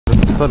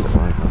send it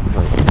live.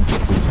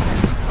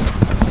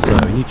 So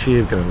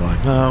YouTube, go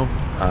live now,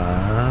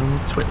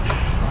 and Twitch.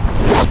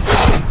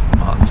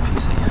 Martin's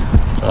PC.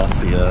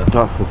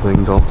 That's the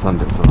thing. Don't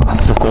send it to that.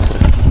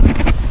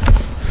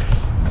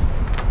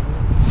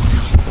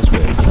 That's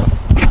weird. Isn't it?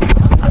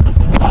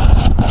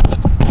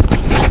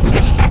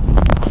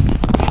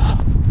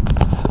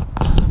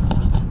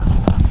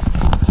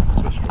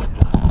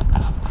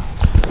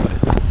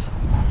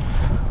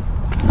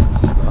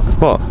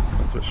 What?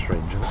 That's a bit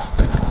strange, isn't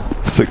it?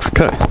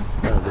 6K?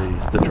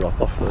 The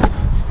drop off there.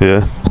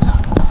 Yeah.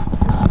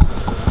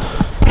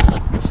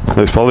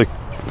 It's probably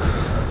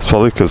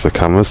because the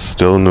camera's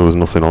still and there was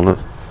nothing on it.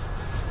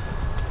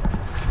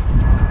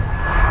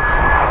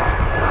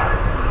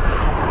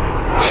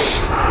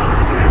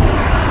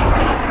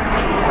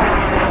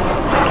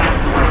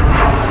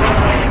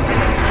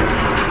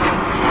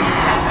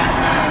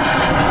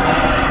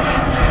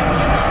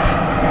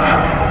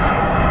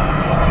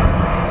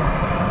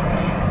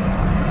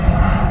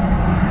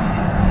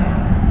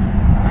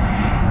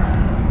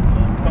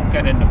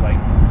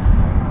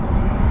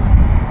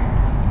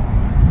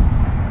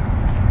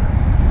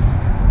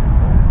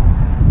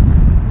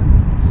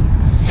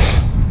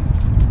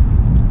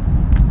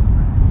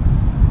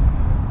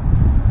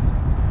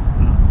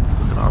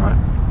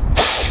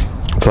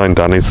 Telling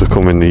Danny to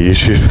come in the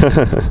YouTube.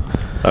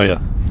 Oh yeah.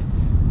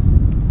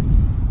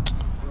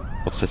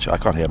 What's the I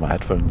can't hear my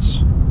headphones.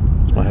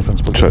 Is my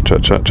headphones plugged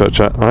in?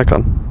 Check. I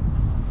can.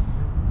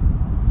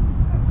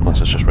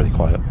 Unless it's just really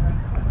quiet.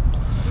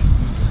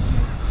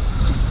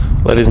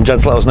 Ladies and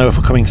gents, let us know if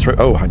we're coming through.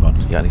 Oh, hang on.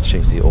 Yeah, I need to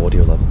change the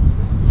audio level.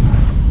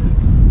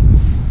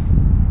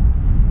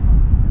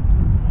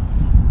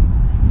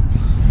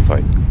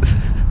 Sorry.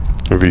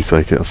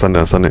 Retake it.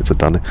 I'll send it to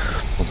Danny.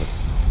 Okay.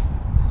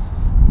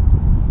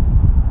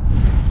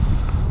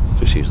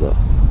 Just use that.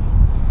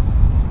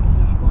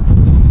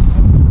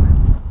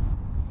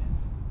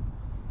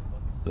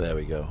 There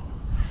we go.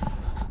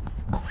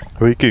 Are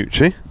we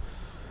Gucci?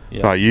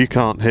 Yeah. Right, you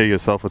can't hear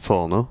yourself at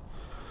all, no?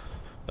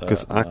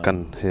 Because I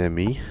can hear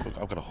me.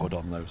 I've got a hood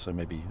on though, so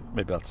maybe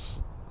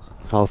that's...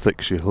 How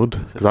thick's your hood?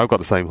 Because I've got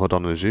the same hood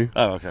on as you.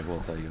 Oh, okay, well,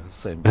 there you go.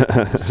 Same.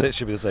 It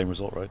should be the same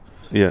result, right?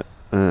 Yeah.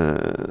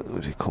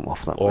 Would you come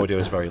off that? Audio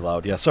is very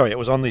loud. Yeah, sorry, it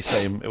was on the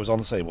same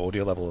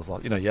audio level as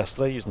like,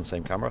 yesterday using the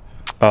same camera.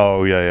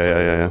 Oh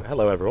yeah.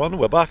 Hello everyone,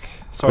 we're back.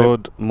 Sorry.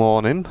 Good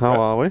morning. How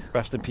are we?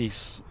 Rest in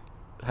peace,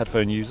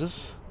 headphone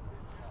users.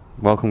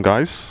 Welcome,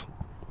 guys.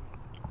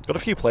 Got a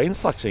few planes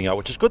flashing out,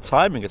 which is good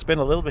timing. It's been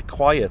a little bit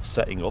quiet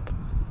setting up,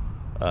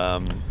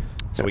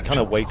 so we kind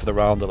of waited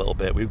around a little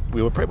bit.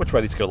 We were pretty much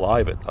ready to go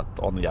live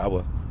on the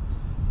hour.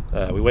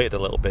 We waited a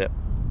little bit.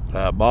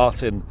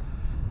 Martin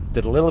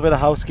did a little bit of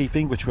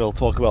housekeeping, which we'll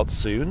talk about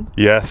soon.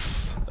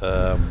 Yes.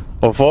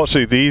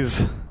 Unfortunately,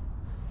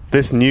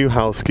 this new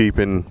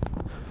housekeeping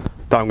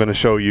that I'm going to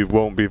show you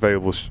won't be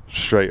available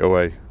straight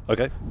away.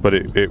 Okay. But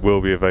it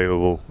will be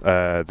available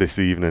this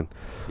evening.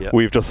 Yep.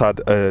 We've just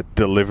had a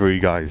delivery,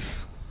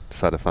 guys.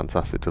 Just had a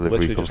fantastic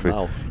delivery come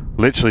through.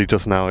 Literally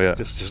just now, yeah.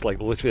 Just like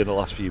literally in the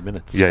last few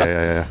minutes.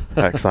 Yeah.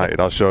 Excited.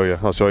 I'll show you.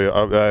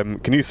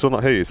 Can you still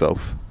not hear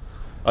yourself?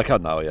 I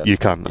can now, yeah. You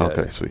can? Yeah,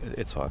 okay, sweet.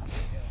 It's fine.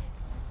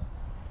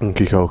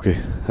 Okie dokie.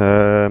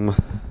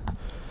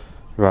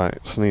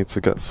 Right, just need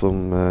to get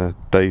some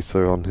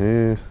data on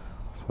here.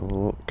 Let's have a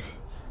look.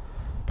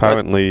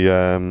 Apparently,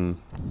 I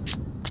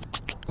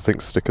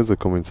think stickers are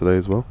coming today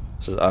as well.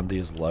 So Andy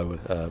is low,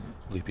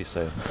 Loopy's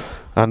saying.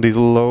 Andy's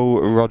low,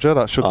 Roger.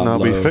 That should now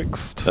be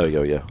fixed. There we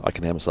go, yeah. I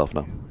can hear myself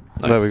now.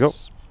 Nice. There we go.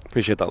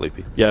 Appreciate that,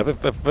 Loopy. Yeah,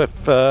 if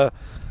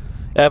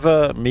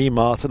ever me,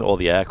 Martin, or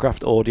the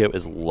aircraft audio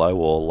is low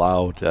or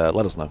loud,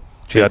 let us know.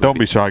 Cheers, yeah, don't Loopy.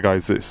 be shy,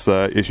 guys.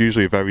 It's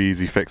usually a very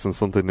easy fix and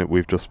something that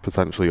we've just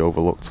potentially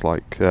overlooked,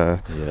 like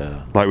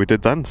we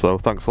did then. So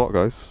thanks a lot,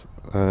 guys.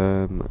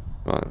 Right,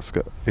 let's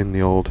get in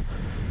the old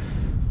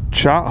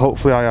chat.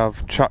 Hopefully, I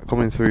have chat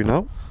coming through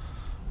now.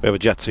 We have a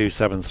Jet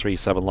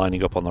 2737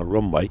 lining up on the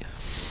runway.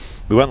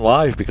 We went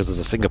live because there's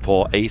a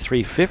Singapore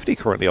A350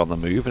 currently on the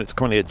move, and it's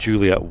currently at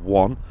Juliet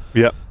 1,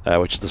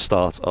 which is the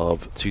start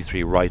of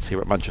 23 right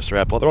here at Manchester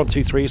Airport. They're on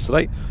 23s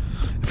today.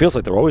 It feels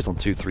like they're always on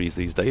 23s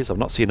these days. I've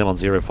not seen them on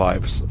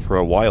 05s for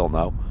a while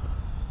now.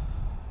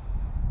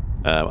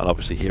 And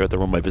obviously here at the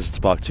runway visitor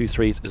park,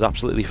 23s is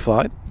absolutely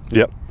fine.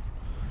 Yep.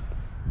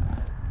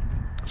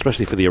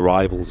 Especially for the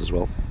arrivals as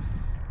well.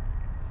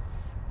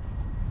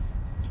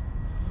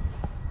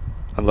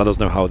 And let us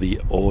know how the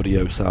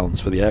audio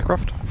sounds for the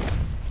aircraft.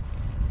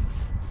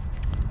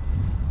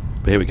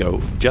 But here we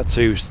go. Jet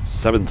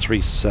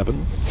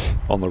 2737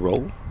 on the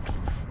roll.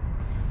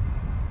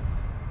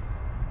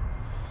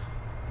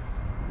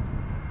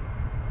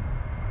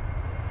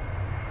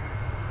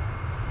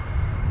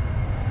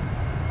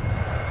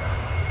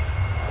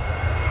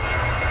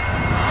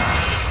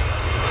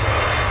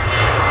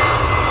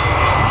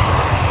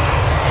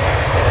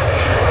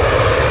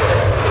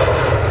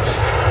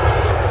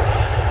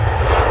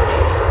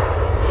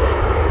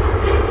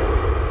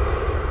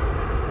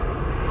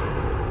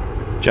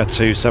 Jet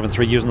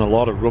 273 using a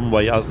lot of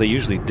runway, as they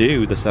usually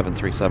do, the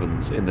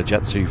 737s in the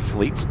Jet 2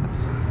 fleet.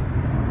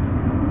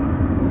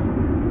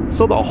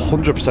 Still not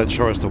 100%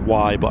 sure as to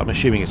why, but I'm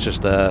assuming it's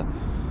just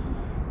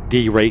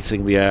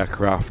derating the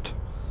aircraft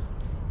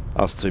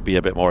as to be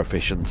a bit more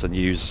efficient and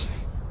use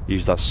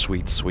that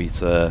sweet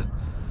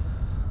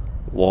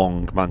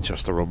long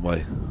Manchester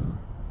runway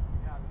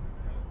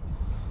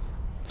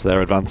to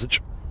their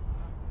advantage.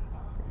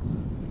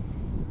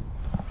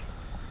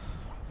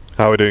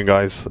 How are we doing,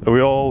 guys? Are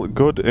we all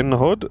good in the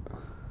hood?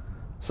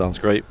 Sounds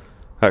great.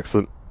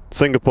 Excellent.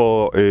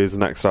 Singapore is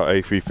next out,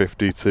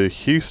 A350 to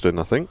Houston,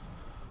 I think.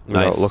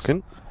 Nice. Without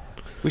looking.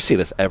 We see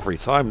this every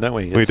time, don't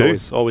we? We do.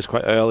 Always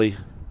quite early.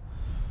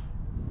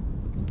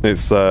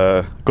 It's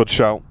a good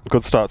shout.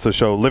 Good start to the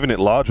show. Living it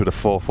large with a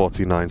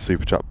 449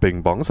 super chat.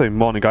 Bing bong. Saying,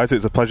 morning, guys. It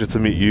was a pleasure to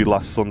meet you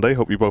last Sunday.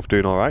 Hope you're both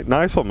doing all right.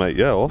 Nice one, mate.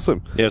 Yeah,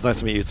 awesome. Yeah, it was nice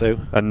to meet you too.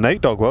 And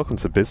Nate Dog, welcome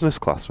to business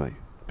class, mate.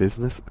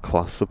 Business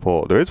class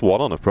support. There is one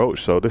on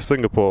approach, so this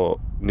Singapore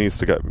needs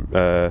to get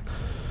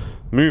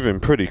moving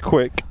pretty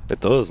quick. It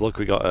does. Look,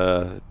 we got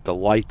the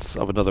lights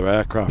of another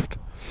aircraft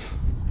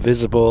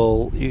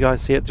visible. You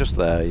guys see it just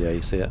there? Yeah,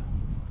 you see it.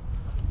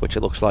 Which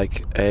it looks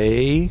like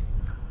a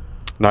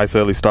nice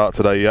early start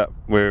today. Yeah,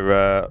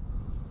 we're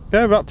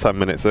about 10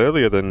 minutes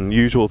earlier than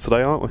usual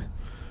today, aren't we?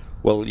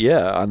 Well,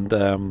 yeah, and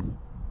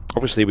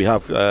obviously we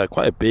have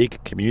quite a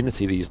big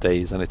community these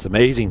days, and it's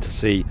amazing to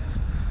see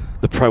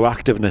the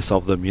proactiveness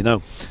of them, you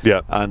know.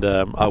 Yeah. And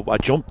I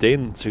jumped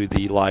into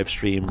the live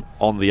stream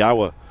on the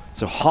hour,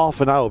 so half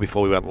an hour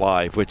before we went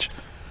live, which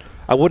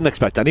I wouldn't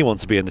expect anyone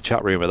to be in the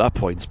chat room at that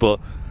point, but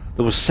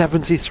there was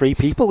 73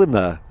 people in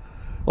there,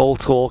 all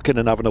talking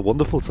and having a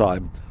wonderful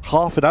time.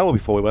 Half an hour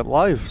before we went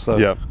live. So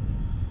yeah.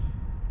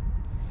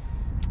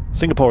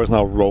 Singapore is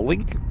now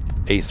rolling.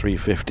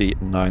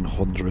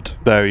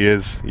 A350-900. There he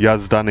is.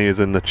 Yazdani is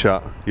in the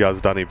chat.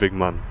 Yazdani, big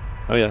man.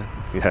 Oh yeah.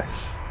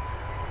 Yes.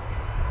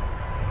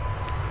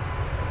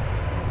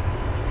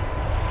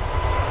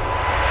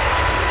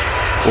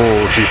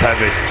 Oh, she's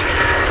heavy.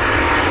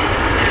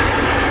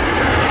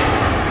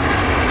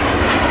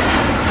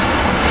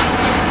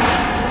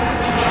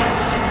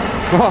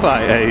 All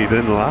right,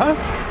 Aiden, lad.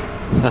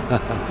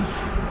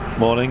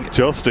 Morning.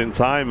 Just in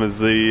time as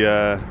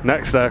the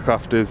next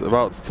aircraft is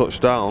about to touch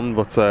down,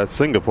 but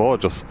Singapore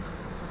just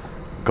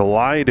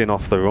gliding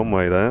off the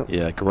runway there.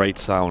 Yeah, great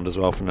sound as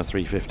well from the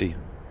 350.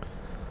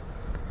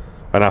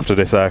 And after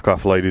this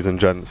aircraft, ladies and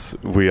gents,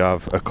 we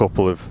have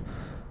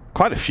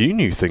quite a few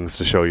new things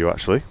to show you,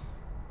 actually.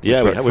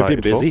 Yeah, we've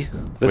been busy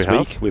this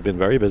week. We've been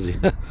very busy.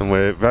 And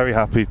we're very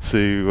happy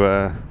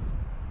to,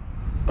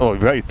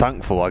 very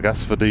thankful, I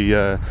guess, for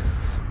the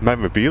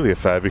memorabilia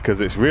fair,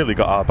 because it's really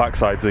got our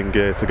backsides in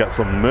gear to get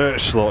some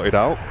merch sorted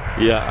out.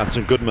 Yeah, and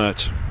some good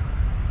merch.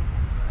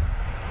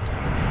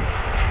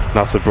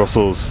 NASA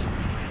Brussels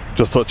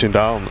just touching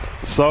down.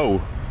 So,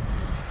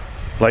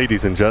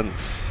 ladies and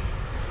gents,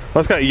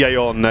 let's get a yay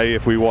or nay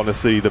if we want to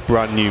see the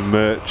brand new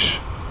merch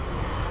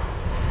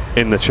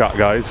in the chat,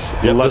 guys.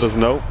 Yep, let us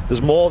know.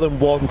 There's more than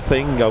one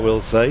thing, I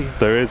will say.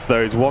 There is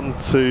 1,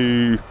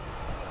 2,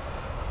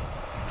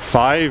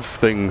 5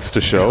 things to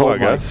show, I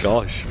guess. Oh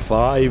my gosh,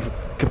 5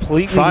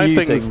 completely five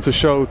new things to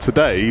show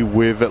today,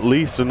 with at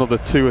least another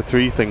 2 or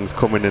 3 things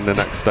coming in the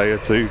next day or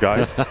two,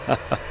 guys.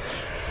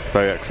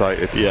 Very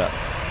excited. Yeah.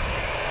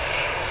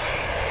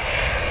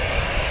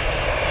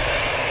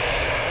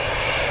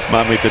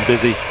 Man, we've been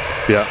busy.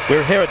 Yeah. We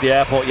were here at the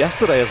airport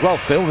yesterday as well,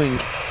 filming.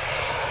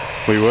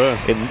 We were.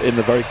 In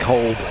the very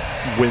cold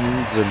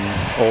winds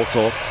and all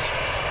sorts.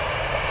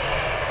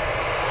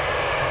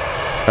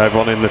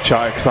 Everyone in the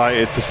chat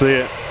excited to see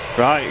it.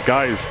 Right,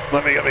 guys,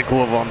 let me get my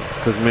glove on,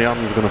 because my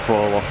hand's going to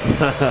fall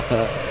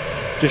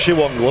off. Just your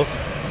one glove.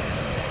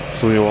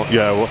 So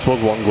I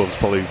suppose one glove's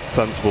probably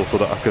sensible so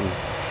that I can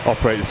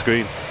operate the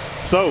screen.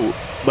 So,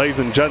 ladies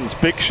and gents,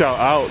 big shout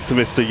out to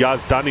Mr.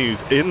 Yazdani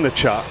who's in the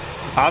chat.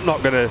 I'm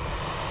not going to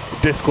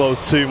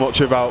disclose too much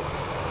about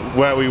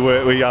where we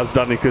work with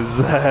Yazdani,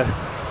 because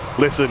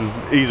listen,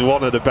 he's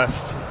one of the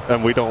best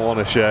and we don't want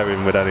to share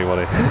him with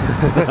anybody.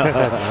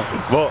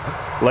 But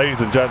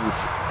ladies and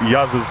gents,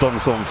 Yaz has done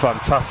some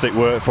fantastic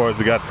work for us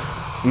again.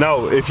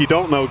 Now, if you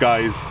don't know,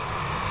 guys,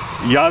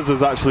 Yaz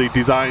has actually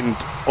designed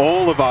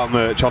all of our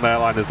merch on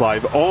Airliners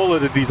Live. All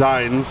of the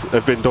designs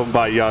have been done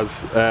by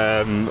Yaz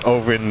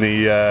over in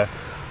the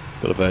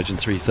got a Virgin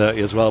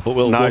 330 as well, but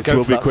we'll nice.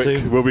 We'll be quick.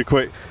 Soon. We'll be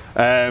quick.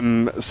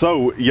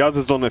 So Yaz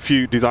has done a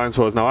few designs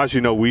for us. Now, as you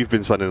know, we've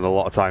been spending a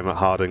lot of time at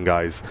Harden,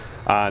 guys,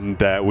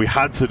 and we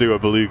had to do a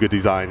beluga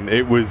design.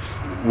 It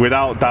was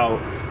without doubt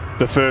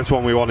the first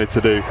one we wanted to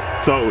do.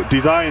 So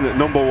design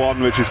number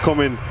 1, which is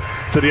coming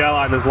to the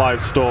Airliners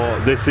Live store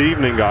this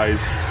evening,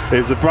 guys,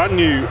 is a brand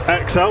new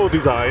XL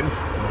design.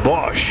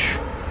 Bosh.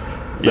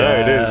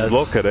 There it is.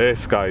 Look at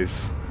this,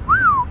 guys.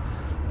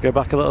 Go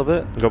back a little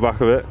bit. Go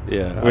back a bit.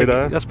 Yeah. We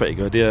there? That's pretty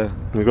good, yeah.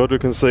 We good? We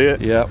can see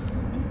it? Yeah.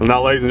 And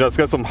now, ladies and gents,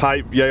 get some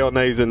hype, yay or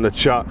nays in the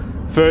chat.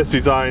 First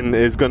design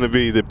is going to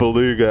be the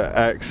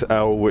Beluga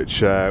XL,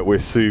 which we're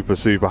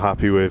super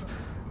happy with.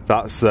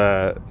 That's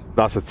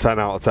That's a 10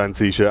 out of 10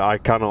 t-shirt. I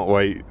cannot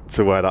wait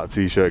to wear that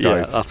t-shirt,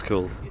 guys. Yeah, that's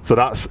cool. So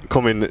that's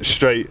coming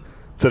straight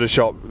to the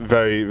shop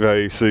very,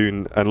 very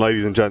soon. And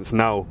ladies and gents,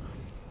 now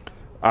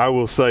I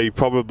will say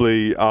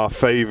probably our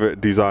favourite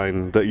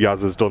design that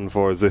Yaz has done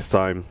for us this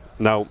time.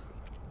 Now,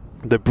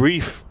 the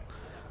brief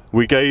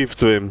we gave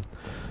to him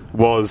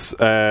was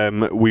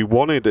we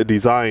wanted a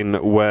design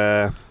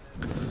where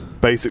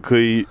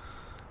basically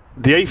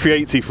the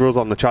A380 for us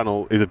on the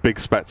channel is a big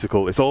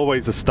spectacle. It's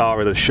always the star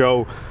of the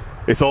show.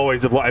 It's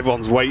always what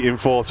everyone's waiting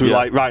for. So we're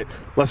like, right,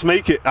 let's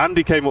make it.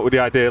 Andy came up with the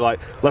idea, like,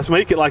 let's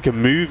make it like a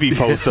movie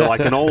poster, like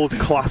an old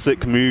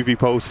classic movie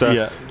poster.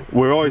 Yeah.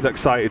 We're always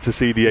excited to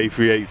see the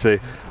A380.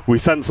 We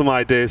sent some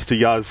ideas to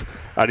Yaz,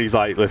 and he's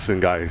like, listen,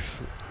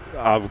 guys,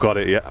 I've got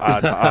it. Yeah,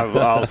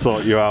 I'll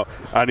sort you out.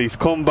 And he's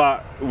come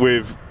back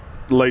with,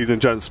 ladies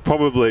and gents,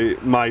 probably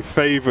my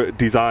favourite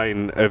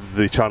design of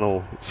the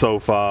channel so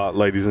far,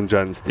 ladies and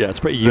gents. Yeah,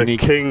 it's pretty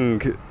unique. The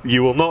King,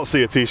 you will not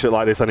see a t-shirt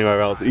like this anywhere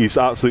else. He's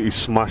absolutely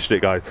smashed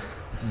it, guys.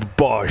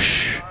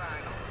 Bosh.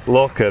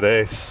 Look at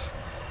this.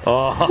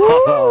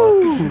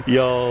 Oh,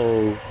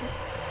 yo.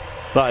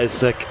 That is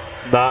sick.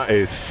 That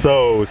is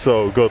so,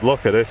 so good.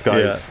 Look at this,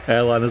 guys. Yeah,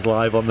 Airliners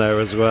Live on there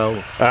as well.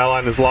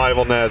 Airliners Live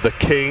on there. The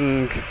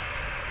King.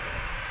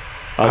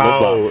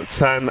 How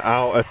 10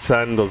 out of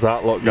 10 does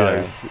that look,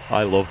 guys? Yeah,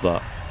 I love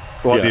that.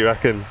 What do you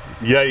reckon?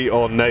 Yay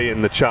or nay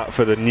in the chat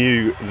for the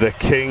new The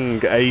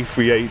King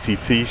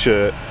A380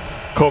 t-shirt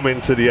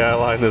coming to the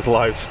Airliners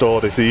Live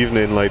store this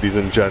evening, ladies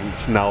and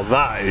gents. Now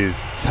that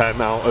is 10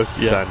 out of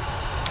 10.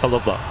 Yeah, I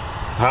love that.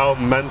 How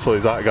mental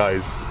is that,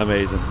 guys?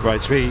 Amazing.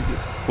 Right,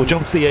 we'll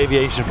jump to the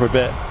Aviation for a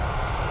bit,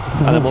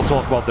 and then we'll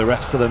talk about the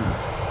rest of them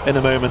in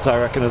a moment, I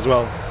reckon, as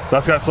well.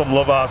 Let's get some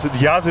love out.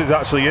 Yaz is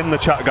actually in the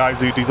chat, guys,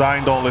 who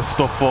designed all this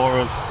stuff for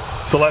us.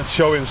 So let's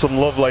show him some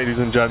love, ladies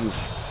and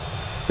gents,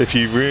 if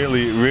you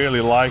really,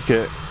 really like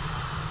it.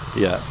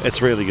 Yeah, it's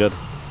really good.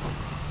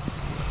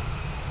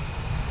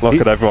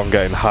 Look at everyone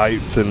getting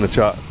hyped in the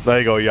chat. There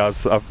you go,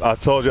 Yaz. I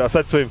told you, I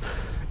said to him,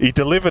 he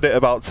delivered it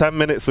about 10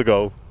 minutes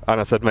ago, and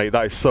I said, mate,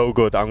 that is so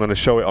good, I'm going to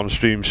show it on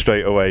stream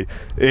straight away.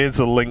 Here's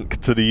a link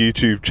to the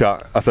YouTube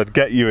chat. I said,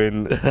 get you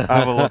in,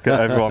 have a look at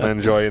everyone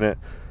enjoying it.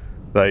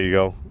 There you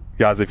go.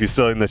 Guys, if you're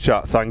still in the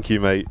chat, thank you,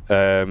 mate.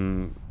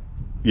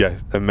 Yeah,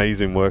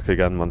 amazing work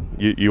again, man.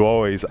 You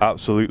always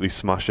absolutely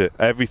smash it.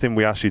 Everything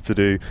we ask you to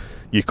do,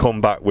 you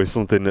come back with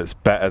something that's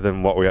better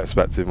than what we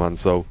expected, man.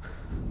 So,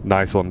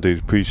 nice one, dude.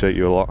 Appreciate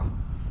you a lot.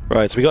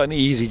 Right, so we got an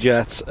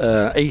EasyJet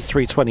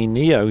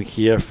A320neo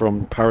here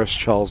from Paris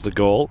Charles de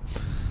Gaulle.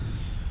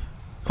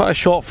 Quite a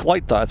short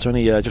flight, that. It's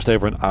only just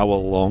over an hour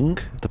long.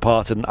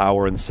 Departed an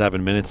hour and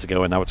 7 minutes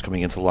ago, and now it's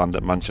coming into land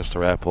at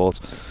Manchester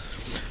Airport.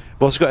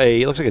 We've also got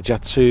it looks like a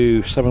Jet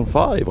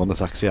 275 on the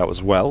taxi out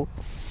as well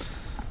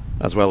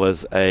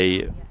as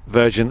a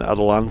Virgin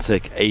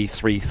Atlantic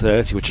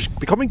A330, which is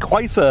becoming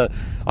quite a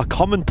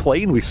common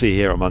plane we see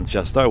here at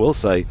Manchester, I will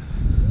say.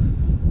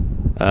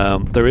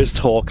 There is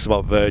talks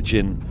about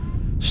Virgin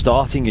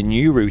starting a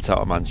new route out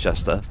of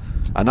Manchester,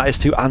 and that is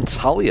to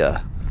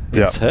Antalya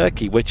in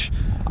Turkey, which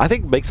I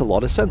think makes a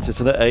lot of sense.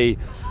 It's a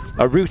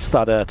route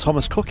that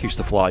Thomas Cook used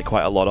to fly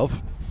quite a lot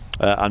of,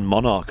 and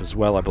Monarch as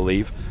well, I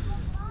believe.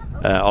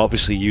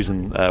 Obviously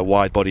using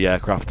wide-body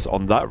aircrafts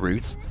on that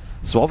route.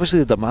 So obviously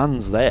the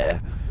demand's there.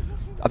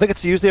 I think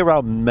it's usually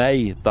around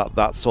May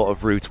that sort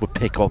of route would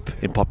pick up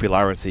in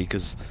popularity,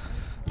 because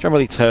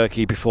generally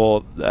Turkey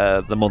before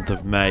the month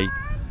of May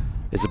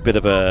is a bit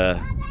of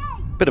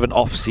an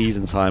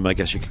off-season time, I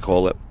guess you could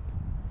call it.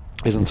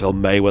 Is until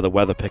May where the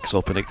weather picks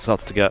up and it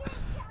starts to get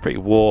pretty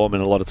warm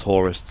and a lot of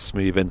tourists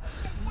move in.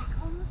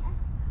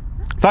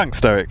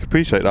 Thanks, Derek.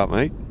 Appreciate that,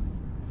 mate.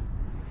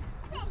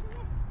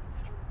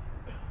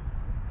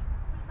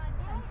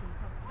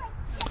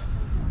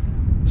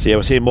 So yeah,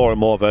 we're seeing more and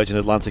more Virgin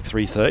Atlantic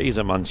 330s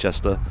at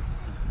Manchester,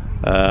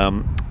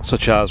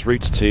 such as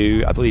routes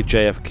to, I believe,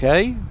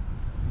 JFK.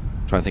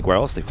 I'm trying to think where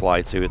else they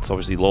fly to. It's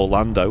obviously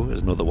Orlando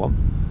is another one.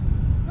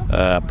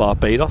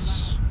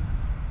 Barbados,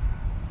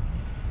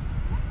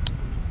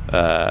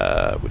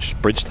 which is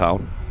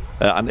Bridgetown,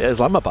 and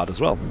Islamabad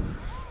as well.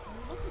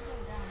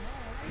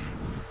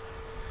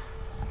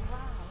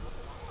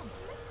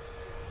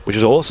 Which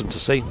is awesome to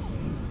see.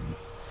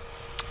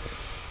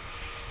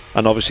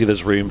 And obviously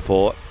there's room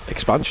for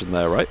expansion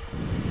there, right?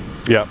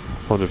 Yeah,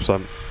 100%.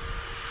 So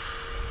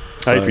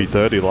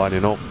A330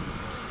 lining up.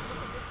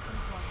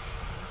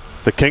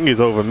 The King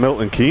is over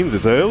Milton Keynes.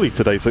 It's early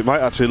today, so it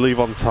might actually leave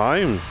on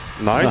time.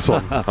 Nice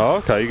one. Oh,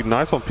 okay,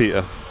 nice one,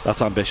 Peter.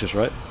 That's ambitious,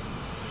 right?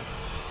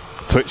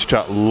 Twitch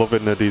chat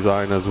loving the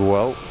design as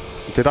well.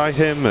 Did I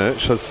hear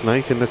Merch as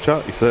Snake in the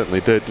chat? He certainly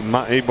did.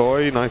 Matty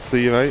boy, nice to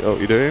see you, mate. Hope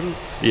you're doing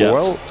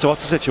well. So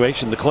what's the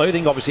situation? The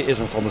clothing obviously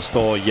isn't on the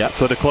store yet.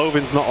 So the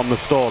clothing's not on the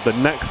store. The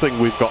next thing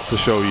we've got to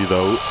show you,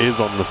 though, is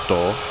on the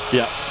store.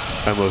 Yeah.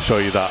 And we'll show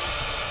you that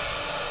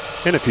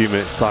in a few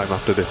minutes' time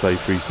after this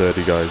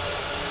A330,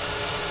 guys.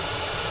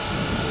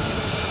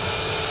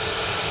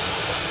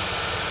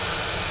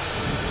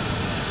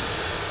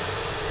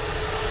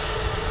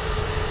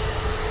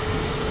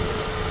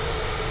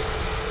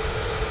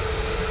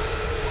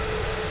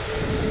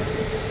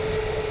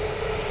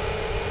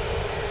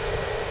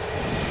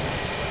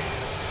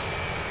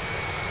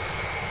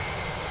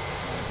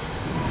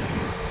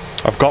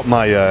 I've got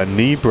my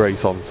knee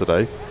brace on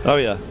today. Oh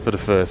yeah. For the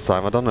first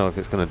time. I don't know if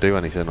it's going to do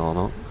anything or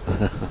not.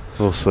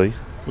 We'll see.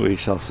 We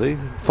shall see.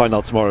 Find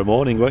out tomorrow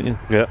morning, won't you?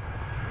 Yeah.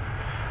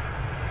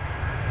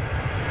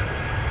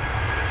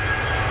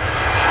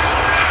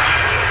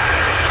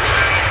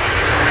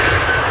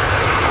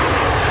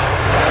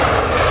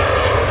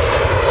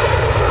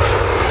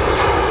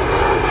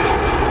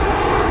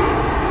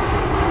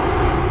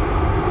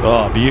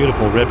 Oh,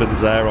 beautiful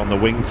ribbons there on the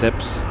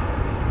wingtips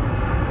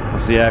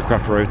as the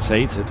aircraft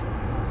rotated.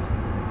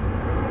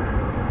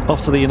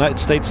 Off to the United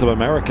States of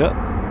America,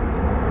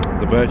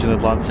 the Virgin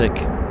Atlantic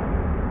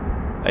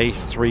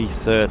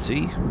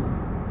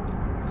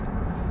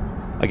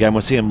A330. Again,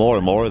 we're seeing more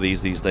and more of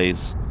these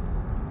days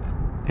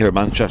here at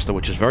Manchester,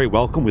 which is very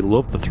welcome. We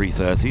love the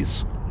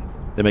 330s.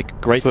 They make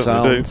great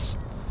sounds.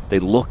 They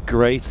look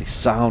great. They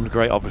sound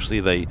great. Obviously,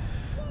 they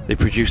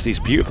produce these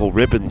beautiful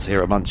ribbons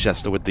here at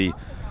Manchester with the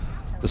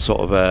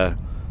sort of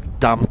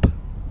damp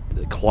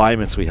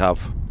climate we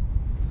have.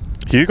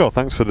 Hugo,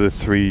 thanks for the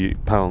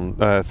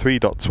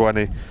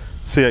 £3.20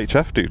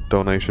 CHF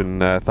donation.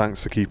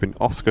 Thanks for keeping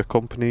Oscar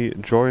company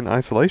during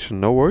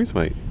isolation. No worries,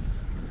 mate.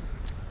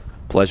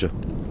 Pleasure.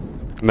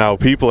 Now,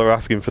 people are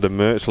asking for the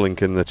merch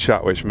link in the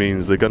chat, which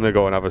means they're going to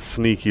go and have a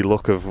sneaky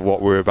look of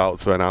what we're about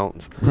to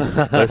announce.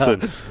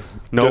 Listen,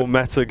 no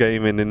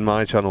metagaming in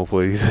my channel,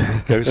 please.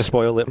 Go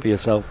spoil it for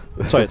yourself.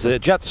 Sorry, it's a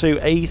Jet2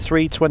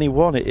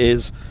 A321. It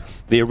is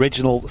the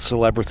original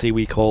celebrity,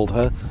 we called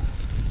her.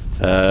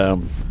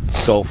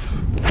 Golf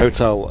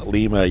Hotel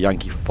Lima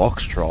Yankee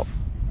Foxtrot.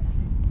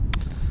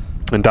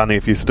 And Danny,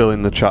 if you're still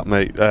in the chat,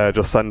 mate,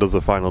 just send us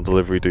a final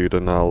delivery, dude,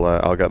 and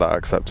I'll get that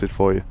accepted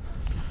for you.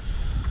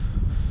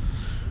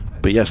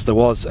 But yes, there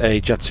was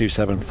a Jet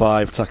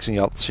 275 taxiing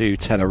out to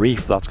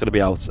Tenerife. That's going to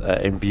be out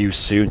in view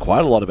soon.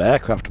 Quite a lot of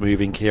aircraft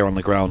moving here on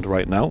the ground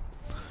right now.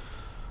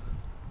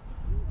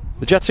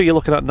 The Jet 2 you're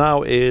looking at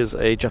now is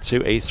a Jet 2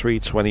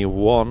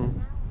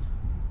 A321.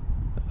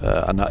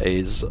 And that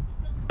is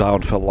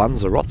bound for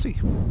Lanzarote.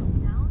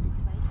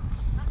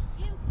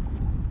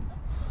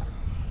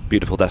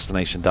 Beautiful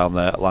destination down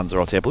there at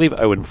Lanzarote. I believe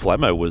Owen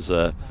Flemmo was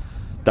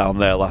down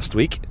there last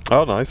week.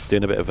 Oh, nice.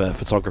 Doing a bit of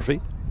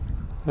photography.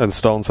 And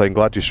Stone saying,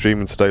 glad you're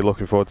streaming today.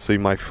 Looking forward to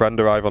seeing my friend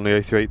arrive on the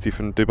A380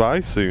 from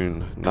Dubai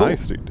soon. Cool.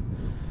 Nice, dude.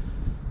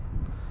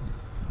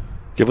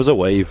 Give us a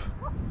wave.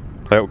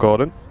 Hey up,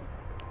 Gordon.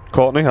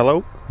 Courtney,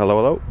 hello. Hello,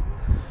 hello.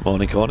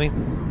 Morning, Courtney.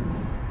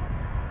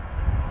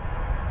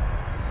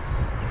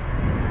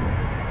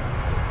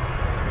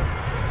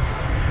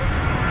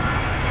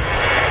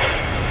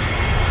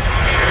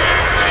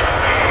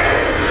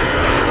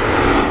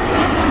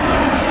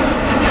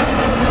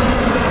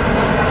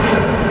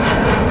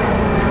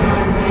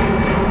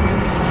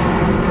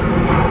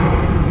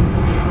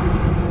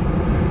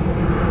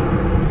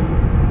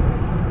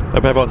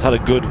 Hope everyone's had a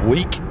good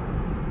week.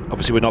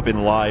 Obviously, we've not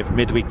been live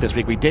midweek this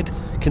week. We did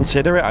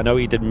consider it. I know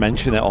he did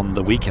mention it on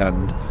the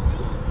weekend,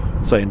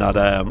 saying that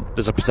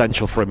there's a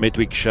potential for a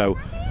midweek show.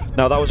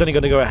 Now, that was only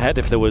going to go ahead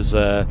if there was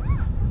sort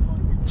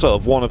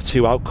of one of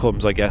two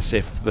outcomes, I guess.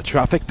 If the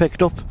traffic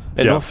picked up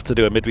enough to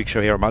do a midweek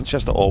show here in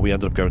Manchester, or we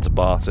ended up going to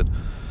Barton,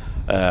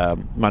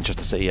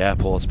 Manchester City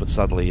airports, but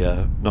sadly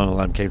none of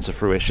them came to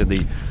fruition.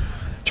 The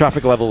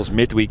traffic levels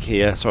midweek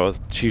here, sort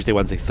of Tuesday,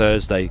 Wednesday,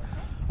 Thursday,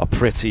 are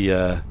pretty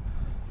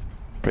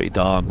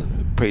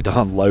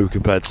darn low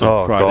compared to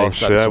Friday. Oh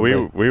gosh, yeah,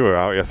 we were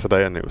out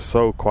yesterday and it was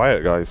so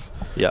quiet, guys.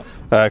 Yeah.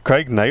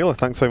 Craig Naylor,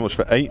 thanks very much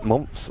for 8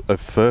 months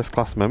of first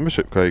class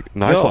membership, Craig.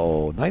 Nice one.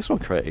 Oh, nice one,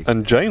 Craig.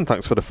 And Jane,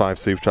 thanks for the 5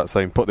 super chats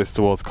saying put this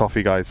towards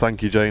coffee, guys.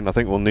 Thank you, Jane. I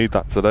think we'll need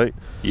that today.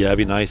 Yeah, it'd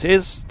be nice. It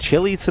is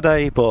chilly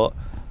today, but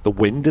the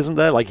wind isn't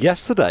there. Like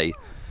yesterday,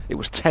 it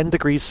was 10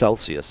 degrees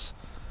Celsius,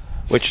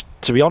 which,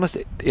 to be honest,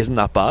 it isn't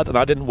that bad. And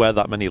I didn't wear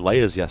that many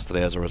layers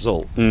yesterday as a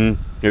result. It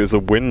was the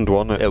wind,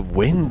 wasn't it? The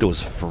wind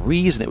was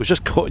freezing. It was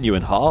just cutting you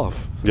in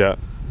half. Yeah.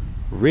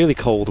 Really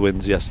cold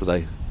winds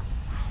yesterday.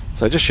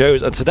 So it just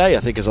shows. And today,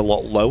 I think, is a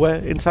lot lower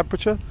in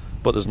temperature,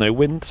 but there's no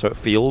wind, so it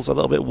feels a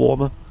little bit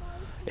warmer.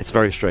 It's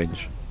very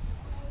strange.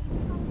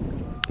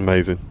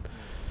 Amazing.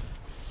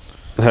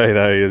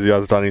 Hey,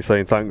 as Danny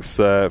saying, thanks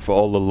for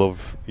all the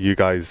love, you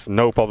guys.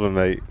 No problem,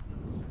 mate.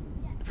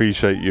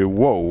 Appreciate you.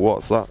 Whoa,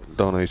 what's that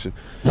donation?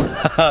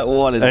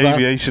 What is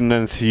Aviation that?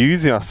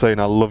 Enthusiast saying,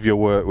 I love your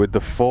work with the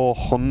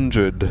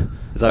 400.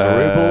 Is that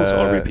rubles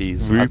or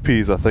rupees?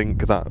 Rupees, I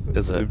think that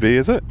would be,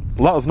 is it?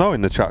 Let us know in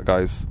the chat,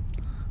 guys.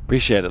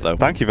 Appreciate it, though.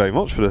 Thank you very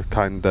much for the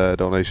kind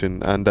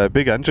donation. And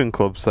Big Engine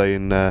Club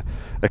saying,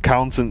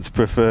 accountants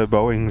prefer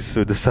Boeings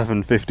with the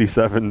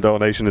 757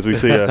 donation as we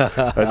see a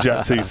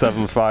Jet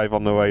 275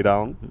 on the way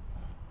down.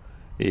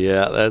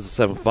 Yeah, there's a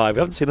 75. We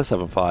haven't seen a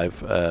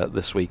 75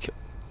 this week,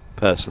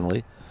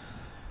 personally.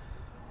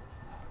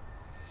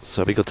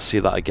 So it'd be good to see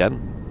that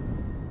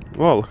again.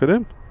 Well, look at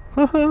him.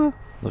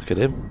 Look at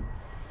him.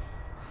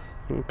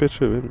 A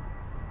picture of him.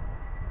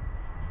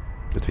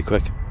 Let's be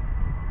quick.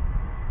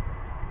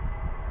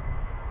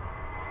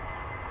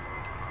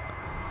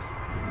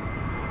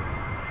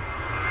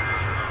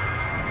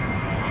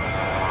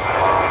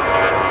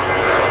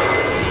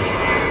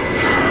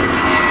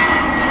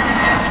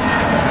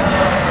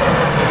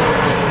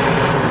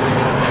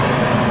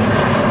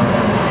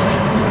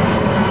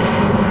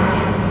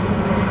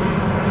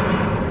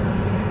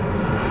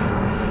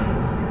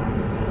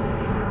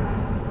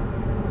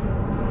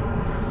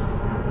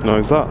 No,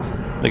 is that?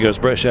 There goes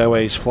British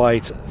Airways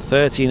flight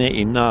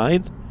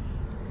 1389,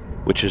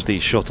 which is the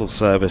shuttle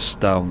service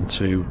down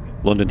to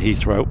London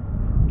Heathrow.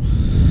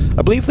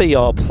 I believe they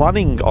are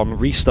planning on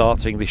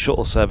restarting the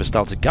shuttle service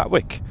down to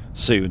Gatwick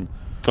soon.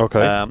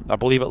 Okay. I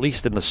believe at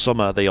least in the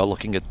summer they are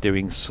looking at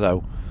doing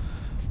so.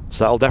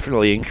 So that'll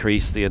definitely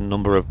increase the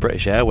number of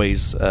British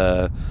Airways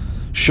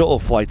shuttle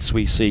flights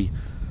we see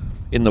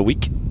in the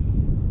week.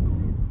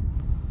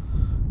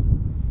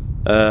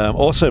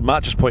 Also,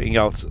 Matt just pointing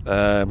out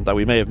that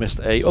we may have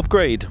missed a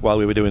upgrade while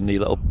we were doing the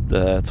little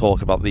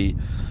talk about the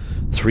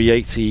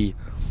 380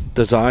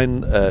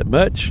 design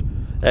merch.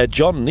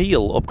 John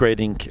Neal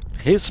upgrading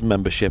his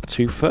membership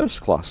to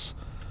first class.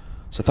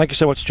 So thank you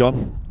so much,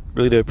 John.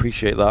 Really do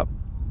appreciate that.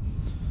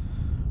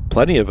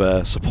 Plenty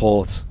of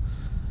support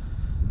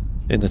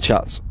in the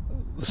chat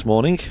this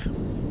morning.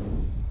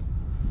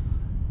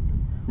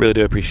 Really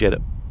do appreciate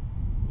it.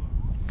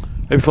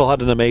 Hope you've all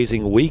had an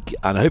amazing week,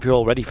 and I hope you're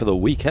all ready for the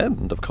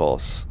weekend, of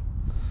course.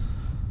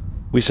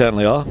 We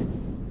certainly are.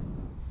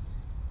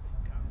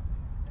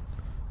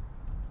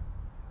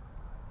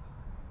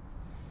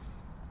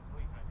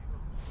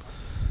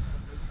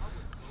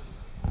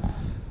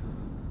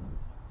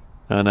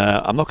 And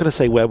I'm not going to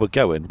say where we're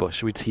going, but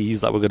should we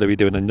tease that we're going to be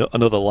doing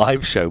another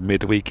live show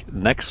midweek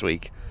next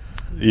week?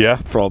 Yeah.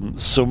 From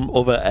some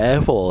other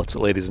airport,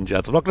 ladies and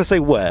gents. I'm not going to say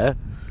where.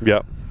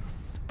 Yeah.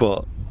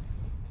 But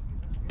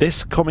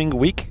this coming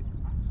week,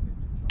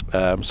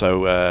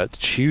 so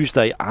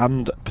Tuesday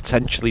and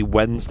potentially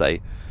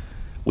Wednesday,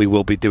 we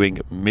will be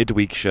doing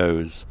midweek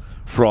shows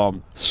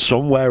from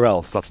somewhere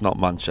else that's not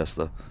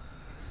Manchester.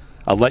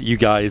 I'll let you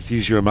guys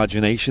use your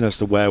imagination as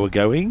to where we're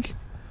going.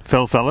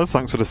 Phil Sellers,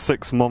 thanks for the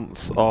 6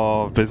 months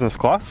of business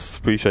class.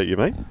 Appreciate you,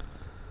 mate.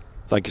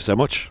 Thank you so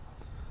much.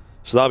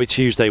 So that'll be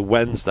Tuesday,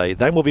 Wednesday.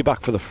 Then we'll be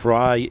back for the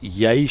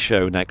Fri-YAY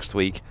show next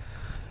week.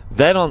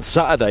 Then on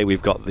Saturday,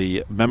 we've got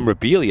the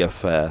memorabilia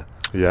fair.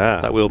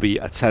 Yeah. That we'll be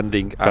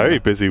attending. Very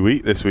busy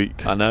week this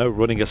week. I know,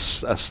 running a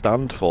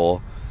stand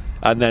for.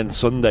 And then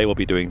Sunday, we'll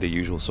be doing the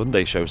usual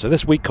Sunday show. So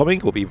this week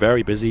coming will be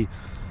very busy.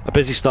 A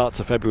busy start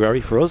to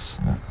February for us.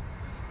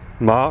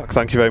 Mark,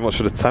 thank you very much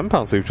for the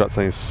 £10 super chat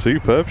saying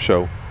superb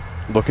show.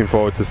 Looking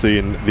forward to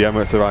seeing the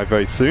Emirates arrive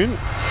very soon.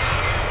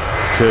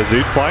 Cheers,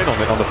 dude. Flying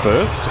on it on the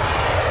first.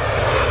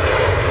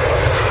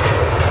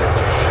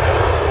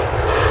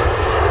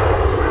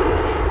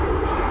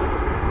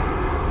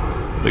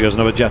 There goes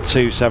another Jet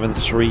 2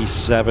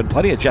 737.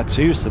 Plenty of Jet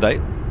 2s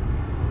today.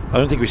 I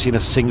don't think we've seen a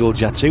single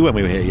Jet 2 when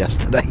we were here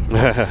yesterday.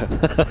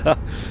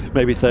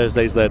 Maybe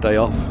Thursday's their day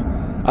off.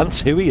 And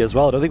TUI as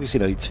well. I don't think we've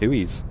seen any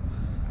TUIs.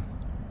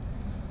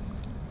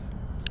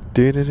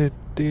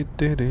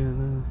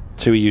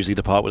 TUI usually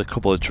depart with a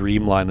couple of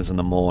Dreamliners in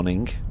the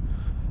morning,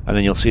 and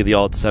then you'll see the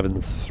odd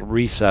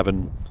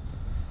 737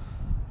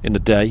 in the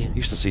day.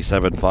 Used to see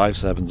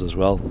 757s as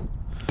well.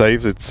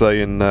 David's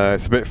saying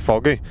it's a bit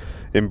foggy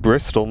in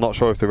Bristol. Not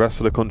sure if the rest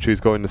of the country is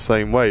going the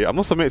same way. I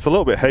must admit it's a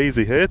little bit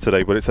hazy here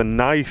today, but it's a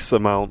nice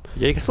amount.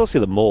 Yeah, you can still see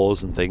the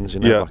moors and things, you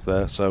know, back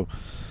there. So,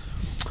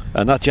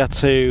 and that Jet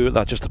 2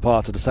 that just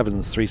departed, the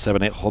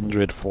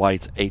 737-800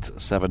 flight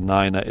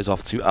 879er, is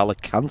off to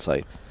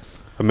Alicante.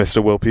 And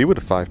Mr. Will P with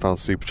a £5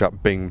 super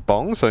chat, bing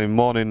bong. So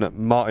morning,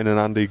 Martin and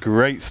Andy,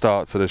 great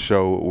start to the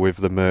show with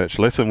the merch.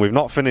 Listen, we've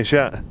not finished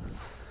yet.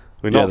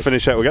 We've not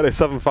finished yet. We'll get this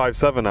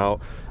 757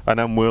 out, and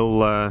then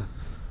we'll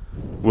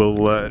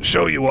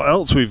show you what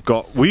else we've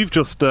got. We've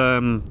just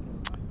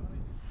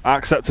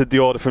accepted the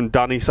order from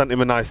Danny, sent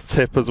him a nice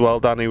tip as well.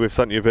 Danny, we've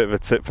sent you a bit of a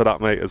tip for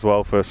that, mate, as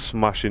well, for a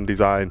smashing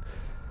design.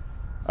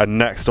 And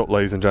next up,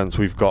 ladies and gents,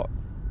 we've got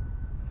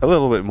a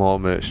little bit more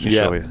merch to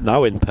show you.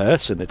 Now in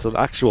person. It's an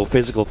actual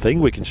physical thing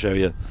we can show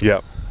you.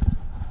 Yep.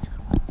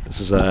 This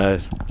is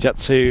a Jet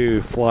 2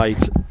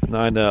 flight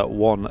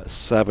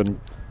 917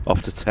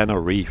 off to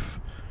Tenerife.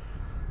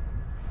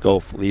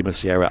 Golf Lima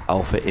Sierra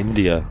Alpha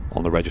India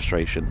on the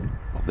registration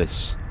of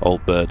this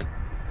old bird.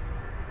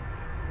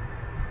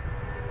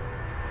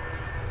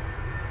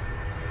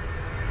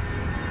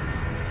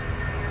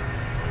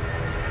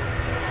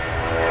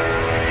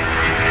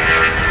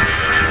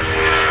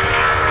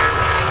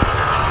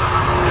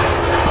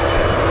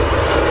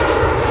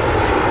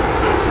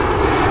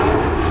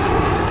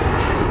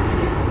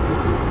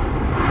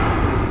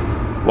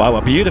 Wow,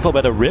 a beautiful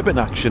bit of ribbon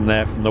action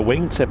there from the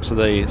wingtips of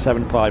the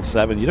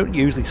 757. You don't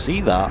usually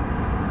see that.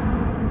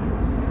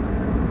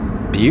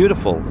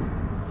 Beautiful.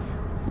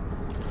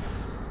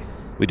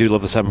 We do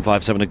love the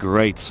 757, a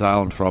great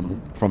sound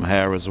from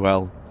hair as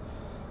well.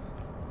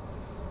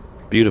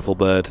 Beautiful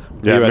bird.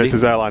 Yeah,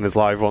 Mrs. Airliners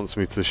Live wants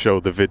me to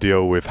show the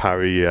video with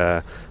Harry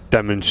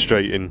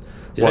demonstrating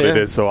what it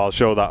is, so I'll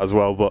show that as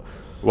well. But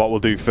what we'll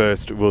do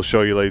first, we'll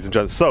show you, ladies and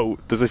gents. So,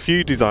 there's a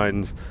few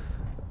designs.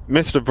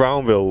 Mr.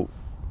 Brownville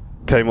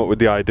came up with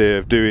the idea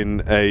of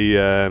doing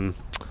a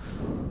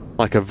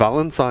like a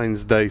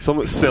Valentine's Day,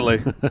 something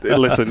silly.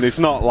 Listen, it's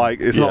not like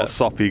not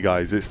soppy,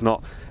 guys. It's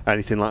not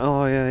anything like,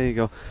 oh yeah, there you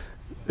go.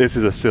 This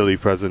is a silly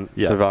present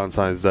for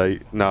Valentine's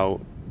Day.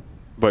 Now,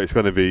 but it's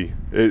going to be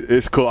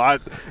it's cool.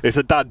 It's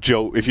a dad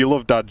joke. If you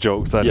love dad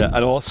jokes, then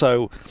and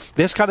also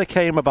this kind of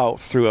came about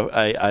through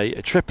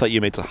a trip that you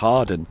made to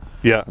Harden.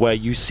 Where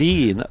you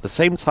seen at the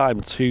same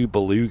time 2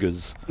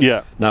 belugas.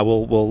 Now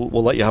we'll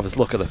let you have a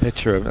look at the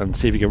picture and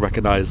see if you can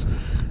recognise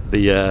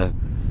the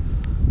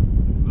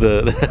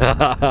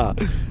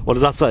what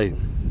does that say?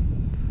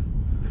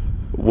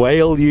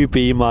 Will you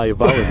be my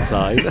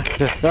Valentine?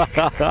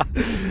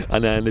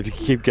 And then if you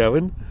keep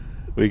going,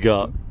 we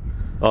got,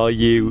 are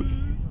you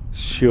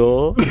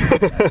sure? And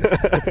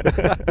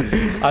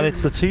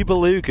it's the 2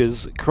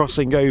 belugas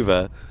crossing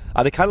over,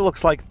 and it kind of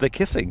looks like they're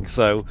kissing.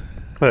 So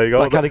there you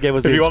go. That kind of gave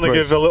us. If you want to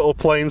give a little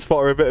plane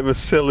spotter a bit of a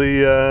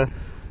silly, a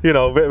bit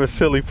of a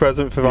silly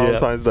present for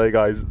Valentine's Day,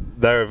 guys,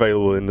 they're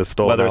available in the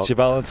store. Whether now. It's your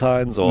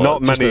Valentine's or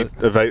not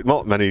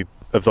many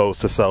of those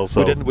to sell.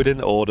 So we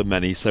didn't order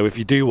many. So if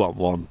you do want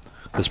one,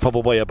 there's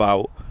probably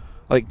about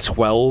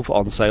 12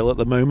 on sale at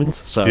the moment.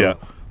 So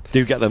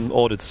do get them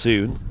ordered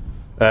soon.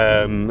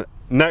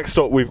 Next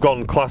up, we've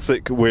gone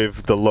classic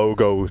with the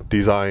logo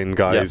design,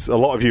 guys. A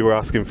lot of you were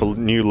asking for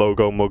new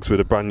logo mugs with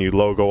a brand new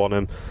logo on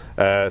them.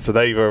 So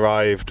they've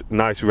arrived.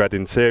 Nice red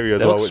interior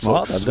as well, which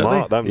looks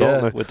smart, don't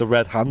they? With the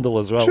red handle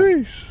as well.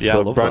 Jeez. Yeah,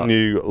 so I love brand that.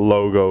 new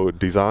logo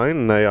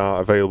design. They are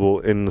available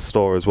in the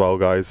store as well,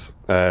 guys.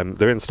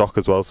 They're in stock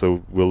as well,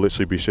 so we'll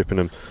literally be shipping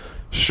them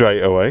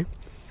straight away.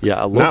 Yeah,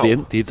 I love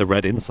the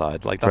red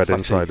inside. Like that's red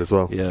inside as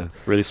well. Yeah,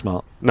 really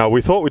smart. Now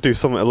we thought we'd do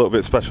something a little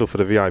bit special for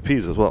the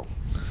VIPs as well.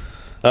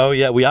 Oh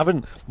yeah, we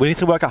need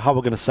to work out how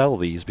we're going to sell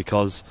these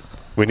because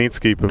we need to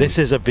keep them. This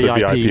is a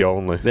VIP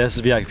only. This is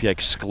a VIP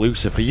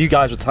exclusive for you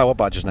guys with tower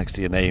badges next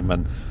to your name,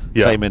 and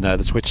same in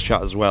the Twitch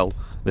chat as well.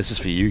 This is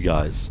for you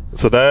guys.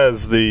 So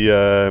there's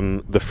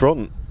the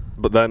front,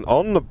 but then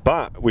on the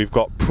back we've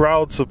got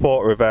proud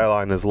supporter of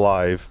Airliners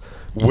Live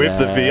with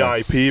the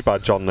VIP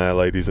badge on there,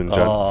 ladies and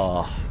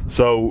gents.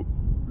 So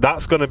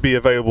that's going to be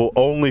available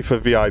only for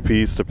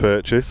VIPs to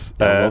purchase.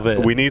 I love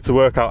it. We need to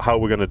work out how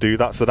we're going to do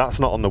that, so that's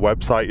not on the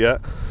website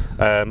yet.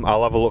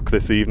 I'll have a look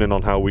this evening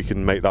on how we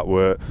can make that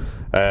work.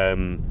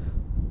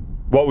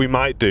 What we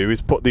might do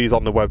is put these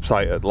on the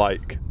website at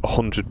like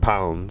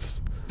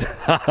 £100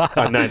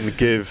 and then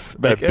give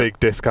a big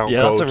discount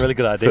code that's a really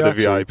good idea, for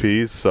the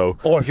VIPs. So,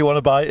 or if you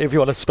want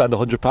to spend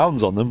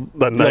 £100 on them,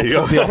 then there you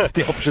go.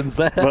 The options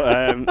there.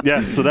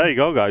 But, so there you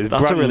go, guys.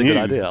 That's a really good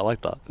idea. I like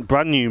that.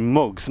 Brand new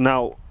mugs.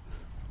 Now,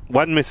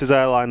 when Mrs.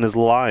 Airliners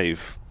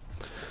Live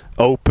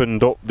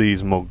opened up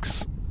these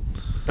mugs,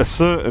 a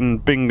certain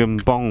Bing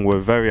and Bong were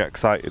very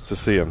excited to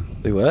see them.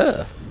 They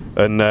were.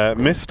 And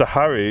Mr.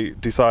 Harry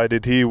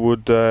decided he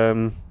would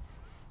get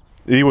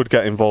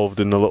involved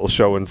in the little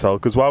show and tell,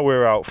 because while we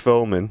were out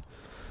filming,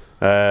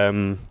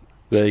 there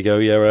you go.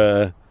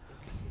 Yeah,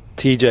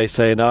 TJ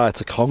saying,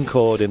 it's a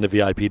Concorde in the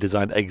VIP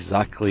design.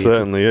 Exactly.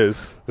 Certainly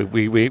is.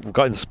 We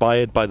got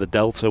inspired by the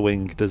Delta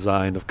Wing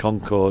design of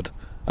Concorde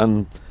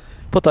and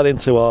put that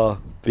into our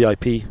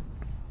VIP.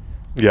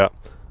 Yeah.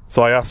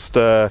 So I asked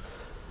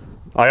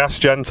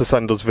Jen to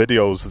send us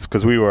videos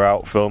because we were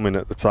out filming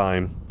at the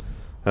time.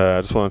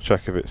 I just want to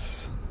check if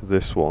it's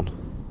this one.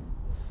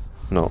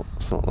 No,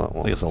 it's not that one.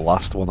 I think it's the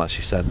last one that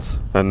she sent.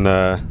 And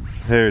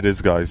here it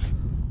is, guys.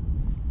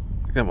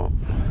 Come on.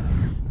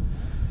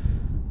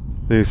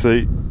 Do you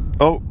see?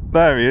 Oh,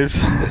 there he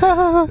is.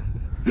 Yeah,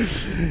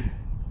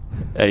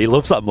 he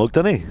loves that mug,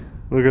 doesn't he?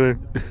 Look at him.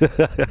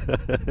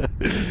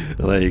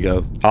 Well, there you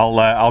go.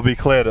 I'll be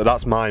clear that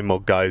that's my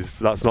mug, guys.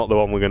 That's not the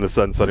one we're going to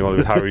send to anyone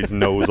with Harry's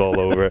nose all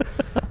over it.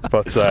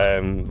 But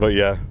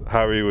yeah,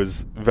 Harry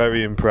was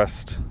very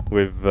impressed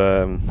with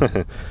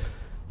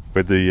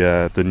with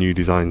the new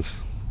designs.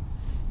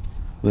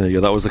 There you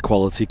go. That was the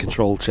quality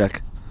control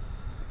check.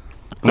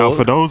 Now,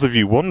 for those of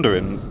you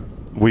wondering,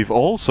 we've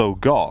also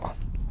got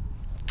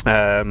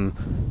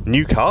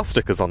new car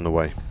stickers on the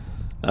way.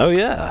 Oh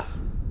yeah.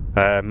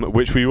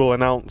 Which we will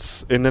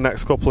announce in the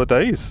next couple of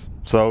days.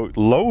 So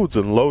loads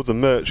and loads of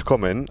merch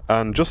coming,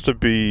 and just to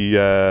be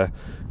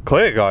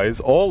clear, guys,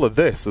 all of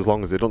this, as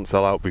long as it doesn't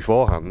sell out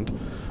beforehand,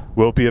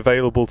 will be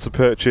available to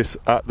purchase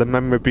at the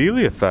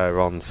Memorabilia Fair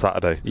on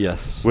Saturday.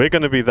 Yes. We're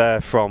going to be there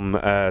from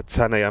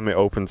 10 AM. It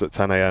opens at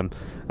 10 AM.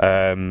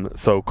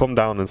 So come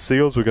down and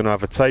see us. We're going to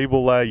have a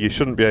table there. You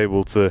shouldn't be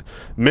able to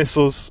miss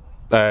us.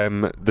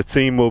 The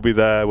team will be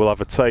there. We'll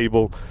have a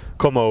table.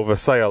 Come over,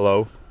 say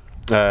hello.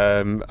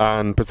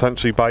 And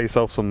potentially buy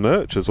yourself some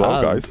merch as well,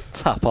 and guys.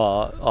 Tap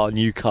our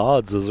new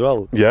cards as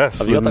well. Yes.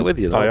 Have you got that with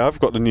you? I have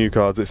got the new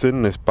cards. It's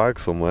in this bag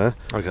somewhere.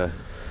 Okay.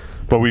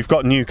 But we've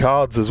got new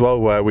cards as well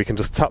where we can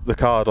just tap the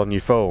card on your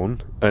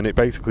phone and it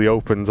basically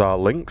opens our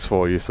links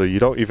for you, so you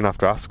don't even have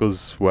to ask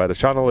us where the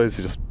channel is.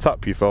 You just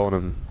tap your phone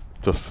and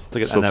just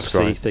it's like an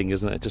NFC thing,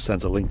 isn't it? It just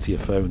sends a link to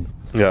your phone.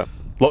 Yeah.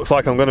 Looks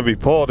like I'm going to be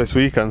poor this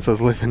weekend,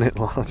 says Living It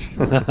Large.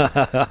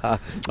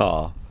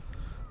 Oh.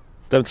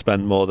 Don't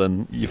spend more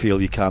than you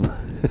feel you can.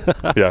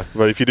 Yeah,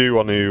 but if you do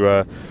want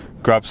to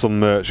grab some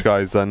merch,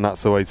 guys, then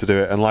that's the way to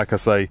do it. And like I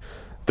say,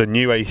 the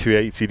new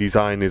A380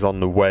 design is on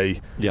the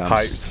way. Yeah,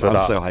 hyped for I'm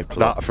that. so hyped for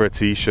that for a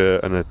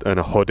t-shirt and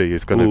a hoodie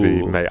is going to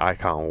be, mate, I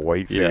can't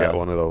wait to get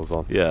one of those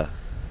on. Yeah.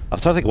 I'm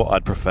trying to think what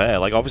I'd prefer.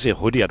 Like, obviously a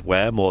hoodie I'd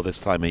wear more this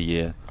time of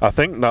year. I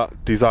think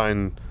that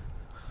design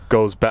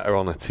goes better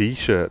on a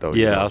t-shirt, though.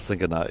 Yeah, I was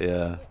thinking that,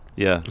 yeah.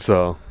 Yeah.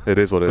 So, it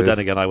is what it is. But then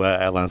again, I wear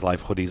Airlines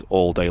Life hoodies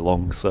all day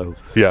long, so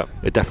yeah,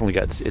 it definitely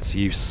gets its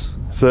use.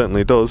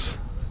 Certainly does.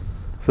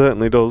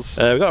 Certainly does.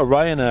 We've got a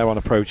Ryanair on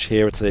approach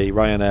here. It's a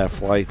Ryanair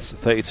flight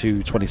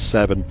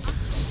 3227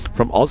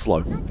 from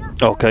Oslo.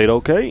 Okay.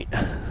 We've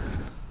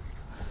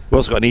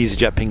also got an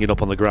EasyJet pinging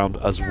up on the ground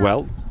as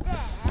well.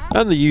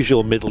 And the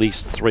usual Middle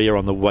East 3 are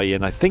on the way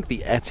in. I think the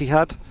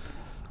Etihad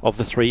of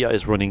the 3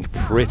 is running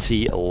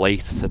pretty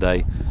late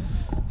today.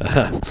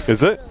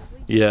 Is it?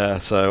 Yeah,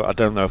 so I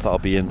don't know if that'll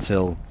be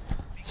until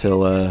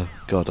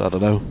God, I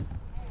don't know.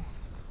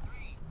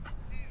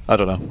 I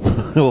don't know.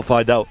 We'll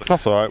find out.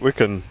 That's alright, we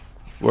can...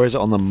 Where is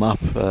it on the map?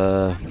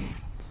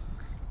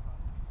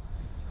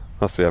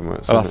 That's the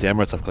Emirates. Oh, that's the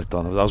Emirates I've clicked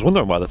on. I was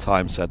wondering why the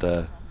time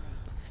said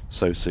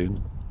so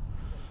soon.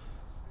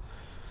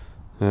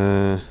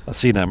 I've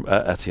seen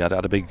Etihad. It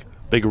had a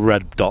big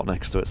red dot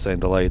next to it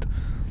saying delayed.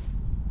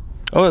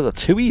 Oh, the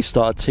TUI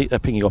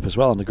started pinging up as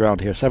well on the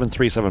ground here.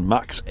 737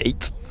 MAX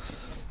 8.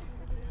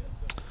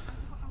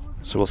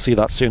 So we'll see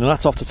that soon. And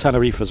that's off to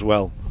Tenerife as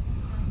well.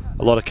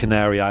 A lot of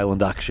Canary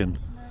Island action.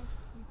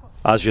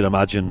 As you'd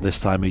imagine this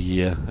time of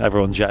year.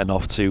 Everyone jetting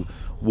off to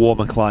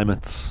warmer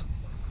climates.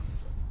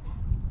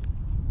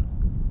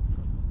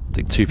 I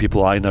think 2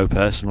 people I know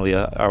personally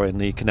are in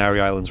the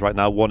Canary Islands right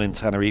now. One in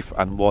Tenerife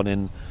and one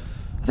in,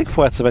 I think,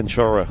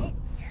 Fuerteventura.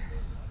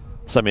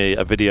 Sent me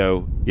a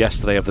video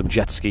yesterday of them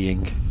jet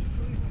skiing,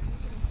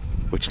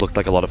 which looked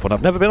like a lot of fun.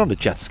 I've never been on a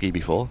jet ski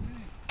before.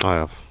 I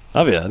have.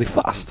 Have you? Are they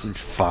fast?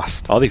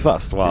 Fast. Are they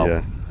fast? Wow.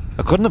 Yeah.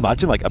 I couldn't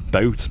imagine like a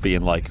boat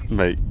being like...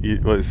 Mate,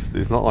 well,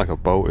 it's not like a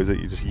boat, is it?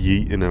 You're just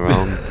yeeting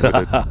around.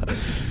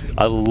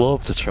 I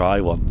love to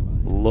try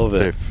one. Love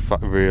it. They're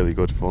really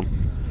good fun.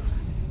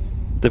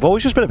 They've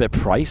always just been a bit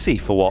pricey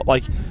for what...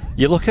 Like,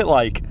 you look at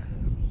like,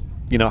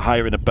 you know,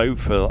 hiring a boat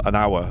for an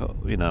hour,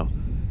 you know,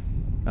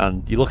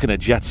 and you're looking at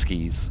jet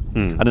skis,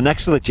 and then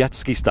next to the jet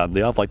ski stand,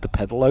 they have like the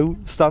pedalo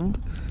stand.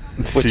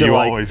 Which so you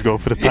always go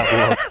for the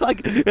pedalo.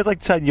 Like, it's like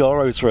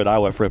 €10 for an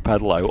hour for a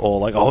pedalo, or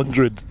like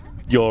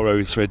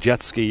 €100 for a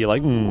jet ski. You're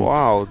like,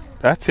 wow,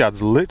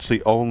 Etihad's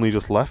literally only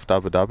just left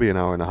Abu Dhabi an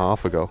hour and a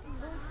half ago.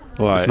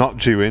 Right. It's not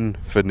due in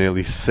for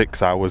nearly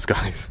 6 hours,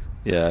 guys.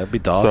 Yeah, it'd be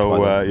dark.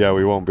 So yeah,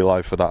 we won't be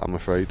live for that, I'm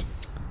afraid.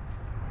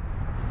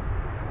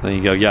 There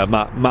you go. Yeah,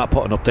 Matt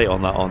put an update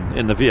on that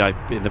in the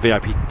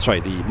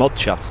the mod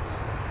chat.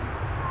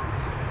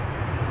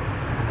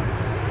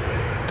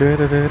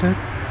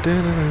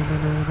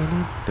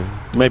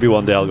 Maybe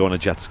one day I'll go on a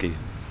jet ski.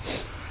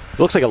 It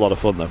looks like a lot of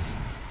fun though.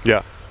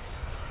 Yeah.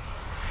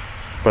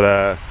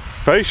 But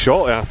very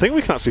shortly, I think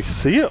we can actually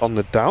see it on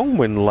the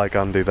downwind leg,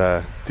 Andy,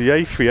 there. The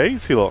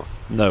A380, look.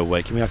 No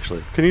way, can we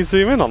actually? Can you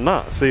zoom in on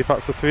that? See if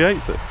that's a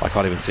 380? I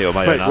can't even see it with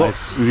my own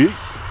eyes. Look.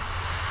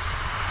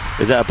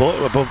 Is it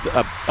above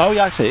the, oh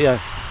yeah, I see it, yeah.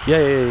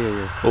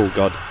 Yeah. Oh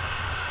god.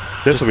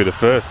 This will be the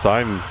first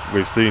time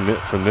we've seen it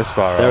from this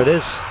far out. There it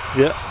is.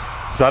 Yeah.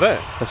 Is that it?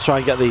 Let's try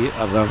and get the,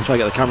 I don't know, try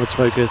and get the camera to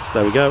focus.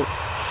 There we go.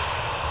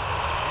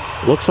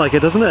 Looks like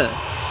it, doesn't it?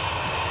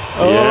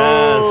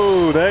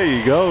 Oh, yes. There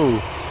you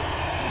go.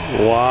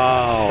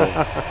 Wow.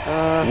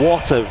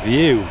 What a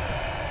view.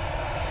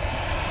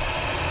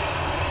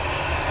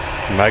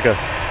 Mega.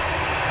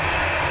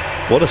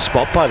 What a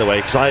spot, by the way,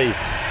 because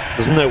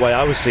there's no way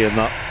I was seeing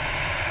that.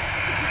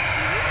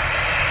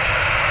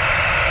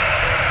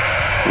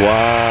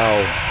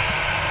 Wow.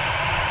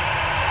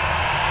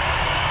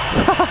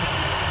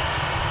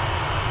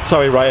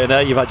 Sorry,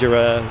 Ryanair, you've had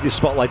your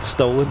spotlight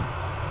stolen.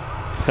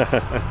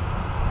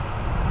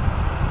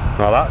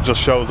 Now that just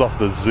shows off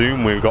the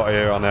zoom we've got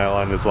here on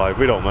Airliners Live.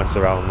 We don't mess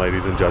around,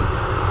 ladies and gents.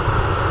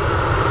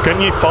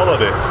 Can you follow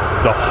this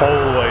the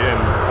whole way in?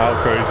 How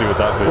crazy would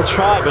that be? We'll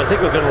try, but I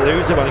think we're going to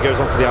lose it when it goes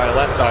onto the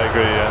ILS. I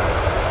agree,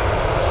 yeah.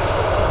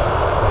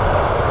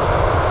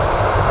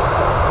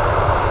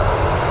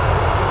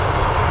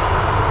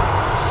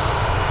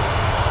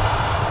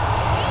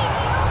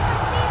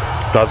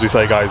 But as we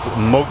say, guys,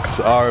 mugs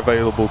are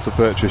available to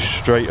purchase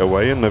straight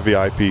away in the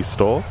VIP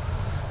store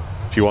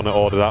if you want to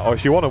order that, or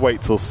if you want to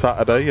wait till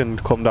Saturday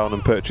and come down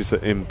and purchase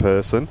it in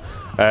person.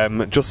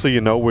 Just so you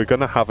know, we're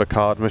going to have a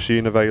card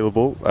machine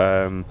available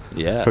for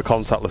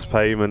contactless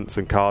payments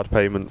and card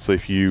payments. So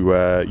if you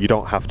you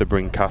don't have to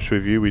bring cash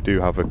with you, we do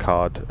have a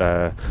card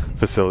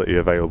facility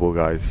available,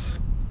 guys.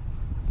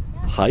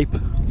 Hype.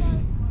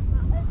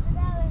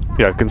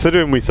 Yeah,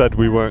 considering we said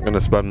we weren't going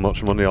to spend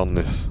much money on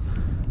this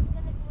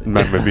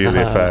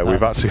memorabilia fair,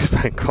 we've actually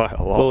spent quite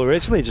a lot. Well, we're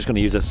originally just going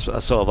to use this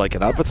as sort of like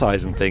an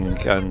advertising thing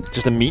and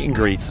just a meet and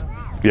greet.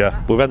 Yeah.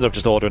 But we've ended up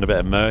just ordering a bit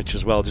of merch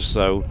as well, just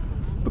so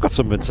we've got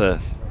something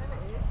to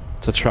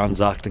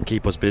transact and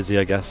keep us busy,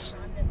 I guess.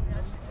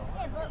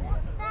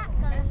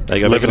 There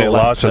you go. Living it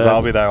large, as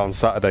I'll be there on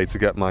Saturday to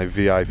get my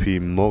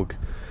VIP mug.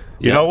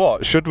 You know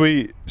what? Should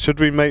we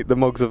make the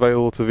mugs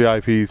available to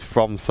VIPs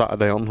from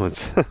Saturday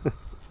onwards?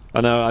 I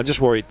know. I'm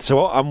just worried. So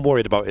what I'm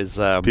worried about is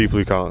people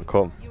who can't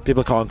come.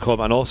 people can't come,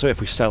 and also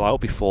if we sell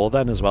out before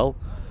then as well.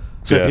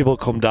 So if people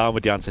come down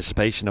with the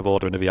anticipation of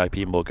ordering a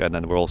VIP mug, and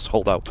then we're all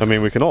sold out. I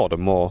mean, we can order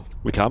more.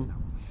 We can.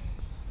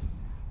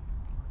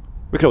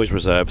 We can always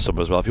reserve some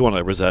as well. If you want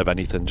to reserve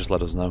anything, just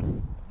let us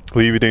know.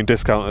 Will you be doing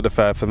discount at the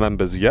fair for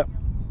members? Yep.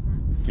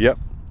 Yep.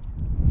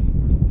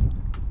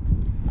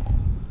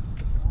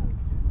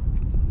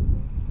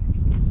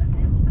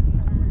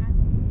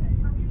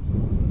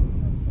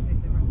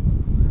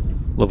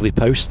 Lovely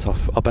post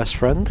off our best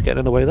friend getting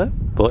in the way there,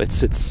 but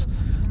it's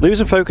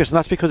losing focus, and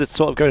that's because it's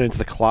sort of going into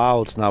the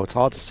clouds now. It's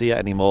hard to see it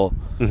anymore.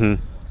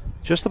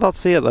 Just about to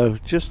see it though,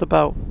 just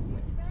about.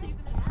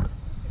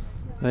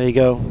 There you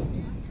go.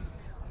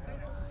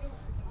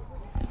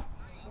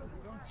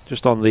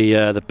 Just on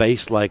the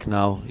base leg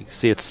now, you can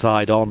see it's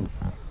side on.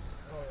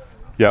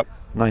 Yep.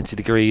 90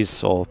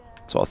 degrees or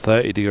sort of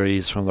 30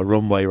 degrees from the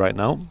runway right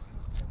now.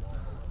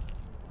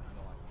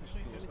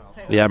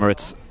 The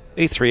Emirates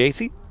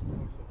A380.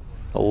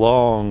 A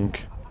long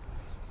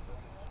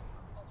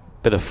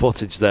bit of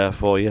footage there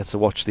for you to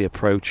watch the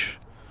approach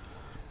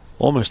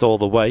almost all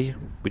the way.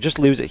 We just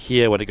lose it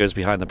here when it goes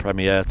behind the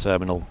Premier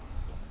terminal,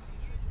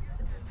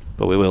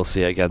 but we will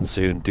see it again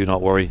soon, do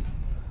not worry.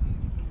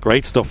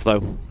 Great stuff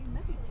though.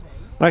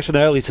 Nice and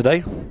early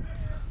today,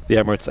 the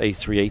Emirates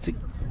A380.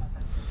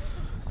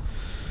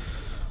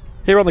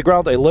 Here on the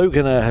ground, a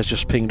Logan has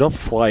just pinged up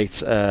flight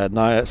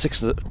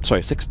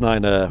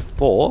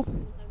 694.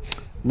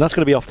 And that's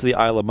going to be off to the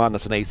Isle of Man.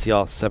 That's an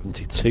ATR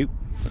 72.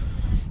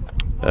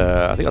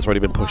 I think that's already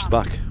been pushed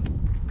back.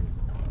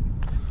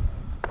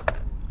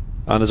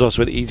 And there's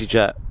also an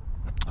EasyJet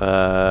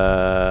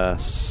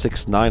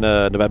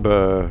 69er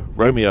November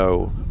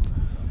Romeo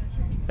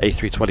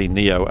A320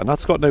 Neo, and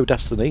that's got no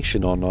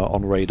destination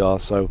on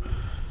radar, so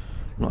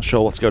I'm not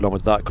sure what's going on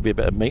with that. Could be a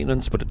bit of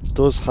maintenance, but it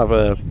does have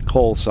a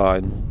call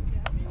sign.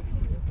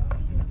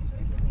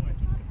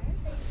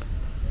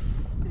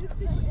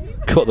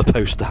 Cut the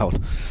post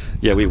down.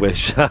 Yeah, we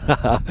wish. Do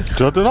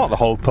not the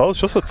whole post,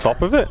 just the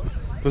top of it.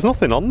 There's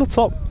nothing on the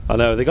top. I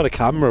know, they got a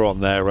camera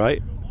on there,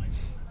 right?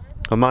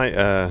 I might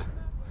and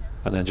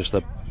then just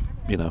a,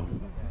 you know,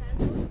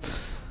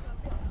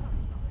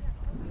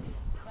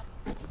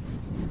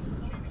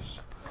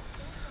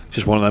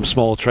 just one of them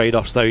small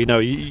trade-offs though. You know,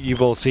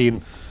 you've all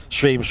seen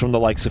streams from the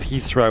likes of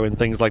Heathrow and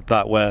things like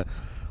that where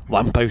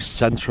lamppost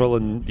central,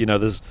 and you know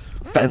there's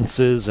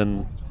fences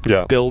and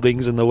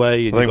buildings in the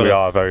way. I think we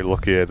are very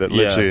lucky here that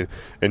literally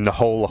in the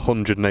whole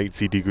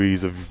 180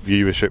 degrees of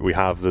viewership we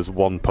have, there's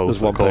one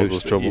post that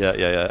causes trouble.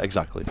 Yeah,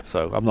 exactly.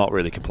 So I'm not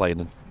really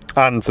complaining.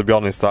 And to be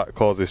honest, that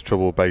causes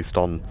trouble based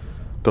on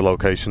the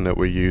location that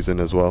we're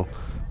using as well.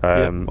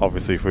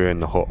 Obviously, if we were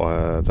in the hut,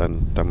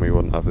 then we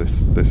wouldn't have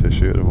this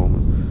issue at the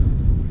moment.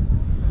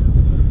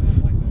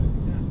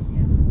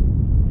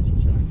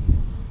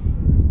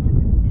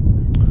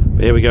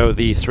 Here we go,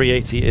 the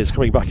 380 is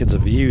coming back into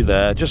view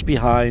there, just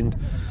behind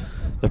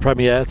the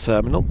Premier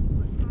terminal.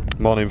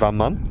 Morning, Van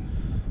Man.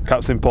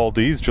 Captain Paul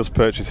D's just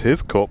purchased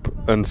his cup,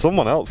 and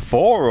someone else,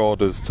 4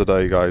 orders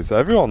today, guys.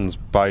 Everyone's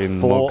buying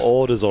 4 mugs.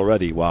 orders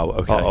already, wow,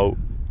 okay. Uh-oh.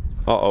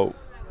 Uh-oh.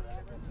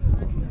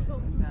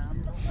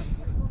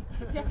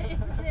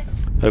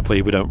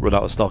 Hopefully we don't run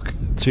out of stock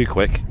too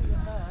quick.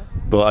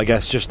 But I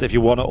guess just if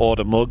you want to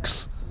order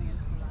mugs,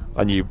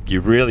 and you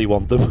really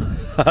want them,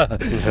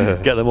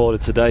 get them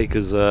ordered today,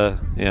 because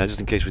just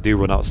in case we do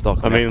run out of stock.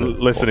 I mean,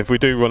 listen, if we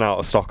do run out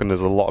of stock and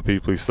there's a lot of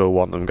people who still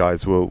want them,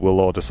 guys, we'll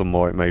order some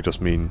more. It may just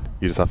mean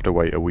you just have to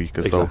wait a week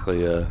or so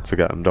to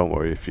get them. Don't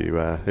worry if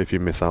you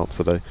miss out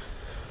today.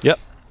 Yep.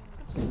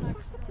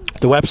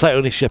 The website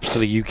only ships to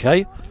the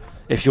UK.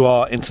 If you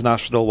are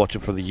international,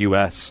 watching from the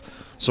US,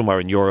 somewhere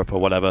in Europe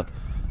or whatever,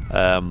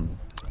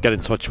 get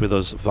in touch with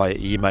us via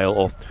email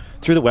or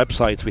through the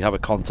website. We have a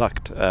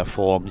contact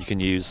form you can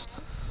use.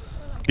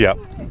 Yeah,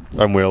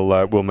 and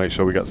we'll make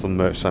sure we get some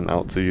merch sent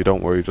out to you.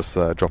 Don't worry, just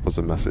drop us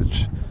a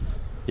message.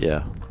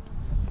 Yeah.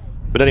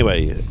 But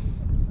anyway,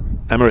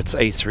 Emirates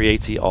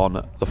A380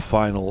 on the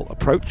final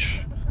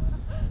approach.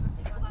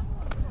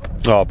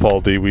 Oh,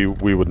 Paul D, we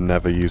would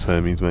never use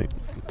Hermes, mate.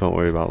 Don't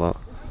worry about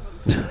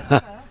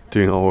that.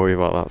 Do not worry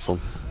about that, son.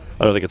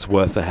 I don't think it's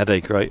worth the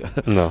headache, right?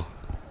 No.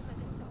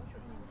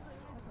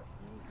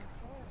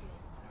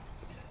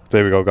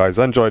 There we go, guys.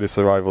 Enjoy this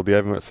arrival. The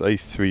Emirates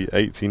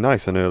A380,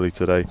 nice and early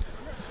today.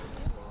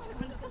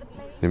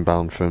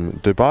 Inbound from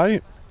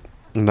Dubai.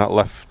 And that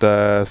left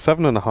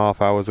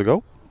 7.5 hours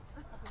ago.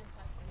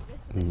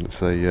 And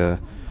it's a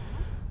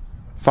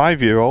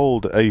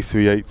 5-year-old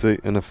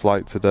A380 in a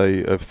flight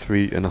today of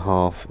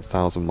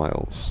 3,500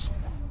 miles.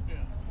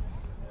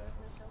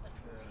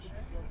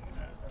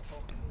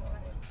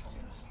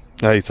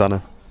 Hey,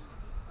 Tanner.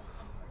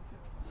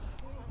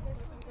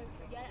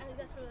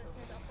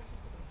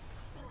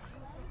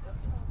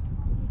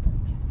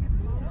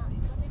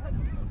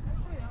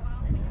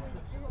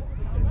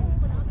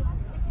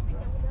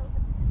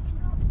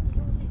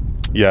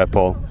 Yeah,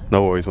 Paul.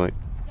 No worries, mate.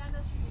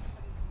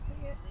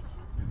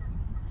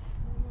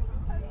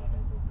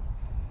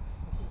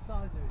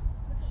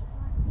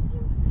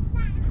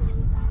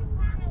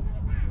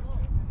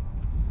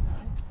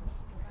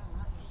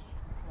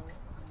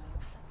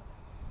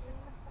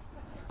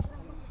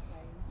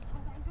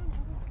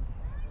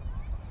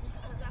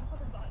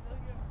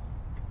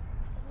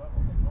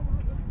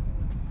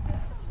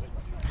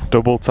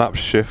 Double tap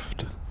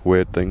shift,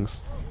 weird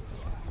things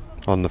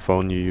on the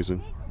phone you're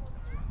using.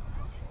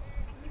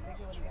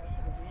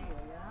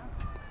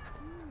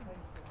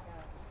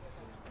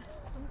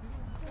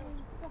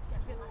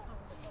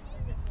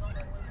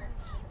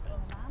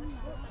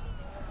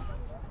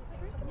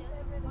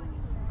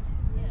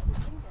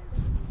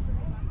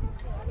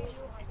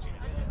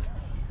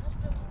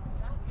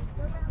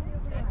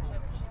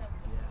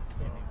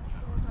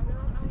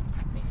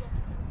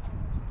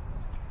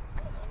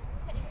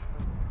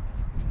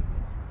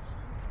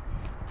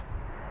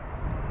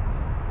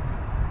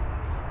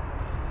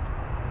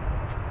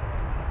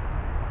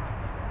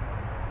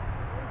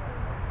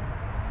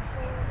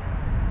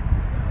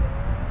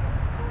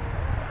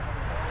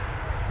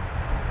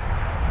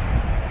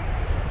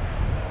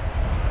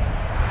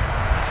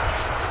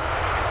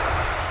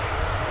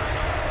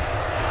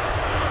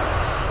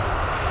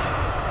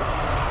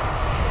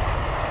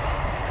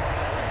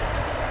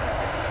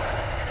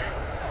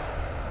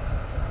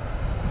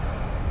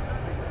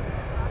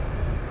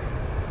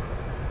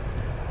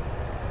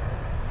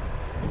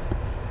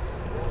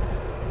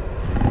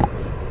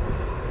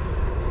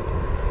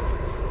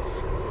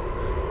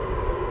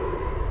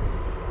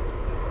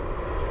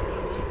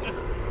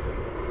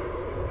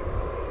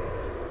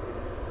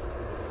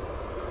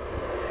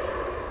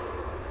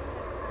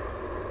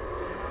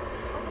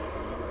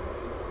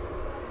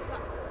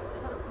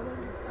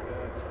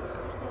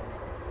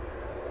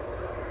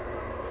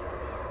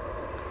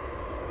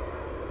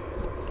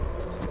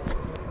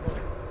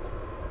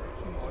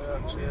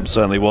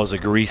 Certainly was a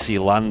greasy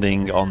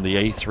landing on the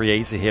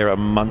A380 here at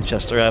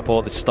Manchester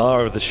Airport, the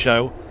star of the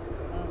show,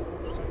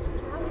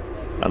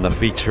 and the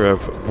feature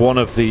of one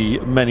of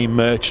the many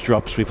merch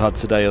drops we've had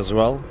today as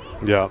well.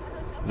 Yeah.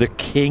 The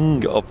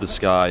king of the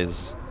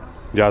skies.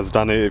 Yes,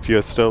 Danny, if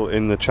you're still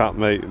in the chat,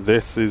 mate,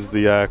 this is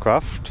the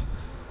aircraft.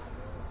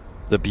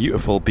 The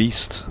beautiful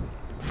beast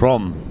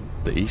from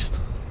the east.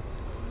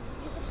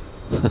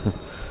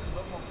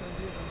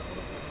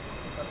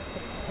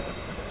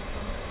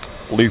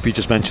 Loopy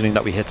just mentioning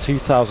that we hit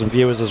 2,000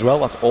 viewers as well.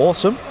 That's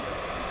awesome.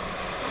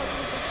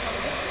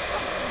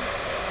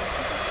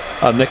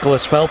 And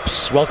Nicholas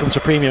Phelps, welcome to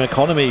Premium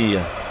Economy.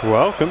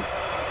 Welcome.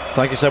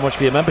 Thank you so much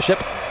for your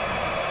membership.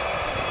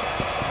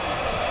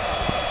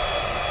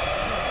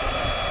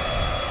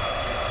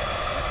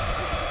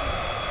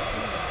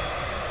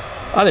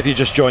 And if you're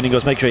just joining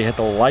us, make sure you hit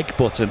the like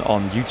button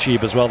on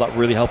YouTube as well. That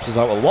really helps us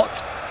out a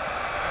lot.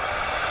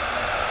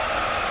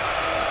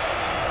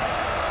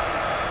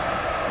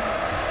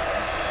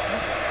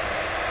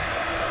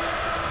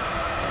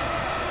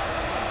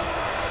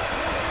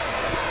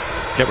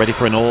 Get ready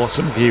for an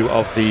awesome view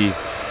of the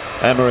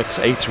Emirates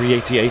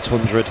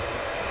A380-800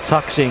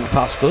 taxiing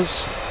past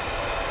us.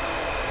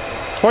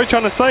 What are you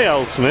trying to say,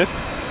 Al Smith?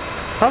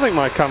 I think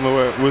my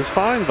camera was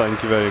fine,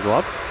 thank you, very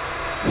glad.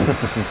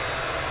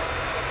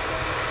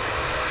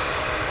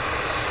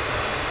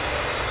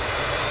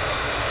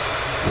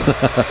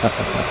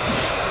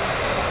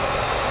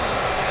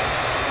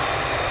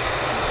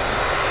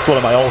 It's one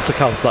of my alt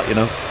accounts, that, you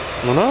know.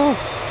 I know.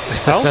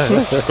 Al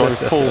Smith just going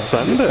full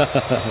send it.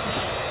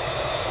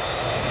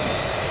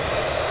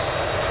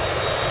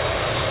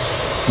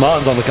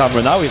 Martin's on the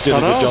camera now, he's doing a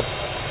good job.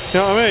 You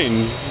know what I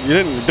mean?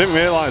 You didn't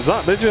realise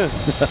that, did you?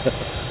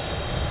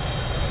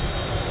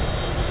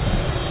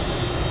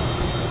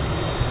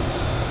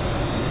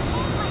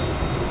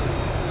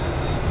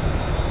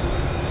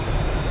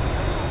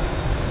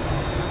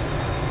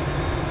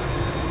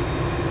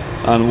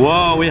 And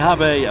whoa, we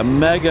have a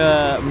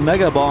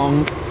mega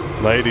bong.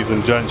 Ladies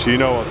and gents, you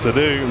know what to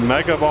do.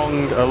 Mega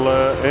bong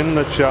alert in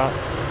the chat.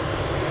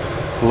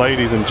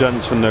 Ladies and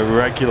gents, from the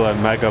regular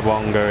mega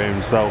bonger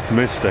himself,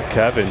 Mr.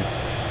 Kevin,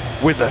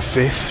 with a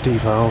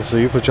 £50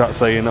 super chat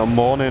saying, "A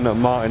morning at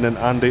Martin and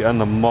Andy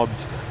and the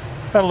mods.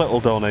 A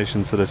little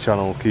donation to the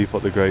channel. Keep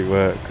up the great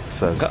work,"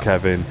 says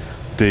Kevin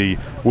D,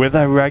 with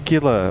a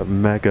regular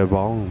mega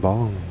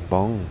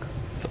bong.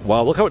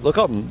 Wow, look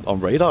on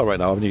radar right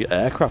now. New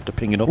aircraft are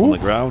pinging up on the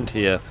ground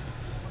here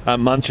at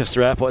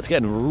Manchester Airport. It's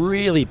getting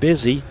really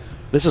busy.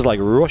 This is like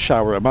rush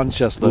hour at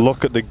Manchester.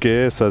 Look at the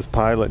gear, says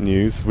Pilot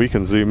News. We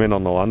can zoom in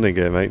on the landing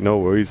gear, mate. No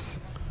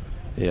worries.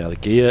 Yeah, the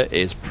gear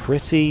is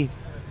pretty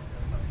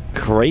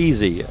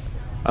crazy.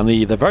 And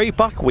the very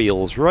back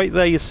wheels, right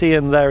there you see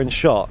in there in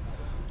shot,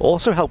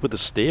 also help with the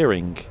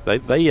steering.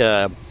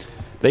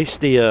 They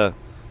steer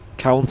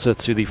counter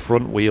to the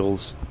front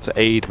wheels to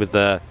aid with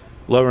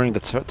lowering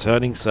the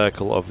turning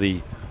circle of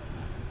the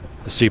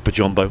Super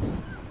Jumbo.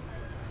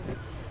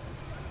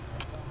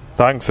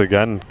 Thanks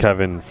again,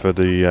 Kevin, for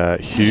the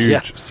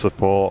huge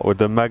support with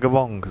the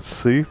Megabong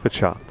super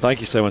chat.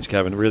 Thank you so much,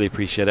 Kevin. Really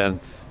appreciate it. And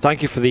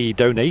thank you for the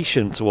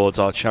donation towards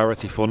our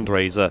charity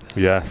fundraiser.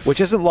 Yes.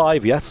 Which isn't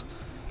live yet.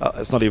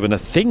 It's not even a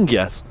thing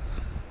yet.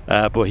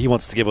 But he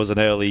wants to give us an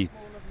early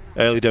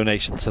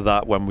donation to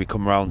that when we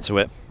come round to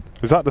it.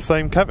 Is that the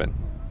same Kevin?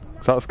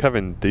 Because that was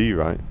Kevin D,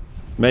 right?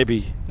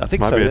 Maybe. I think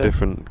Might so, be yeah. a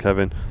different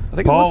Kevin. I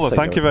think Paula,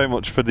 thank you very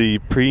much for the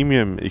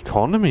Premium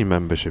Economy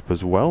membership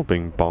as well,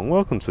 Bing Bong.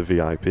 Welcome to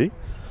VIP.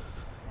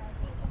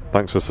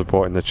 Thanks for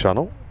supporting the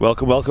channel.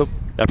 Welcome, welcome.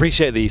 I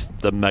appreciate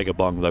the mega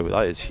bong though.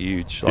 That is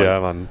huge. Like, yeah,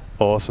 man.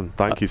 Awesome.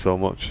 Thank you so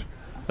much.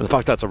 And the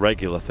fact that's a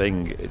regular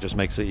thing, it just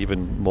makes it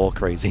even more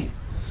crazy.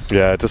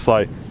 Yeah, just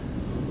like,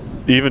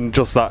 even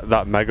just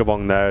that mega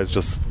bong there is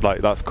just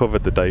like, that's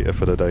covered the data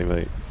for the day,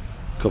 mate.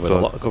 Covered a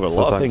lot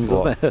of things,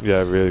 doesn't it?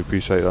 Yeah, really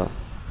appreciate that.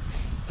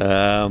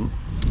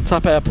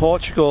 TAP Air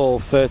Portugal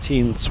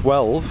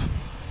 1312.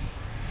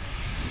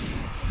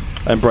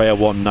 Embraer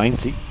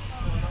 190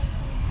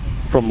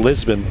 from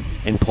Lisbon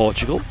in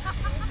Portugal.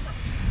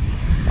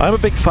 I'm a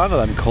big fan of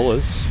them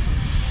colours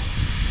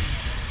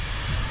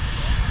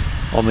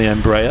on the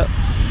Embraer.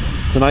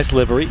 It's a nice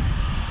livery.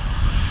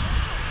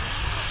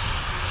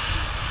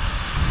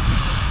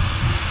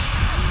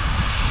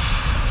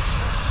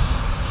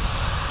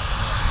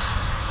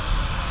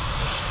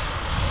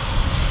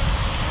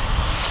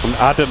 And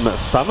Adam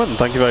Salmon,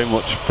 thank you very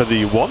much for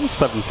the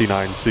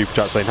 179 super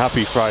chat, saying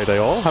happy Friday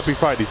all. Happy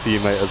Friday to you,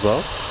 mate, as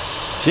well.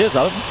 Cheers,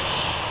 Adam.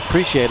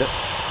 Appreciate it.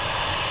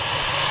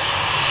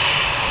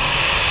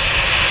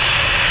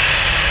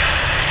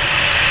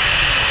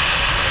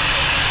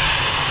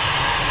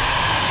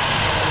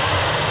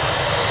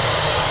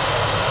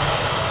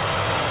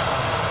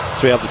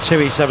 So we have the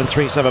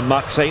 2E737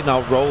 MAX 8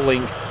 now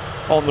rolling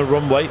on the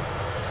runway.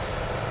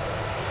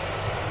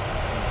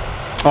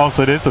 Oh,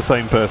 so it is the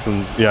same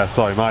person. Yeah,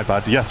 sorry, my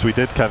bad. Yes, we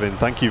did, Kevin.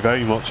 Thank you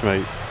very much,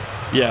 mate.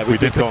 Yeah, we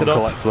did go and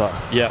collect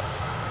that. Yeah.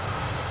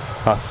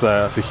 That's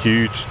a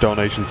huge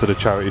donation to the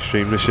charity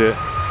stream this year.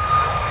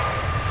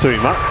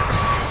 2E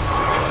MAX.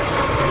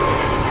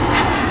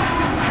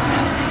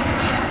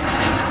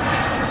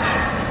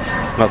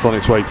 That's on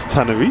its way to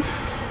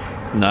Tenerife.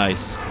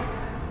 Nice.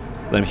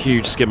 Them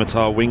huge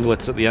scimitar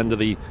winglets at the end of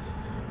the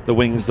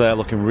wings there,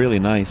 looking really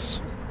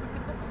nice.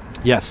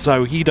 Yes,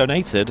 so he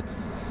donated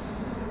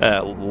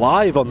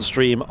live on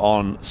stream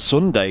on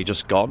Sunday,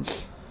 just gone.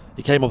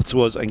 He came up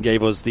to us and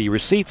gave us the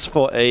receipts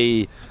for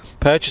a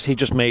purchase he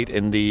just made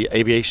in the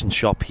aviation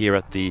shop here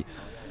at the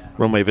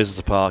Runway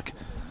Visitor Park.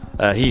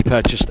 He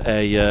purchased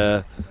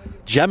a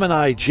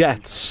Gemini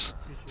Jets,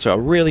 so a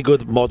really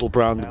good model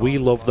brand. We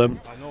love them.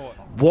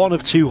 1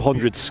 of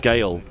 200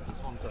 scale.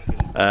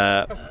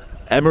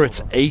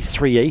 Emirates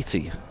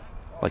A380.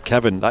 Like,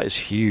 Kevin, that is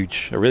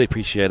huge. I really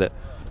appreciate it.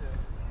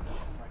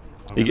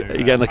 You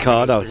getting the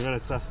card out? We're going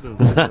to test them.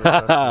 Hold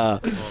on.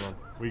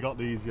 We got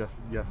these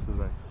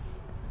yesterday.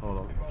 Hold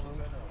on.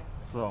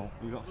 So,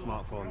 you got a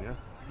smartphone, yeah?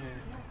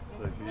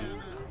 So if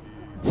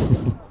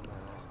you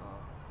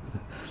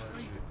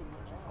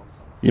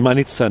you might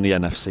need to turn the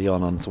NFC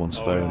on onto one's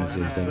phone and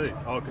see anything.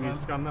 Oh, can you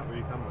scan that with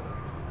your camera?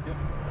 Yep.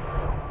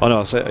 Oh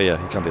no,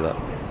 yeah, you can do that.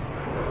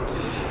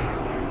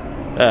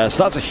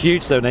 So that's a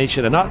huge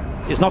donation, and that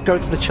is not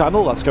going to the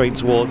channel, that's going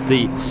towards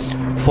the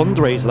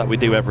fundraiser that we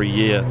do every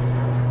year.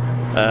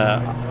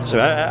 So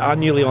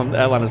annually on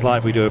Airliners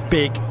Live we do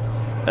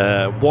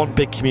one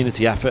big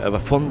community effort of a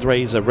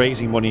fundraiser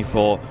raising money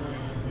for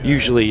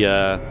usually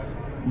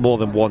more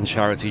than one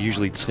charity,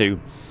 usually two.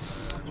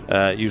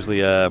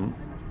 Usually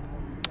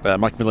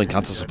Macmillan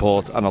Cancer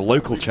Support and a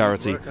local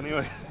charity.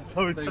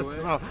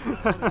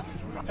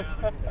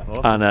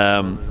 And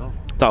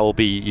that will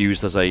be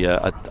used as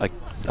a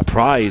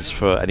prize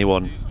for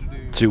anyone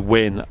to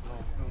win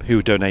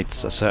who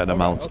donates a certain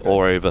amount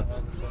or over.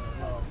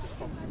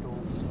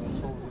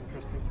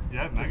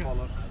 Yeah,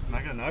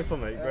 mega nice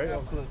one, mate. Great.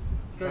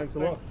 Thanks a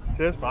lot.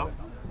 Cheers, pal.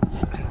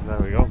 There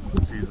we go.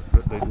 Let's use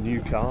the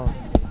new car.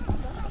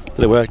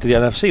 Did it work? Did the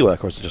NFC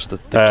work, or is it just the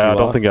QR? I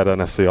don't think it had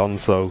NFC on,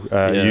 so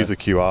use a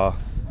QR.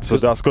 So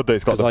that's good that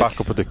it's got the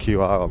backup of the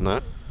QR on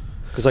there.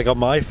 Because like on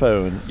my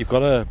phone, you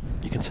can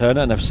turn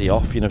NFC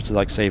off, you know, to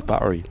like save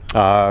battery.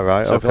 Ah,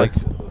 right. So okay. I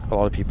feel like a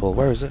lot of people,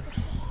 where is it?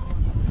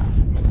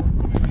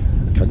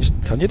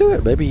 Can you do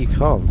it? Maybe you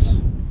can't.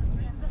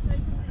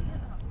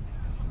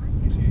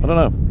 I don't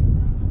know.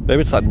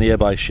 Maybe it's that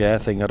nearby share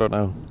thing. I don't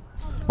know.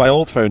 My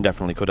old phone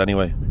definitely could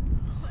anyway.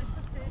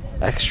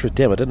 Extra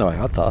dim. I didn't know I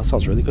had that. That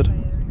sounds really good.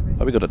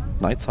 That'd be good at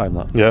night time.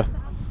 That. Yeah.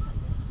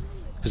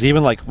 Because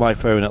even like my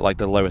phone at like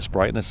the lowest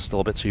brightness is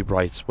still a bit too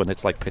bright when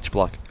it's like pitch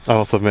black. I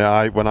must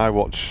admit, when I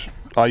watch,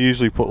 I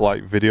usually put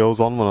like videos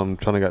on when I'm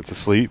trying to get to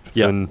sleep.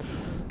 Yeah. And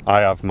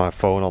I have my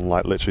phone on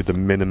like literally the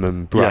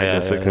minimum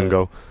brightness it can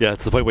go. Yeah,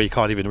 to the point where you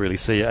can't even really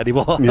see it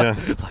anymore. Yeah.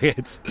 Like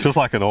it's just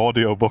like an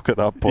audio book at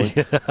that point.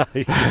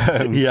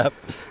 Yep.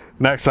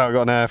 Next out, we've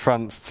got an Air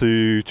France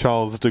to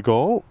Charles de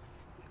Gaulle.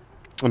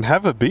 And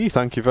Heather B,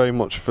 thank you very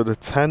much for the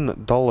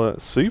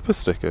 $10 super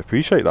sticker.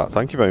 Appreciate that.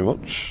 Thank you very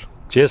much.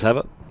 Cheers,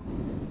 Heather.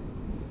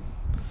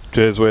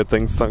 Cheers, Weird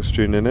Things. Thanks for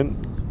tuning in.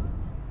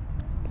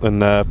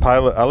 And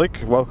Pilot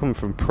Alec, welcome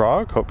from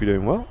Prague. Hope you're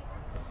doing well.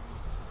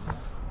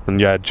 And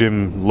yeah,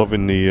 Jim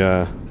loving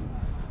the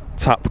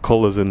tap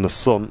colours in the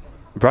sun.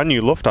 Brand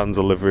new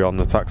Lufthansa livery on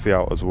the taxi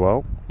out as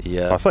well.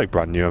 Yeah. I say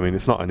brand new. I mean,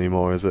 it's not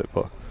anymore, is it?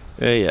 But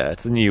yeah,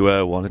 it's a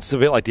newer one. It's a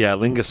bit like the Aer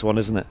Lingus one,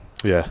 isn't it?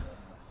 Yeah.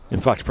 In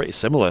fact, pretty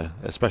similar,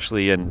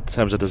 especially in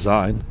terms of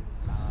design.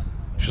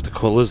 It's just the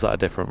colours that are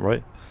different,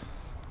 right?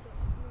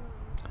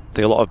 I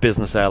think a lot of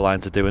business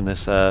airlines are doing this.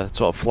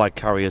 Sort of flag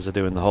carriers are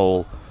doing the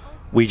whole,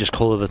 we just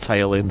colour the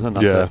tail in, and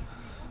that's it.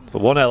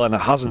 But one airline that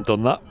hasn't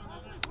done that,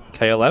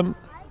 KLM.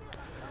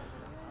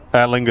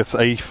 Aer Lingus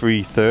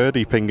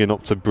A330 pinging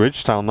up to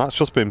Bridgetown. That's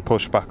just been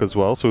pushed back as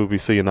well, so we'll be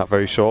seeing that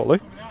very shortly.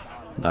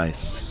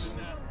 Nice.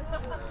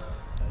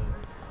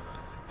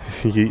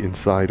 Yeeting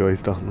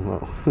sideways down the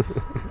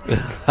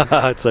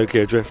well.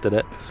 Tokyo drifted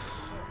it.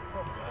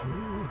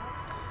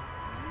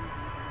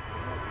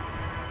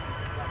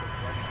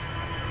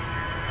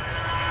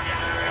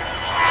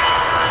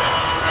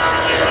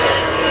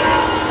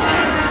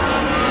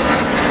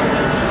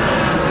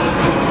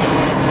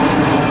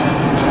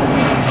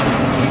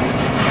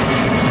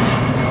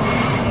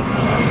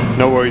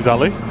 No worries,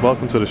 Ali.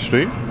 Welcome to the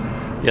stream.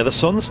 Yeah, the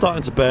sun's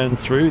starting to burn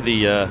through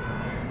the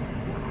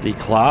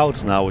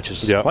clouds now, which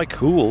is quite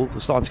cool.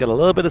 We're starting to get a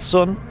little bit of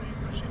sun.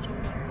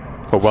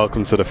 But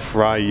welcome to the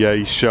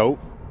Fri-YAY show.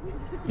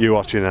 You're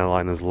watching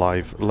Airliners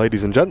Live.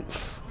 Ladies and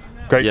gents,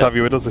 great to have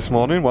you with us this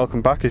morning.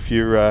 Welcome back if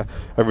you're a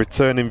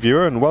returning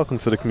viewer, and welcome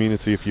to the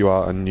community if you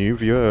are a new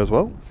viewer as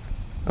well.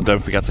 And don't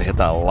forget to hit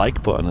that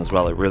like button as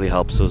well. It really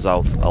helps us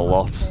out a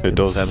lot in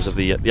terms of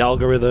the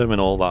algorithm and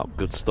all that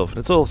good stuff. And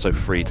it's also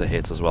free to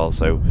hit as well,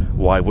 so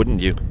why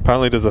wouldn't you?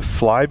 Apparently there's a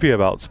Flyby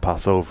about to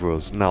pass over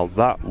us. Now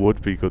that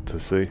would be good to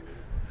see.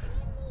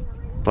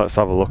 Let's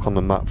have a look on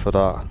the map for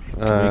that.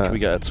 Can we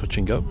get a touch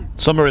and go?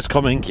 Summer is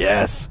coming,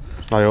 yes.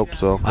 I hope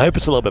so. I hope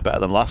it's a little bit better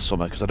than last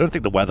summer, because I don't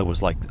think the weather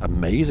was like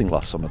amazing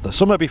last summer. The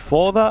summer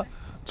before that,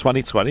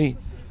 2020,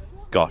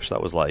 gosh,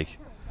 that was like,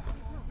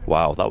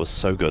 wow, that was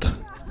so good.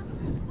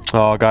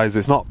 Oh, guys,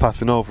 it's not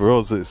passing over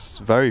us. It's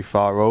very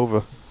far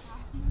over.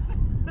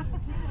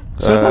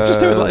 So is that just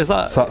doing like, is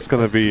that? So that's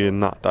going to be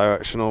in that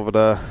direction over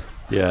there.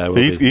 Yeah,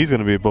 he's going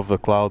to be above the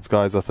clouds,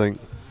 guys. I think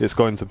it's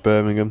going to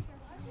Birmingham.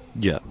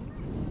 Yeah,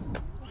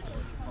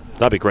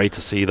 that'd be great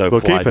to see though. We'll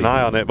keep an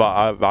eye on it,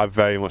 but I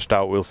very much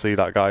doubt we'll see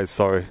that, guys.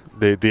 Sorry,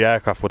 the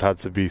aircraft would have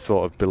to be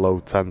sort of below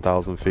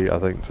 10,000 feet, I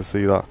think, to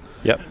see that.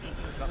 Yep.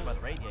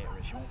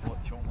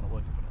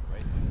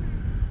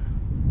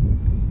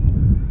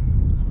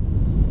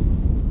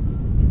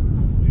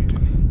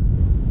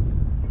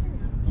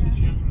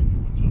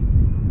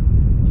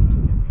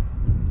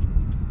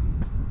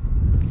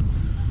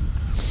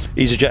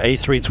 EasyJet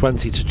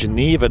A320 to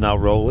Geneva now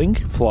rolling,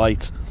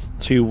 flight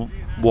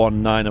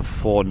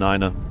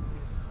 21949er.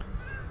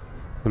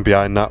 And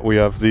behind that we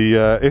have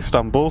the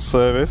Istanbul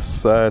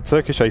service,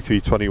 Turkish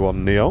A321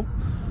 Neo,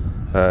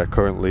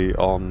 currently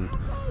on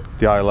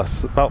the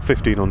ILS about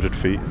 1,500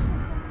 feet.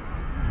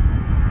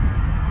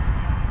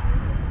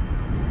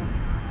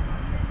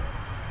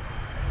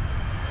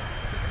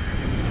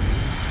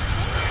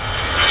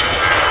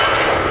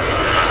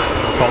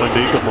 Colin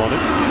D, good morning.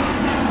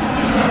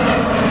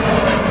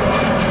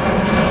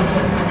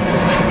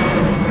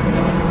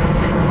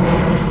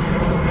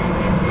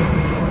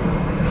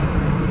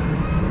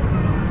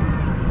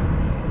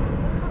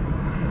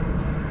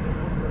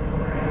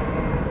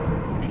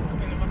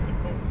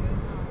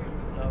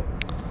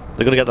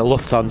 They're going to get the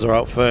Lufthansa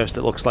out first,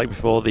 it looks like,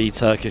 before the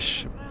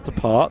Turkish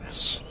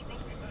departs.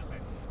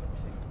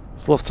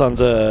 It's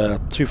Lufthansa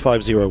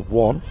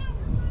 2501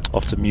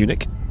 off to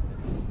Munich.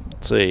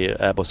 It's a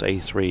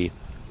Airbus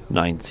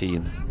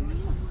A319.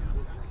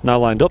 Now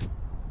lined up.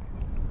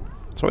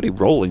 It's already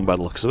rolling by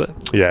the looks of it.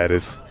 Yeah, it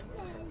is.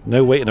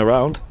 No waiting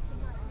around.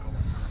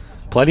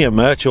 Plenty of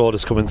merch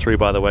orders coming through,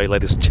 by the way,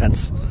 ladies and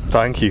gents.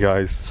 Thank you,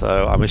 guys.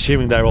 So I'm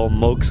assuming they're all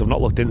mugs. I've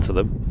not looked into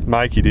them.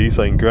 Mikey D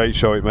saying, great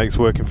show. It makes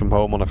working from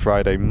home on a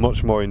Friday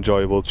much more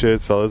enjoyable.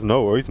 Cheers, sellers.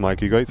 No worries,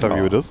 Mikey. Great to have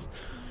you with us.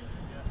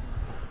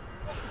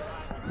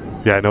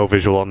 Yeah, no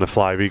visual on the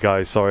Flyby,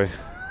 guys. Sorry.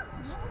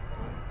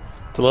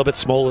 It's a little bit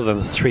smaller than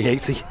the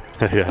 380.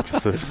 Yeah,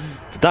 just a...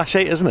 It's a Dash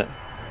 8, isn't it?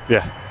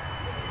 Yeah.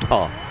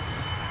 Oh,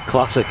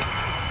 classic.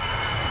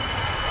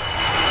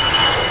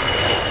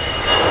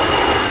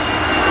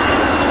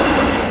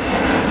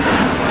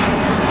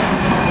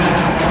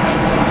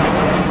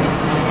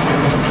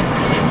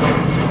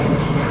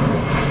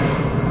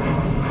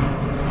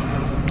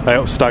 Hey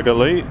up, Stagger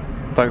Lee.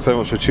 Thanks so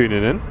much for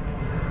tuning in.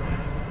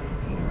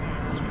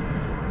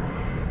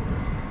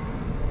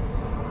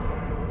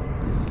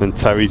 And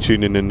Terry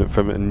tuning in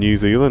from New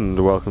Zealand.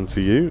 Welcome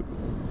to you.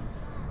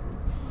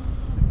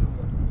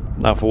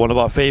 Now for one of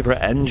our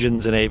favourite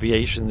engines in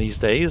aviation these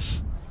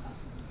days,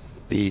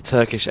 the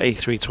Turkish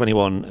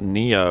A321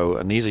 Neo,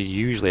 and these are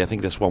usually, I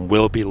think this one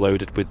will be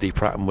loaded with the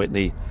Pratt &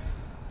 Whitney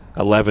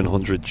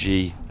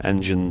 1100G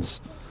engines,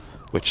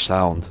 which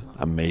sound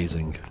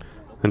amazing.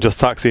 And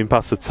just taxiing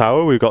past the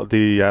tower, we've got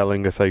the Aer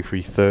Lingus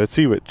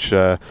A330, which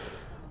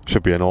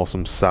should be an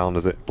awesome sound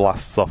as it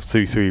blasts off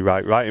 23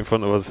 right in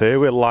front of us here.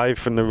 We're live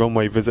from the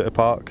Runway Visitor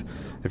Park.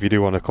 If you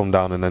do want to come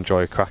down and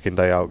enjoy a cracking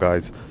day out,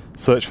 guys,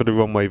 search for the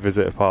Runway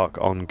Visitor Park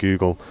on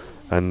Google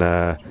and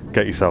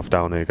get yourself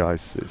down here,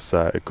 guys. It's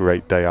a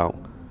great day out.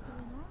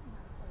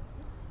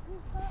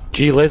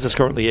 G. Liz is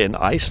currently in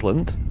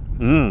Iceland.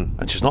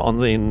 And she's not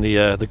on in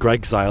the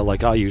Greg's Isle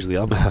like I usually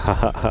am.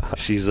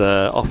 She's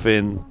off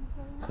in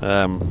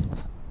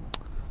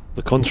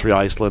the country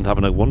Iceland,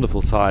 having a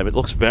wonderful time. It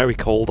looks very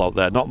cold out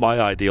there. Not my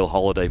ideal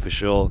holiday for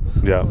sure.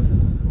 Yeah,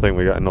 I think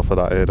we get enough of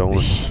that here, don't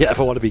we? Yeah, if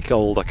I want to be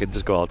cold, I can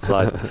just go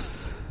outside.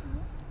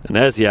 And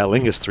there's the Aer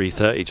Lingus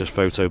 330 just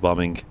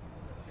photobombing.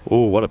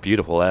 Oh, what a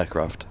beautiful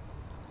aircraft.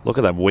 Look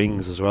at them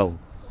wings as well.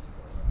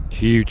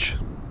 Huge.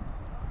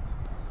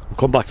 We'll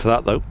come back to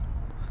that though.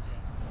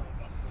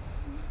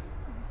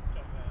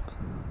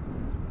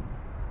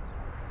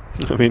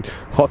 I mean,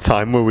 what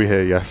time were we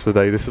here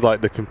yesterday? This is like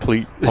the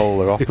complete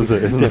polar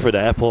opposite, isn't it? Different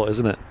airport,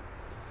 isn't it?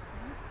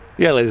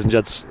 Yeah, ladies and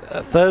gents,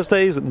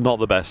 Thursday's not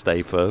the best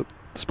day for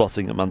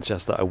spotting at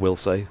Manchester, I will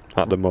say.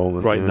 At the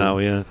moment. Right now,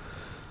 yeah.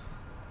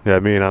 Yeah,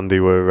 me and Andy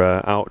were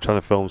out trying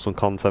to film some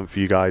content for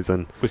you guys,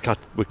 and I think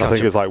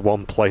it was like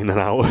one plane an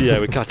hour. Yeah,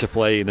 we catch a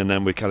plane and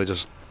then we kind of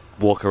just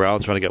walk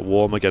around trying to get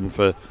warm again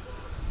for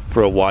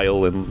a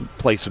while and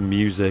play some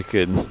music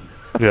and...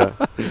 Yeah.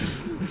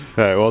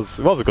 Yeah, it was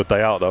a good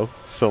day out though.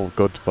 Still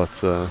good, but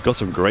got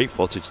some great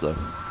footage though.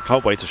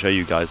 Can't wait to show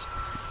you guys.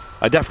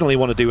 I definitely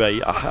want to do a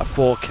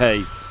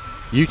 4K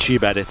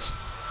YouTube edit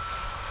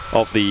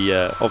of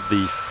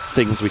the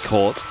things we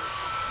caught,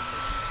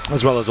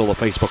 as well as all the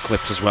Facebook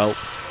clips as well.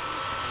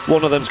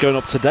 One of them's going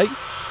up today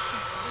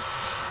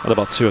at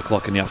about 2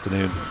 o'clock in the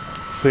afternoon.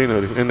 Seeing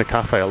it in the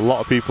cafe, a lot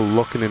of people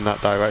looking in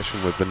that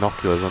direction with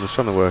binoculars. I'm just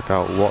trying to work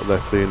out what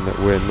they're seeing that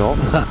we're not.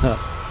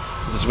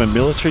 Is this from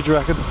military, do you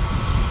reckon?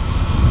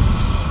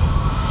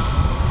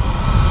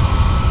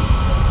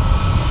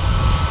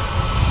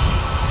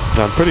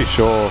 I'm pretty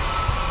sure.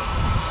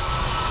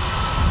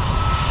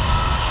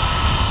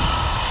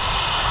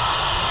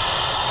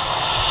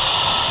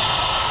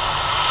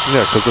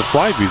 Yeah, because the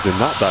Flyby's in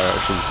that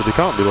direction, so they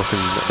can't be looking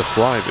at the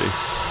Flyby.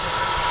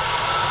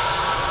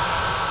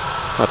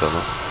 I don't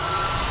know.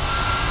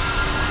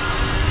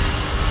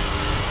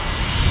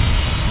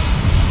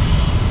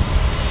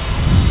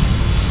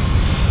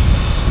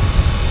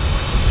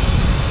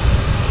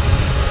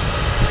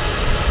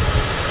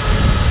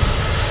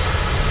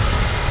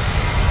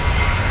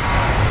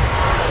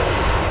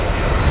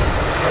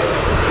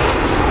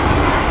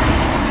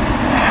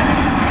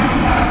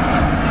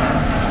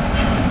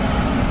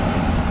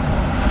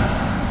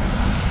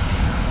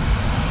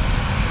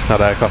 That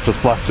aircraft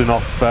just blasting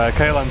off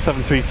KLM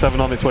 737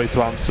 on its way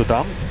to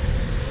Amsterdam.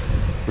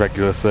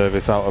 Regular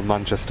service out of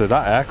Manchester.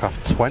 That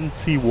aircraft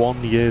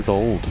 21 years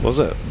old. Was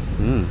it?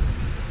 Mm.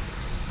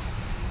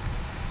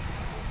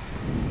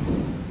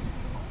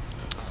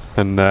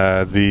 And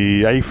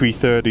the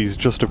A330 is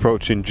just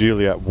approaching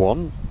Juliet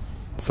 1,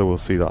 so we'll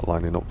see that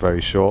lining up very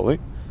shortly.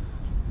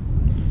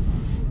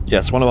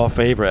 Yes, one of our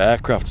favourite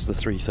aircrafts, the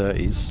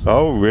 330s.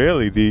 Oh,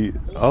 really?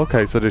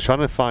 Okay, so they're trying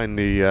to find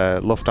the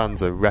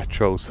Lufthansa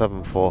Retro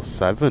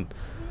 747.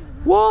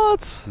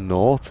 What?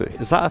 Naughty.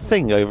 Is that a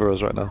thing over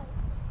us right now?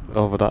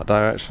 Over that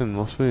direction,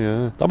 must be,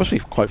 yeah. That must be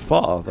quite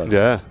far, then.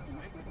 Yeah.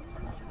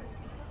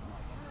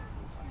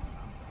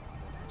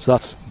 So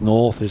that's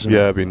north, isn't it?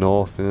 Yeah, it'd be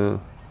north, yeah.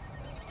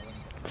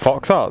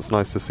 Foxart's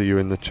nice to see you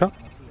in the chat.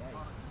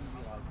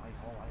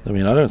 I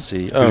mean, I don't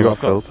see... Oh, you got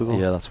filters on?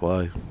 Yeah, that's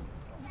why.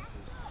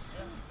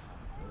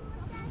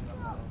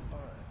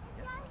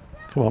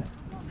 Come on.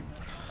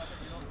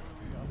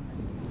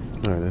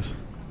 There it is.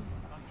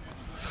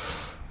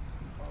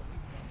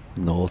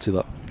 Naughty,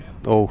 that.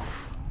 Oh.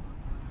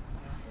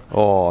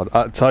 Oh,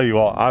 I tell you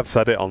what, I've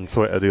said it on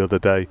Twitter the other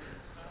day.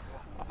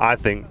 I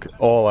think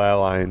all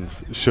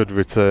airlines should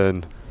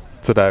return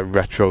to their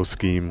retro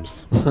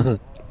schemes.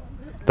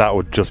 That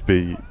would just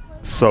be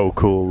so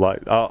cool.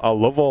 Like, I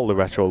love all the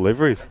retro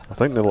liveries. I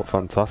think they look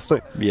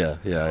fantastic. Yeah.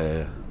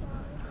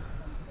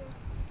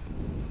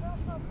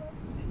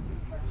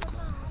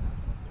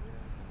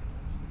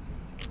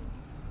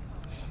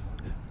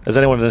 Has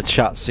anyone in the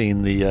chat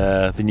seen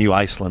the new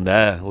Iceland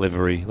Air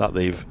livery that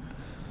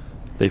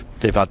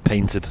they've had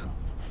painted?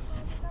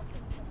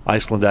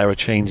 Iceland Air are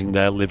changing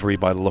their livery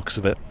by the looks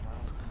of it,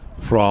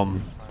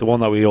 from the one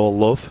that we all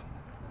love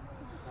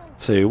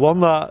to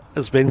one that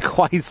has been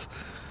quite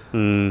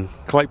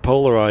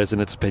polarised in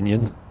its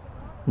opinion.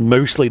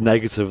 Mostly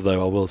negative,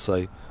 though, I will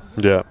say.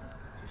 Yeah,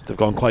 they've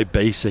gone quite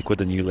basic with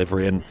the new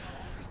livery, and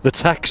the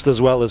text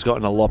as well has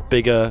gotten a lot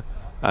bigger.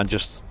 And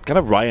just kind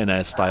of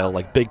Ryanair style,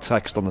 like big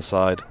text on the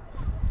side.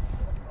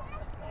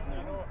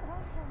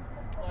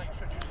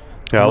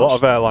 Yeah, a lot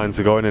of airlines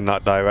are going in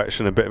that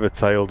direction. A bit of a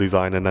tail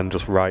design, and then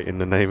just writing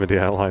the name of the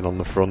airline on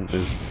the front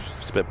is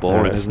it's a bit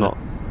boring. It's not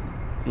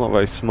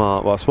very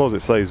smart. But I suppose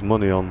it saves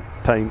money on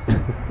paint.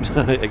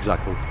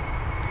 Exactly.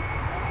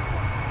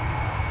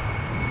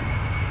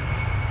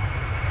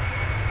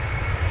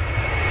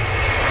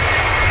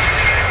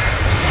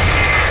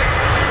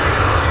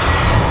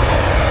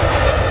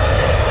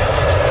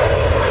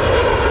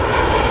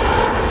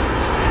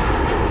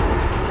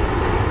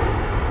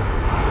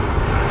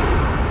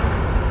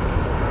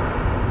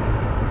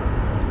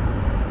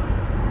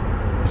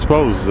 I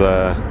suppose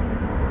I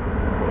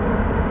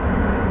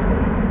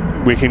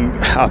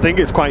think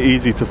it's quite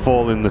easy to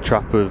fall in the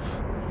trap of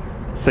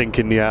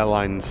thinking the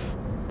airlines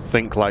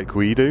think like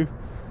we do,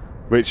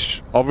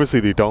 which obviously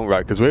they don't,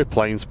 right? Because we're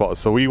plane spotters,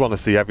 so we want to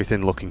see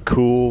everything looking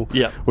cool.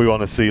 Yeah. We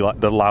want to see like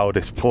the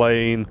loudest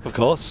plane. Of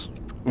course.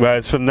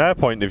 Whereas from their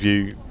point of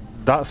view,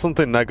 that's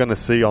something they're going to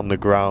see on the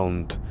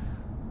ground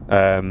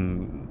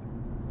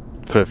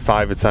for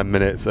 5 or 10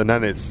 minutes, and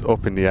then it's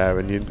up in the air,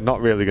 and you're not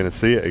really going to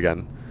see it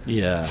again.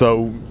 Yeah.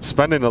 So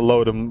spending a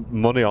load of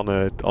money on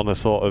a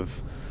sort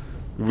of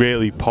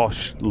really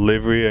posh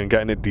livery and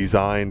getting it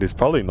designed is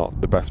probably not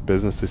the best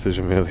business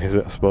decision, really, is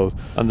it? I suppose.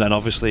 And then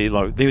obviously,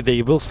 like,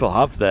 they will still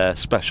have their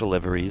special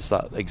liveries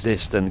that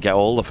exist and get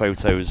all the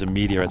photos and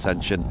media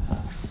attention,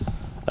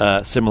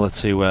 similar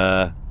to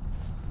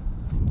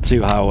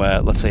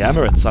how let's say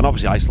Emirates, and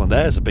obviously Iceland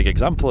Air is a big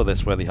example of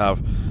this, where they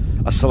have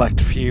a select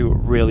few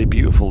really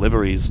beautiful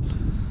liveries,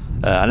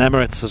 and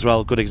Emirates as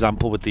well, good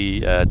example with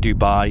the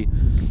Dubai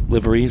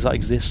liveries that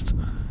exist,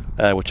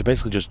 which are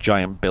basically just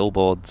giant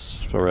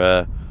billboards for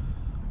their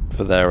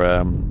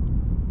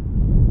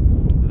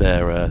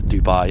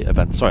Dubai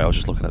event. Sorry, I was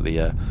just looking at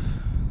the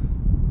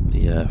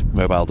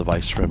mobile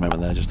device for a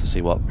moment there, just to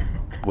see where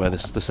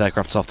this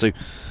aircraft's off to. It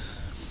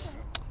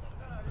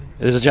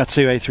is a Jet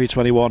 2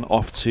 A321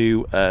 off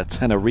to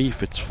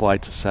Tenerife. It's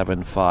flight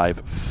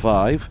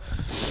 755.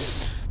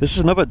 This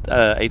is another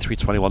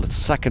A321. It's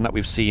the second that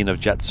we've seen of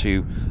Jet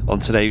 2 on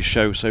today's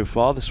show so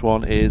far. This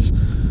one is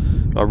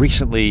a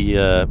recent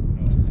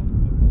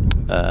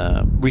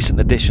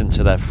addition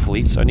to their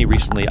fleet, only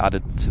recently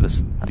added to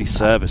the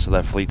service of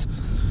their fleet.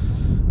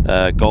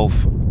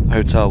 Golf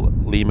Hotel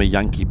Lima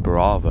Yankee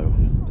Bravo,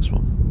 this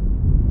one.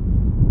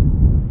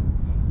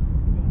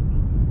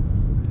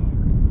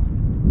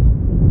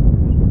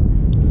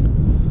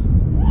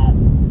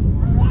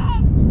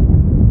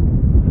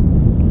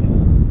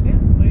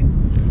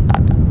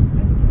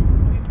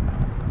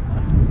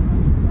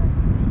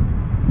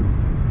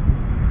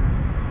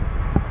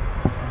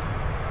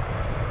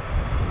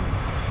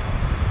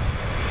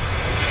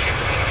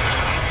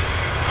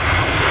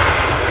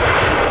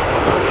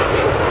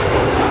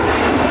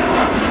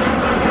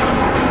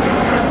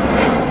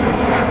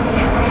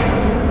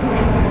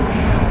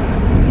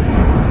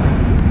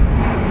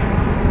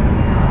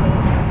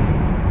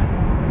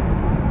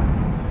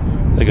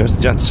 There goes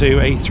the Jet 2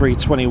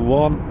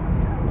 A321.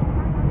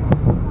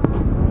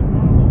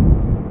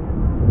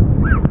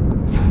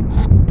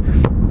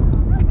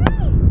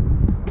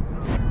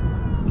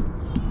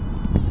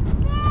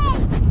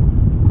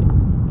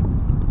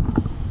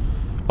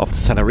 Off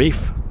to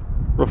Tenerife.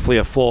 Roughly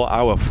a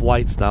 4-hour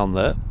flight down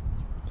there.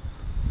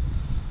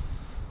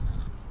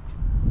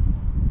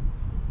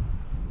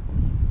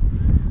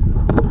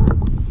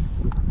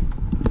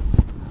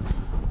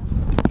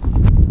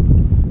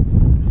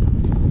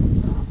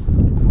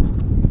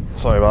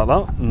 Sorry about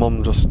that.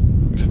 Mum just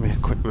gave me a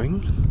quick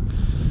ring.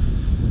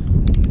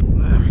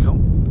 There we go.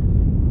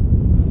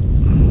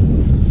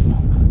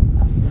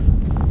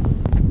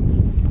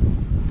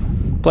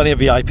 Plenty of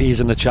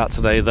VIPs in the chat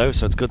today, though,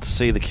 so it's good to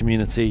see the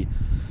community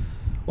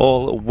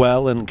all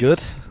well and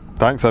good.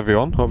 Thanks,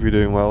 everyone. Hope you're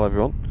doing well,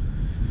 everyone.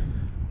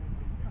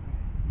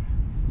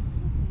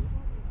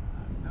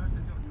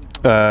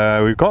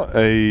 We've got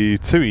a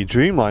TUI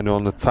Dreamliner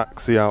on the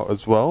taxi out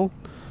as well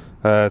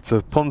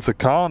to Punta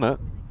Cana.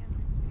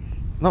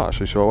 Not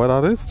actually sure where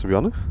that is, to be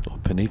honest. Or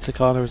Punta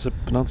Cana, is it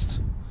pronounced?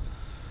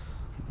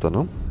 Don't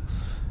know.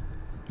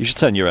 You should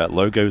turn your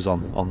logos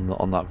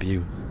on that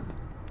view.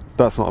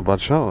 That's not a bad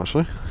shout,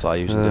 actually. That's what I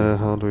usually do.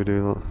 How do we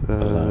do that? I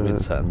don't know, in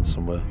settings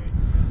somewhere.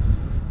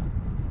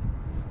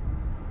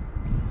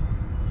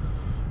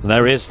 And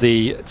there is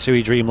the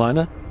TUI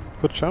Dreamliner.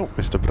 Good shout,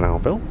 Mr.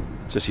 Browbill.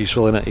 It's just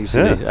useful, isn't it? You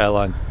see the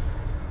airline.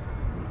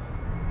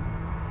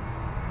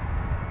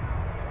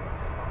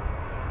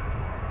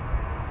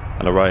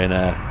 And a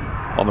Ryanair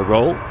on the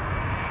roll.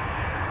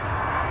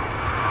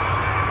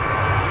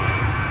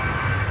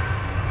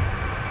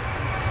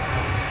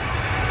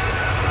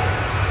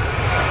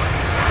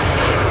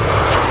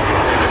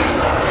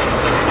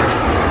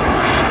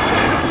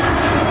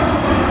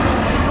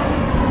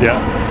 Yeah,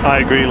 I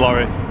agree,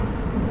 Laurie.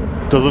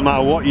 Doesn't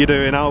matter what you're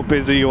doing, how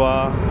busy you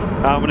are,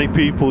 how many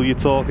people you're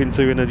talking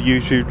to in a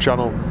YouTube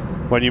channel.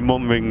 When your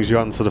mum rings, you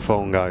answer the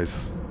phone,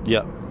 guys.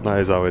 Yeah. That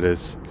is how it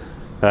is.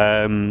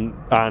 And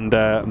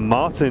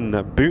Martin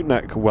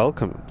Bootneck,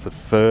 welcome to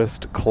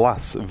first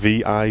class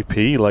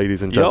VIP,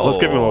 ladies and gents. Let's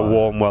give him a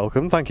warm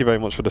welcome. Thank you very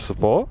much for the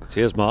support.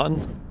 Cheers,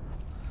 Martin.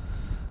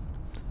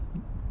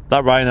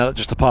 That Ryanair that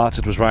just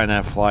departed was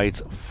Ryanair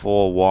flight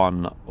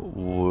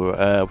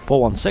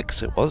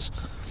 416, it was.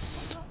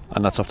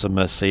 And that's off to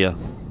Murcia.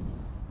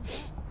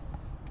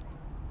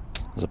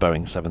 There's a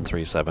Boeing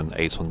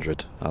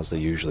 737-800, as they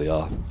usually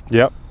are.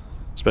 Yep.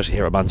 Especially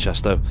here at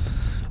Manchester.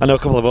 I know a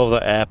couple of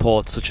other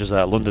airports, such as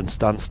London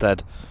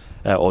Stansted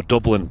or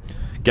Dublin,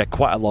 get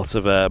quite a lot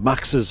of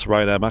Maxes,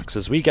 Ryanair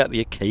Maxes. We get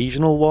the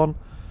occasional one.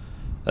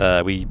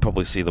 We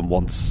probably see them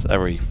once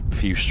every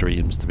few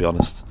streams, to be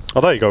honest.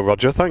 Oh, there you go,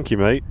 Roger. Thank you,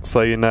 mate.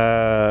 Saying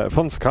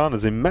Punta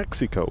Cana's in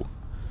Mexico.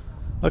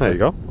 Okay. There you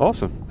go.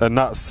 Awesome. And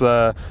that's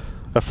a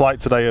flight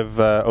today of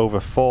over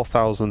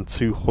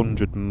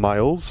 4,200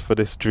 miles for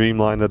this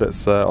Dreamliner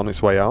that's on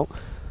its way out.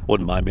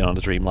 Wouldn't mind being on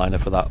a Dreamliner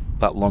for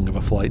that long of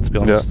a flight, to be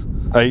honest. Yeah.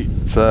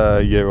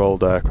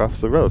 8-year-old aircraft,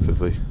 so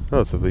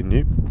relatively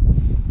new.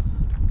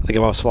 I think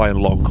if I was flying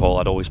long haul,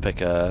 I'd always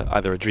pick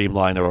either a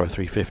Dreamliner or a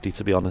 350,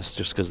 to be honest,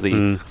 just because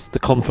the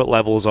comfort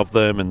levels of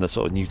them and the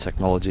sort of new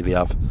technology they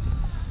have.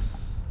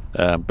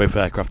 Both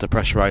aircraft are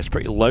pressurised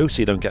pretty low,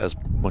 so you don't get as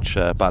much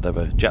bad of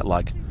a jet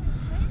lag.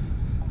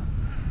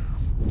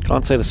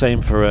 Can't say the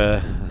same for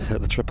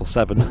the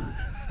 777,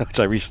 which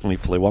I recently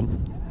flew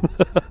on.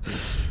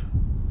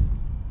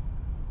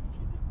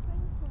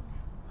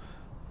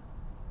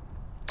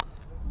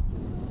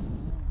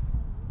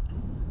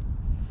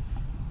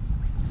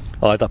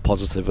 I like that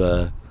positive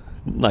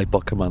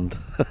Nightbot command.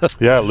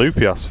 Yeah,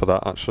 Loopy asked for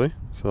that actually,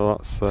 so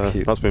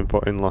that's been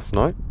put in last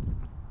night.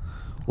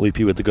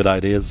 Loopy with the good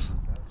ideas.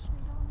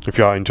 If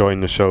you are enjoying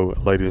the show,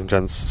 ladies and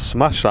gents,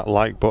 smash that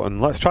like button.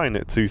 Let's try and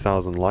hit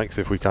 2,000 likes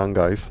if we can,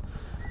 guys.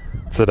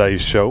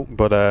 Today's show,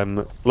 but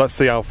let's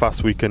see how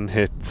fast we can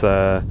hit.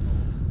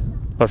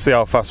 Let's see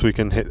how fast we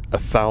can hit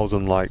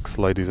 1,000 likes,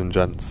 ladies and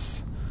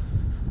gents.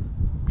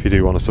 If you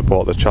do want to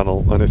support the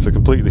channel, and it's a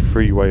completely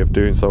free way of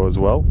doing so as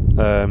well.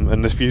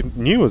 And if you're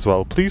new as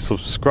well, please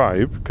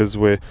subscribe, because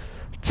we're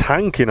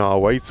tanking our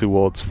way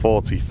towards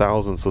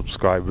 40,000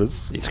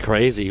 subscribers. It's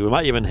crazy. We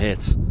might even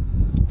hit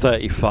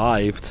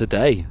 35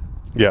 today.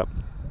 Yeah.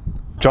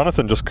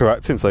 Jonathan just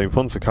correcting, saying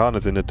Punta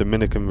Cana's in the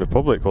Dominican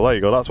Republic. Well, there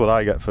you go. That's what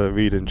I get for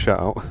reading chat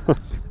out.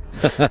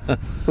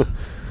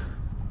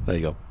 There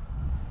you go.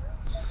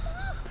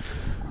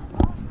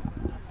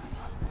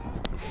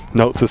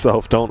 Note to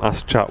self, don't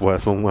ask chat where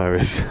somewhere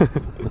is.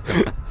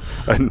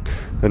 and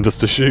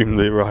just assume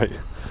they're right.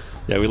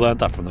 Yeah, we learned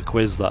that from the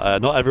quiz,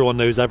 that not everyone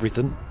knows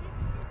everything.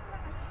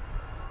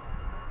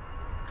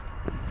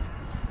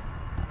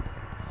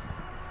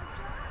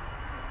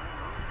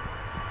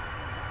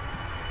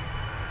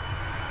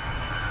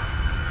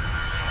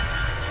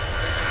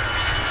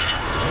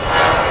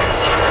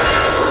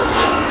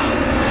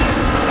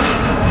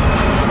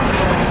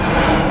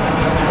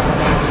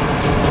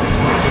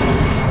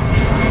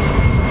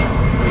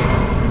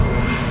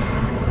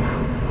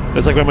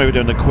 It's like when we were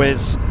doing the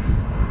quiz,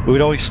 we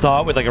would always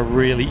start with like a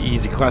really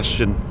easy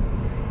question,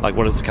 like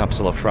what is the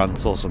capital of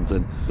France or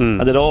something, and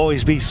there'd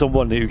always be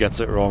someone who gets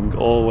it wrong,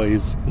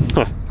 always.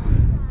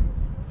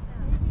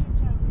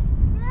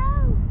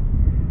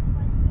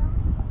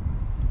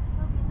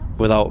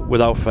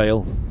 without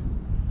fail.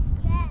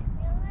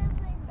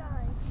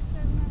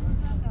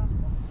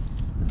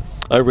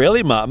 Oh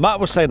really, Matt? Matt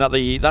was saying that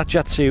that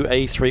Jet2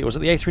 A3, was it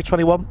the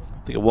A321?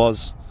 I think it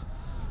was.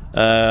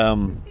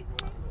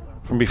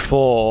 From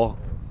before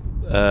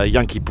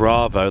Yankee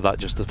Bravo, that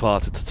just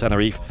departed to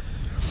Tenerife,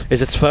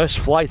 is its first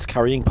flight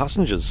carrying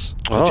passengers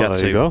for Jet2.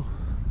 There you go.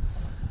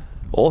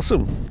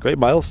 Awesome. Great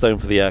milestone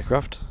for the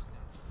aircraft.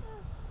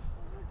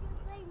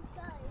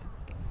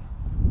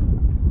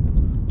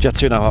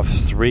 Jet2 now have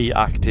 3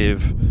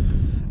 active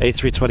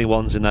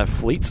A321s in their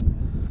fleet,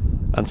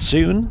 and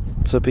soon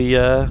to be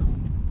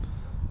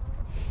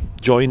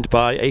joined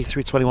by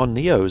A321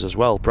 Neos as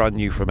well, brand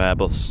new from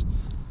Airbus.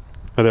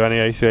 Are there any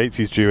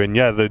A380s due in?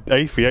 Yeah, the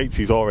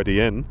A380's already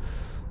in.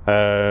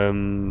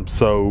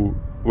 So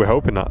we're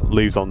hoping that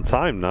leaves on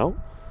time now.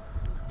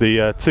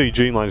 The 2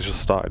 Dreamliners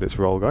just started its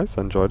roll, guys.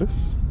 Enjoy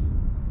this.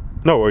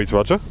 No worries,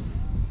 Roger.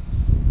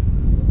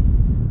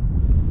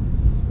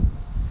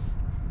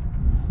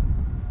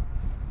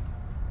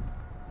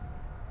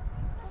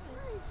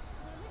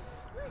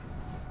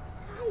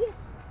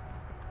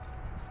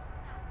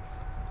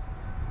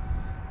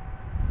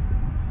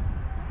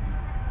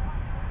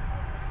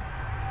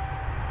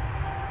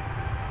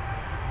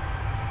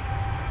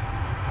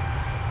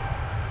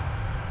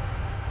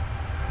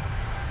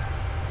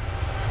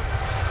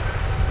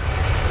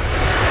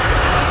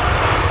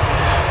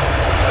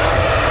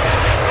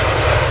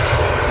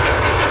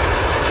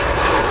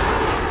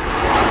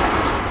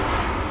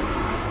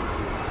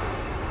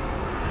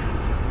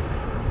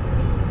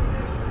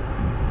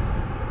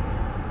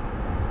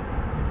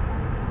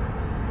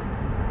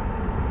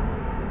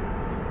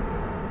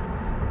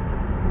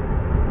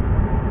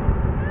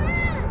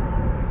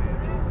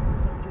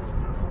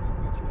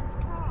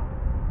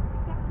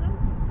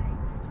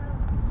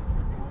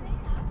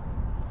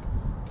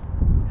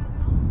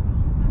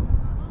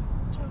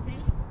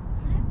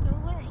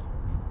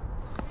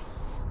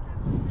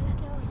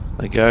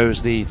 There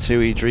goes the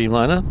 2E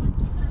Dreamliner.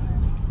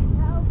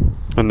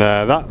 And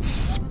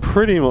that's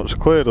pretty much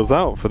cleared us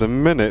out for the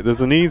minute.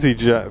 There's an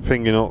EasyJet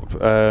pinging up,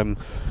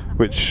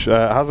 which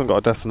hasn't got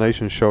a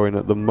destination showing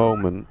at the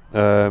moment.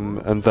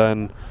 And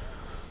then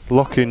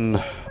looking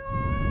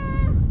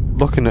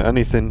at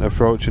anything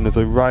approaching, there's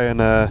a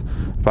Ryanair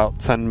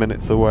about 10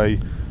 minutes away.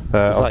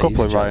 A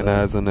couple of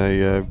Ryanairs and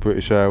a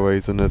British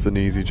Airways, and there's an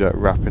EasyJet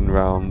wrapping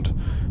round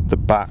the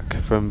back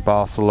from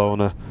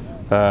Barcelona.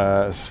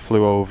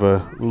 Flew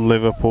over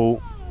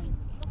Liverpool.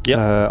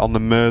 Yep. On the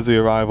Mersey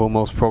arrival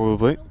most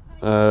probably,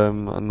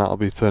 and that'll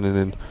be turning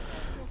in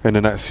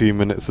the next few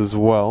minutes as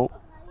well.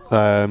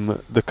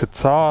 The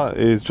Qatar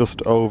is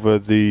just over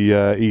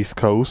the East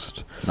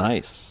Coast.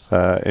 Nice.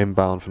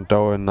 Inbound from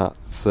Doha, and that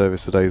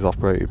service today is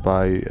operated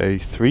by a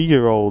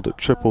 3-year-old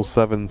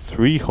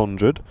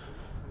 777-300.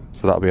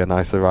 So that'll be a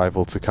nice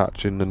arrival to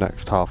catch in the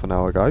next half an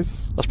hour,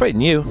 guys. That's pretty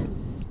new.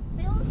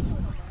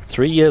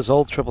 3 years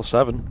old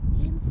 777.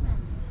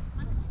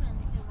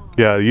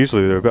 Yeah,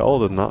 usually they're a bit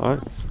older than that, right?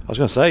 I was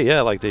going to say,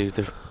 yeah, like they've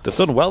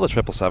done well, the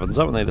 777s,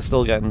 haven't they? They're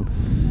still getting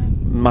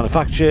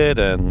manufactured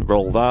and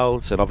rolled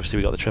out, and obviously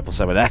we got the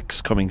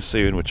 777X coming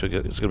soon, which is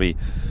going to be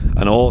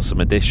an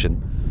awesome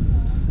addition.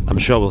 I'm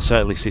sure we'll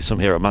certainly see some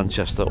here at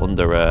Manchester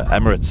under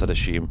Emirates, I'd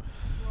assume.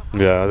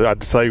 Yeah,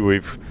 I'd say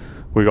we've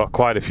got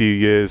quite a few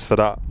years for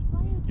that.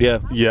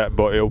 Yeah,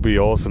 but it'll be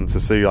awesome to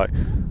see. Like,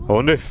 I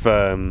wonder if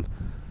I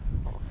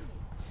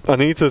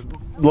need to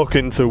look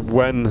into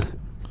when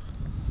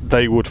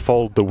they would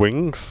fold the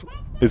wings.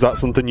 Is that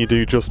something you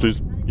do just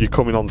as you're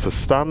coming onto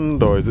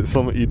stand, or is it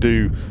something you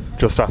do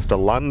just after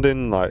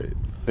landing? Like,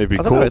 it'd be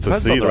cool to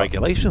see that. The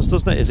regulations,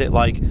 doesn't it? Is it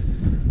like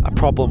a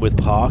problem with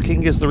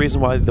parking is the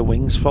reason why the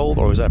wings fold,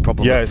 or is it a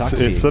problem with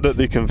taxiing? It's so that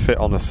they can fit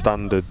on a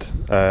standard.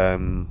 I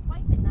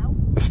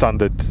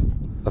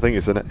think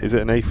is it an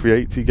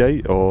A380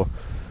 gate or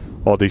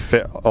they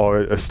fit, or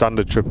a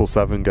standard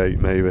 777 gate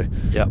maybe.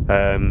 Yeah.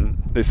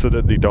 It's so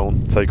that they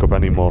don't take up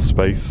any more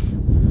space.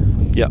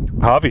 Yeah.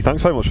 Harvey,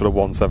 thanks so much for the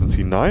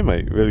 179,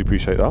 mate. Really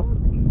appreciate that.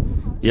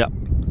 Yeah.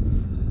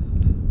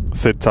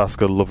 Sid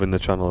Tasker loving the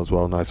channel as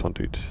well. Nice one,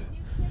 dude.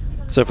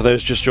 So for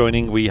those just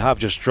joining, we have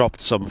just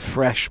dropped some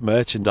fresh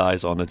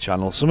merchandise on the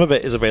channel. Some of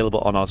it is available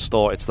on our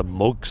store. It's the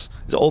mugs.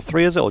 Is it all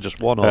three, is it, or just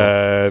one?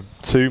 Or?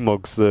 2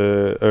 mugs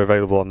are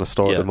available on the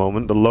store at the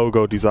moment. The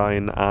logo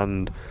design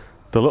and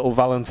the little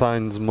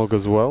Valentine's mug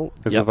as well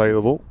is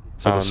available.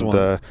 So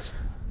and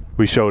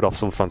we showed off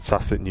some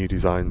fantastic new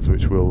designs,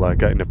 which we'll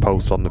get in a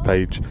post on the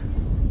page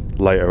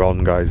later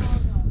on,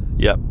 guys.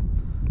 Yep.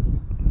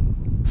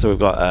 So we've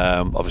got,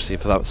 obviously,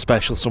 for that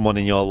special someone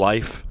in your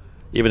life,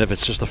 even if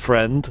it's just a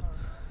friend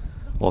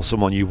or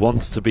someone you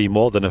want to be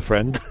more than a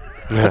friend.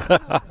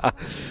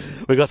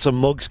 We've got some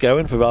mugs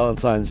going for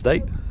Valentine's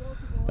Day.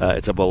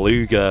 It's a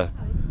beluga,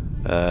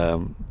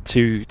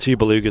 two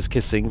belugas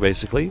kissing,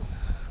 basically,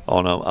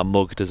 on a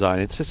mug design.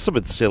 It's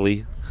something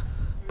silly,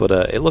 but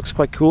it looks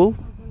quite cool,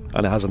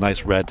 and it has a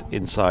nice red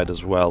inside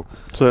as well.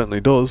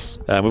 Certainly does.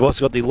 We've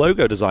also got the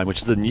logo design, which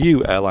is the new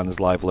Airliners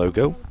Live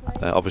logo.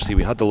 Obviously,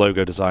 we had the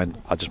logo design.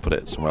 I just put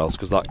it somewhere else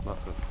because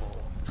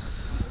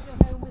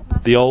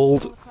the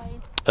old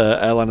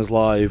Airliners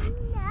Live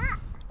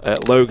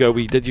logo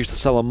we did used to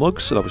sell on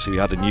mugs, and obviously we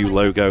had a new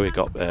logo. It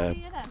got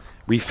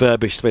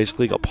refurbished,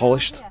 basically, got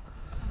polished,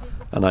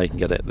 and now you can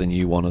get the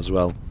new one as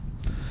well.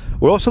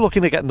 We're also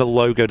looking at getting the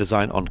logo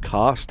design on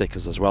car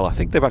stickers as well. I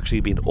think they've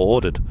actually been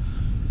ordered,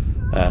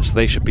 so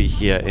they should be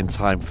here in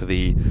time for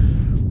the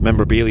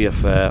memorabilia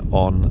fair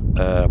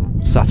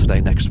on Saturday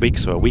next week,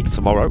 so a week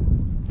tomorrow.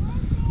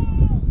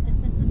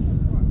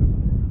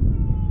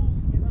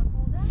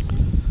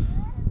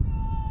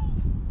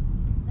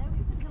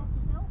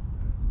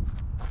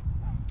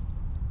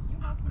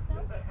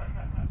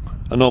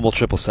 A normal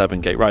 777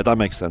 gate, right? That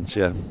makes sense.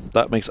 Yeah,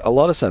 that makes a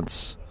lot of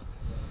sense.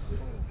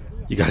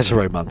 You guys are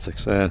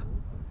romantics. Yeah.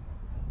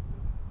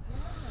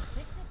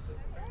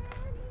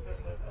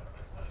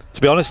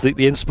 To be honest,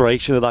 the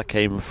inspiration of that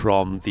came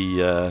from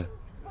the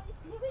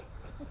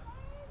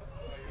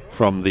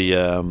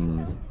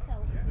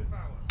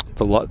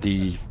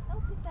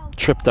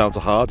trip down to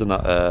Harden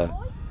that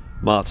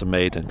Martin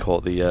made and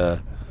caught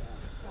the.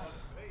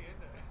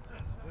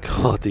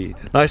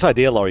 Nice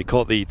idea, Laurie.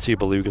 Caught the 2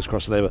 belugas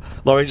crossing over.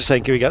 Laurie just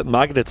saying, can we get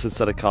magnets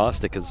instead of car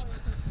stickers?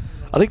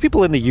 I think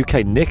people in the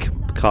UK nick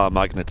car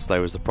magnets,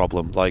 though, is the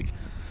problem. Like,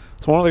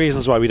 it's one of the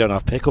reasons why we don't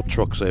have pickup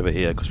trucks over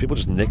here, because people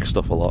just nick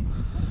stuff a lot.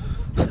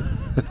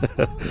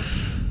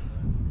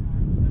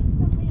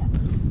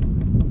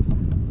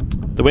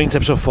 The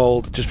wingtips will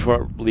fold just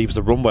before it leaves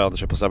the runway on the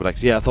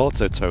 777X. Yeah, I thought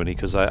so, Tony,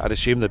 because I'd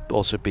assume there'd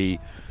also be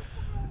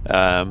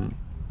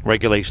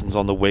regulations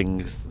on the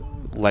wing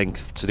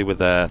length to do with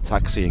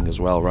taxiing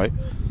as well, right?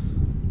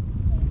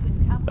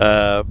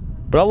 But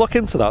I'll look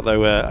into that,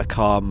 though. A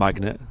car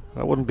magnet,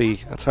 that wouldn't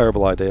be a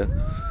terrible idea.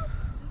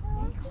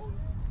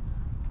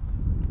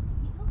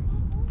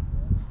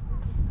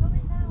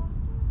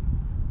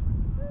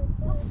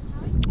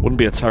 Wouldn't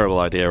be a terrible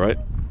idea, right?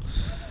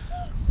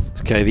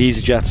 Okay, the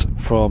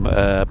EasyJet from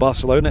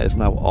Barcelona is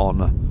now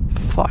on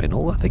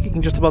final. I think you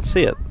can just about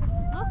see it.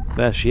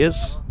 There she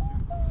is.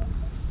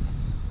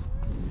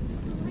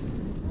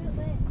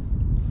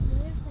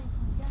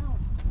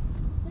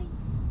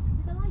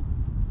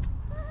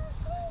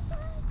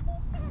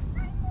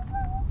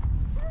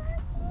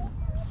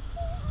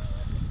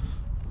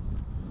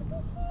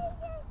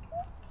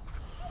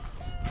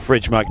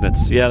 Fridge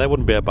magnets, yeah, that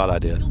wouldn't be a bad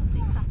idea.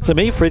 To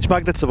me, fridge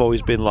magnets have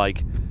always been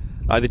like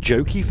either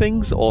jokey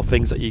things or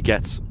things that you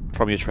get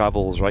from your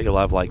travels, right? You'll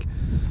have like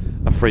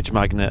a fridge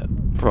magnet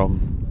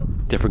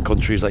from different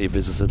countries that you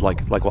visited,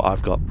 like what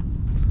I've got.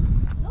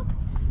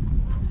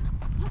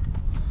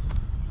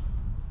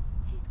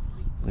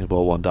 I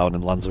bought one down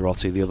in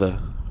Lanzarote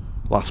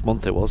last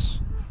month it was.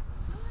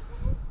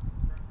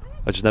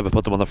 I just never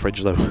put them on the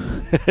fridge though.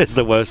 It's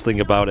the worst thing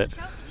about it.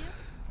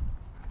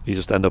 You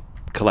just end up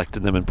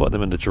collecting them and putting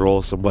them in the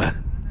drawer somewhere.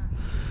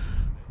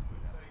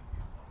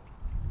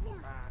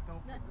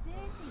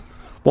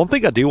 One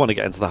thing I do want to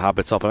get into the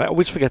habit of, and I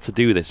always forget to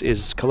do this,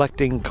 is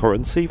collecting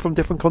currency from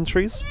different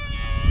countries.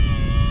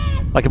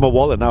 Like in my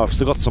wallet now, I've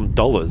still got some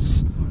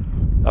dollars.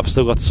 I've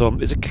still got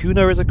some, is it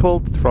kuna, is it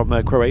called, from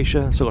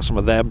Croatia? I've still got some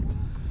of them.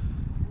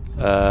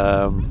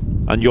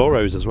 And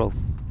euros as well.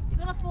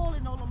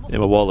 In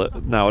my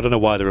wallet. Now, I don't know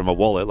why they're in my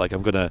wallet, like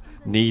I'm going to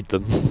need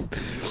them.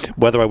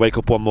 Whether I wake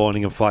up one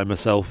morning and find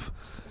myself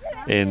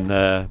in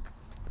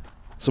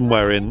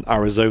somewhere in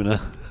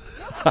Arizona,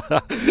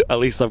 at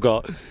least I've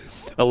got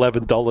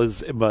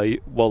 $11 in my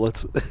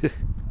wallet.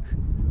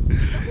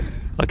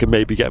 I can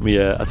maybe get me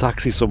a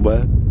taxi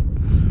somewhere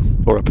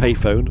or a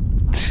payphone.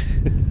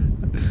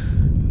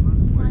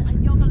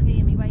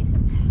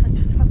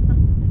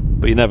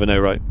 But you never know,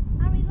 right?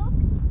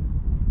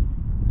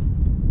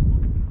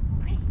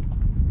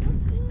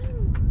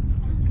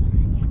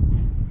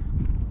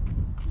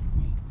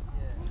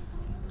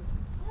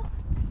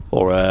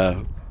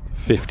 Or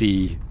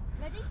 50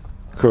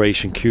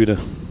 Croatian kuna.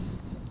 Does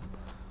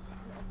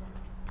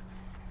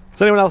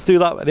anyone else do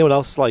that? Anyone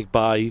else like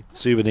buy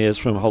souvenirs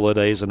from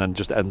holidays and then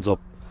just ends up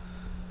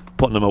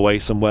putting them away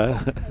somewhere?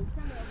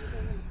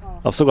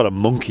 I've still got a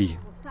monkey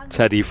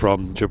teddy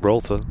from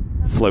Gibraltar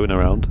floating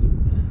around.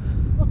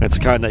 It's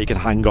the kind that you can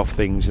hang off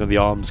things, you know, the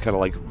arms kind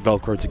of like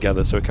velcro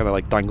together so it kind of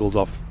like dangles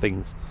off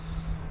things.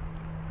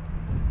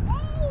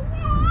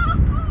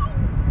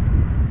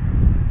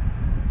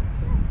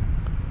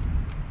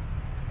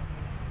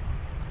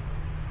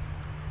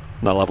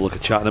 And I'll have a look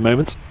at chat in a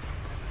moment.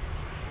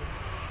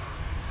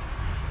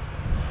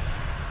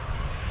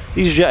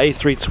 EasyJet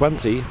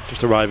A320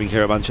 just arriving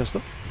here at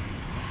Manchester.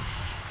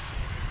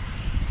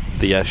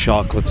 The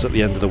sharklets at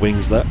the end of the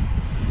wings there.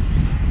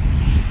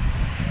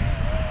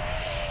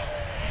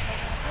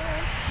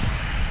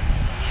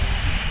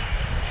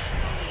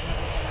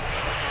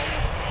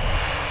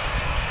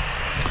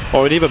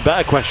 Or an even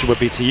better question would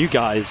be to you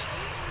guys,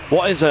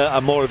 what is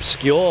a more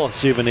obscure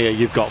souvenir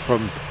you've got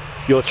from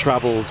your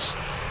travels?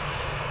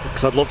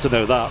 Because I'd love to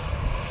know that.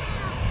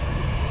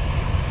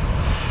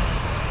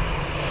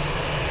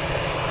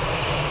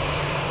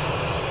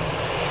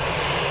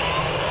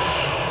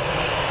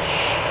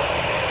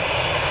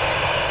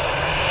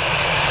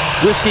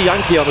 Whiskey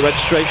Yankee on the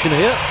registration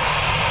here.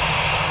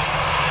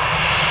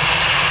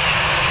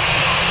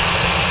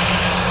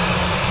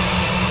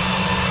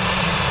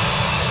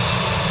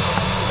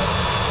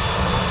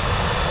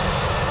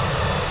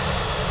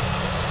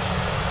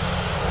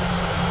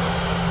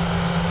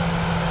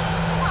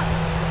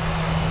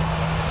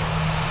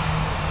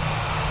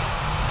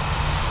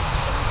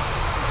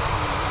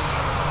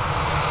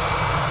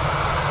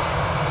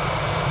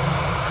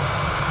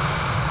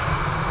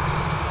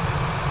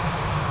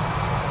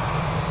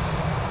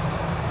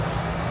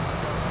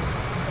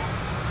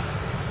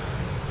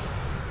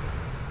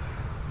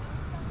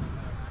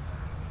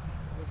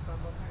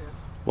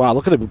 Wow,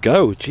 look at him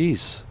go,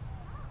 jeez.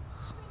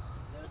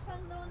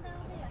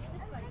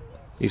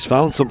 He's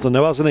found something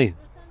now, hasn't he?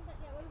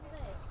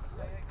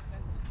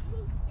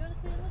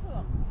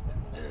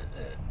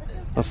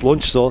 That's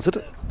lunch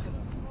sorted.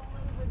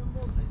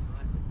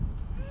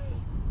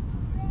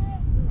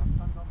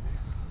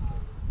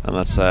 And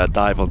let's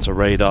dive onto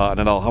radar, and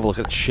then I'll have a look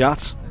at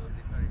chat.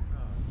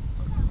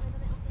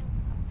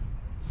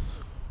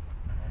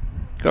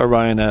 Got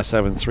Ryanair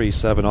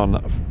 737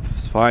 on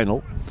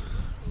final.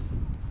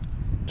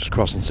 Just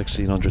crossing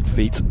 1,600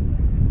 feet.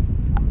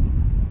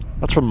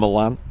 That's from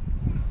Milan.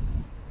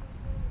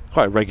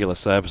 Quite a regular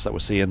service that we're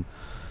seeing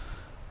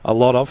a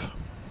lot of.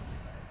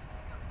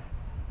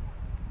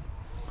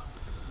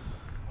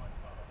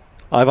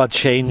 I've had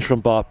change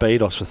from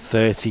Barbados for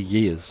 30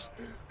 years.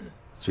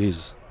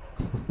 Jesus.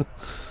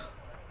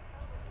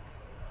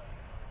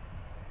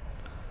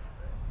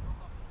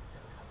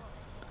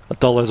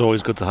 $1 is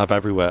always good to have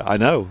everywhere. I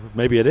know.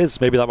 Maybe it is.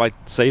 Maybe that might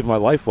save my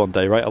life one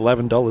day, right?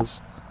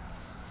 $11.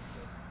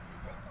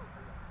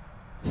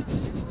 I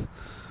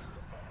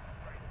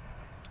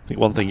think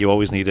one thing you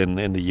always need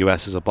in the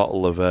US is a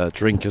bottle of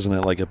drink, isn't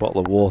it? Like a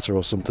bottle of water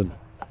or something.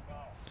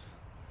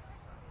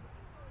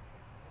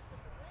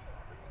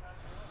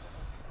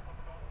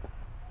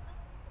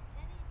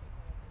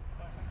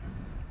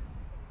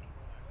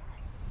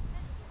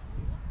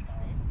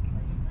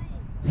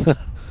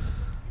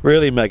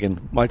 Really,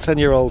 Megan? My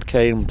 10-year-old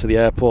came to the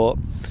airport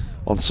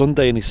on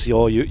Sunday and he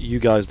saw you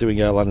guys doing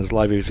Airliners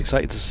Live. He was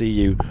excited to see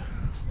you.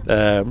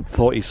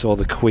 Thought he saw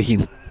the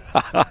Queen.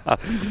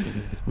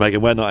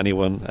 Megan, we're not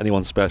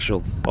anyone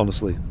special,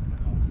 honestly.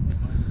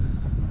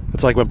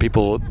 It's like when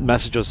people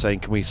message us saying,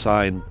 can we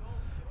sign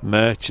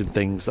merch and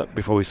things that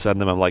before we send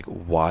them? I'm like,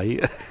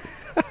 why?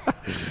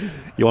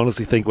 You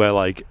honestly think we're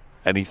like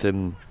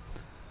anything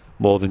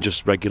more than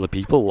just regular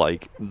people?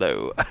 Like,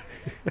 no.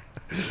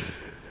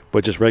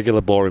 We're just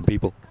regular boring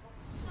people.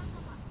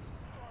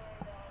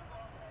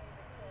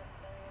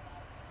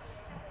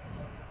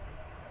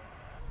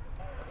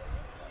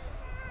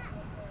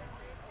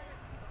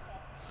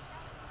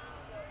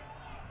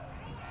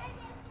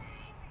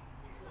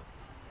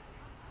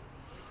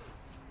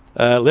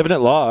 Living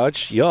at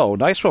large. Yo,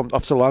 nice one.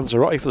 Off to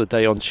Lanzarote for the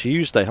day on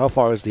Tuesday. How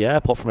far is the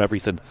airport from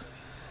everything?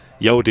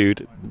 Yo,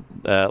 dude,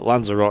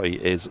 Lanzarote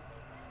is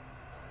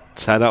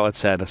 10 out of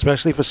 10,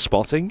 especially for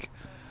spotting.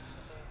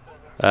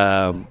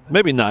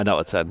 Maybe 9 out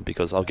of 10,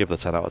 because I'll give the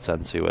 10 out of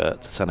 10 to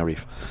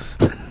Tenerife.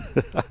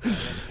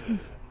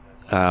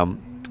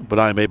 But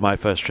I made my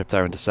first trip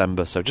there in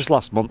December, so just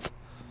last month.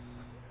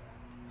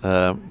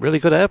 Really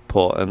good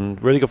airport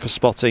and really good for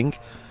spotting.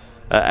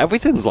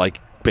 Everything's like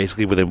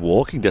basically within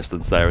walking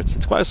distance there.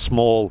 It's quite a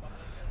small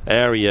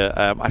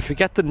area. I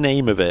forget the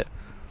name of it,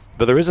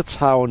 but there is a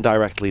town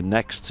directly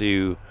next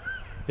to...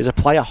 Is it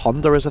Playa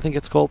Honda, as I think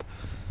it's called?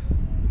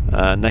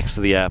 Next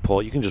to the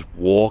airport. You can just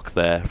walk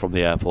there from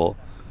the airport.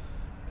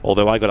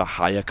 Although I got a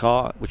hire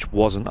car, which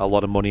wasn't a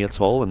lot of money at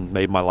all and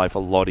made my life a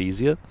lot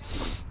easier.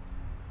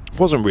 It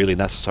wasn't really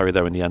necessary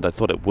though in the end. I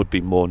thought it would be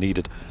more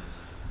needed.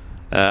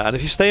 And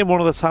if you stay in one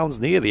of the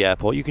towns near the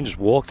airport, you can just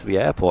walk to the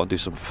airport and do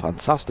some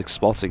fantastic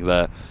spotting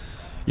there.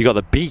 You got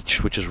the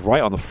beach, which is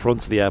right on the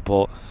front of the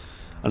airport.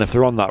 And if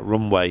they're on that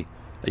runway,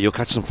 you'll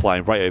catch them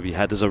flying right over your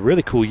head. There's a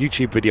really cool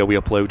YouTube video we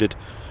uploaded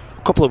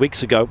a couple of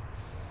weeks ago.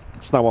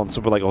 It's now on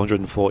something like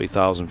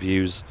 140,000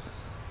 views.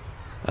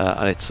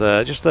 And it's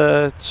just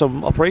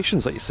some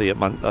operations that you see at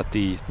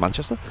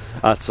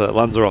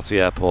Lanzarote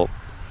Airport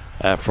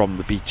from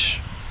the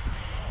beach.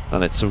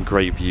 And it's some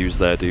great views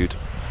there, dude.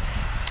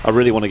 I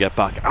really want to get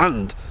back.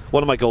 And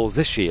one of my goals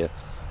this year,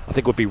 I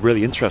think would be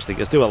really interesting,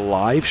 is do a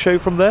live show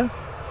from there.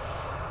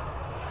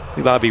 I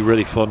think that'd be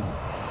really fun.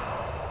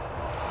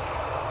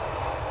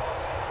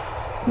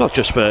 Not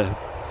just for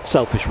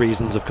selfish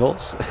reasons, of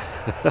course.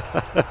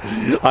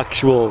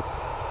 Actual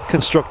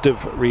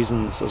constructive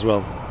reasons as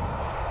well.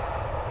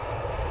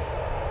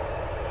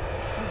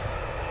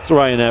 It's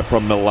Ryanair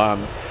from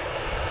Milan,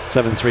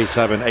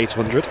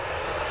 737-800.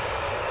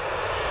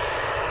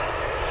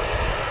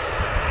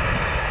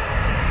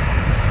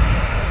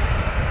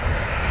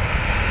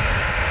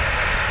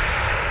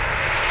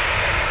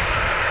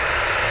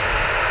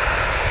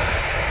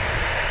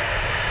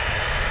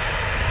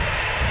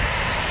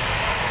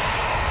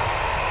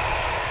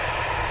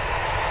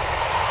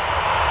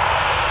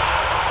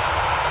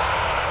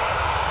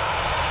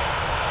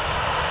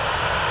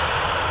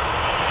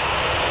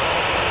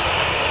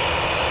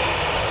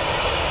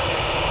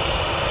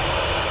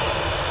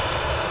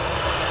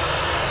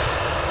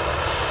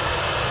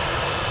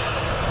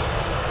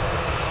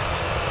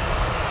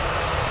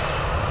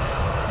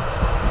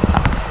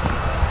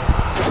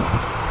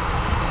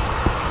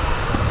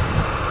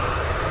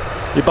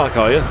 You're back,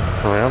 are you?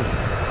 I am.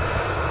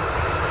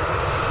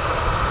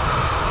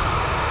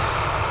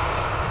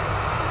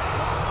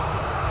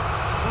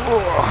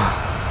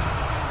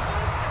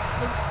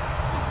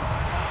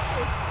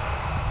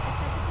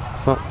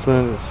 So that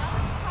turns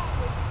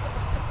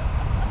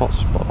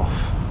hotspot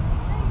off.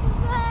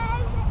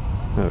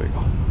 There we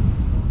go.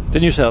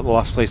 Didn't you say that the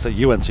last place that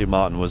you went to,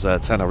 Martin, was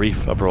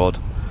Tenerife abroad?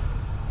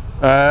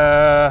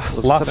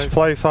 Last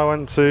place I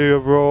went to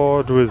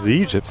abroad was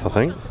Egypt, I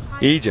think.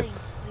 Egypt?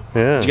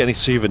 Yeah. Did you get any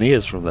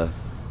souvenirs from there?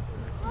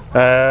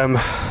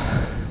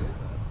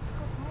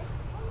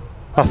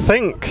 I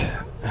think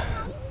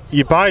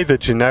you buy the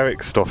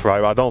generic stuff,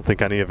 right? But I don't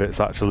think any of it's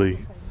actually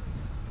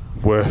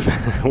worth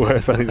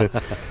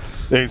anything.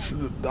 It's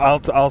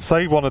I'll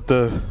say one of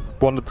the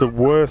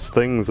worst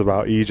things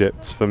about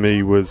Egypt for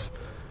me was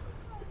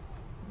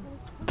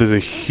there's a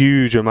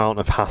huge amount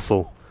of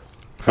hassle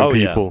from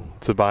people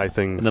to buy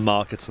things in the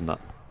markets and that.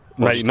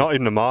 Mate, not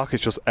in the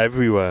markets, just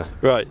everywhere.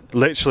 Right.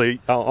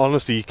 Literally,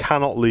 honestly, you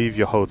cannot leave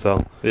your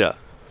hotel. Yeah.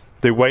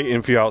 They're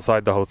waiting for you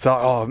outside the hotel.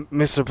 Oh,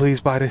 mister, please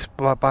buy this,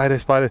 buy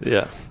this, buy this.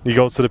 Yeah. You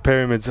go to the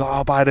pyramids.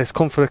 Oh, buy this.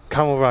 Come for the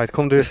camel ride.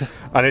 Come do it.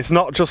 And it's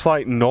not just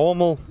like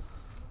normal.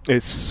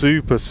 It's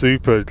super,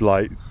 super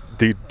like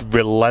the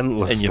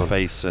relentless. In your one.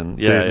 Face and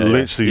they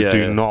literally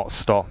do not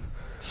stop.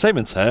 Same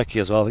in Turkey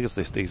as well. I think it's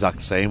the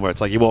exact same, where it's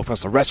like you walk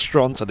past a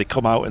restaurant and they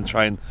come out and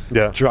try and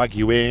drag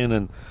you in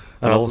and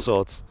all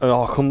sorts.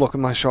 Oh, come look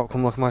at my shop.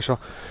 Come look at my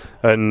shop.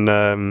 And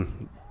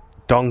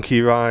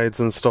donkey rides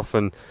and stuff.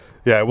 And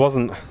yeah, it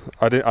wasn't.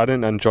 I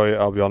didn't enjoy it.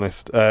 I'll be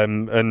honest.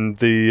 And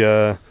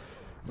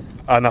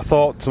I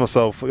thought to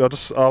myself,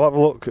 I'll have a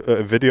look at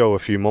a video a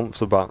few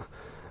months back,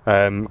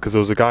 because there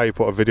was a guy who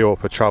put a video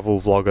up, a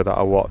travel vlogger that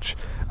I watch,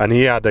 and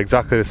he had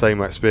exactly the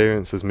same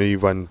experience as me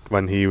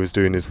when he was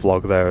doing his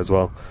vlog there as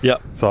well. Yeah.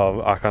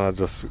 So I kind of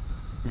just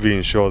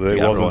reassured that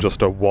it wasn't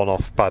just a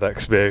one-off bad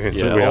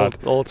experience that we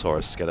had. All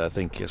tourists get it, I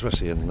think,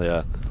 especially in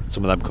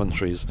some of them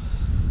countries.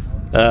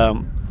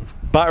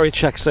 Battery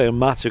check saying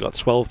Matt, we've got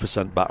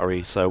 12%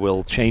 battery, so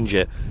we'll change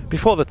it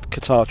before the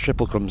Qatar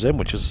triple comes in,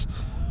 which is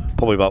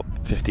probably about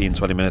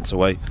 15-20 minutes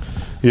away.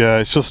 Yeah,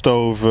 it's just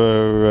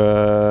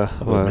over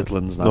the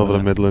Midlands now. Over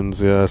the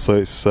Midlands, yeah. So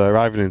it's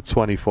arriving in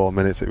 24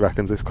 minutes, it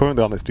reckons. It's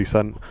currently on its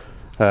descent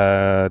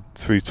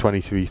through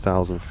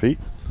 23,000 feet.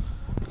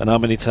 And how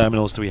many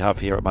terminals do we have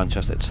here at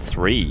Manchester? It's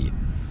 3.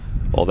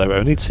 Although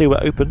only 2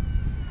 are open.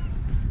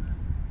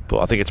 But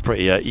I think it's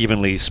pretty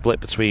evenly split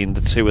between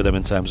the 2 of them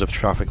in terms of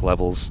traffic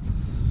levels.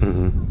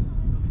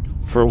 Mm-hmm.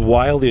 For a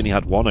while, they only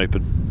had one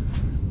open.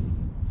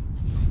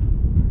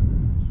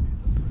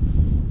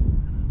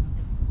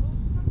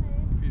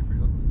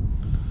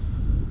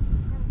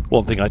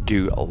 One thing I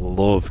do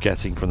love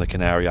getting from the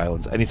Canary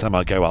Islands, anytime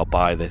I go, I'll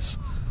buy this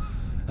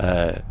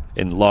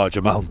in large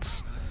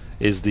amounts,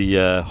 is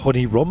the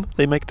honey rum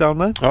they make down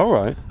there. All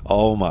right.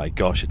 Oh my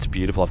gosh, it's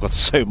beautiful. I've got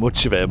so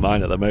much of it in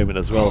mine at the moment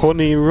as well.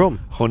 Honey rum?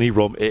 Honey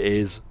rum, it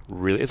is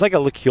really... It's like a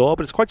liqueur,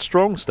 but it's quite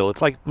strong still.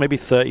 It's like maybe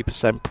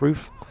 30%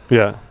 proof.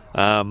 Yeah.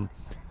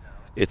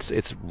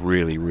 It's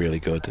really, really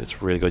good.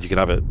 It's really good. You can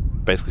have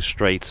it basically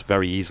straight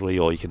very easily,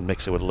 or you can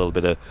mix it with a little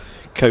bit of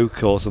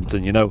Coke or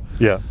something, you know.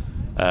 Yeah.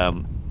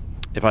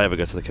 If I ever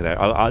go to the Canary...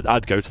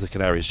 I'd go to the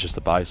Canaries just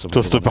to buy some.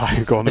 Just to buy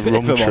a rum if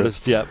I'm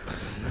honest, yeah.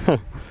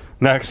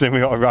 Next thing we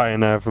got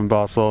Ryanair from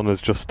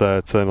Barcelona's just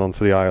turned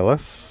onto the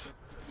ILS.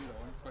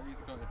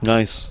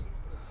 Nice.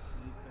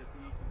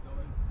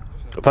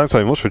 Thanks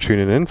very much for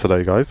tuning in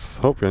today, guys.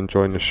 Hope you're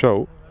enjoying the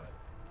show.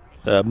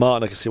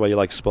 Martin, I can see why you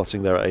like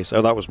spotting there at Ace.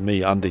 Oh, that was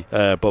me, Andy.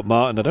 But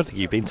Martin, I don't think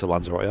you've been to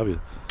Lanzarote, have you?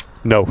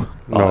 No,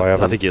 I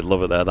haven't. I think you'd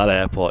love it there. That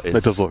airport is...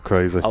 It does look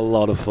crazy. A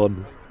lot of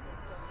fun.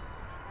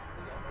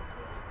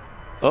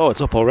 Oh,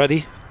 it's up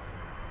already.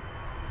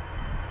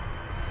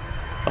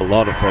 A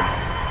lot of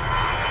fun.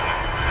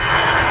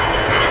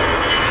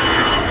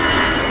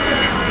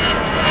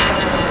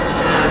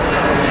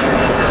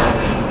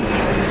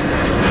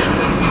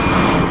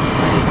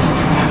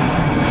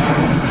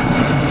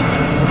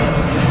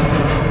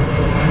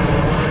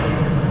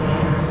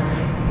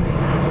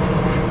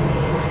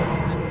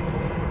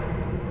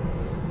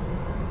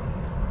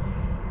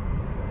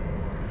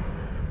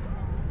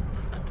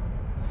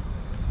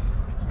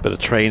 Bit of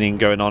training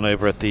going on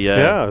over at the...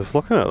 Yeah, I was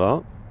looking at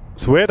that.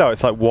 It's weird how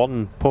it's like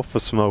one puff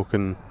of smoke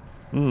and...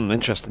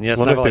 interesting. Yeah,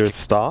 it's never like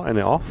starting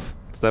it off.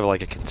 It's never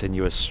like a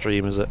continuous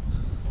stream, is it?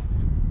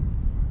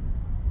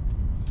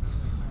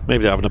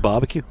 Maybe they're having a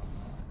barbecue.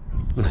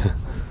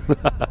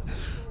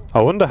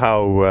 I wonder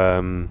how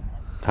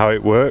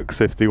it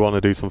works if they want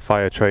to do some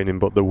fire training,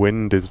 but the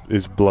wind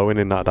is blowing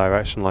in that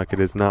direction like it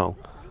is now.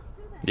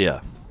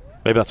 Yeah.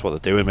 Maybe that's what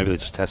they're doing. Maybe they're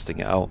just testing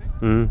it out.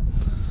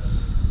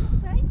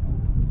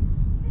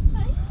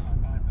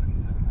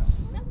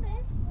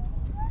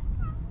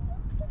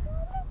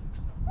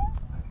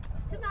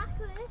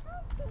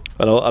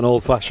 An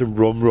old-fashioned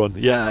rum run.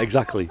 Yeah,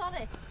 exactly.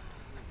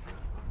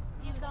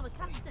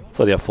 It's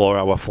only a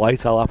 4-hour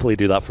flight. I'll happily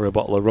do that for a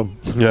bottle of rum.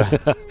 Yeah.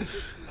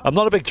 I'm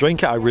not a big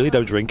drinker. I really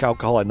don't drink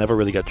alcohol. I never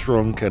really get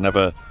drunk. I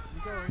never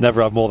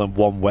have more than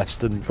one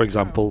Western, for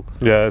example.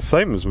 Yeah,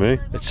 same as me.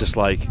 It's just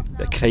like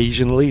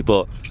occasionally,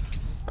 but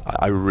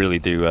I really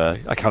do.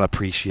 I can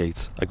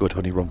appreciate a good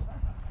honey rum.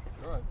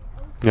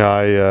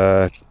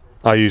 Yeah,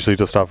 I usually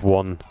just have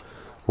one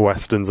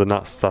Westerns, and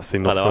that's enough for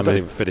me. I don't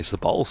even finish the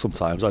bottle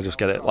sometimes. I just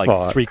get it like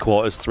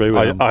 3/4 through.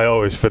 I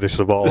always finish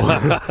the bottle.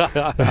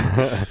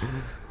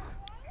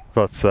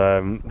 But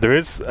there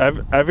is,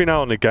 every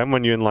now and again,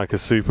 when you're in like a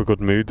super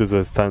good mood, there's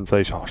a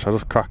temptation, oh, should I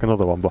just crack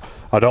another one? But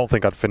I don't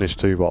think I'd finish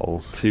 2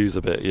 bottles. 2's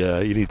a bit, yeah,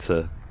 you need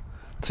to...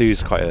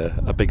 2's quite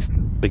a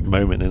big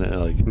moment in it.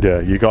 Like. Yeah,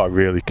 you got to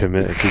really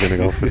commit if you're going to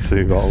go for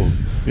 2 bottles.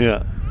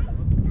 Yeah.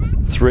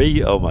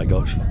 3, oh my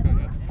gosh.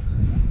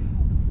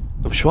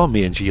 I'm sure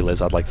me and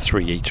G-Liz had like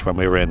 3 each when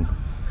we were in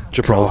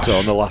Gibraltar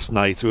on the last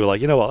night. We were like,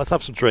 you know what, let's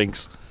have some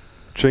drinks.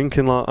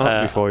 Drinking like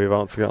that before you're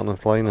about to get on a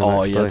plane the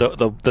next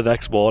day. The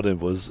next morning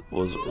was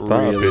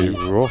That'd really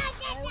be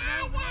rough.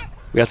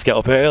 We had to get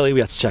up early,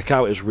 we had to check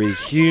out, it was really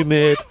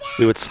humid,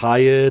 we were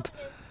tired,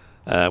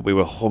 we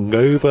were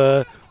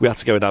hungover, we had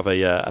to go and have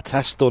a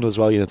test done as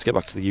well, you know, to get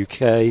back to the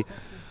UK.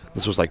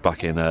 This was like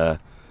back in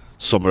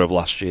summer of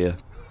last year.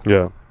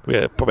 Yeah.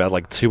 We probably had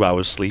like 2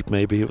 hours sleep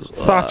maybe. It was,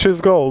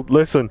 Thatcher's Gold.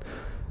 Listen,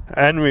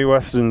 Henry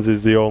Westerns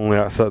is the only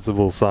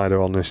acceptable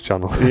cider on this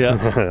channel. Yeah.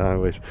 I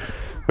wish.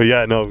 But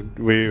yeah, no,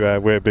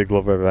 we're a big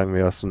lover of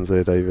Henry Westerns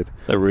here, David.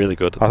 They're really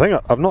good. I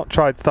think I've not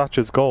tried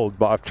Thatcher's Gold,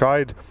 but I've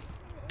tried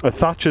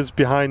Thatcher's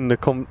behind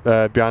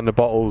the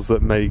bottles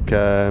that make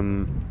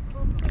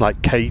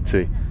like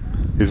Katie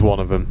is one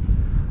of them.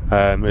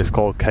 It's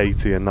called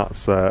Katie, and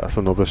that's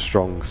another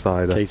strong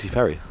cider. Katy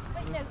Perry.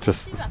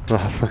 Just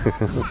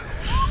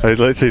it's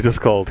literally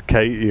just called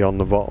Katie on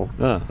the bottle.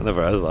 Ah, I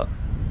never heard of that.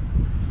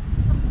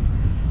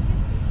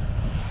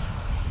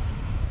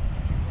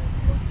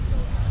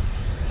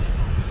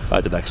 I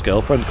had an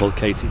ex-girlfriend called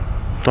Katie.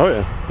 Oh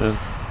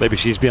yeah. Maybe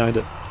she's behind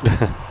it.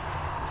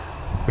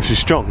 She's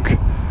strong.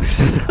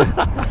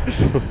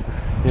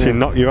 She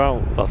knocked you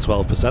out. About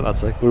 12%, I'd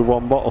say. With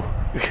one bottle.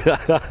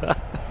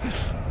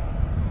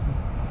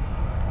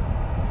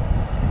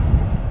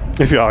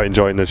 If you are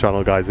enjoying the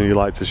channel, guys, and you'd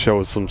like to show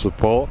us some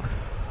support,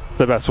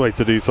 the best way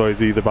to do so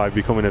is either by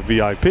becoming a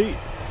VIP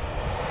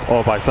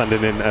or by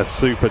sending in a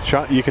super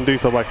chat. You can do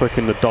so by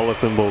clicking the dollar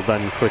symbol,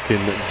 then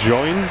clicking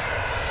join,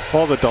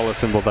 or the dollar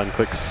symbol, then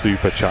click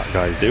super chat,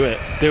 guys.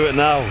 Do it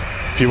now.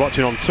 If you're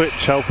watching on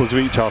Twitch, help us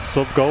reach our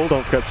sub goal.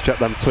 Don't forget to check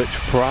them Twitch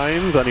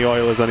primes. Any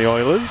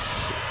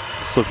Oilers.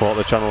 Support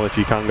the channel if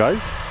you can,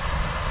 guys.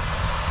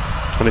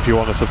 And if you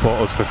want to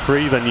support us for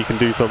free, then you can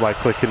do so by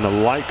clicking the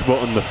like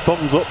button, the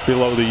thumbs up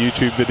below the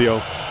YouTube video,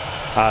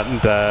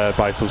 and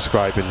by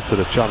subscribing to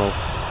the channel.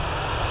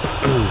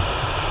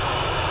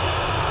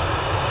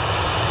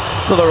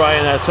 Another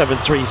Ryanair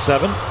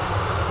 737.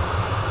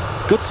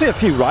 Good to see a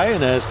few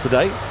Ryanairs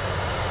today.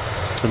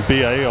 And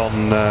BA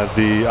on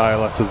the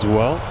ILS as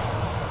well.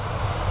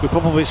 We've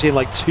probably seen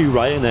like 2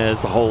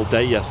 Ryanairs the whole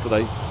day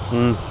yesterday.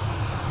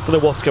 Don't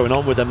know what's going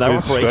on with them. Their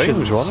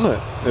operations, strange, wasn't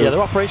it? Yeah,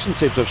 their operations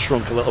seem to have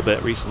shrunk a little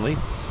bit recently.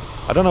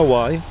 I don't know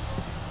why.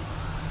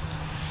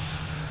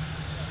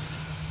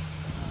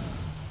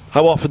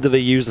 How often do they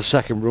use the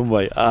second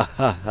runway?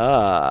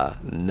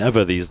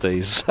 Never these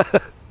days.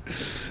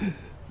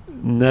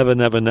 Never,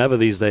 never, never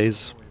these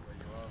days.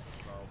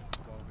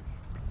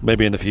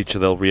 Maybe in the future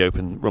they'll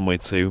reopen runway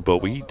 2,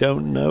 but we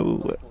don't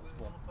know.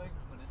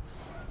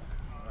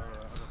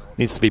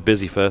 Needs to be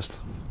busy first.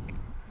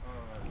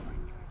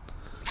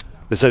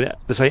 This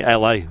ain't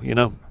LA, you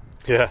know?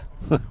 Yeah.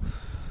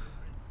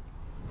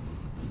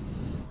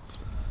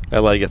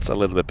 LA gets a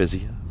little bit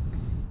busy.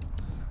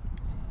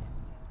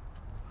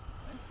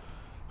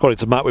 According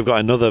to Matt, we've got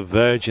another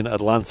Virgin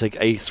Atlantic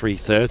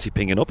A330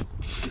 pinging up.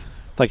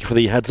 Thank you for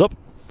the heads up.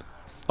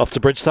 Off to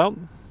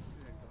Bridgetown.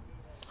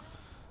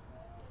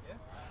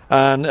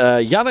 And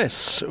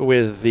Yanis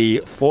with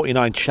the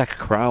 49 Czech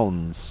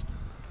crowns.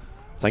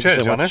 Thank you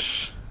so much.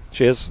 Yanis.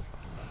 Cheers.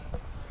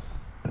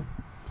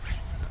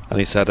 And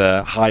he said,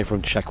 hi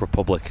from Czech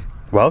Republic.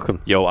 Welcome.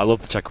 Yo, I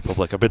love the Czech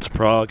Republic. I've been to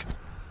Prague.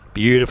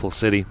 Beautiful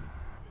city.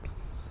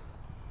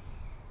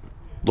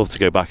 Love to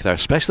go back there,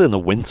 especially in the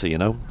winter, you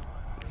know?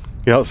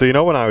 Yeah, so you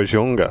know when I was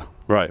younger,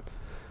 Right.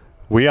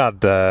 we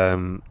had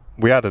an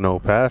au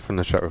pair from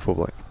the Czech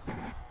Republic.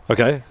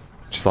 Okay.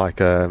 Which is like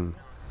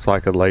it's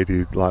like a lady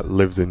who like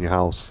lives in your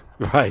house.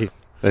 Right.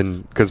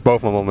 And because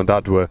both my mum and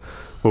dad were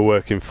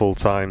working full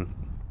time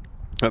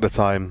at the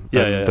time.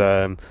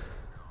 Yeah, and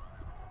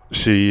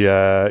she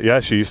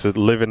used to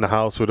live in the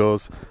house with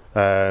us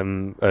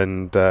and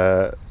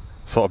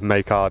sort of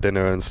make our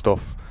dinner and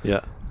stuff.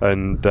 Yeah.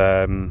 And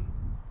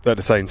at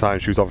the same time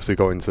she was obviously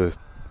going to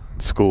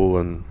school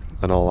and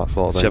all that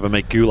sort of thing. Did you ever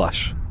make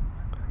goulash?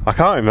 I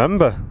can't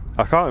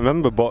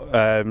remember, but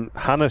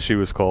Hannah she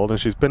was called, and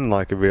she's been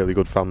like a really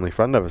good family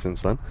friend ever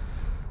since then.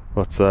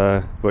 But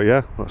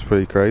yeah, that's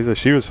pretty crazy.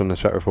 She was from the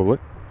Czech Republic.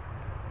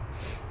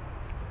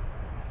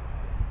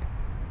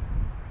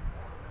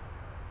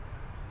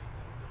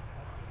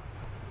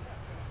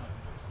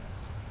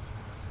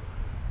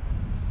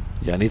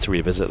 Yeah, I need to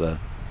revisit there.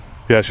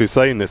 Yeah, she was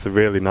saying it's a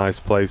really nice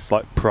place.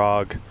 Like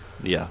Prague,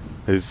 Yeah.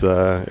 is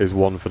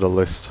one for the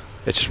list.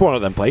 It's just one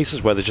of them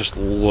places where there's just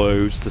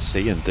loads to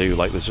see and do.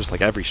 Like, there's just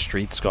like every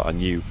street's got a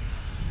new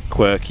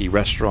quirky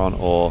restaurant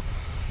or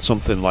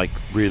something like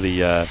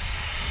really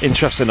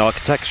interesting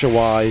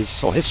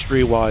architecture-wise or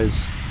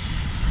history-wise.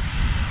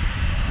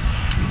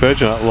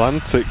 Virgin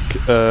Atlantic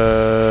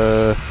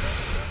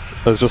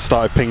has just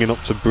started pinging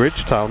up to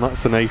Bridgetown.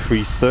 That's an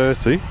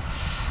A330.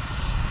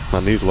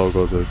 Man, these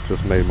logos have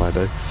just made my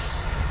day.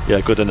 Yeah,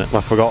 good, isn't it?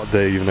 I forgot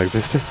they even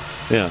existed.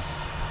 Yeah.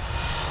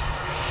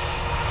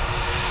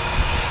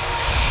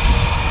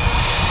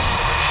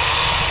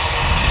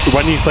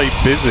 When you say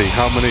busy,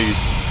 how many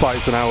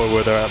flights an hour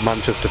were there at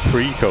Manchester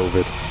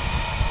pre-COVID?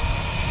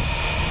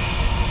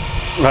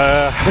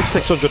 I think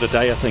 600 a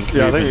day, I think.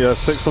 Yeah, movements. I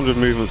think 600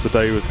 movements a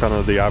day was kind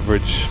of the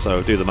average.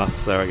 So do the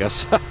maths there, I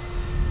guess.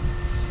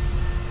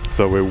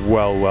 So we're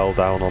well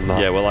down on that.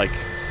 Yeah, we're like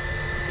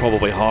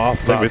probably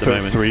half that I think we're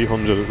at the moment.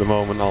 300 at the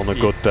moment on a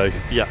good day.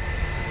 Yeah.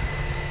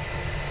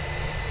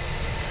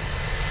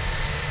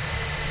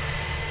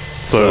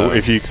 So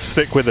if you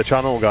stick with the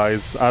channel,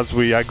 guys, as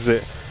we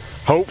exit,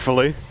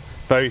 hopefully,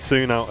 very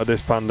soon out of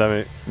this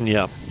pandemic,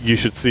 yeah, you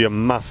should see a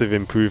massive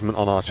improvement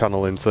on our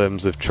channel in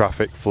terms of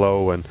traffic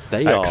flow and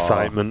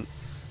excitement.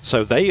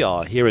 So they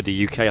are here in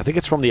the UK. I think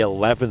it's from the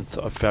 11th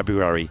of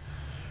February,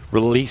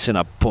 releasing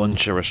a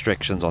bunch of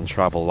restrictions on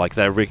travel. Like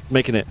they're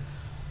making it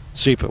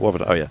super.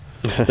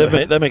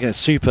 They're making it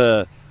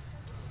super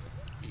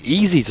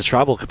easy to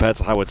travel compared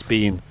to how it's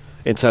been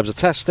in terms of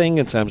testing,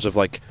 in terms of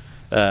like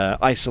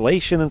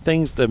isolation and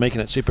things. They're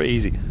making it super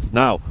easy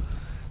now.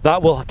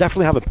 That will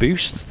definitely have a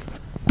boost,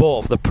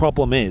 but the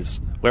problem is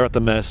we're at the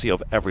mercy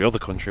of every other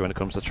country when it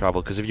comes to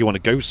travel, because if you want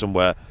to go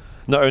somewhere,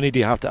 not only do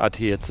you have to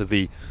adhere to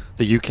the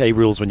UK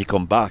rules when you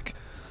come back,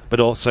 but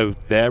also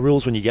their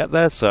rules when you get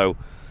there. So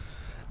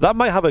that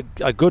might have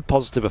a good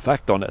positive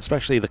effect on it,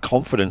 especially the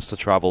confidence to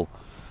travel.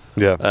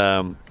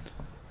 Yeah.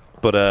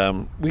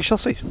 But we shall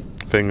see.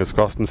 Fingers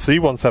crossed. And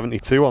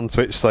C172 on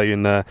Twitch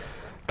saying,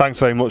 thanks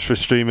very much for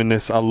streaming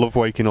this. I love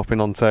waking up in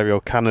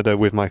Ontario, Canada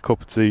with my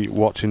cup of tea,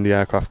 watching the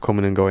aircraft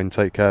coming and going.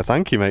 Take care.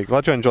 Thank you, mate.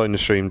 Glad you're enjoying the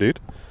stream, dude.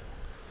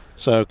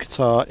 So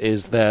Qatar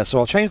is there. So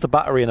I'll change the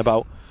battery in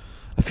about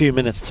a few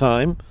minutes'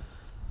 time.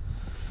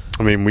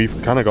 I mean,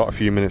 we've kind of got a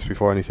few minutes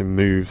before anything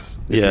moves.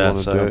 If you want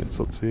to do it, it's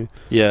up to you.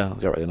 Yeah, I'll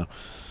get ready now.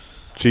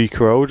 G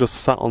Crow just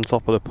sat on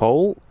top of the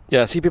pole.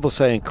 Yeah, I see people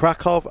saying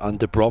Krakow and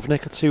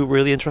Dubrovnik are two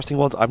really interesting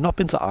ones. I've not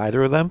been to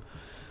either of them.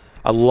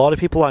 A lot of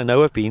people I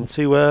know have been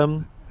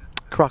to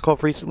Krakow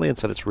recently and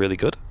said it's really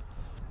good.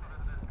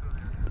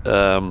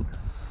 And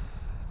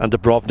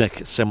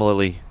Dubrovnik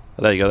similarly.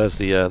 There you go. There's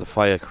the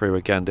fire crew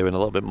again doing a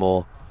little bit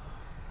more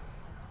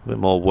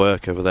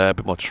work over there, a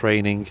bit more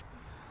training,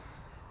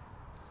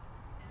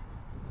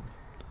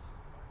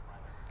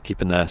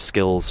 keeping their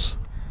skills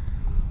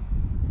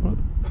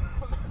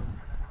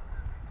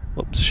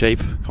up to shape.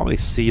 Can't really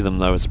see them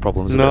though. Is the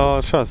problem? No,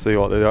 I'm trying to see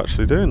what they're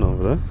actually doing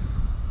over there.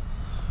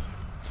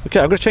 Okay,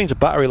 I'm going to change the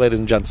battery, ladies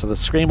and gents, so the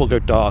screen will go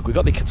dark. We've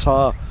got the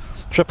Qatar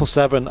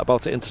 777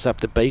 about to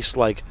intercept the base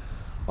leg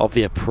of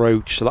the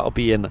approach, so that'll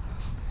be in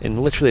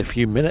literally a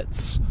few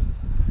minutes.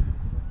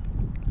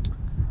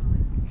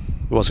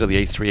 We've also got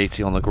the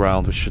A380 on the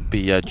ground, which should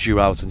be due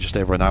out in just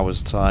over an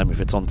hour's time,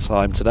 if it's on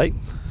time today.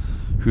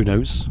 Who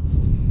knows?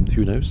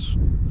 Who knows?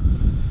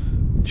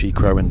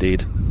 G-Crow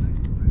indeed.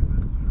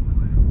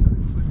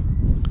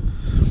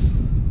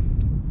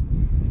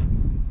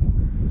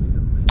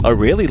 Oh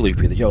really,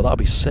 Loopy? Yo, that'll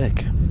be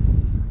sick.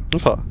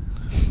 What's that?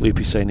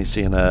 Loopy saying he's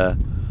seeing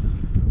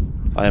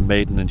Iron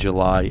Maiden in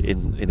July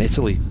in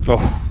Italy.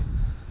 Oh,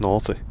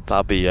 naughty.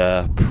 That'd be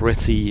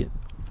pretty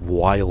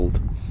wild.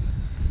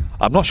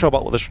 I'm not sure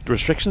about the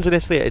restrictions in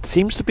Italy. It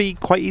seems to be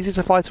quite easy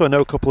to fly to. I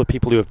know a couple of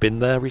people who have been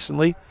there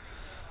recently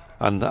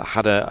and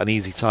had an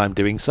easy time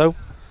doing so.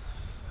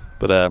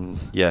 But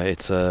yeah,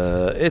 it's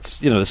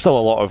there's still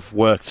a lot of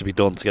work to be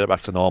done to get it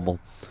back to normal.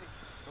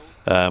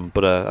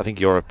 But I think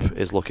Europe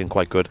is looking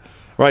quite good.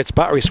 Right, it's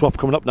battery swap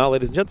coming up now,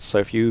 ladies and gents. So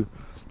if you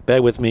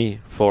bear with me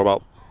for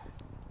about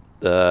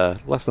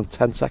less than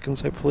 10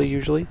 seconds, hopefully,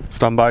 usually.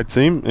 Standby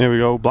team. Here we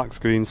go. Black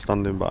screen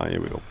standing by. Here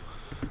we go.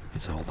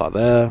 Let's hold that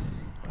there.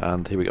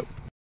 And here we go.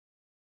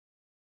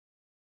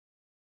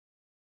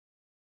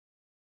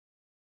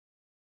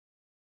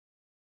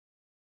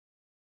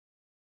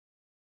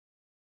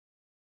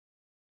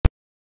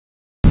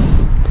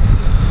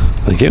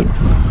 Thank you.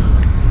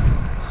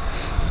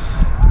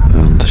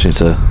 And I just need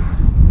to...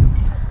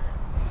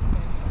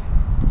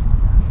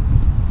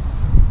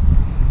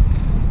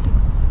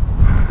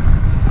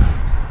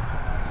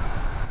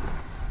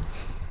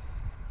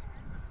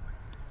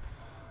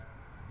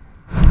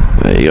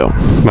 There you go.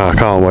 Man, I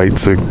can't wait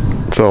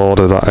to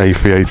order that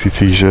A380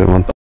 t-shirt,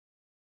 man.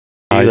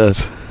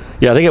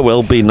 Yeah, I think it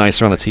will be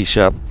nicer on a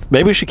t-shirt.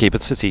 Maybe we should keep it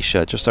to a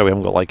t-shirt, just so we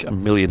haven't got like a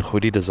million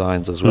hoodie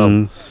designs as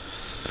well.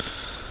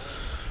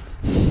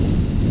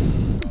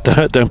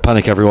 Don't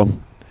panic,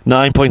 everyone.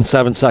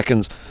 9.7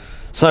 seconds.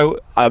 So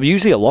I'm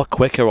usually a lot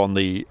quicker on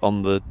the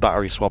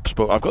battery swaps,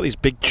 but I've got these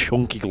big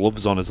chunky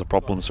gloves on as the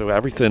problem. So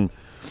everything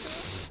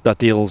that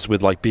deals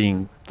with like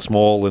being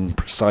small and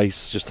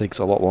precise just takes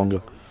a lot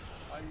longer.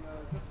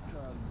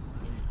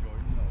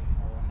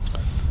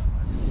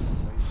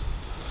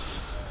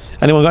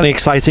 Anyone got any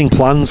exciting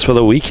plans for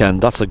the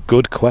weekend? That's a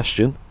good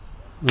question.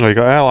 Well, you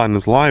got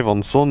Airliners Live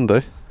on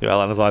Sunday.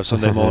 Airliners Live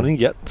Sunday morning,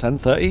 yeah,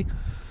 10:30.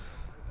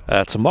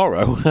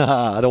 Tomorrow,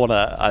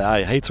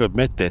 I hate to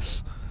admit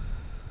this,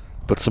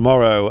 but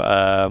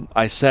tomorrow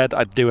I said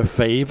I'd do a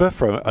favour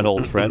for an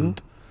old friend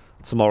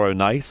tomorrow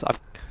night.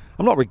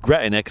 I'm not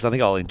regretting it because I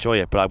think I'll enjoy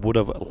it, but I would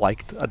have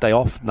liked a day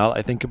off now that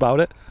I think about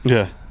it.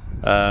 Yeah.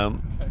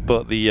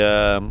 But she's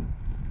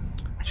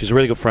a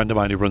really good friend of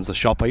mine who runs the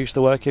shop I used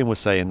to work in, was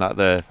saying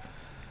that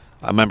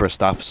a member of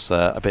staff's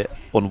a bit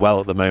unwell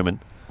at the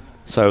moment,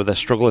 so they're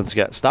struggling to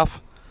get staff.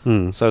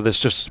 So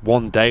there's just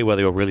one day where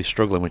they were really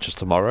struggling, which is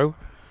tomorrow.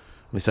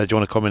 And he said, do you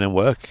want to come in and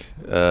work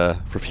for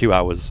a few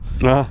hours?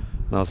 And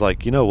I was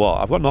like, you know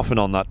what, I've got nothing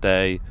on that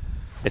day.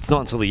 It's not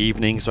until the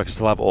evening, so I can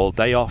still have all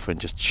day off and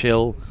just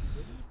chill.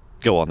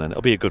 Go on then,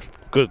 it'll be a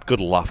good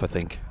laugh, I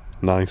think.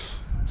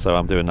 Nice. So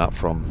I'm doing that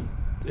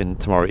in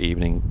tomorrow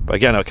evening. But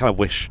again, I kind of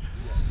wish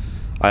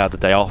I had the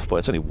day off, but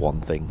it's only one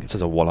thing. It's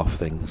just a one-off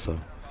thing, so...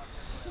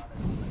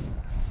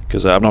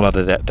 Because I've not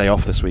had a day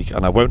off this week,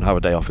 and I won't have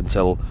a day off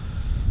until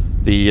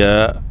the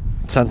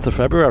 10th of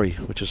February,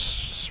 which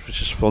is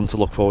fun to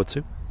look forward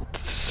to.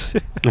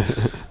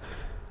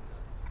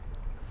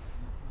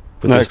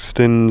 Next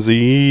in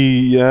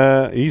the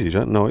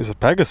EasyJet, no, it's a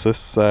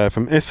Pegasus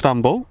from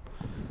Istanbul.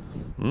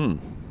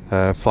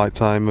 Flight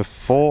time of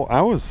 4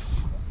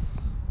 hours.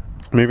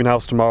 Moving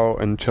house tomorrow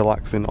and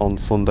chillaxing on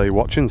Sunday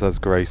watching, says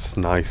Grace.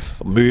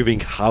 Nice. Moving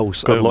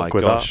house. Good luck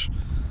with that.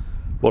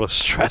 What a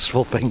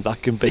stressful thing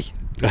that can be.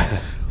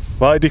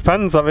 Well, it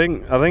depends. I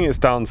think it's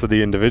down to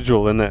the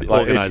individual, isn't it?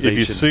 Like if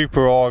you're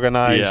super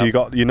organised,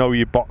 you know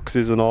your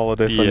boxes and all of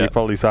this, and you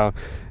probably sound.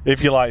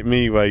 If you're like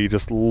me, where you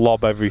just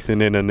lob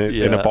everything in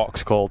in a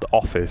box called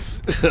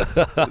office,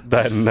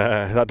 then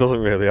that doesn't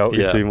really help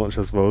you too much,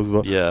 I suppose.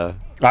 But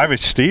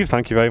Irish Steve,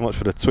 thank you very much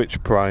for the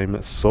Twitch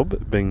Prime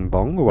sub. Bing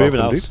bong.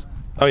 Welcome, dude.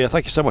 Oh yeah,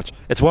 thank you so much.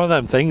 It's one of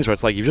them things where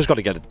it's like you've just got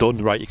to get it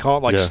done, right? You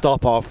can't like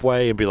stop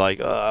halfway and be like,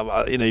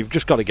 you've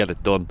just got to get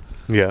it done.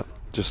 Yeah.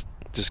 Just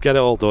get it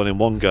all done in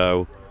one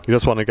go. You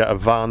just want to get a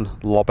van,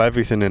 lob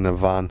everything in a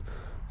van,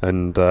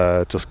 and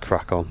just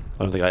crack on.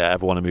 I don't think I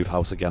ever want to move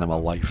house again in my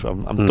life.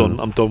 I'm done.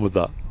 I'm done with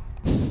that.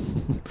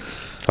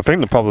 I think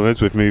the problem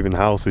is with moving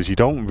house is you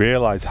don't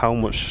realise how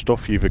much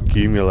stuff you've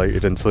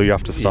accumulated until you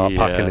have to start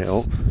packing it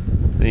up.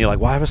 And you're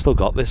like, why have I still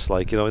got this?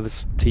 Like, you know,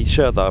 this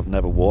T-shirt that I've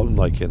never worn,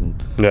 like, and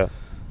I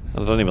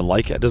don't even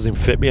like it. It doesn't even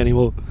fit me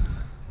anymore.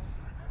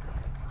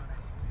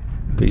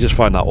 But you just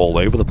find that all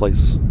over the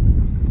place.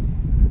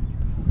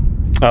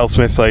 Al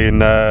Smith saying,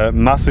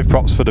 massive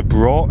props for the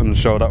Broughton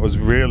show. That was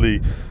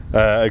really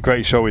a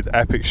great show with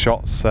epic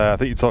shots. I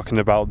think you're talking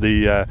about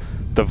the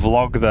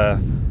vlog there.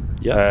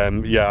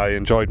 Yeah, I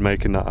enjoyed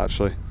making that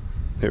actually.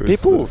 It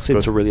was, people seem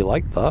to really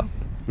like that.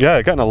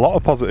 Yeah, getting a lot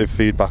of positive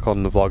feedback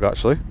on the vlog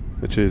actually,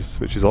 which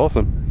is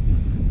awesome.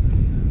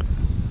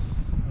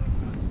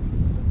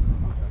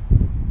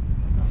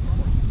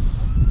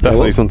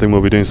 Definitely something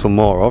we'll be doing some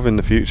more of in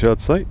the future, I'd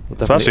say.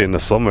 Especially in the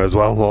summer as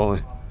well, won't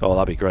we? Oh,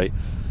 that'd be great.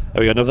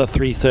 We got another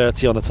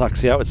 330 on the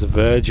taxi out. It's a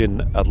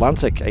Virgin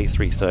Atlantic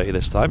A330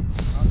 this time.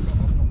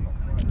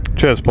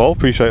 Cheers, Paul.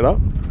 Appreciate that.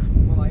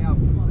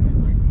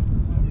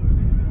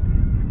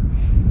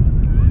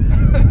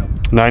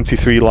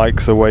 93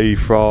 likes away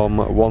from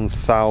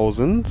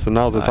 1,000. So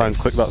now's the time to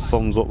click that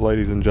thumbs up,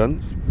 ladies and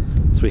gents.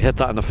 So we hit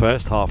that in the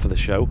first half of the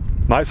show.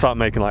 Might start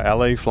making like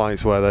LA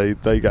flights where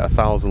they get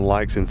 1,000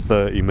 likes in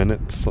 30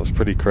 minutes. That's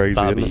pretty crazy.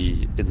 That'd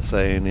be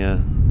insane, yeah.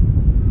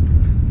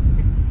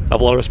 I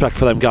have a lot of respect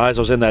for them guys.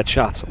 I was in their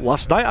chat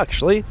last night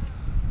actually.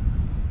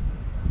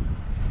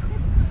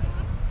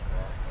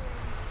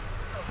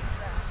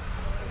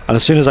 And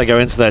as soon as I go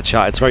into their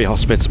chat, it's very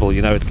hospitable,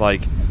 you know, it's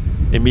like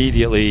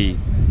immediately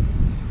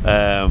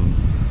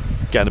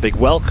getting a big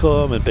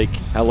welcome and big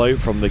hello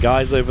from the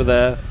guys over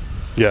there.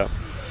 Yeah.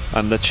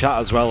 And the chat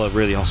as well are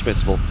really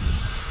hospitable.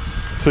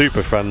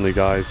 Super friendly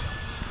guys.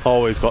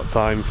 Always got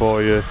time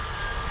for you.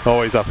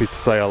 Always happy to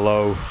say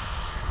hello.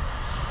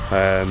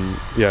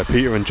 Yeah,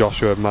 Peter and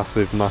Joshua,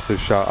 massive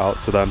shout out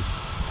to them.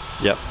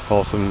 Yep.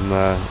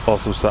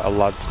 Awesome set of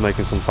lads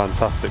making some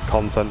fantastic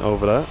content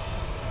over there.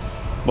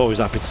 I'm always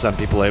happy to send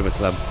people over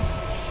to them.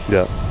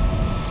 Yeah.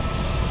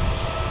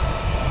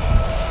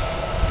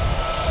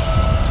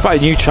 It's quite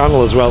a new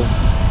channel as well.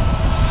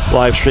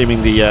 Live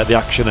streaming the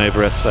action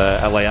over at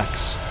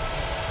LAX.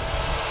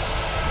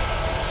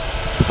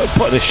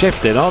 Putting a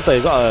shift in, aren't they?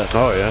 They've got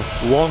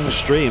long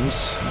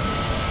streams.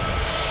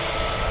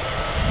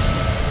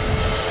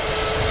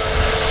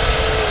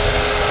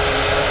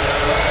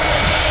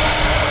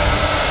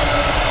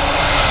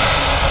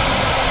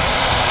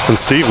 And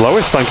Steve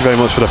Lois, thank you very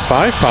much for the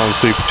 £5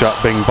 super chat,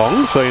 Bing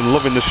Bong, saying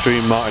loving the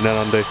stream, Martin and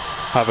Andy,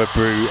 have a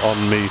brew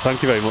on me.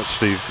 Thank you very much,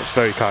 Steve. That's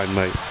very kind,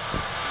 mate.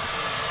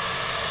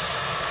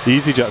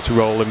 EasyJet's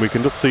rolling. We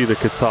can just see the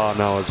Qatar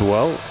now as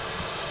well.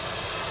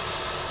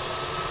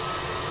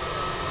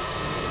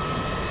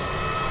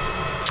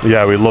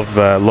 Yeah, we love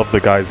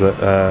the guys at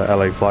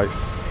LA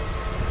Flights.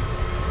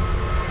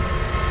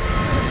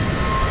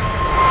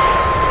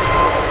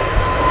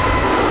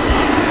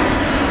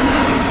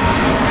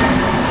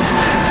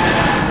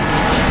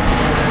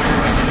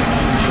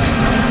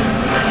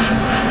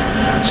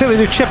 See, they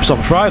do chips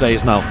on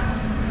Fridays now.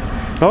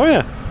 Oh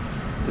yeah.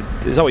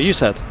 Is that what you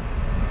said?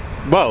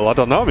 Well, I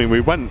don't know. I mean,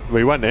 we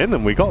went in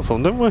and we got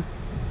some, didn't we?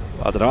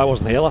 I don't know. I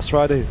wasn't here last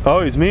Friday.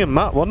 Oh, it was me and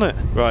Matt, wasn't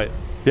it? Right.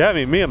 Yeah, I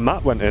mean, me and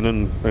Matt went in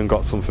and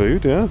got some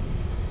food. Yeah.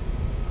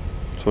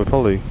 So we're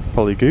probably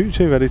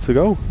Gucci, ready to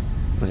go.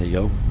 There you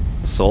go.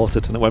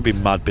 Sorted, and it won't be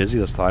mad busy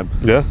this time.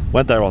 Yeah.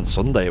 Went there on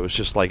Sunday. It was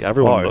just like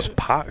everyone. Oh, it was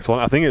packed.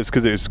 I think it's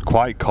because it was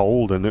quite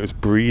cold and it was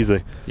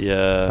breezy.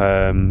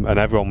 Yeah. And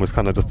everyone was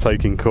kind of just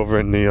taking cover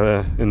in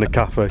the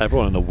cafe.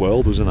 Everyone in the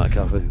world was in that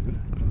cafe.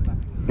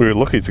 We were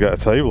lucky to get a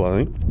table, I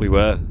think. We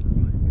were.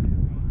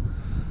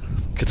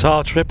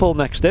 Qatar triple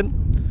next in.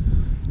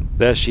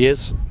 There she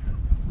is.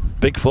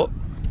 Bigfoot.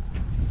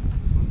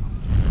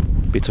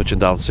 Be touching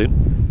down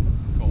soon.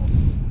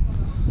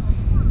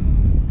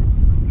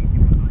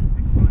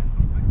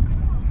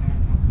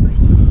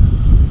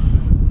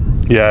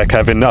 Yeah,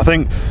 Kevin, I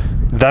think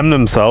them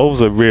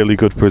themselves are really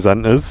good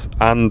presenters,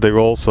 and they're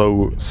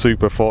also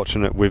super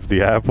fortunate with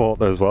the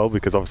airport as well,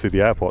 because obviously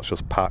the airport's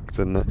just packed,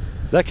 and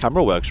their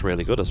camera work's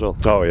really good as well.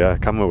 Oh yeah,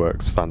 camera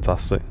work's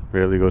fantastic,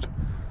 really good.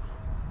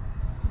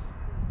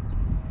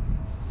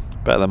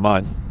 Better than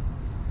mine.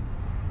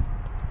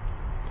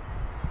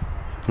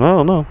 I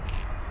don't know.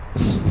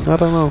 I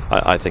don't know.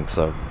 I think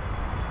so.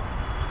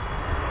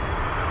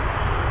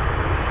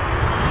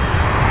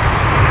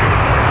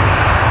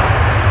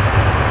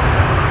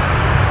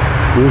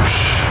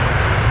 Whoosh.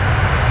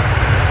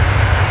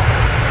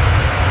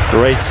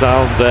 Great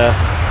sound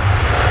there.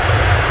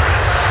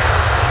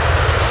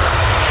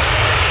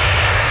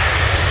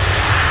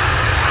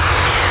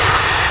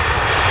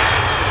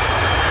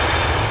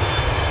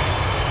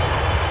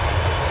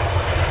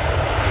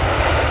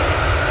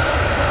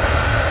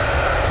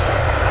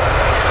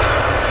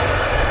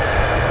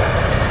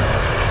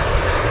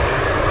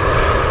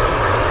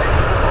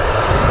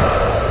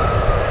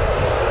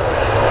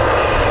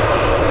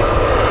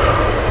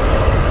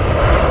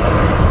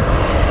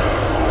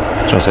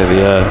 Trying to say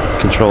the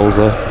controls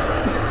there.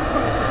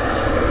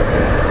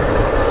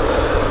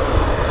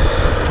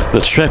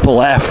 The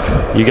triple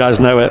F, you guys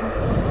know it.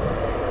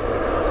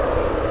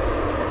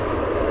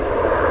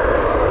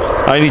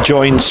 I only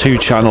joined 2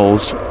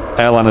 channels,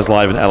 Airliners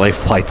Live and LA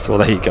flights. Well,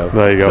 there you go.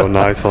 There you go.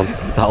 Nice one.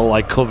 That'll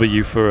like cover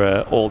you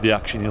for all the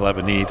action you'll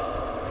ever need.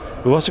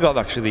 We've also got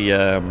actually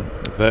the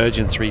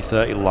Virgin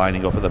 330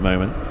 lining up at the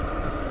moment.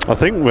 I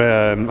think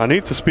I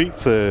need to speak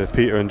to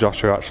Peter and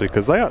Joshua actually,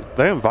 because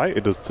they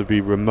invited us to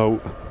be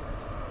remote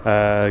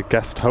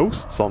guest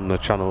hosts on the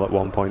channel at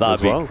one point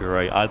as well. That'd be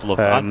great. I'd love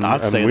to.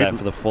 I'd stay there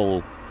for the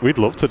full. We'd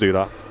love to do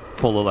that.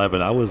 Full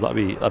 11 hours. That'd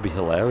be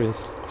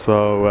hilarious.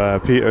 So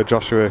Peter,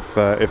 Joshua, if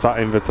that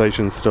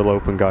invitation's still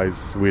open,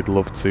 guys, we'd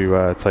love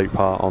to take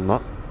part on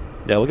that.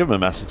 Yeah, we'll give them a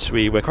message.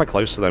 We're quite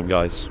close to them,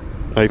 guys.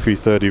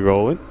 A330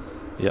 rolling.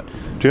 Yep.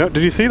 Did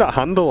you see that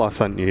handle I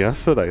sent you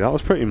yesterday? That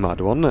was pretty mad,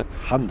 wasn't it?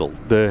 Handle?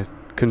 The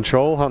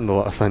control handle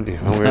that I sent you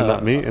when we were in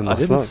that meeting last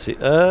night. I didn't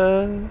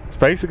see. It's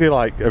basically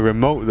like a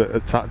remote that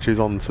attaches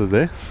onto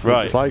this.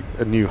 Right. It's like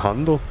a new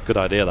handle. Good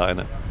idea, that, isn't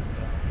it?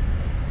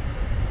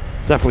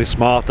 It's definitely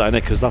smart, isn't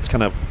it? Because that's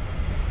kind of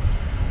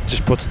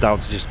just puts it down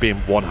to just being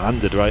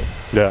one-handed, right?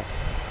 Yeah.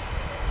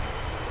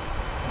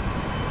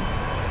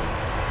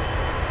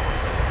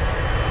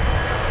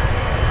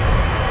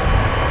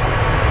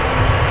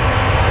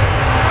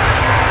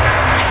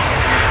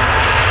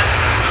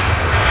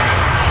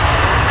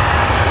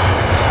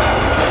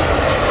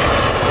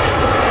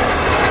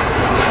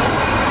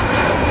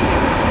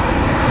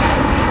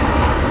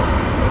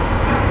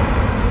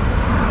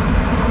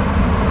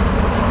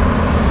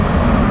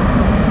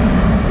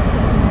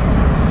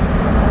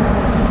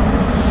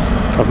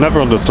 I've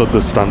never understood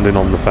the standing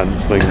on the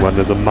fence thing when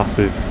there's a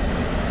massive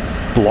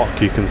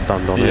block you can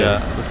stand on. Yeah,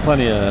 here. there's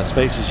plenty of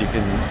spaces you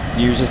can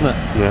use, isn't it?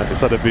 Yeah,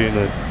 instead of being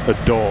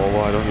a door,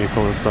 why don't you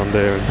come and stand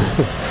here and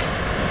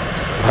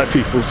let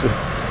people see?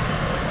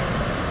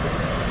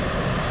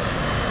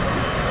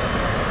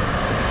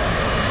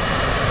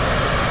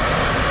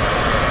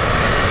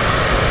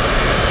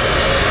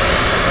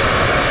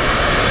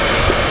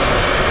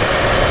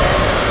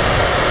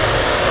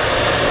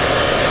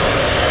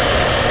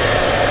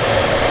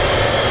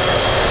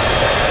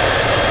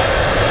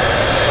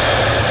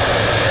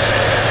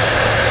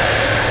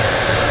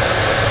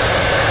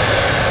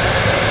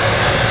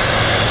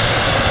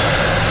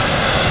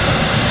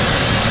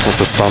 That's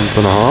a stance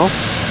and a half.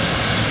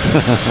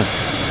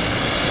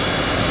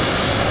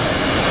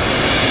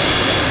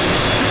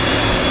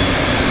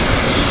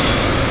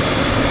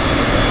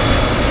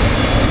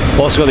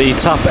 Also got the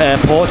TAP Air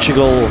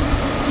Portugal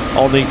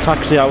on the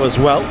taxi out as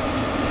well.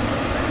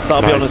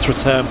 That'll be on its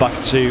return back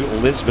to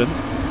Lisbon.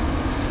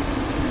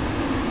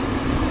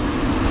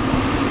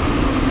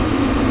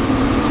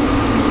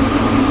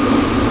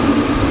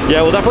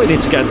 Yeah, we'll definitely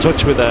need to get in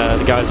touch with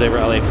the guys over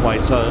at LA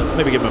Flight.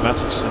 Maybe give them a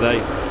message today.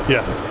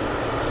 Yeah.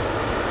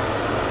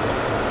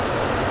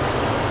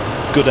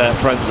 Good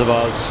friends of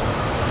ours.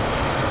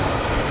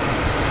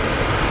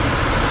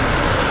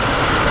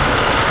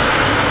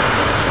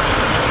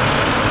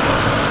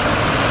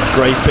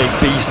 Great big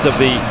beast of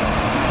the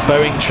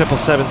Boeing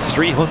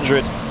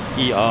 777-300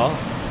 ER,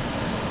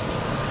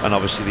 and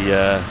obviously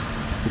the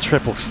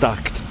triple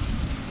stacked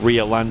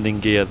rear landing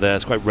gear there.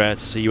 It's quite rare to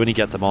see. You only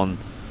get them on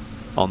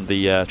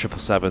the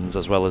 777s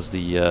as well as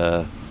the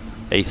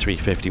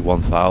A350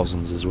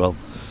 1000s as well.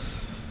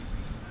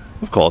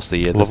 Of course,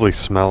 the lovely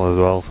smell as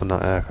well from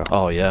that aircraft.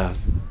 Oh yeah,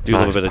 do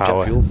love a bit of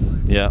jet fuel.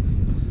 Yeah.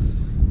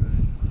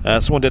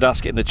 Someone did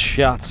ask it in the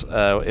chat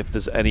if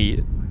there's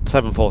any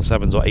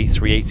 747s or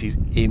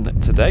A380s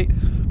in today.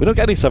 We don't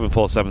get any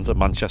 747s at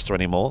Manchester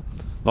anymore,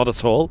 not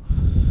at all.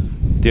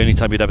 The only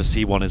time you'd ever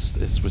see one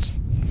was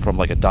from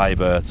like a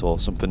divert or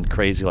something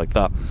crazy like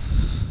that.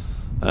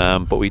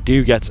 But we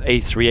do get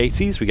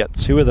A380s. We get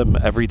 2 of them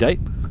every day,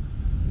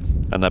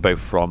 and they're both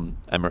from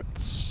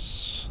Emirates.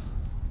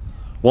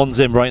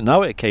 One's in right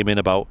now. It came in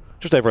about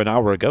just over an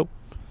hour ago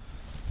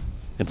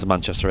into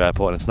Manchester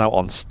Airport, and it's now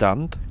on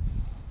stand.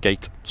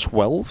 Gate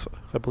 12,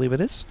 I believe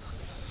it is.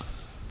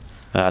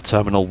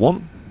 Terminal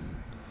 1.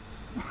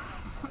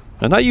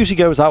 And that usually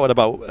goes out at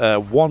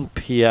about 1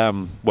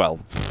 p.m. Well,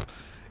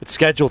 it's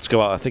scheduled to go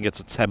out, I think it's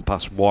at 10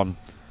 past 1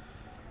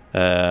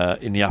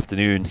 in the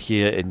afternoon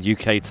here in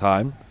UK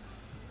time.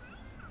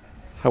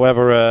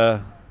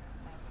 However,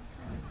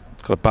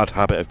 it's got a bad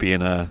habit of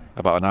being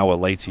about an hour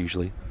late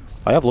usually.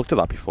 I have looked at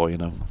that before, you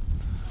know.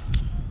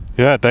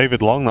 Yeah,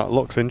 David Long, that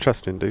looks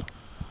interesting, dude.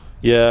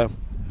 Yeah.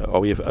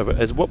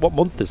 What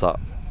month is that?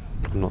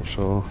 I'm not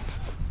sure.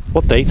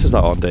 What date is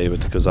that on, David?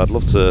 Because I'd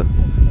love to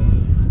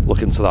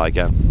look into that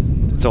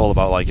again. It's all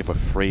about like if we're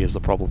free is the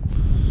problem.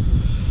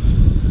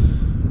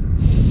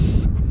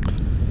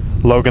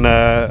 Logan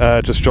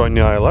just joined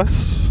the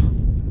ILS.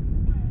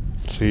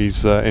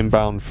 She's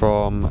inbound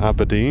from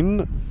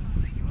Aberdeen.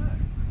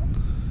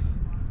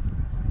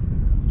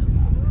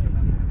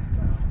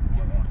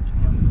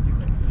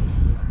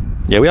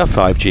 Yeah, we have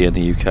 5G in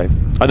the UK.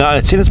 And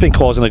I've seen it's been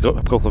causing a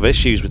couple of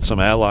issues with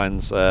some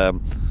airlines. So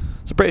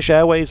British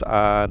Airways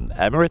and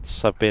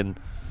Emirates have been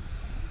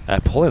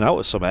pulling out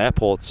of some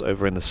airports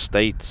over in the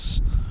States,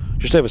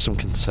 just over some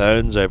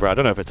concerns over, I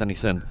don't know if it's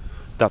anything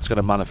that's going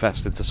to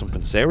manifest into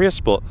something serious,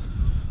 but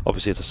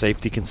obviously it's a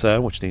safety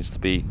concern which needs to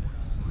be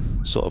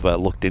sort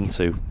of looked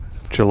into.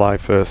 July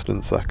 1st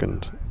and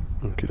 2nd.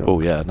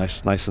 Oh yeah,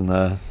 nice in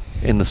the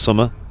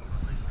summer.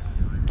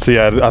 So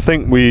yeah, I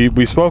think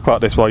we spoke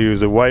about this while you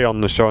was away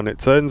on the show, and it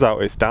turns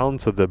out it's down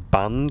to the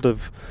band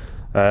of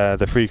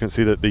the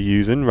frequency that they're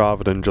using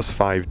rather than just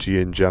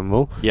 5G in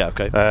general. Yeah,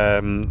 okay.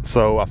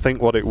 So I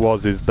think what it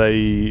was is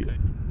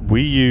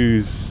we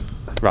use,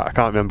 right, I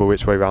can't remember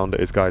which way round it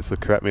is, guys, so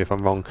correct me if I'm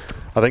wrong.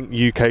 I think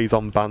UK's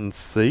on band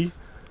C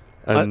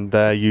and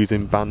they're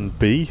using band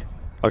B.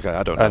 Okay,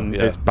 I don't know. And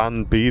it's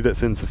band B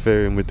that's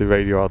interfering with the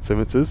radio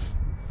altimeters.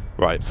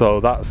 Right. So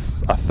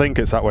that's, I think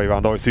it's that way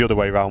around, or it's the other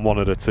way around, one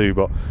of the two.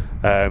 But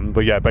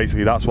yeah,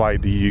 basically that's why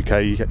the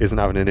UK isn't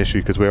having an issue,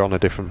 because we're on a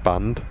different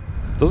band.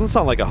 Doesn't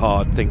sound like a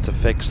hard thing to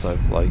fix though.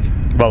 Like,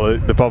 well,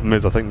 the problem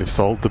is I think they've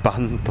sold the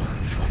band.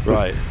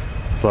 Right.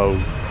 So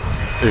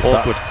if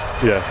awkward.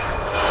 Yeah,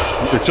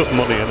 it's just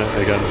money in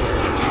it again.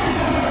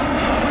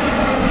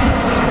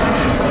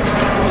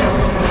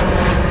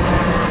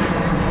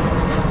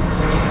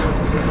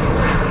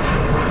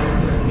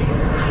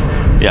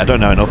 Yeah, I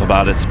don't know enough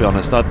about it, to be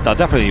honest. I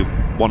definitely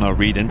want to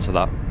read into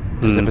that,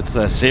 because if it's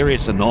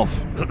serious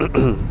enough.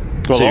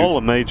 Well, all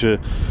the major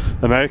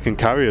American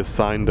carriers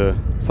signed a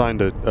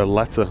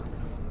letter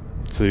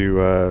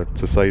to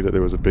say that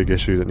there was a big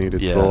issue that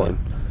needed sorting.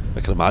 I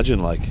can imagine,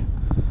 like,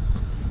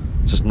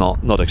 it's just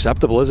not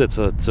acceptable, is it,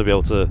 to be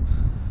able to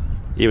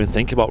even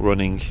think about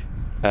running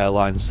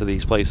airlines to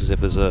these places if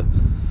there's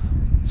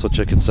such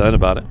a concern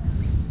about it.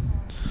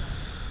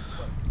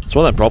 It's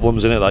one of them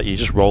problems, isn't it, that you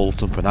just roll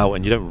something out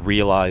and you don't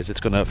realise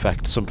it's going to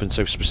affect something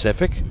so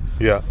specific.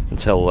 Yeah.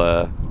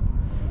 Until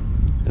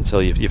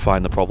you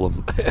find the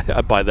problem.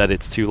 By then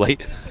it's too late.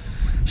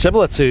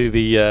 Similar to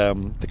the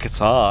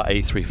Qatar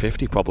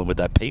A350 problem with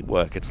their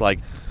paintwork. It's like,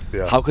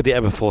 how could they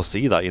ever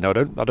foresee that? You know,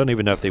 I don't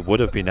even know if they would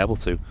have been able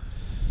to,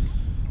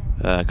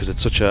 because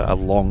it's such a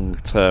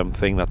long-term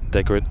thing that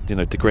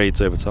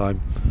degrades over time.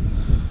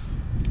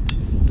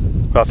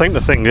 I think the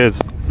thing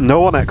is, no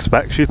one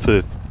expects you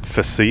to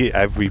foresee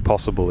every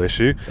possible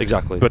issue.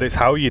 Exactly. But it's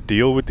how you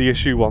deal with the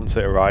issue once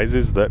it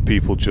arises that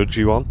people judge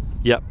you on.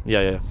 Yeah.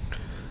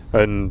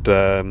 And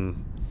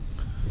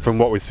from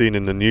what we've seen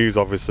in the news,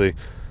 obviously,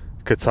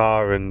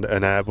 Qatar and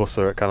Airbus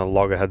are at kind of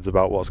loggerheads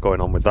about what's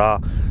going on with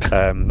that.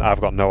 I've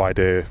got no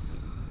idea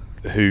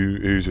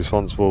who's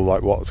responsible,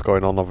 like what's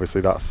going on. Obviously,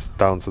 that's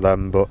down to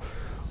them. But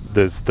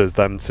there's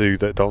them two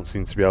that don't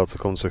seem to be able to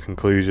come to a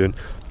conclusion.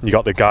 You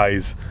got the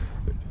guys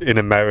in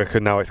America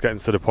now. It's getting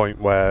to the point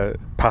where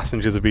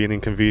passengers are being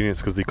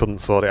inconvenienced because they couldn't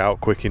sort it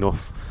out quick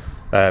enough,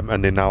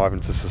 and they're now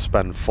having to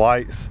suspend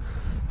flights.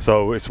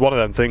 So it's one of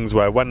them things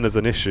where when there's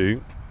an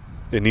issue,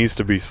 it needs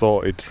to be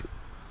sorted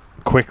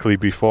quickly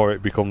before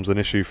it becomes an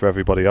issue for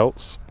everybody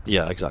else.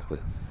 Yeah, exactly.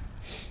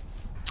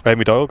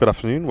 Amy Doyle, good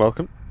afternoon,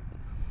 welcome.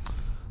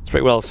 It's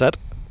pretty well said.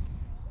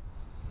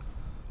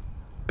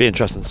 Be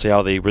interesting to see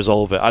how they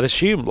resolve it. I'd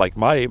assume, like,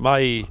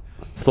 my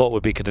thought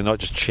would be, could they not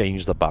just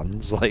change the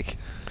bands? Like,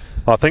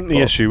 I think the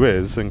issue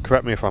is, and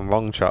correct me if I'm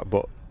wrong, chat,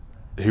 but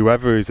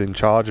whoever is in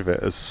charge of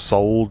it has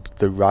sold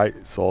the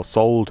rights or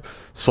sold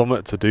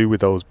something to do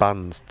with those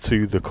bands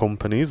to the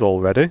companies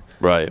already.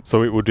 Right.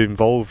 So it would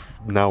involve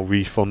now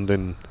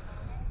refunding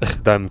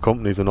them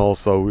companies, and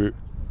also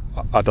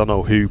I don't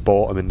know who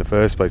bought them in the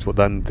first place, but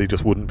then they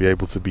just wouldn't be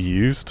able to be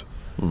used.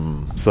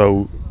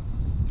 So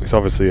it's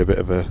obviously a bit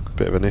of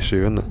an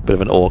issue, isn't it? Bit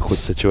of an awkward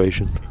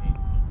situation,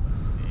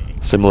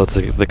 similar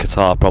to the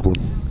Qatar problem.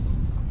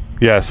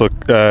 Yeah, so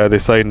they're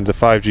saying the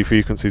 5G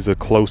frequencies are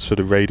close to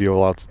the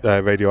radio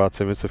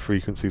altimeter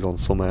frequencies on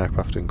some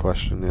aircraft in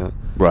question, yeah.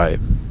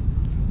 Right.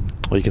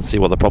 Well, you can see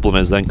what the problem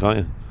is then, can't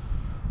you?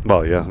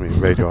 Well, yeah, I mean,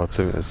 radio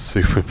altimeter is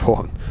super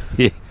important.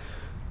 Yeah.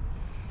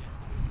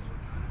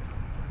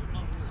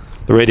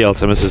 The radio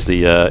altimeter is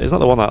isn't that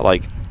the one that,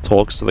 like,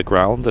 talks to the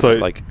ground? So,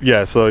 like,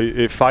 yeah, so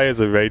it fires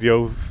a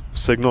radio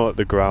signal at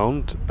the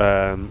ground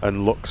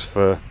and looks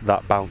for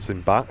that bouncing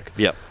back.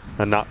 Yep.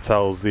 And that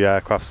tells the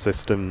aircraft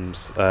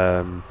systems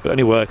but it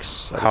only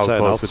works at how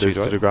close it is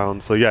right? to the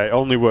ground. So yeah, it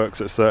only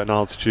works at a certain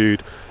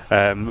altitude,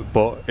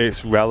 but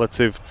it's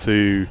relative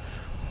to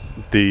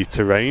the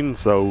terrain.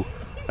 So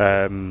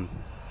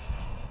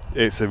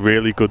it's a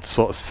really good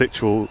sort of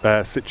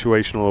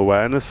situational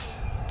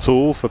awareness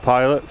tool for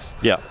pilots.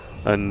 Yeah.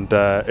 And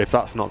if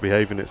that's not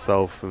behaving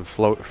itself and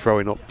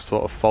throwing up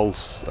sort of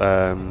false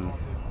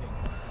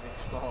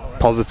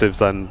positives,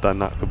 then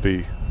that could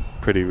be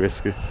pretty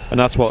risky. And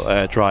that's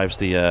what drives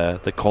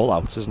the call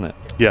outs, isn't it?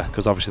 Yeah,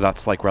 because obviously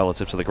that's like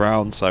relative to the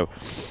ground. So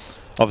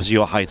obviously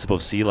your height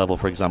above sea level,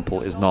 for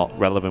example, is not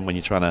relevant when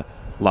you're trying to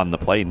land the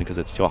plane, because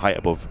it's your height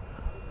above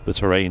the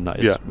terrain that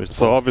is. Yeah.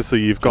 So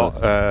obviously you've got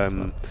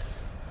the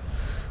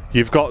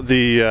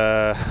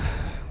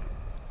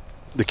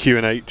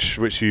QNH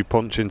which you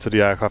punch into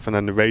the aircraft, and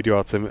then the radio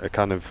altimeter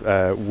kind of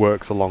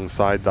works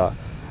alongside that,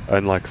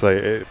 and like I say,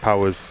 it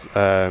powers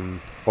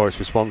or it's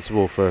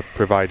responsible for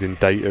providing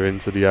data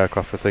into the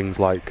aircraft for things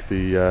like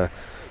the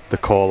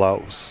call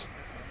outs.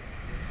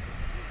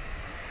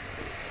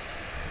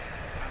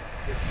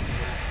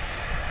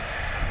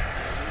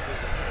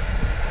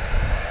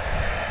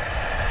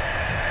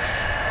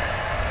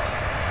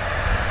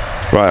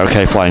 Right,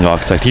 okay, Flying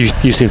Architect.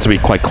 You seem to be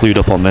quite clued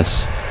up on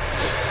this.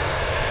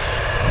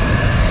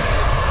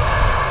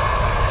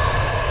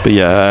 But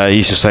yeah,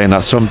 he's just saying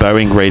that some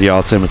bearing radial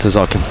altimeters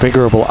are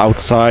configurable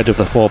outside of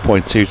the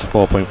 4.2 to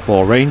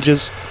 4.4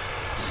 ranges,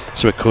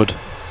 so it could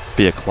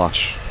be a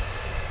clash.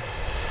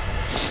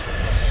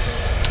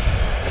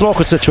 It's an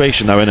awkward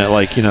situation though, isn't it?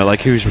 Like, you know,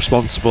 like who's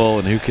responsible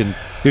and who's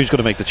going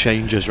to make the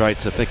changes, right,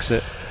 to fix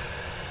it.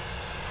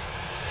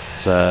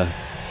 It's I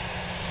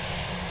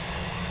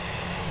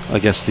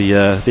guess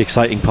the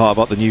exciting part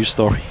about the news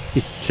story.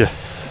 Yeah.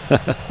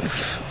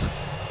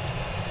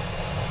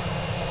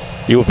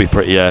 You would be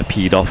pretty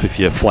peed off if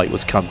your flight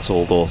was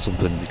cancelled or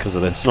something because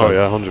of this. So. Oh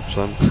yeah,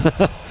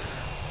 100%.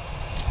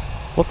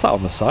 What's that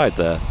on the side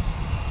there?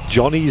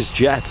 Johnny's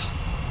Jet.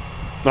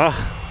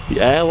 Ah. The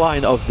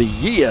airline of the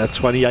year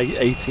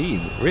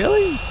 2018.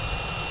 Really?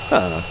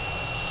 I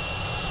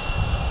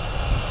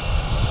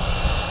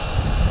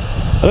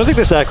don't think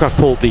this aircraft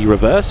pulled the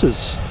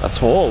reverses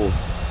at all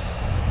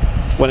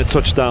when it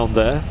touched down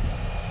there.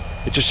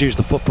 It just used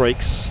the foot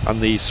brakes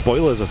and the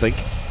spoilers, I think.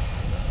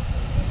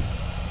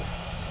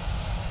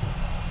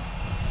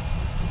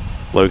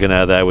 Logan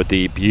Air there with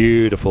the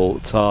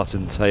beautiful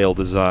tartan tail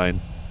design.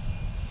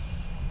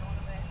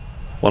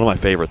 One of my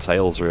favourite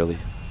tails, really.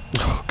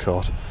 Oh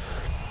God.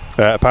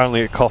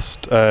 Apparently it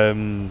cost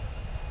 $1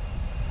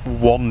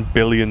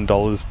 billion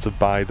to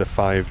buy the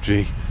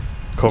 5G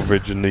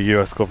coverage, and the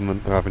US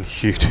government are having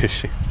huge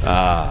issues.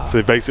 So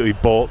they basically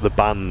bought the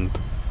band,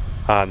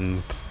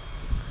 and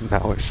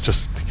now it's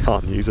just, you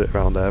can't use it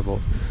around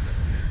airports.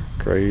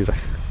 Crazy.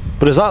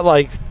 But is that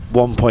like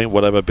 1 point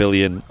whatever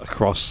billion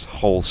across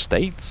whole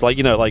states? Like,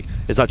 you know, like,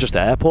 is that just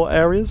airport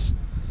areas?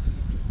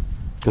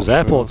 Because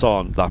airports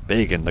aren't that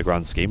big in the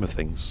grand scheme of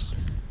things.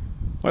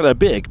 Well, they're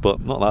big,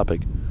 but not that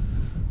big.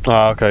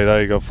 Ah, okay,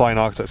 there you go. Flying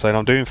Architect saying,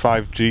 I'm doing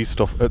 5G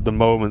stuff at the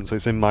moment, so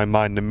it's in my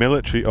mind. The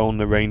military own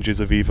the ranges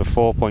of either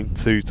 4.2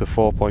 to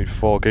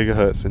 4.4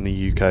 gigahertz in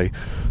the UK,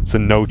 so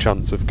no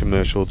chance of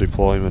commercial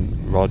deployment.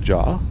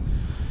 Roger.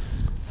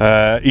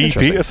 E.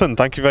 Peterson,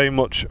 thank you very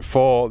much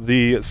for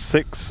the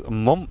 6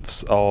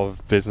 months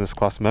of business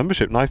class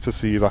membership. Nice to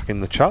see you back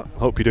in the chat.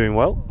 Hope you're doing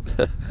well.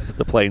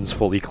 The plane's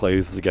fully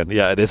clothed again.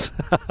 Yeah, it is.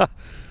 Not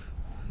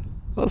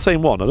the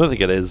same one. I don't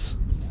think it is.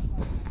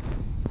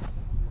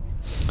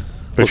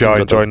 If you are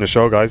enjoying the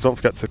show, guys, don't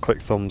forget to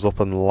click thumbs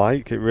up and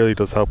like. It really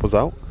does help us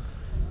out.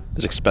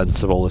 It's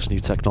expensive, all this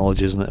new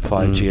technology, isn't it?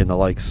 5G and the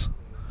likes.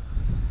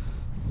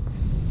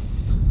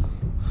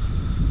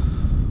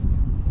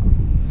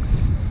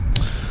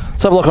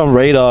 Let's have a look on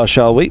radar,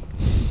 shall we?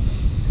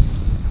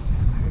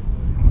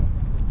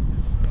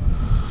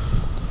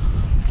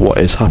 What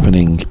is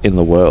happening in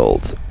the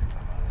world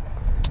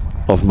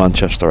of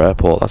Manchester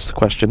Airport? That's the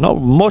question.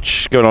 Not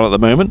much going on at the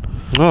moment.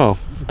 Oh,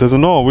 there's a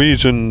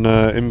Norwegian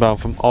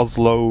inbound from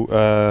Oslo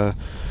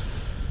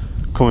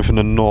coming from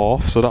the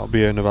north, so that'll be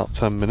here in about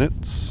 10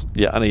 minutes.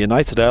 Yeah, and a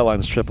United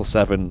Airlines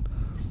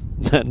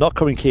 777, not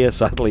coming here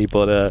sadly,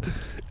 but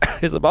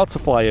is about to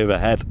fly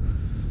overhead.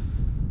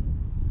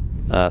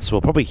 So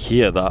we'll probably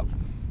hear that.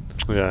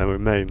 Yeah, we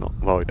may not.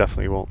 Well, we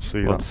definitely won't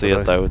see that. Won't see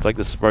it though. It's like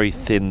this very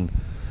thin,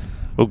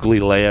 ugly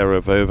layer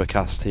of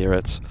overcast here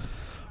at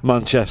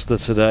Manchester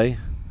today.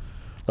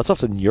 That's off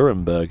to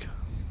Nuremberg.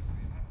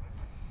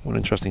 What an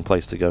interesting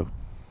place to go.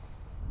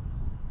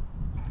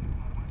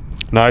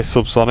 Nice,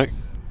 Subsonic.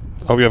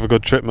 Hope you have a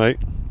good trip, mate.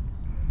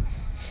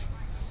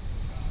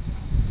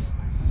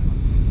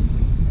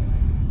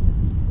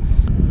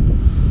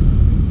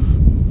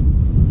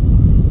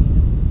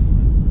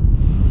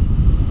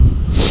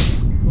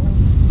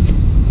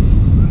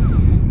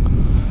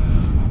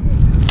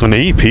 And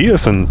E.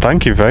 Peterson,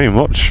 thank you very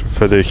much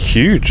for the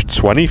huge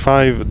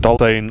 $25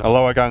 saying,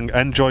 aloha gang,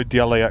 enjoyed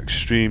the LAX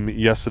stream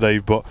yesterday,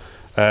 but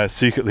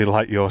secretly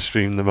like your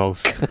stream the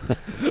most.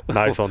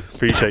 Nice one.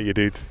 Appreciate you,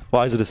 dude.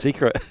 Why is it a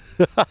secret?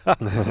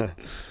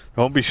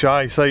 Don't be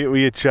shy, say it with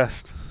your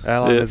chest.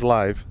 Airline is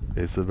live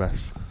is the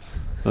best.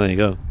 There you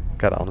go.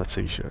 Get it on a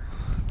t-shirt.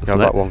 Have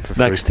that one for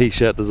free. Next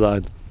t-shirt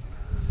design.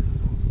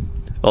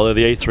 Although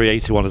the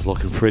A380 one is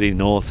looking pretty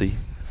naughty.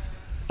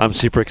 I'm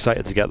super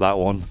excited to get that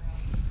one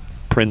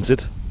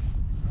printed.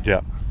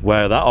 Yeah.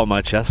 Wear that on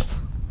my chest.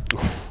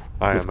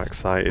 I am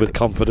excited. With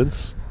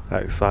confidence.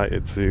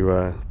 Excited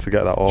to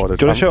get that ordered.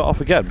 Do you want to show it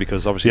off again?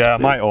 Because obviously, yeah, I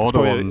might order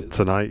one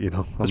tonight. You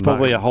know, there's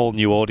probably a whole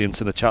new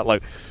audience in the chat.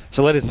 Like,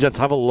 so, ladies and gents,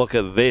 have a look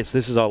at this.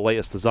 This is our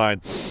latest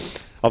design.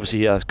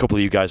 Obviously, a couple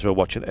of you guys who were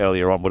watching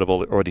earlier on would have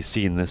already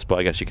seen this, but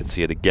I guess you can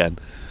see it again.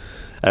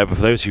 But for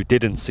those who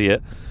didn't see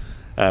it,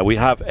 we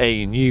have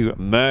a new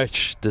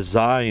merch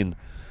design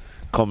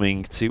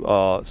coming to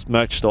our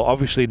merch store.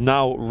 Obviously,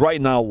 right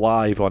now,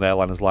 live on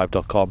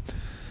airlinerslive.com.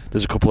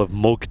 There's a couple of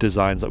mug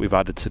designs that we've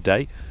added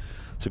today.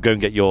 So go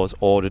and get yours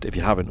ordered if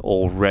you haven't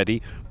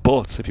already.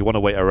 But if you want to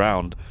wait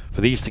around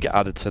for these to get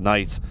added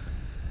tonight,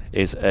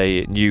 is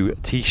a new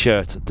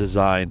t-shirt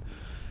design.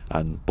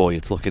 And boy,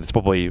 it's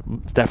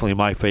definitely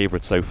my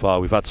favourite so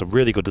far. We've had some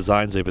really good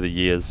designs over the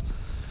years,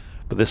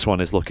 but this one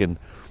is looking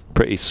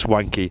pretty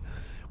swanky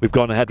we've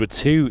gone ahead with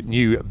 2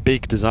 new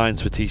big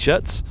designs for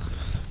t-shirts.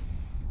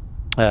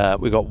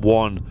 We've got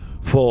one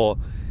for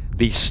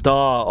the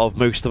star of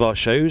most of our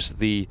shows,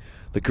 the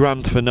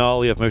grand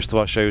finale of most of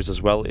our shows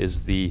as well,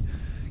 is the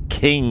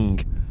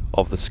king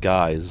of the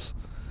skies.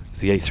 It's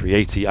the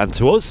A380, and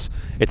to us,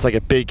 it's like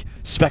a big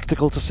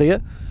spectacle to see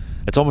it.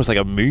 It's almost like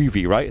a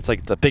movie, right? It's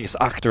like the biggest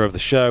actor of the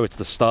show. It's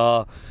the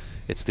star.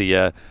 It's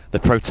the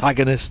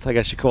protagonist, I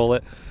guess you call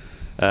it.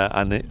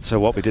 So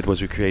what we did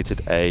was we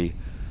created a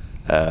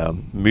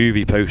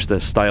movie poster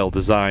style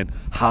design.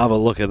 Have a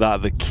look at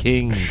that, the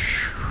king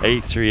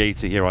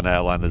A380 here on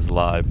Airliners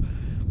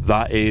Live.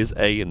 That is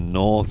a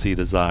naughty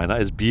design.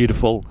 That is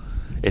beautiful.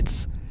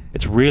 It's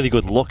really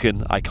good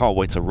looking. I can't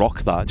wait to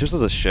rock that, just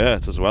as a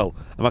shirt as well.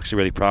 I'm actually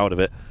really proud of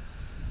it.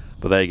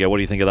 But there you go. What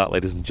do you think of that,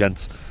 ladies and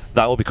gents?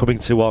 That will be coming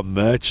to our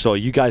merch store.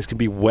 You guys can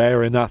be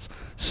wearing that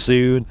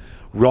soon,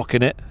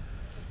 rocking it,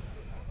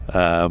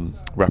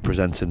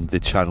 representing the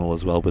channel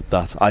as well with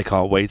that. I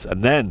can't wait.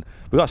 And then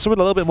we've got something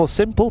a little bit more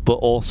simple, but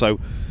also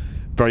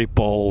very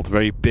bold,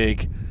 very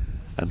big,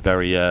 and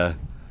very a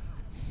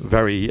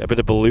bit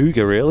of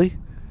beluga, really.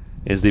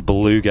 Is the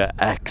Beluga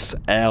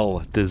XL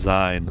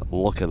design.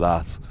 Look at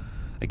that.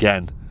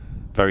 Again,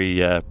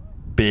 very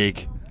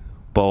big,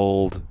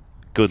 bold,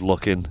 good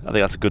looking. I think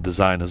that's a good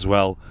design as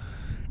well.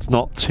 It's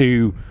not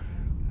too,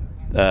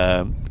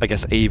 I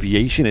guess,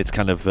 aviation. It's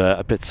kind of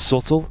a bit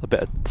subtle, a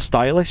bit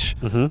stylish,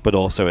 but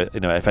also,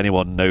 if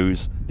anyone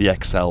knows the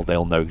XL,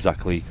 they'll know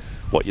exactly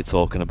what you're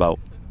talking about.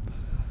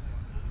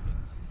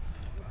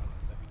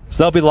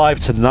 So they'll be live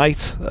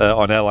tonight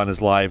on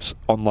Airliners Live's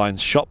online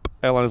shop,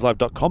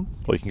 airlinerslive.com,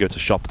 or you can go to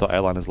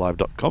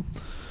shop.airlinerslive.com.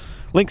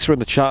 Links are in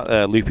the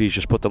chat. Loopy's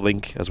just put the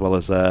link, as well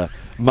as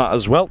Matt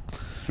as well.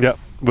 Yep,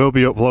 we'll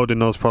be uploading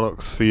those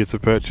products for you to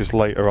purchase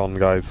later on,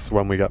 guys,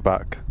 when we get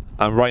back.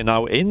 And right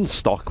now in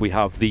stock we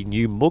have the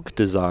new mug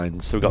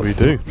designs. So we've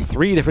got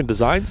 3 different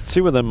designs.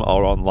 2 of them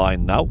are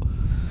online now.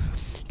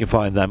 You can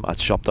find them at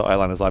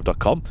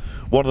shop.airlinerslive.com.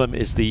 One of them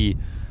is the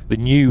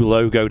new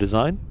logo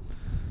design.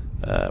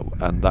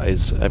 And that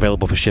is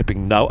available for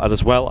shipping now, and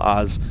as well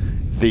as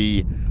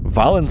the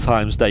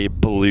Valentine's Day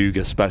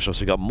Beluga special.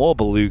 So we've got more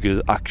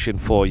Beluga action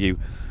for you.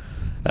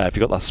 If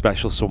you've got that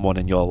special someone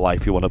in your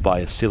life, you want to buy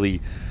a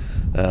silly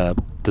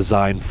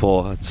design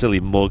for a silly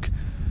mug,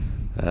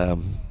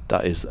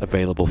 that is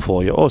available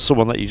for you, or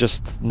someone that you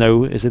just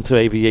know is into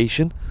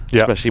aviation,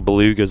 especially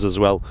belugas as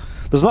well.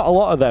 There's not a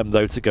lot of them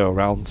though to go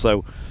around,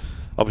 so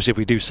obviously if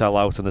we do sell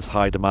out and there's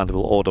high demand,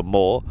 we'll order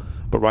more.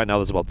 But right now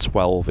there's about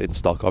 12 in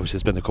stock. Obviously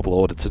there's been a couple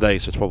ordered today,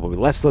 so it's probably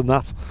less than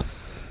that.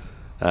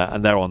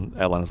 And they're on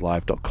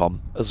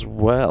airlinerslive.com as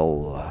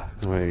well.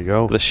 There you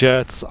go. The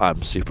shirts,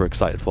 I'm super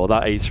excited for.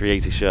 That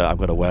A380 shirt, I'm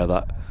going to wear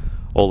that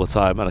all the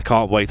time. And I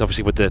can't wait,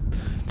 obviously with the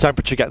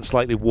temperature getting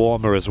slightly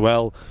warmer as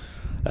well,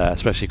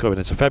 especially coming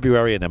into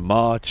February and in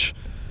March,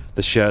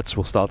 the shirts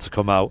will start to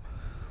come out.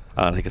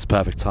 And I think it's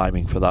perfect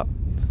timing for that.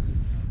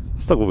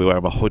 Still will be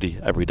wearing my hoodie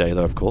every day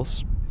though, of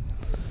course.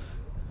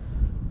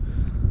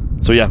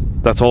 So yeah,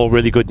 that's all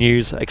really good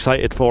news.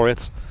 Excited for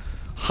it.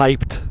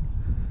 Hyped.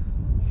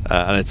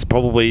 And it's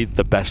probably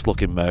the best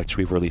looking merch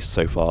we've released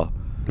so far.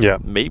 Yeah.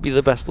 Maybe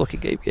the best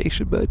looking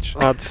aviation merch.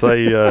 I'd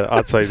say the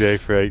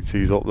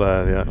A380's up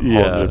there,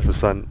 yeah.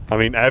 100%. I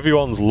mean,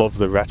 everyone's loved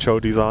the retro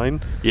design.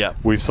 Yeah.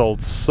 We've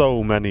sold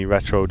so many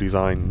retro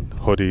design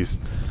hoodies.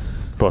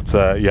 But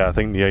yeah, I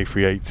think the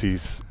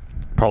A380's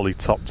probably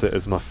topped it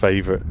as my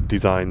favourite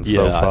design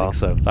so far. I think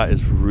so. That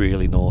is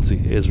really naughty.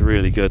 It is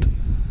really good.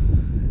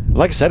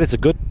 Like I said, it's a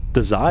good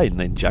design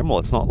in general.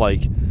 It's not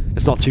like,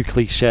 it's not too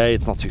cliche,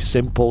 it's not too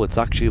simple. It's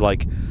actually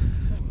like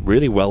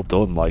really well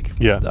done. Like,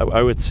 I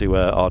owe it to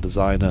our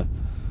designer,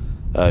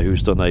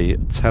 who's done a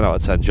 10 out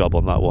of 10 job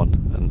on that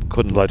one, and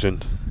couldn't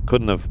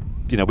have,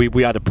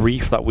 we had a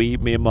brief that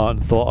me and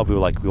Martin thought of. We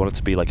were like, we want it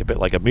to be like a bit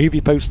like a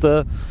movie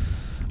poster,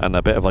 and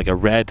a bit of like a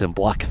red and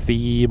black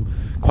theme,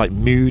 quite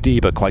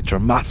moody but quite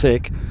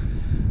dramatic,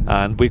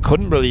 and we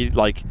couldn't really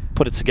like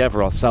put it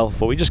together ourselves,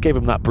 but we just gave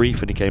him that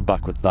brief and he came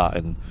back with that,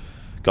 and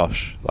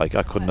gosh, like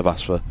I couldn't have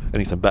asked for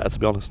anything better, to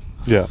be honest.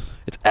 Yeah,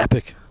 it's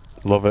epic.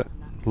 Love it.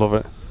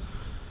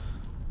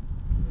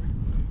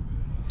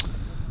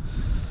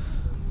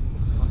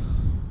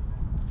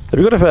 It'd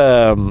be good if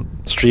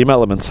Stream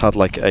Elements had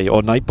like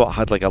or Nightbot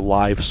had like a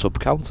live sub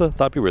counter.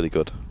 That'd be really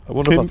good. I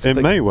wonder if that's it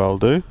may well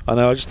do. I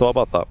know, I just thought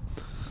about that.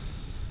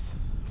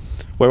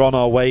 We're on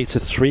our way to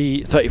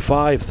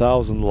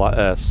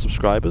 35,000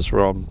 subscribers.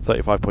 We're on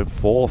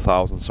 35.4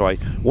 thousand. So I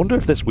wonder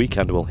if this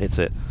weekend we'll hit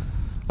it.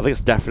 I think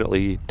it's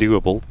definitely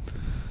doable.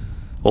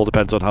 All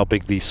depends on how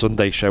big the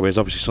Sunday show is.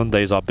 Obviously,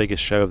 Sunday is our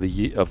biggest show of the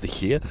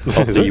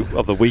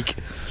week.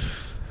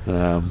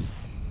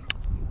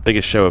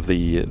 Biggest show of the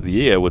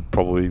year would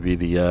probably be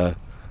the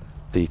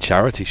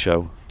charity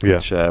show.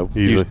 Yeah,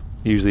 which,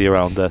 usually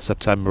around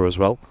September as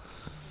well.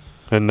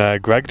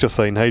 And Greg just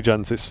saying, hey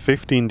gents, it's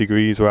 15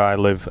 degrees where I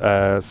live,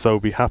 so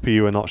be happy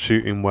you are not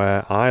shooting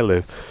where I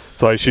live.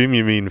 So I assume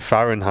you mean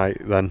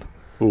Fahrenheit then.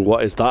 Ooh,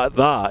 what is that?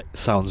 That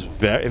sounds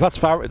very... If that's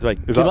Fahrenheit... Like,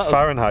 is that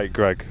Fahrenheit,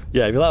 Greg?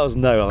 Yeah, if you let us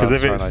know.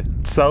 Because if it's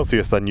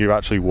Celsius, then you're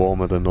actually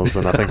warmer than us,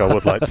 and I think I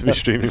would like to be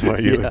streaming where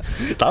you are.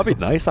 That'd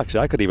be nice, actually.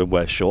 I could even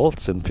wear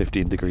shorts in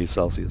 15 degrees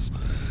Celsius.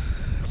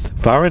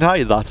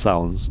 Fahrenheit, that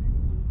sounds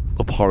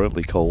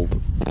abhorrently cold.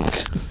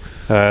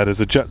 There's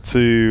a Jet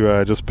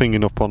 2 just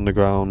pinging up on the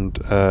ground,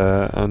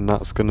 and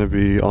that's going to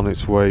be on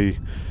its way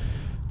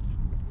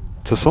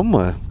to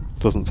somewhere.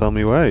 Doesn't tell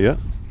me where yet.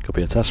 Could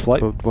be a test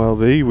flight. Could well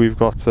be. We've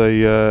got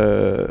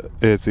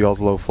it's the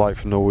Oslo flight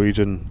for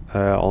Norwegian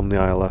on the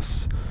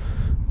ILS.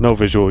 No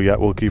visual yet.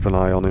 We'll keep an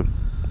eye on him.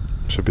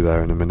 Should be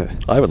there in a minute.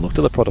 I haven't looked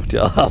at the product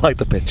yet. I like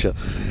the picture.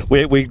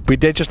 We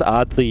did just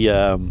add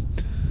the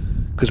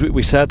because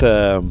we said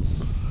what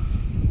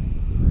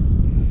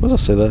did I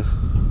say there?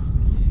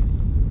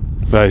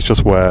 It's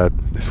just where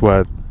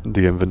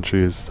the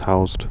inventory is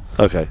housed.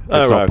 Okay.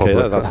 It's right, okay.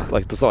 public. That's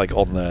like it's not like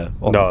on there.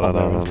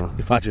 No.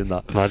 Imagine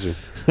that. Imagine.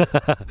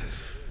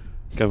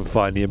 Go and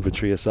find the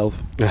inventory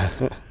yourself.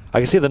 I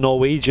can see the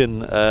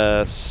Norwegian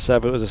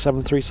 7. Was it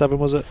 737?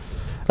 Was it?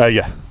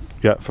 Yeah,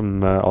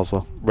 from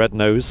Oslo. Red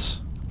nose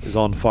is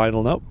on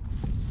final now.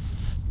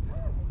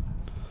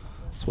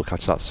 So we'll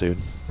catch that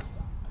soon.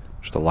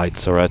 Just the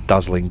lights are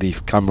dazzling the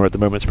camera at the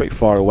moment. It's pretty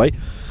far away.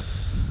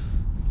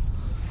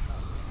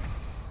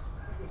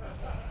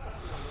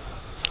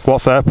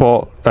 What's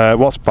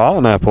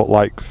Barton Airport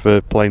like for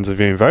planes of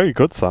viewing? Very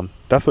good, Sam.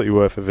 Definitely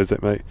worth a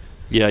visit, mate.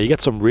 Yeah, you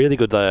get some really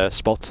good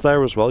spots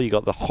there as well. You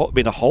got a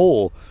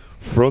whole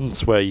front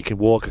where you can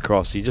walk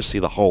across. You just see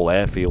the whole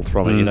airfield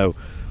from it. You know,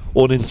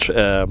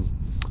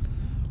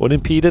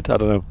 unimpeded. I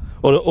don't know,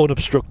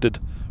 unobstructed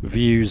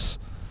views,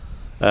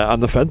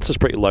 and the fence is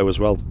pretty low as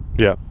well.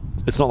 Yeah,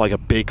 it's not like a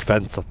big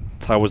fence that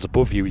towers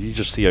above you. You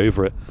just see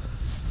over it.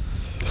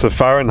 So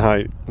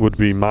Fahrenheit would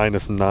be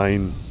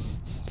 -9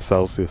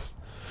 Celsius.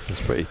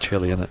 It's pretty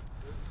chilly, isn't it?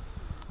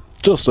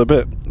 Just a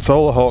bit.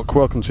 Solar Hawk,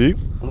 welcome to you.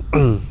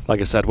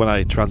 Like I said, when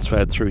I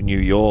transferred through New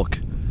York,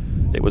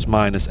 it was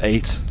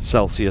 -8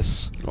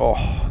 Celsius. Oh,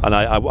 and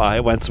I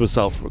went to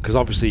myself, because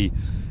obviously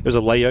it was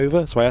a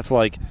layover, so I had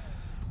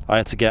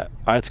to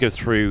go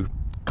through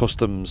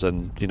customs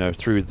and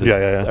through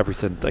the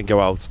everything and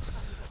go out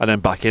and then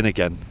back in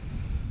again.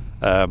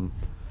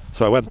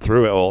 So I went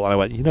through it all and I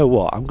went, you know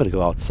what? I'm going to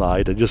go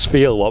outside and just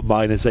feel what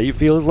 -8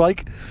 feels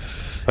like.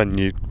 And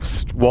you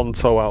one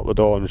toe out the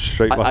door and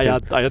straight back in.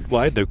 I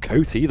had no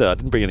coat either. I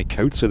didn't bring any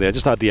coats with me. I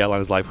just had the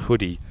Airlines Life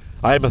hoodie.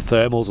 I had my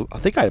thermals. I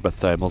think I had my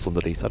thermals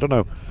underneath. I don't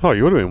know. Oh,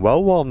 you would have been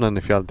well warm then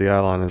if you had the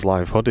Airliners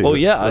Live hoodie. Oh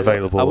yeah,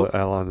 available at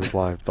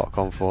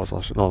airlinerslive.com/.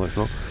 No, it's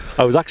not.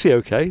 I was actually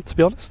okay, to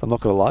be honest. I'm not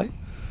going to lie.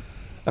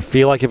 I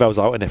feel like if I was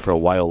out in it for a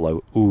while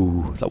though,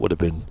 ooh, that would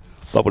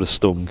have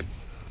stung.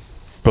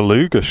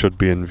 Beluga should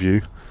be in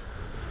view.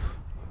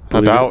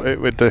 Beluga. I doubt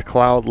it with the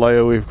cloud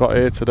layer we've got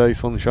here today,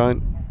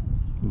 sunshine.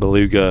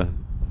 Beluga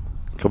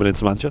coming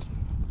into Manchester?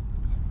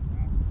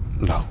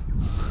 No.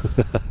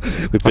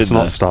 Let's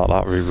not start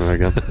that rumour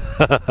again.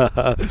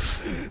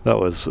 That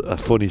was a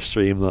funny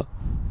stream, that.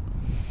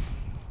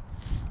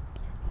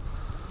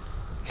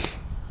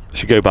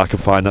 Should go back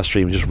and find that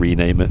stream and just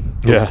rename it.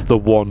 The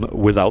one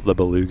without the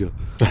Beluga.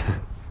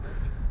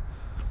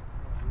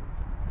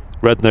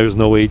 Red Nose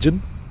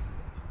Norwegian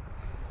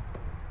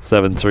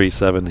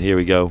 737, here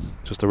we go.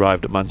 Just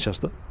arrived at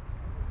Manchester.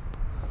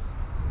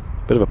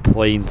 Bit of a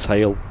plain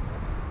tail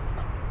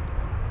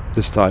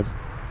this time.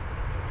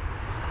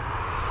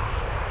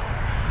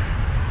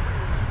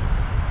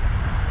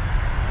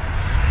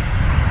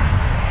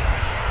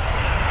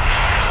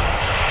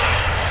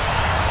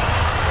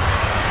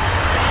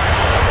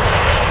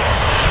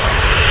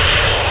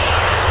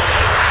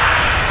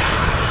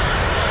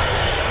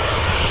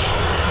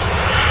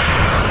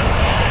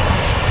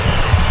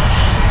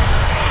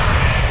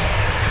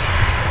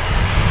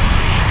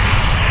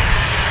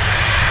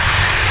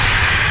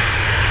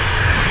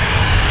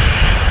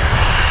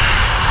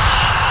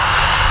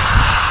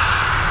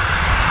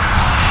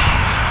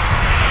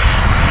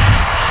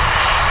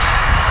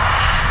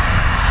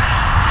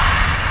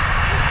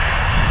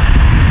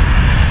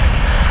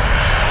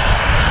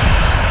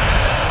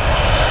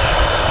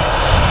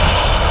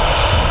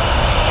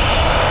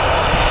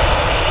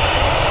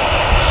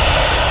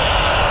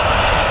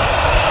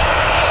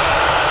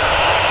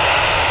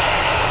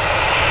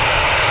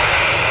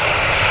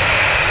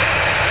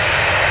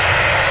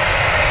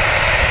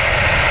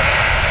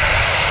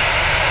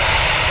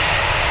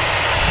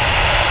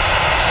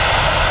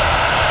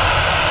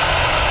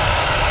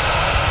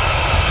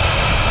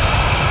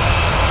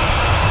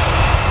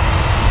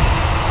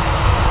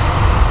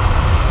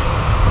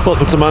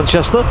 Welcome to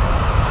Manchester,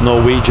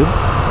 Norwegian,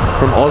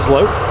 from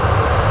Oslo.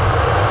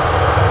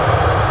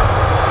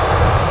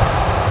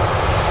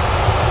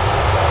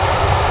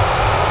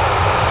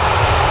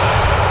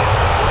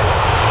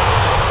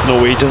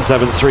 Norwegian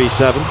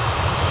 737.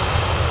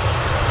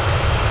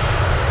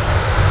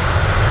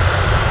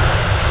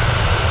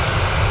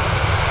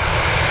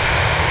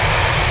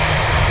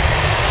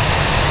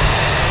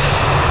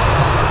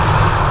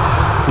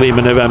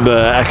 Lima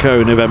November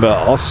Echo November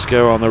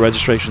Oscar on the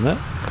registration there.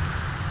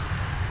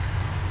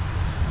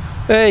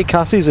 Hey,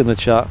 Cassie's in the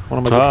chat. One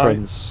of my good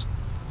friends.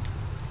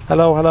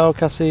 Hello, hello,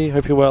 Cassie.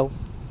 Hope you're well.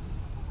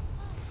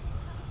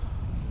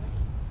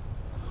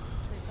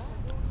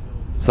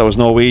 So that was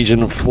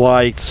Norwegian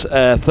flight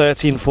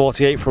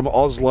 1348 from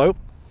Oslo.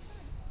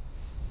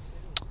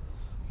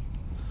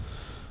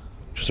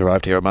 Just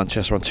arrived here at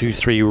Manchester on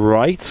 23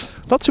 right.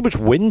 Not too much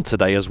wind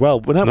today as well.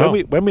 When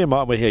we and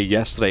Martin were here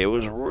yesterday, it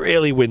was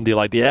really windy.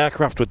 Like the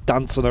aircraft were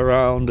dancing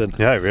around, and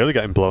yeah, really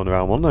getting blown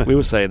around, wasn't it? We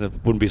were saying it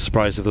wouldn't be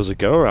surprised if there was a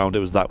go around. It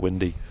was that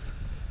windy,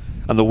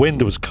 and the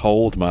wind was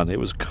cold, man. It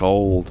was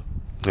cold.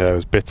 Yeah, it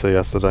was bitter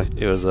yesterday.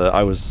 It was.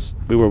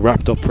 We were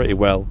wrapped up pretty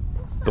well,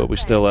 but we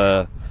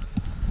still.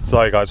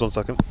 Sorry, guys. 1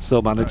 second.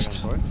 Still managed.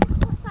 Sorry.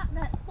 What's that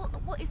there?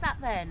 What is that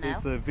there now?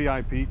 It's a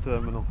VIP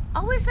terminal.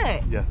 Oh, is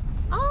it? Yeah.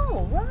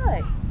 Oh,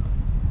 right.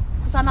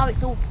 Because I know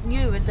it's all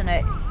new, isn't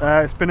it?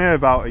 It's been here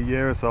about a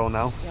year or so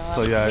now. Yeah,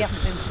 so yeah, we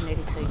haven't been for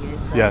nearly 2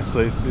 years. So. Yeah, so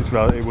it's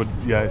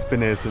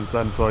been here since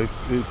then. So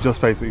it's just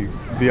basically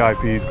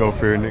VIPs go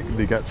through and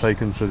they get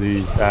taken to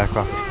the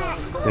aircraft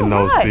in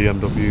those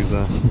BMWs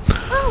there.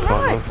 Oh,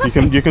 right.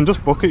 Nice. You can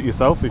just book it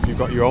yourself if you've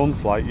got your own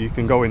flight. You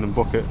can go in and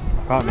book it.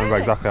 I can't remember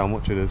exactly how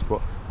much it is,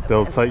 but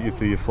they'll take you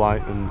to your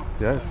flight, and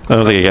yeah. I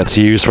don't think it gets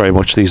used very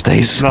much these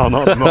days. No,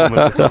 not at the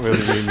moment. It's not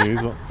really being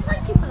used. But.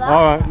 Thank you for that.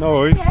 All right, no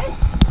worries. Okay.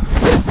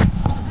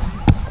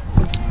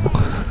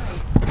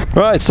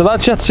 Right, so that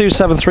Jet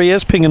 273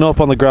 is pinging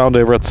up on the ground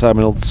over at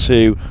Terminal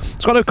 2.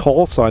 It's got no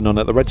call sign on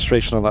it. The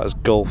registration on that is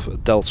Golf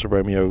Delta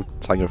Romeo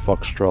Tango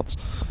Foxtrot.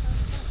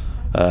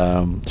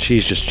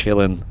 She's just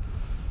chilling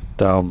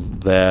down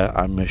there.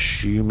 I'm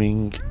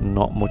assuming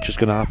not much is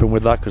going to happen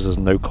with that because there's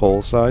no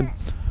call sign.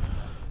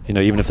 You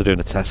know, even if they're doing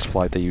a test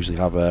flight, they usually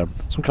have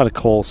some kind of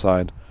call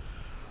sign.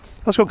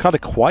 That's gone kind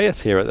of quiet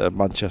here at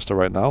Manchester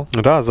right now.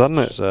 It has, hasn't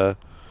it? It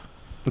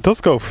does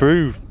go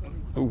through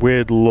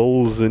weird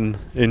lulls in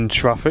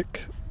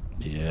traffic.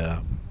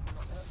 Yeah.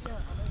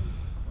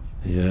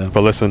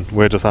 But listen,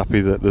 we're just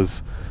happy that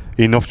there's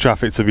enough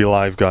traffic to be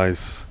live,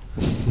 guys.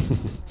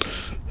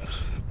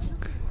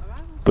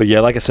 But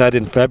yeah, like I said,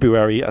 in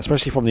February,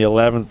 especially from the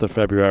 11th of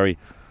February,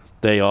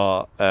 they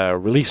are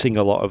releasing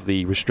a lot of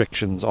the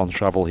restrictions on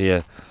travel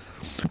here,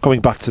 coming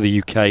back to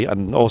the UK,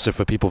 and also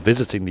for people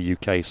visiting the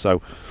UK.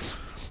 So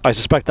I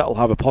suspect that will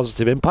have a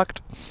positive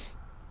impact.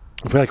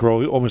 I feel like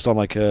we're almost on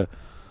like a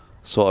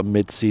sort of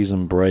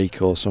mid-season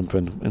break or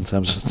something in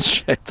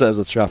terms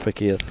of traffic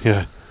here.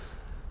 Yeah.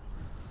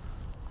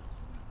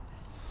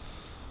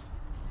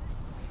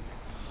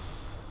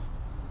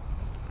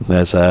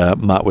 There's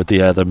Matt with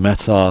the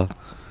Meta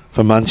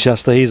for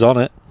Manchester. He's on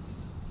it.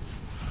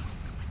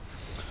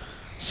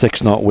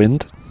 6 knot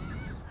wind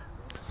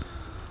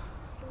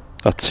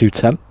at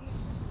 210.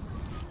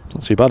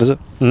 Not too bad, is it?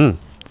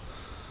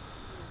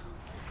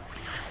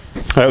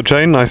 Hey,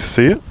 Jane, nice to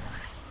see you.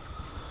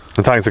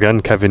 And thanks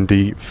again, Kevin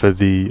D, for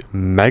the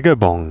mega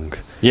bong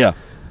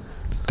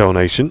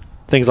donation.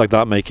 Things like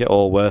that make it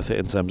all worth it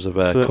in terms of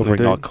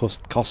covering our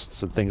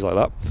costs and things like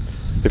that.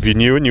 If you're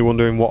new and you're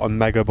wondering what a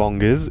mega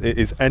bong is, it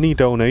is any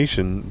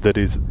donation that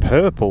is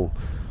purple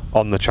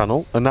on the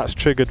channel, and that's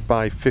triggered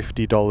by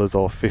 $50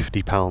 or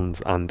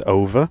 £50 and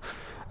over,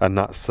 and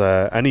that's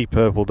any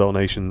purple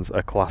donations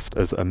are classed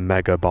as a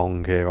mega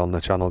bong here on the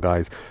channel,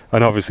 guys.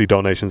 And obviously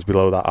donations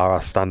below that are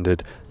our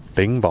standard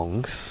bing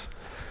bongs.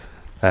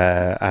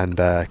 And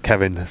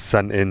Kevin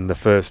sent in the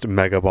first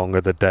mega bong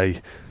of the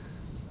day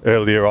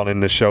earlier on in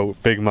the show.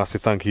 Big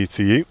massive thank you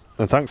to you,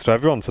 and thanks to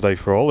everyone today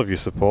for all of your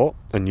support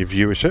and your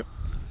viewership.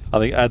 I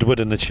think Edward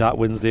in the chat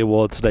wins the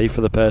award today for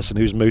the person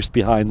who's most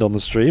behind on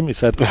the stream. He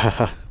said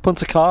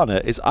Punta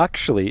Cana is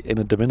actually in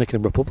a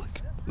Dominican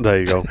Republic. There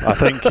you go. I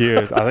think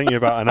you're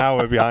about an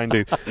hour behind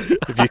it.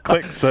 If you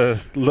click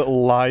the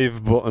little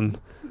live button,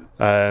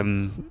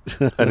 and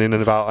in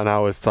about an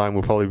hour's time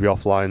we'll probably be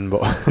offline,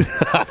 but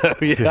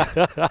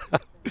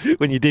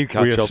when you do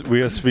catch up,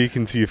 we are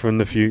speaking to you from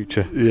the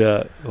future.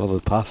 Yeah, well,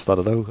 the past, I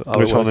don't know.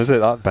 Which one is it?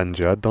 That bends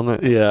your head,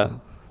 doesn't it? Yeah.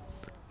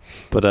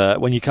 But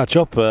when you catch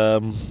up,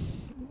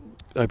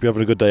 I hope you're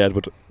having a good day,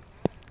 Edward.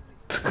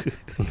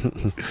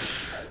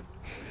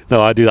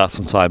 No, I do that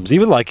sometimes,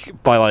 even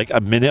like by like a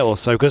minute or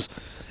so, because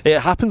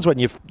it happens when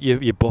you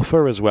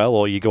buffer as well,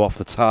 or you go off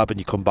the tab and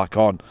you come back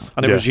on,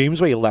 and it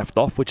resumes where you left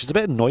off, which is a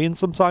bit annoying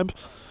sometimes.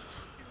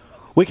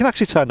 We can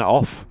actually turn that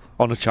off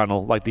on a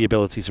channel, like the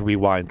ability to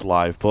rewind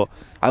live, but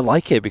I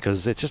like it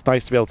because it's just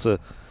nice to be able to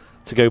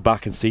go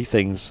back and see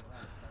things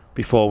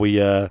before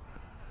we end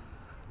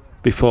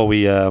the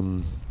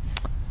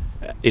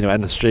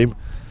stream.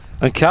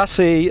 And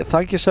Cassie,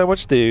 thank you so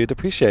much, dude.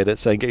 Appreciate it.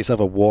 Saying get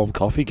yourself a warm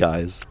coffee,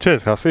 guys.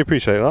 Cheers, Cassie.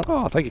 Appreciate that.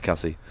 Oh, thank you,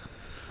 Cassie.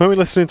 Weren't we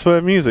listening to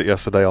her music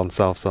yesterday on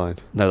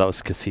Southside? No, that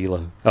was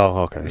Casilo.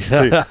 Oh, okay.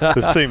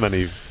 There's too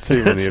many of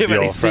your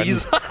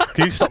friends.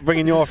 Can you stop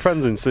bringing your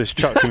friends into this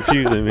chat,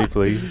 confusing me,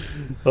 please?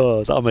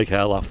 Oh, that'll make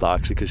her laugh, that,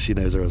 actually, because she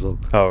knows her as well.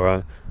 Oh,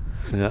 right.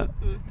 Yeah.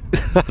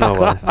 Oh,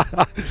 well.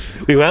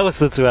 We were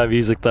listening to her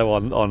music, though,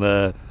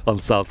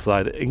 on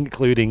Southside,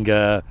 including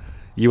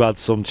you had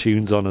some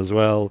tunes on as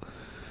well.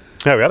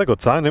 Yeah, we had a good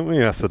time, didn't we,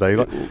 yesterday?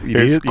 Like, it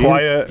was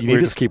quiet. You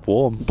needed to keep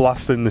warm.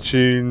 Blasting the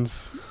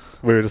tunes.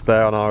 We were just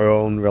there on our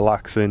own,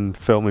 relaxing,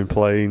 filming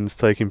planes,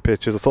 taking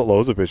pictures. I took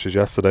loads of pictures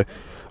yesterday.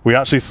 We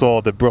actually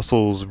saw the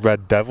Brussels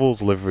Red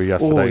Devils livery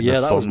yesterday in the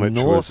sun, which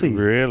was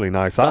really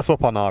nice. That's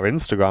up on our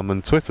Instagram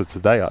and Twitter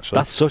today, actually.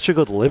 That's such a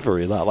good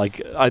livery, that.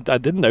 Like, I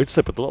didn't notice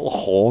it, but the little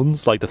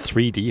horns, like the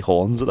 3D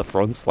horns at the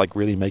front, like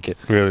really make it...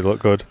 Really look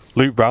good.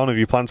 Luke Brown, have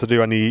you planned to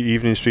do any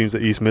evening streams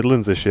at East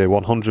Midlands this year?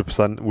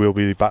 100% we'll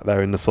be back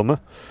there in the summer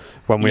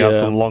when we have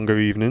some longer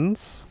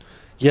evenings.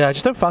 Yeah, I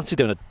just don't fancy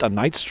doing a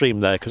night stream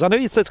there, because I know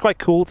it's quite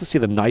cool to see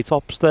the night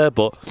ops there,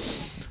 but...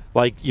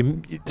 Like,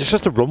 it's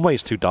just the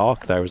runway's too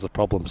dark there is the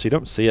problem, so you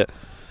don't see it.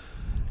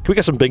 Can we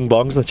get some bing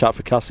bongs in the chat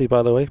for Cassie,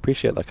 by the way?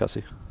 Appreciate that,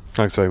 Cassie.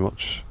 Thanks very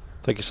much.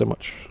 Thank you so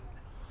much.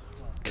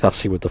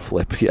 Cassie with the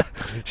flip, yeah.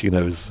 She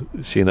knows.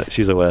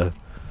 She's aware.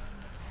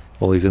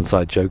 All these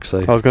inside jokes,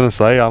 eh? I was going to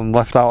say, I'm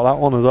left out of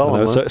that one as well.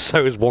 Know,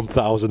 so is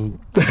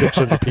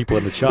 1,600 people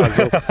in the chat as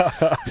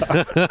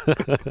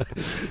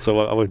well. So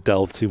I won't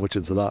delve too much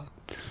into that.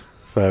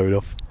 Fair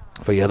enough.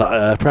 But yeah,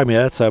 that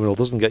Premier terminal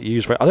doesn't get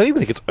used I don't even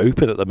think it's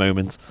open at the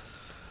moment.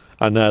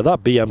 And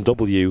that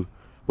BMW,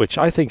 which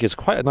I think is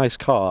quite a nice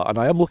car, and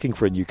I am looking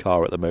for a new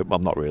car at the moment.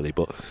 I'm not really,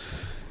 but...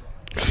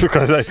 So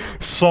can I say,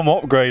 some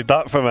upgrade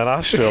that from an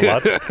Astra,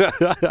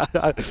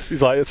 lad.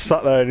 He's like,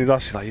 sat there and he's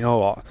actually like, you know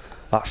what?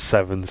 That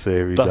 7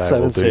 Series. That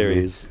 7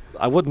 Series.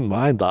 I wouldn't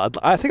mind that.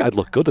 I think I'd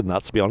look good in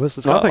that, to be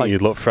honest. I think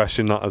you'd look fresh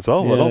in that as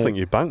well. Yeah. I don't think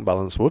your bank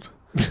balance would.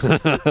 Get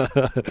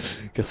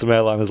some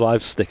Airliners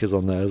Live stickers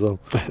on there as well.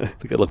 I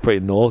think it'd look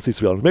pretty naughty,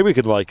 to be honest. Maybe we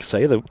could like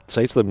say to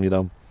them, you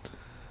know.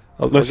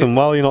 Listen,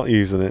 while you're not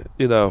using it,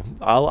 you know,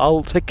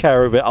 I'll take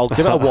care of it. I'll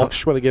give it a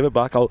wash when I give it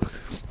back. I'll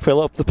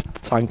fill up the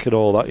tank and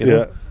all that. You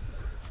know.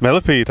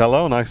 Millipede,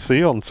 hello, nice to see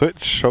you on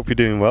Twitch. Hope you're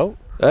doing well.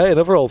 Hey,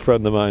 another old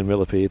friend of mine,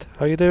 Millipede.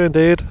 How you doing,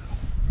 dude?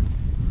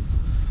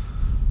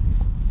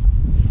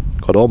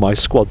 Got all my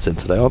squads in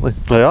today, aren't they?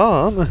 They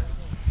are, aren't they?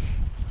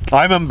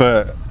 I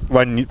remember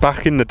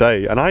back in the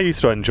day, and I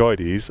used to enjoy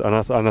these, and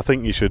I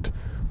think you should.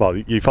 Well,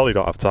 you probably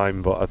don't have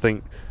time, but I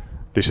think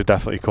they should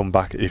definitely come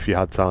back if you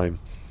had time.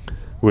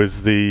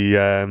 Was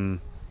it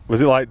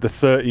like the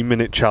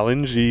 30-minute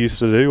challenge you used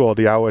to do, or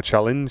the hour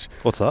challenge?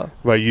 What's that?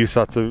 Where you used to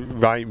have to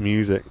write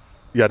music.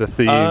 You had a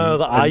theme. Oh,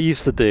 that I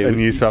used to do. And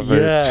you used to have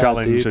a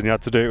challenge, and you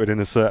had to do it within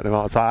a certain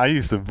amount of time. I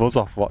used to buzz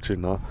off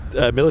watching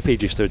that.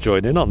 Millipede used to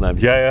join in on them.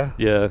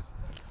 Yeah.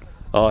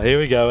 Oh, here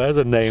we go. There's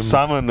a name.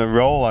 Salmon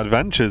Roll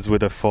Adventures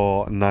with a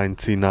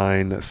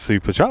 $4.99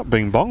 super chat.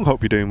 Bing bong.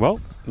 Hope you're doing well.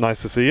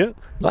 Nice to see you.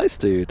 Nice,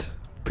 dude.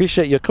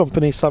 Appreciate your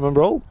company, Salmon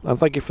Roll, and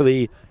thank you for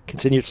the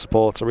continued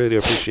support. I really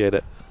appreciate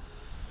it.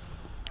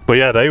 But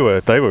yeah, they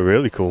were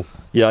really cool.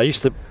 Yeah,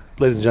 ladies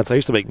and gents, I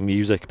used to make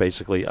music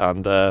basically,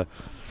 and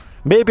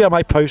maybe I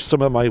might post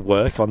some of my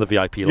work on the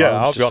VIP lounge.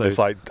 Yeah, I'll be honest.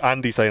 Like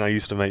Andy saying I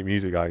used to make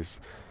music, guys.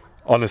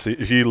 Honestly,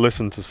 if you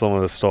listen to some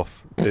of the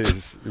stuff, it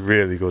is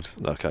really good.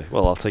 Okay,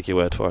 well, I'll take your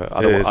word for it.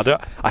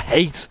 I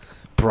hate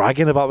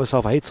bragging about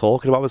myself. I hate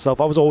talking about myself.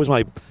 I was always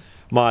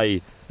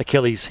my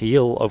Achilles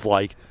heel of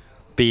like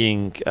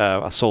being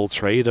a sole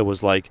trader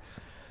was like,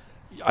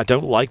 I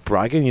don't like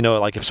bragging, you know,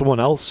 like if someone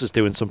else is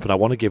doing something, I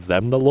want to give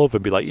them the love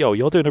and be like, yo,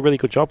 you're doing a really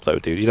good job though,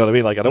 dude. You know what I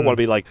mean? Like, I don't want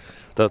to be like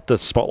the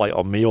spotlight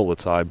on me all the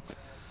time.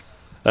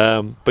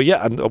 But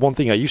yeah, and one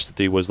thing I used to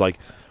do was like,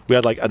 we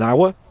had like an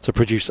hour to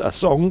produce a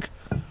song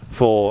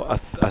for a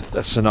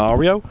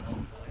scenario,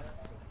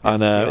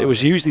 and it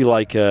was usually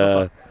like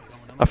a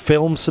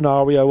film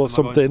scenario or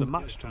something.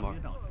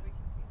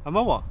 Am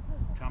I what?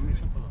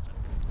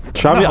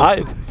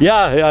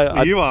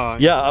 Yeah. You are.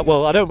 Yeah.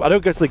 Well, I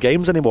don't go to the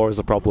games anymore. Is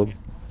the problem?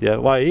 Yeah.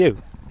 Why are you?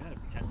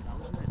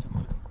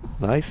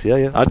 Nice.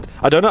 Yeah.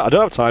 I don't know. I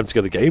don't have time to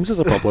go to the games. Is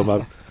the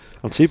problem?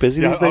 I'm too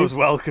busy these days. I was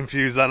well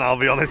confused then. I'll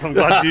be honest. I'm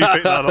glad you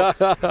picked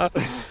that up.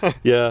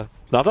 Yeah.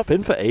 No, I've not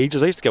been for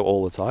ages. I used to go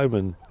all the time,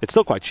 and it's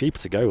still quite cheap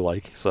to go.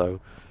 Like,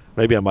 so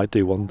maybe I might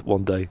do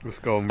one day.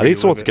 Just go. I need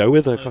someone to go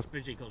with. It's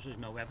busy because there's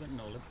no Everton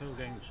or Liverpool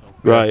games. So.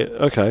 Right.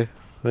 Okay.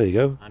 There you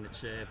go. And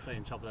it's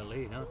playing top of the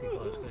league now.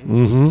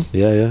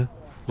 Yeah.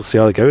 We'll see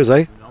how it goes,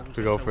 eh?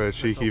 To go for a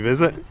cheeky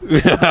visit.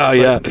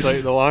 Yeah.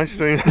 Take the live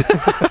stream.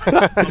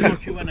 I'll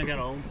watch you when I get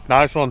home.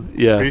 Nice one.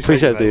 Yeah.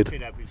 Appreciate it,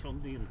 dude. Every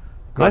Sunday and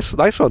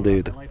nice one,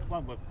 dude.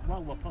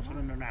 Well, we're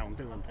puttering around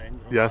doing things.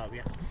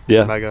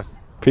 Yeah. Mega.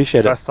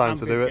 Appreciate Best it. time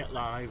to do it.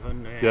 Live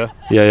and,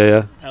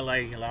 Yeah.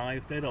 LA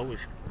Live, they're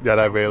always. Yeah,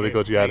 they're really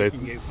good. Yeah,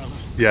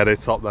 they're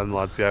top them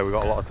lads. Yeah, we've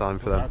got a lot of time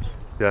for them.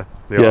 Yeah,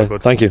 they are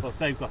good. Thank you. But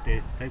they've got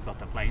the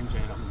planes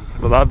here.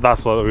 But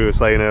that's what we were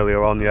saying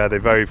earlier on. Yeah, they're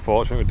very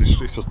fortunate. It's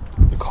just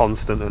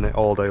constant in it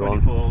all day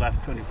long. 24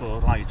 left, 24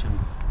 right, and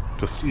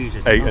just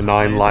 8 or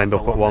 9 lined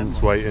up at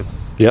once waiting.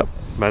 Yep.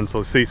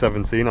 Mental.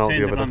 C17 out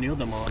the other day. On the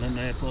other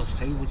morning, Force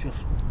 2 was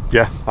just.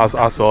 Yeah,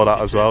 I saw that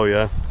as well.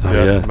 Yeah,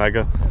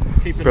 mega.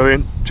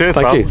 Brilliant. Cheers,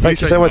 thank pal. you.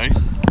 Thank you so much.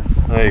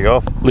 There you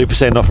go. Luke is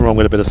saying nothing wrong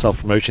with a bit of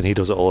self-promotion. He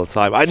does it all the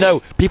time. I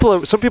know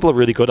some people are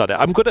really good at it.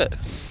 I'm good at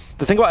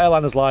the thing about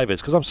Airliners Live is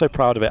because I'm so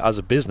proud of it as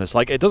a business.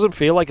 Like, it doesn't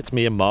feel like it's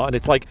me and Martin.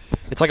 It's like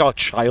our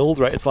child,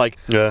 right? It's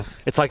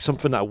like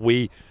something that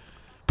we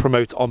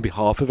promote on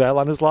behalf of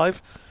Airliners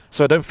Live.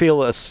 So I don't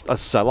feel a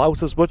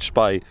sellout as much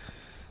by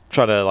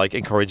trying to like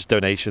encourage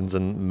donations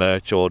and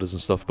merch orders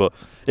and stuff. But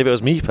if it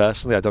was me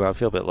personally, I don't know. I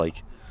feel a bit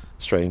like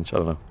strange. I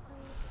don't know.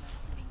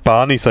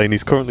 Barney saying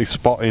he's currently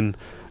spotting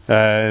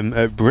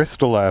at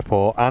Bristol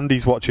Airport, and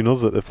he's watching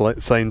us at the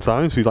same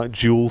time. So he's like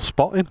dual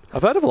spotting.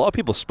 I've heard of a lot of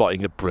people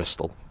spotting at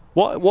Bristol.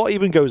 What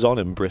even goes on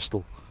in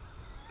Bristol?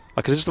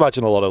 I can just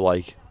imagine a lot of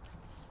like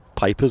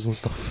pipers and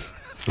stuff.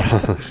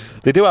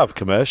 They do have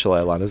commercial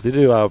airliners. They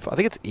do have. I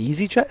think it's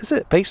EasyJet. Is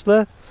it based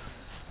there?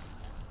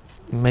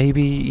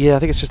 Maybe. Yeah, I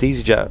think it's just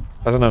EasyJet.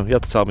 I don't know. You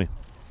have to tell me.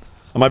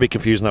 I might be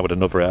confusing that with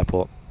another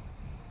airport.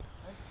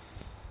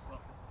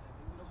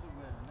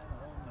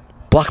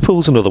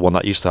 Blackpool's another one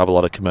that used to have a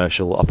lot of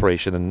commercial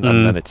operation, and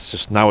then it's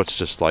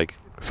just like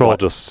it's all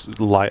just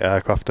light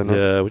aircraft, isn't it?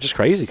 Yeah, which is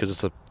crazy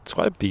because it's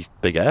quite a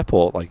big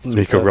airport. Like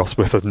Nico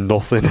Rosworth has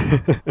nothing.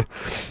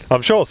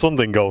 I'm sure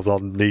something goes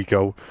on,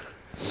 Nico.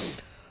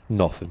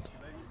 Nothing.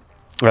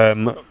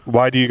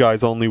 Why do you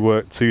guys only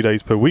work 2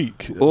 days per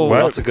week? Oh,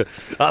 that's a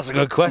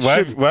good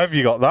question. Where have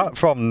you got that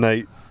from,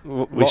 Nate?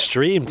 We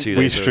stream 2 days.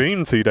 We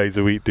stream 2 days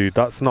a week, dude.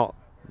 That's not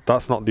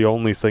the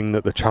only thing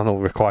that the channel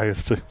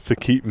requires to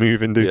keep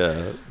moving, dude.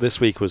 Yeah,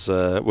 this week was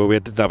we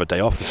didn't have a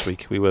day off this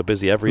week. We were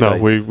busy every day.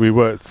 No, we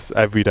worked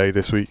every day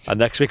this week. And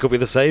next week will be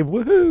the same.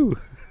 Woohoo!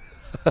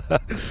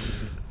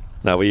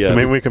 I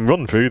mean, we can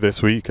run through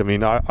this week. I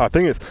mean, I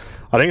think it's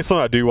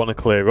something I do want to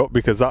clear up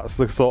because that's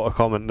the sort of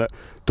comment that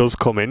does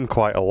come in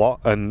quite a lot,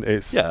 and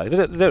it's they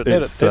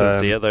don't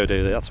see it though,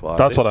 do they? That's why.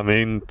 That's what I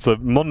mean. So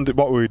Monday,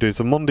 what we do?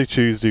 So Monday,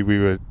 Tuesday, we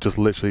were just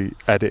literally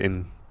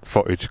editing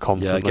footage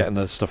constantly. Yeah, getting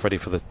the stuff ready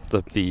for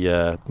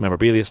the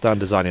memorabilia stand,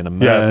 designing a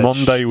merch. Yeah,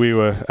 Monday we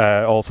were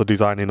also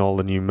designing all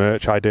the new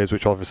merch ideas,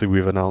 which obviously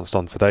we've announced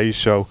on today's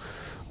show.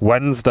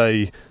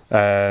 Wednesday,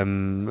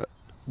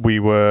 we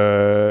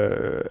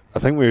were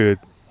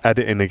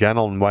editing again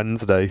on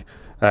Wednesday.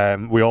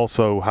 We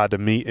also had a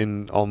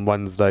meeting on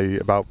Wednesday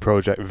about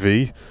Project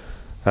V,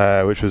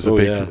 which was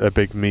a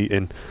big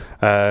meeting.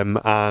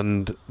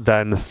 And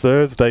then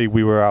Thursday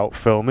we were out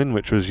filming,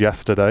 which was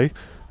yesterday.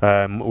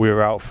 We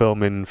were out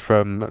filming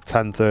from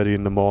 10:30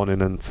 in the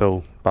morning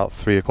until about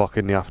 3 o'clock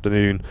in the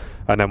afternoon,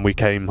 and then we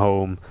came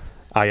home.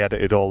 I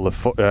edited all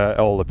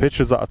the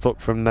pictures that I took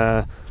from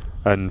there,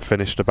 and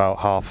finished about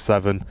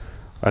 7:30.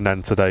 And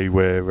then today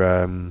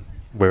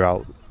we're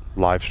out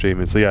live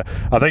streaming. So yeah,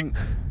 I think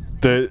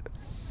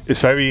it's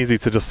very easy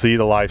to just see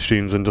the live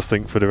streams and just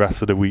think for the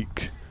rest of the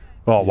week,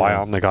 why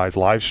aren't the guys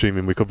live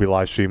streaming? We could be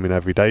live streaming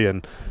every day,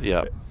 and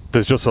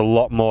there's just a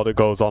lot more that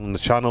goes on the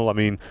channel. I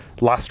mean,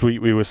 last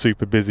week we were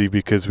super busy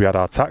because we had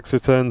our tax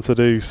return to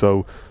do,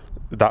 so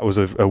that was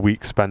a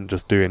week spent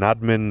just doing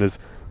admin.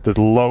 There's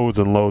loads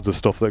and loads of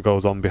stuff that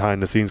goes on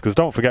behind the scenes, because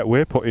don't forget,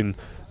 we're putting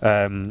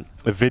a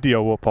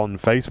video up on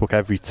Facebook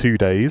every 2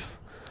 days.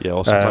 Yeah,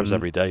 or sometimes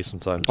every day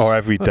sometimes. Or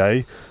every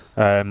day.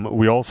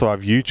 We also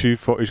have YouTube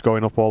footage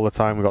going up all the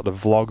time. We've got the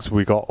vlogs.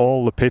 We got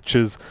all the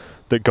pictures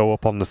that go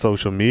up on the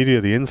social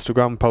media, the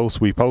Instagram posts.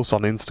 We post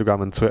on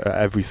Instagram and Twitter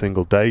every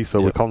single day,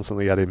 so we're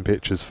constantly adding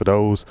pictures for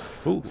those.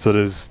 Ooh. So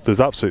there's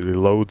absolutely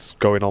loads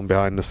going on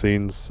behind the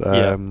scenes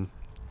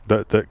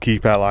that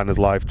keep Airliners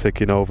Live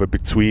ticking over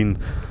between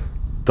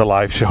the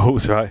live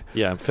shows, right?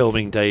 Yeah, and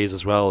filming days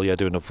as well. Yeah,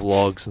 doing the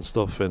vlogs and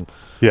stuff, and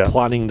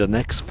planning the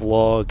next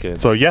vlog. And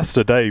so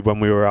yesterday when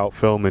we were out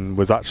filming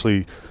was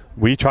actually,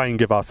 we try and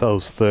give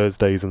ourselves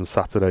Thursdays and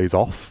Saturdays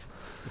off.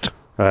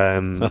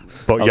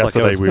 But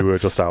yesterday we were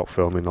just out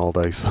filming all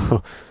day.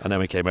 So. And then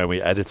we came home,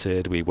 we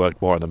edited, we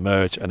worked more on the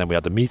merch, and then we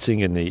had the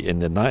meeting in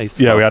the night.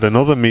 Yeah, we had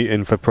another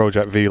meeting for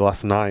Project V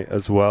last night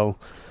as well.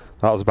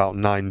 That was about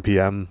 9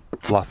 PM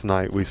last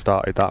night. We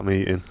started that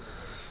meeting.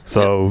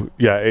 So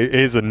it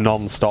is a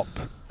non-stop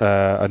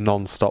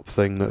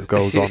thing that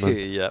goes on.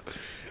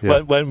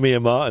 And, When me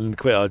and Martin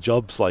quit our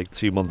jobs like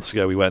 2 months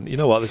ago, we went, you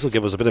know what, this will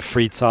give us a bit of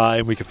free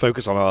time. We can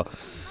focus on our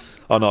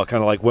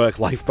kind of like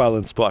work-life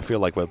balance, but I feel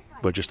like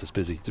we're just as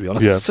busy, to be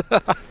honest. Yeah.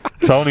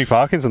 Tony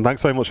Parkinson,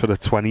 thanks very much for the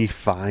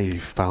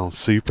 £25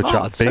 super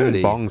chat.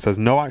 Bing Bong says,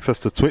 no access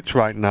to Twitch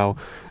right now,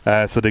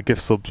 so the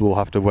gift subs will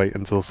have to wait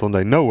until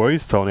Sunday. No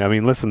worries, Tony. I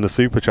mean, listen, the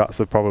super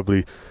chats are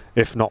probably,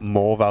 if not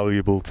more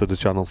valuable to the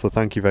channel, so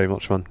thank you very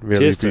much, man.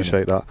 Really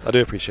appreciate that. I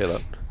do appreciate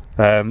that.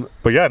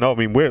 But yeah, no, I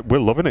mean, we're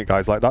loving it,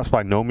 guys. Like, that's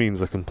by no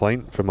means a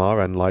complaint from our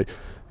end. Like,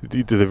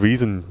 the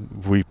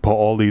reason we put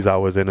all these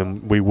hours in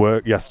and we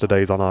work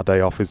yesterdays on our day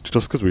off is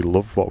just because we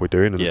love what we're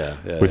doing, and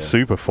we're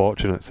super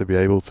fortunate to be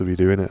able to be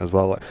doing it as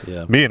well.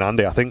 Like, me and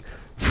Andy, I think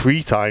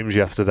 3 times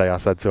yesterday I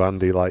said to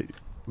Andy, like,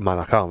 man,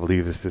 I can't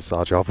believe this is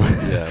our job.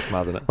 Yeah, it's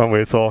mad, isn't it? When we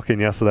were talking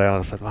yesterday, and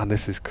I said, man,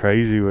 this is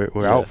crazy.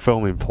 We're out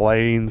filming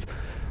planes,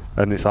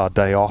 and it's our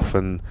day off,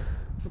 and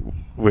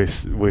we're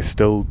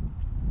still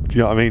do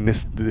you know what I mean?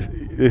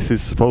 This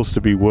is supposed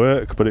to be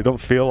work, but it don't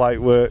feel like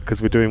work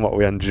because we're doing what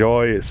we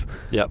enjoy. It's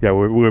yeah,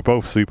 we're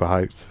both super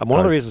hyped. And one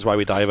of the reasons why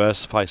we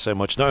diversify so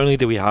much, not only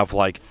do we have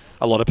like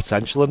a lot of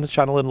potential in the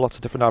channel in lots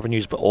of different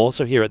avenues, but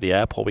also here at the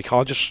airport we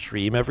can't just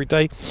stream every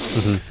day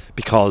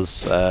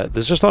because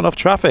there's just not enough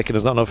traffic and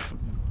there's not enough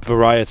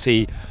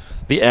variety.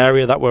 The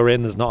area that we're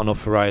in, there's not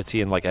enough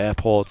variety in like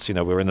airports. You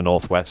know, we're in the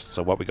northwest,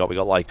 so what we got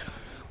like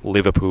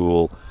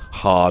Liverpool,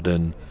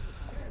 Harden,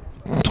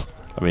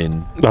 I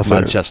mean,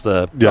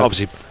 Manchester,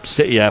 obviously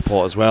City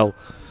Airport as well.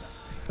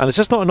 And it's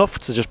just not enough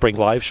to just bring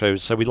live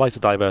shows, so we like to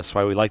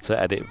diversify, we like to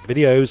edit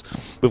videos.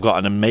 We've got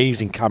an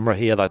amazing camera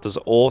here that does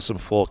awesome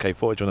 4K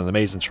footage on an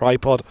amazing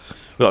tripod.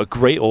 We've got a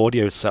great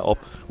audio setup.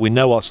 We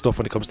know our stuff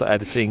when it comes to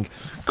editing,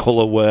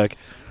 colour work,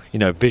 you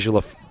know, visual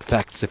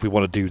effects if we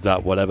want to do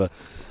that, whatever,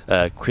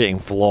 creating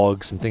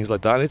vlogs and things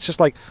like that. And it's just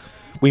like,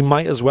 we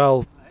might as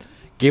well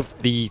give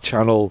the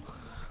channel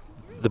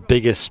the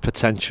biggest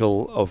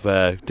potential of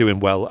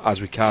doing well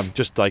as we can.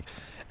 Just like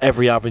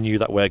every avenue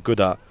that we're good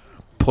at,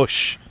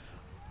 push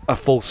at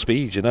full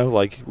speed, you know,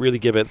 like really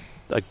give it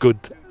a good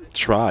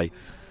try.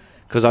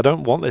 Because I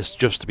don't want this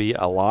just to be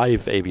a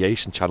live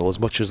aviation channel as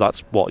much as that's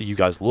what you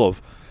guys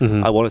love.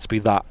 I want it to be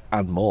that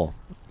and more.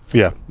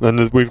 Yeah,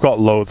 and we've got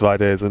loads of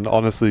ideas, and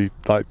honestly,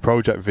 like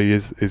Project V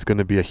is going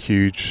to be a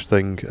huge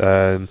thing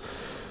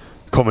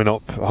coming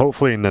up,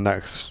 hopefully in the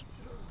next...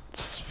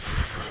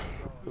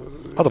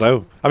 I don't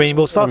know. I mean,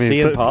 we'll start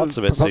seeing parts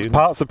of it soon.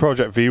 Parts of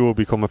Project V will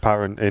become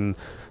apparent in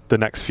the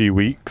next few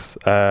weeks,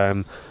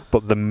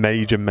 but the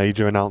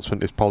major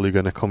announcement is probably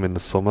going to come in the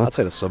summer. I'd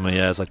say the summer,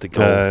 yeah, is like the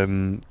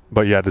goal.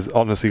 But yeah, there's,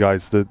 honestly,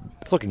 guys,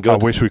 it's looking good.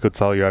 I wish we could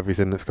tell you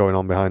everything that's going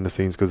on behind the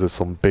scenes because there's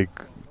some big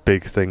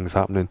things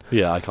happening.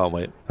 Yeah, I can't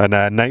wait.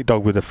 And Nate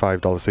Dog with a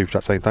 $5 super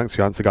chat saying, thanks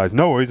for your answer, guys.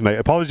 No worries, mate.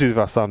 Apologies if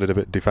I sounded a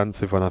bit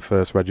defensive when I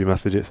first read your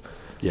messages.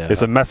 Yeah,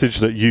 it's a message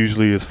that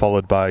usually is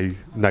followed by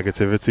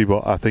negativity,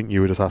 but I think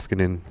you were just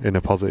asking in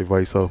a positive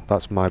way, so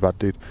that's my bad,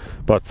 dude.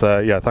 But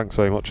yeah, thanks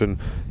very much. And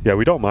yeah,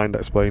 we don't mind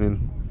explaining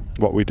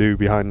what we do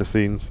behind the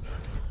scenes.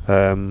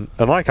 And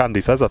like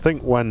Andy says, I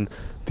think when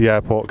the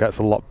airport gets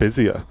a lot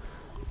busier,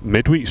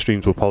 midweek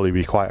streams will probably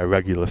be quite a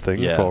regular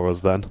thing for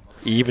us then.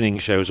 Evening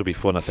shows will be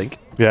fun, I think.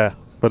 Yeah,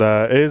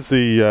 but here's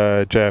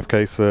the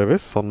JFK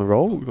service on the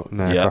roll. We've got an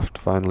aircraft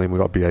finally, and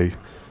we've got BA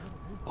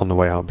on the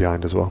way out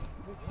behind as well.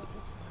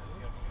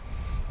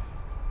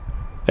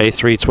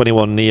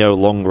 A321neo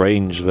long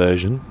range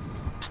version.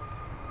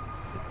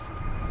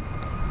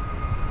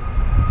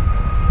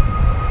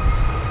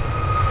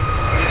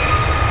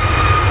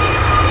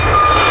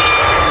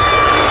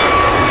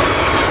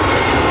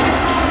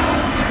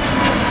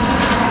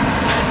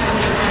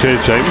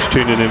 Cheers, James,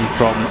 tuning in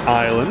from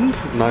Ireland.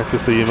 Nice to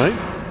see you, mate.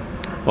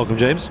 Welcome,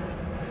 James.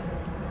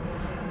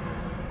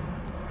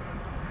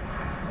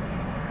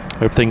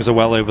 Hope things are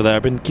well over there.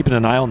 I've been keeping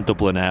an eye on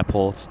Dublin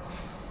Airport.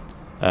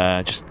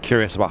 Just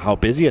curious about how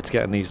busy it's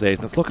getting these days.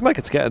 And it's looking like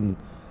it's getting there.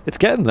 It's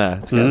getting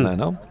there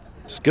now.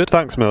 It's good.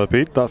 Thanks,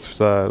 Millipede.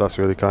 That's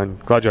really kind.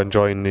 Glad you're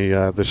enjoying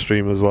the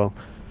stream as well.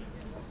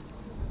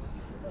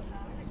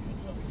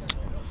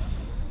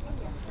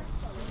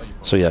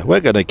 So yeah, we're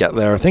going to get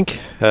there, I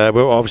think.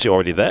 We're obviously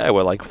already there.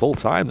 We're like full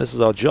time. This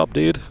is our job,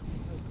 dude.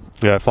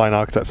 Yeah, Flying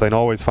Architect saying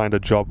always find a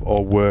job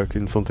or work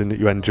in something that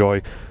you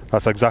enjoy.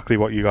 That's exactly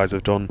what you guys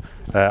have done.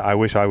 I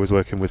wish I was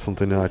working with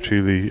something that I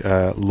truly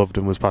loved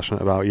and was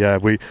passionate about. Yeah,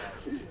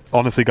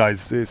 honestly,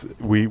 guys,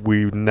 we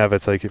never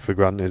take it for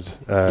granted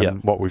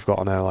what we've got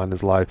on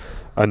Airliners Live.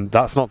 And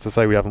that's not to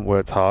say we haven't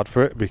worked hard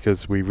for it,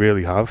 because we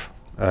really have.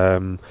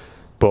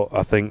 But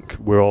I think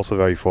we're also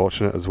very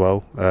fortunate as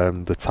well.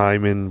 The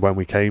timing when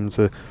we came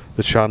to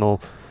the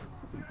channel,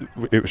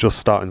 it was just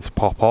starting to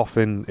pop off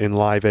in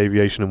live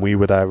aviation, and we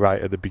were there right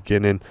at the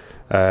beginning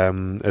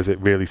as it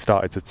really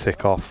started to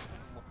tick off.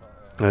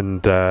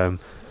 And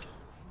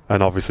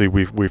obviously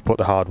we've put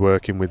the hard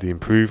work in with the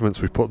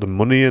improvements, we've put the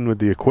money in with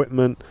the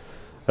equipment,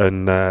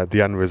 and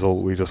the end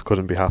result, we just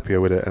couldn't be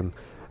happier with it. And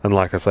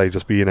like I say,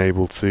 just being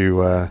able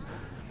to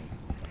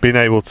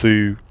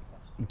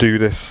do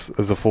this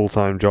as a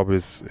full-time job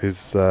is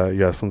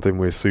something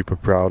we're super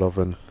proud of.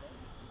 And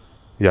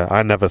yeah,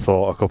 I never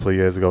thought a couple of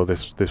years ago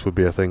this would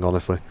be a thing,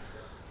 honestly.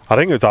 I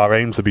think it was our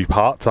aim to be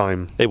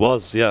part-time. It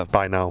was, yeah.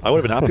 By now. I would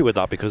have been happy with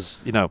that,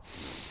 because, you know,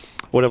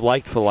 would have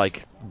liked for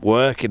like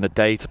work in the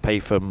day to pay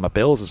for my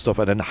bills and stuff,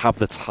 and then have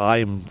the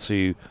time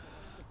to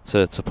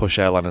push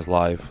Airliners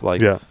Live. Like,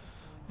 yeah.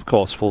 Of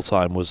course,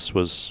 full-time would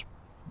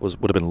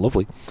have been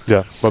lovely.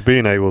 Yeah, but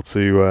being able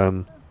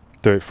to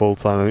do it full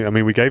time. I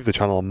mean, we gave the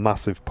channel a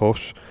massive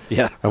push.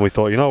 Yeah. And we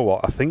thought, you know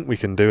what, I think we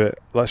can do it.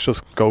 Let's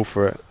just go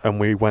for it. And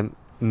we went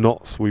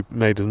nuts. We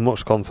made as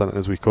much content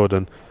as we could,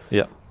 and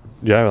yeah,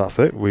 that's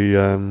it. We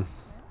here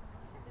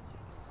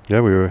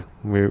we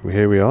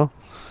are.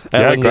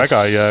 Yeah, Greg,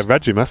 I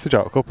read your message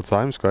out a couple of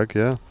times, Greg.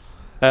 Yeah.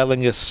 Aer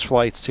Lingus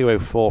Flight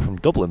 204 from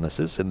Dublin. This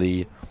is in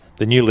the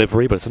new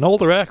livery, but it's an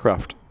older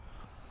aircraft.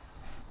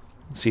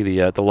 See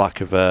the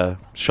lack of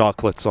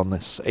sharklets on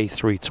this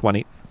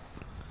A320.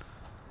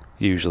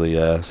 Usually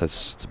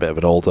says it's a bit of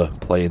an older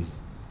plane.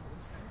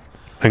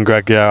 And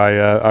Greg,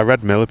 yeah, I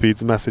read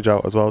Millipede's message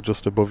out as well,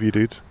 just above you,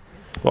 dude.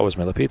 What was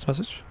Millipede's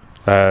message?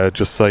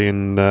 Just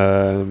saying,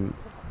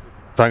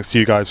 thanks to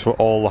you guys for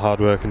all the hard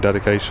work and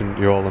dedication.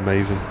 You're all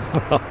amazing.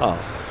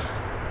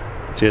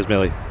 Cheers,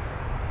 Millie.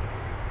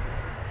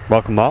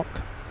 Welcome, Mark.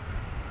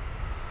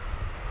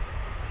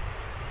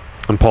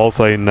 And Paul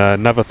saying,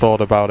 never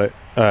thought about it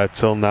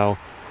till now.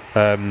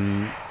 But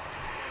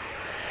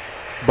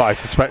I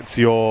suspect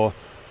you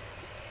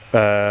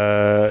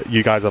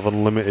guys have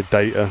unlimited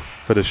data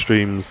for the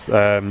streams,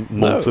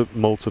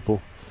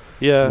 multiple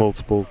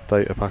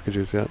data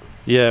packages.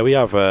 Yeah, we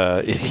have.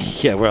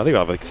 Yeah, well, I think we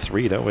have like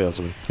 3, don't we, or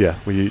something? Yeah,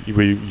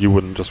 you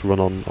wouldn't just run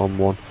on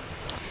one.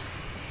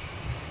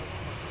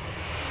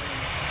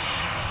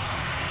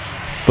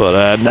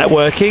 But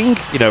networking,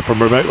 from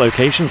remote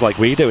locations like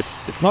we do,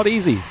 it's not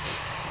easy.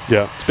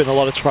 Yeah, it's been a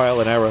lot of trial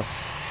and error.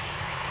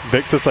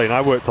 Victor saying,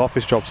 I worked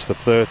office jobs for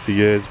 30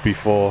 years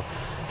before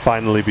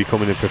finally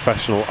becoming a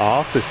professional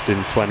artist in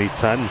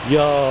 2010.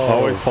 Yo,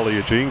 always follow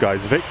your dream,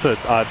 guys. Victor,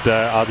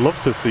 I'd love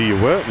to see your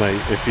work,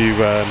 mate. If you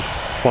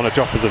want to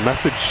drop us a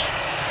message,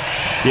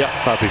 yeah,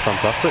 that'd be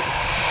fantastic.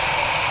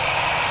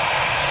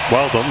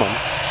 Well done, man.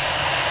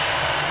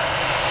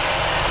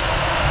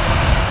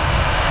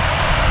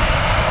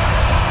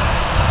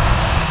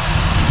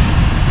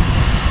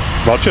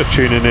 Roger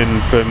tuning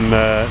in from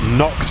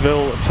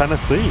Knoxville,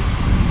 Tennessee.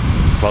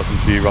 Welcome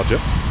to you,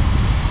 Roger.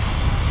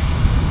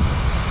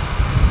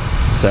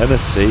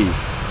 Tennessee.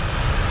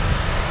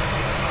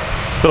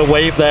 Got a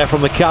wave there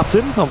from the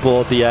captain on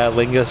board the Aer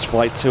Lingus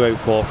Flight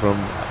 204 from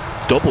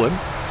Dublin.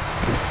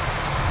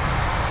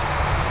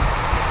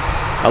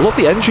 I love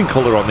the engine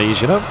colour on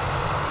these,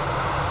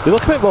 They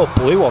look a bit more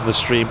blue on the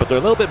stream, but they're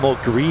a little bit more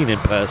green in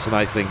person,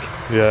 I think.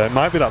 Yeah, it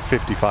might be that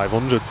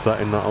 5500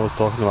 setting that I was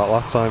talking about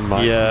last time.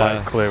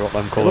 Might clear up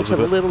them colours a bit.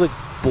 It looks a little bit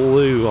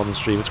blue on the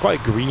stream. It's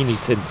quite a greeny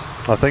tint.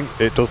 I think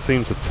it does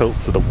seem to tilt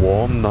to the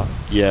warm, that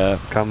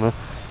camera.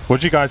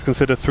 Would you guys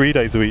consider 3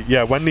 days a week?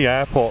 Yeah, when the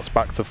airport's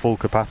back to full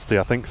capacity,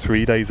 I think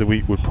 3 days a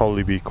week would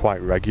probably be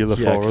quite regular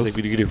for us. If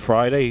we could do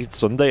Friday,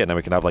 Sunday, and then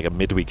we can have like a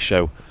midweek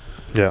show.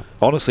 Yeah.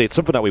 Honestly, it's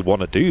something that we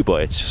want to do,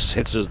 but it's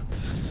just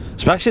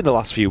especially in the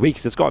last few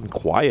weeks, it's gotten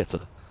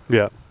quieter.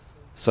 Yeah.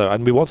 So,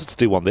 and we wanted to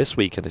do one this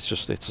week, and it's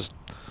just.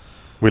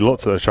 We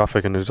looked at the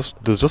traffic, and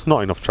there's just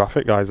not enough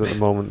traffic, guys, at the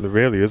moment. There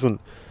really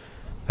isn't.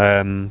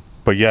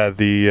 But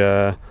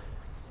yeah,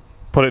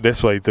 put it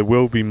this way, there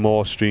will be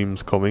more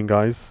streams coming,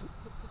 guys,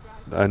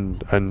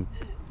 and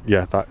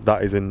yeah,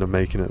 that is in the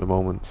making at the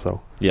moment.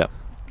 So yeah,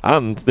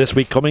 and this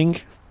week coming,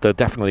 there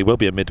definitely will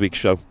be a midweek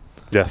show.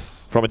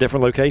 Yes, from a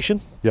different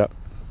location. Yeah,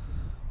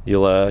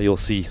 you'll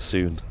see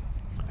soon.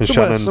 And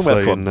Shannon's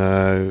saying,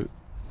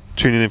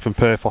 tuning in from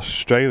Perth,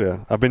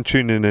 Australia. I've been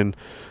tuning in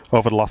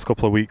over the last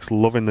couple of weeks,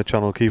 loving the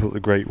channel. Keep up the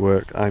great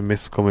work. I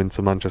miss coming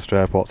to Manchester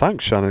Airport.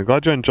 Thanks, Shannon.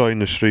 Glad you're enjoying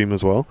the stream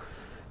as well,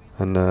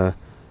 and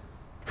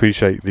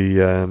appreciate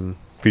the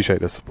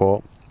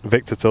support.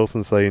 Victor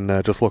Tilson saying,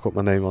 just look up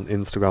my name on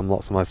Instagram.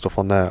 Lots of my stuff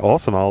on there.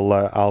 Awesome.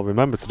 I'll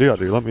remember to do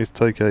that. Let me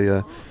take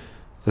a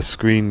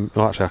screen.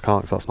 Oh, actually, I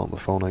can't because that's not the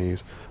phone I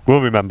use.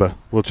 We'll remember.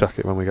 We'll check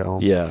it when we get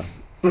home. Yeah.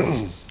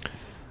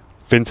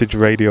 Vintage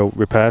radio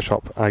repair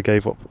shop. I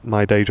gave up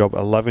my day job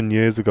 11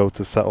 years ago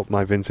to set up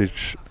my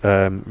vintage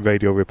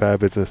radio repair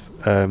business.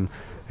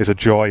 It's a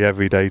joy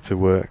every day to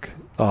work.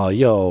 Oh,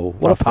 yo,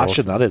 what a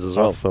passion that is as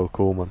well. That's so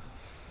cool, man.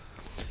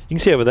 You can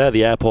see over there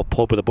the airport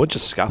pub with a bunch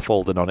of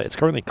scaffolding on it. It's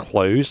currently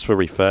closed for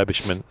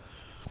refurbishment.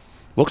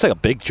 Looks like a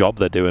big job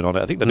they're doing on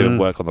it. I think they're doing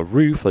work on the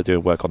roof. They're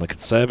doing work on the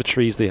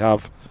conservatories they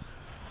have.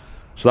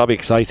 So that'll be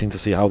exciting to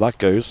see how that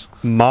goes.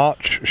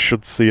 March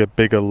should see a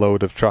bigger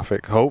load of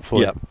traffic,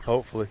 hopefully. Yeah.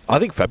 Hopefully. I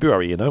think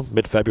February,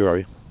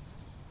 mid-February.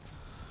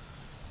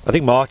 I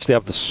think March they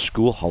have the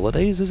school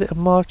holidays. Is it in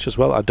March as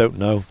well? I don't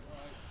know.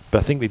 But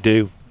I think they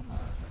do.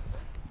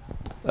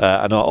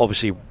 And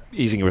obviously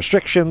easing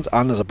restrictions,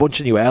 and there's a bunch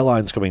of new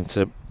airlines coming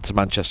to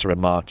Manchester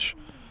in March,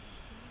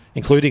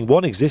 including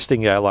one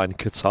existing airline,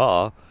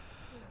 Qatar,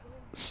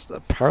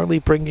 apparently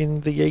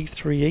bringing the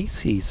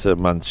A380 to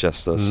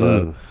Manchester.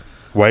 So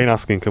Wayne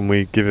asking, can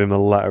we give him a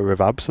letter of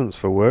absence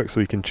for work so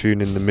he can tune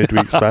in the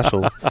midweek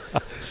special?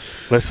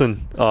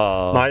 Listen,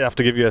 might have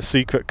to give you a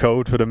secret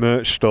code for the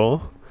merch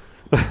store.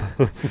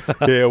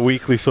 Yeah, a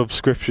weekly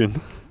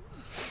subscription.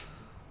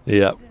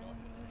 Yeah.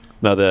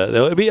 No,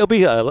 it'll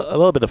be a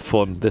little bit of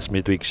fun, this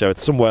midweek show.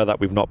 It's somewhere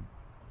that we've not...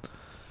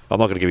 I'm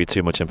not going to give you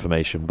too much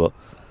information, but...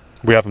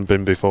 We haven't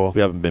been before.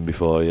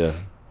 Yeah.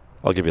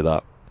 I'll give you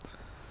that.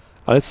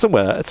 And it's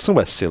somewhere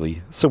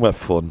silly, somewhere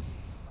fun.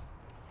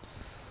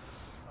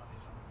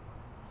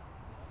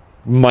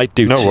 Might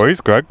do... No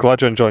worries, Greg. Glad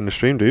you're enjoying the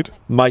stream, dude.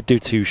 Might do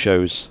 2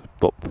 shows,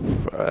 but...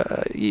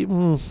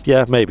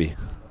 yeah, maybe.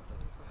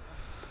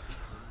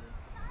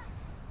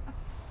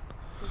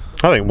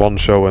 I think 1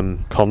 show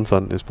and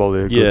content is probably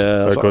a good...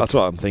 Yeah, that's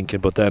what I'm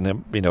thinking. But then,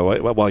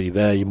 while you're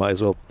there, you might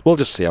as well... We'll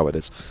just see how it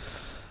is.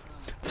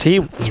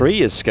 T3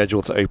 is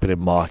scheduled to open in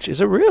March.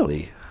 Is it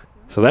really?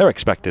 So they're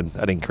expecting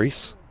an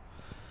increase.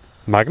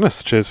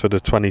 Magnus, cheers for the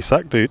 20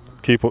 sec, dude.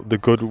 Keep up the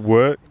good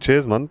work.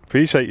 Cheers, man.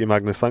 Appreciate you,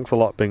 Magnus. Thanks a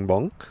lot, Bing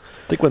Bong.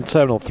 I think when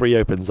Terminal 3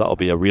 opens, that'll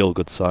be a real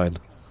good sign.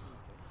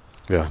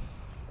 Yeah.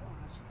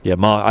 Yeah,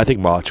 I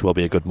think March will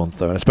be a good month,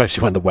 though,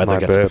 especially when the weather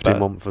gets a bit better. My birthday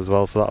month as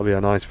well, so that'll be a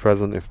nice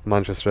present if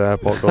Manchester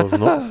Airport goes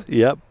nuts.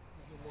 Yep.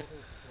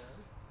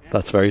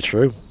 That's very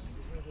true.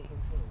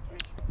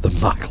 The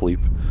Mac loop.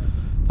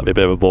 That'd be a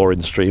bit of a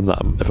boring stream, that,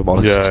 if I'm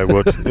honest. Yeah, it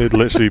would. It'd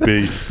literally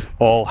be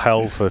all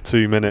hell for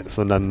 2 minutes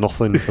and then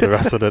nothing for the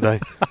rest of the day.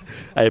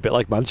 Hey, a bit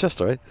like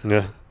Manchester, eh?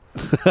 Yeah.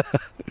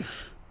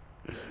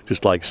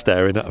 Just like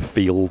staring at a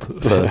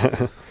field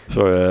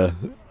for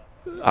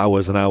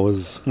hours and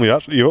hours.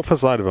 You're up the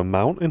side of a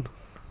mountain.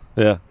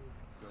 Yeah.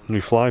 And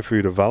you fly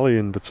through the valley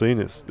in between.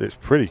 It's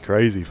pretty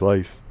crazy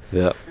place.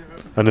 Yeah.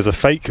 And there's a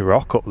fake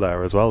rock up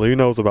there as well. Who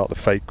knows about the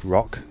fake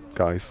rock,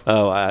 guys?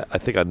 Oh, I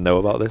think I know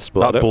about this,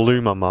 but that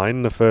blew my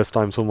mind the first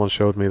time someone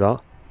showed me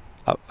that.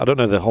 I don't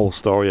know the whole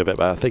story of it,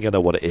 but I think I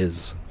know what it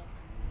is.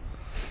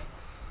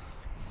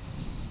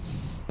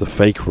 The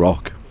fake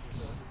rock.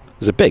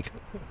 Is it big?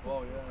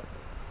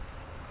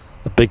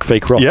 A big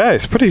fake rock? Yeah,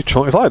 it's pretty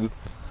chunky. It's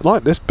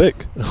like this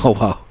big. Oh,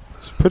 wow.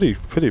 It's pretty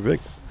big.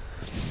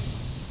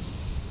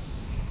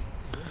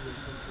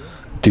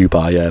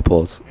 Dubai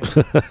airport.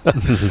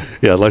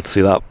 Yeah, I'd like to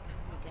see that.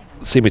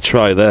 See me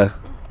try there.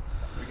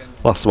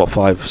 Lasts about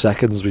 5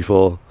 seconds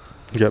before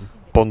you get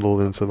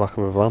bundled into the back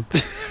of a van.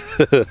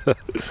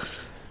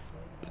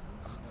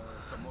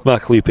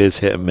 Mac Loop is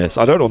hit and miss.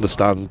 I don't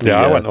understand.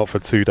 Yeah, I went up for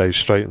 2 days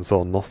straight and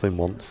saw nothing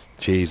once.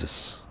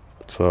 Jesus.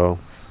 So,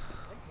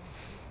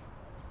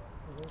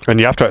 and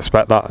you have to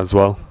expect that as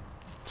well.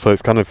 So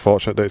it's kind of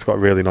fortunate that it's got a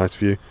really nice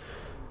view.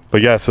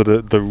 But yeah, so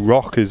the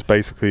rock is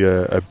basically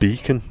a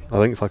beacon. I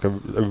think it's like a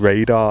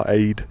radar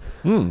aid,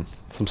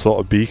 some sort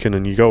of beacon.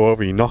 And you go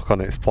over, you knock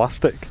on it, it's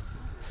plastic.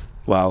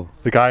 Wow.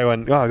 The guy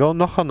went, "Oh, go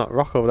knock on that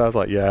rock over there." I was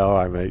like, "Yeah, all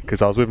right, mate,"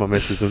 because I was with my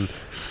missus and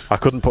I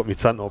couldn't put my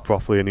tent up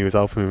properly, and he was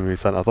helping me with my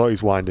tent. I thought he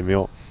was winding me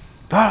up.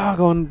 No,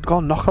 go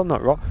on, knock on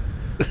that rock.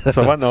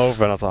 So I went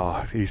over and I was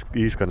like, "Oh,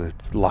 he's gonna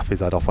laugh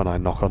his head off when I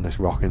knock on this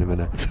rock in a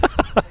minute."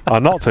 I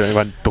knocked it and it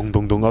went dung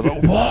dung dung. I was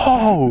like,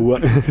 "Whoa!" I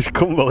just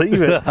couldn't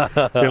believe it.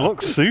 It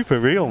looks super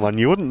real, man.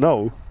 You wouldn't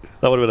know.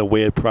 That would have been a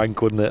weird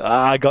prank, wouldn't it?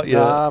 I got you.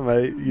 Nah,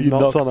 mate. You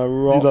knocked on a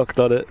rock. You knocked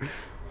on it.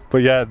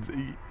 But yeah,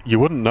 you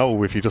wouldn't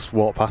know if you just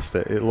walked past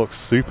it. It looks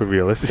super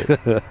realistic.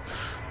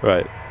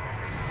 Right.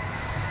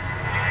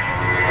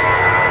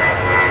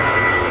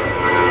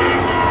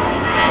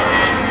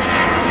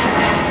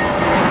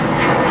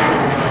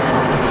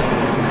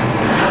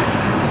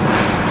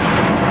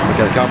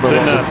 Okay, the camera it's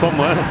in there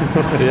somewhere.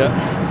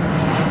 Yeah.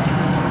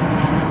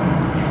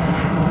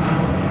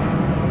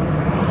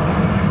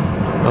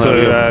 So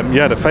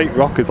yeah, the fake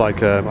rock is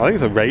like I think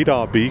it's a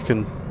radar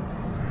beacon.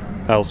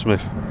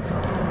 Ellsmith.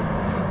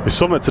 It's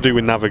something to do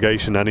with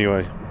navigation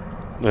anyway,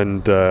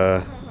 and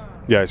yeah,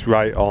 it's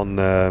right on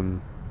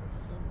the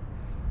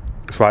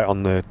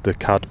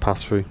CAD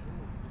pass through.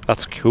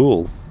 That's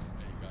cool.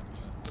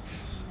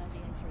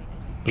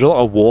 There's a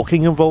lot of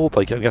walking involved.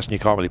 Like, I'm guessing you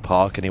can't really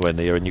park anywhere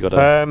near, and you got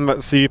to.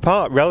 So you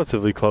park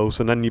relatively close,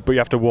 and then but you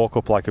have to walk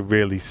up like a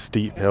really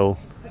steep hill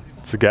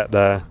to get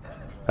there.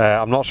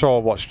 I'm not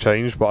sure what's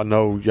changed, but I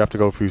know you have to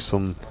go through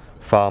some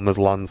farmer's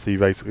land. So you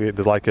basically,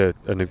 there's like an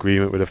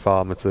agreement with a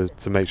farmer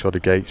to make sure the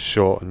gate's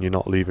shut and you're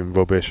not leaving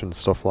rubbish and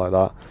stuff like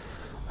that.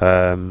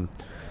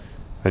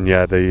 And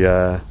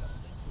yeah,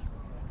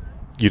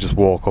 you just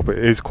walk up. It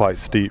is quite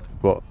steep,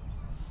 but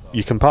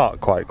you can park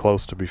quite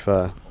close, to be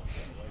fair.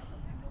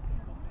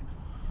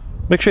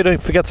 Make sure you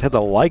don't forget to hit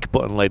the like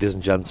button, ladies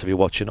and gents, if you're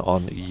watching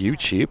on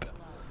YouTube.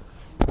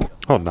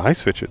 Oh,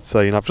 nice, Richard.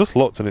 Saying, I've just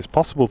looked and it's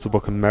possible to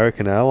book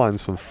American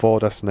Airlines from 4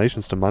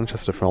 destinations to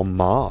Manchester from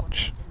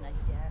March.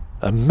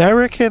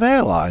 American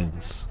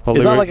Airlines? Well,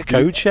 is that like a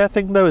code share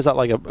thing, though? Is that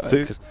like a...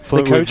 So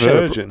the code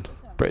Virgin?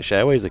 British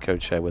Airways, the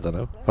code share with, I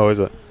know. Oh, is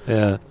it?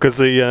 Yeah.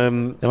 Because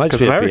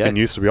American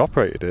used to be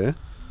operated here.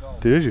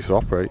 They did used to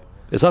operate.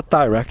 Is that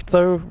direct,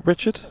 though,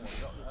 Richard?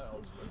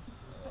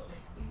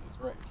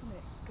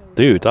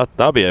 Dude,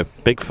 that'd be a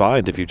big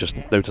find if you just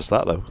noticed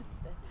that, though.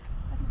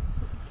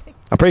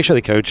 I'm pretty sure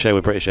they code share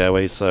with British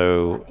Airways,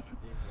 so...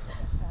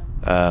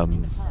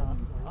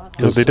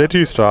 they did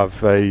used to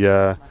have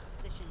a...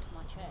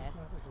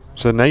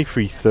 it's an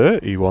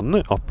A330, wasn't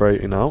it,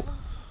 operating out?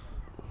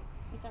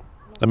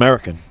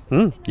 American?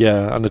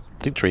 Yeah, and I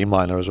think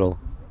Dreamliner as well.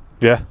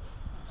 Yeah.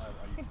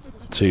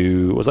 Was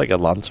it like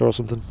Atlanta or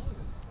something?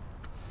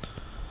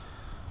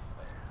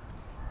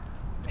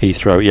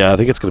 Heathrow, yeah, I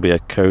think it's going to be a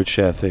code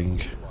share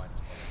thing.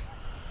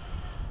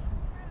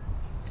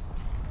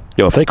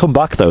 Yo, if they come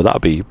back though,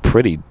 that'd be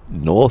pretty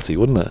naughty,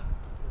 wouldn't it?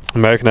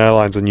 American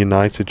Airlines and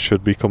United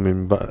should be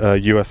coming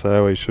back. US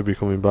Airways should be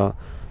coming back.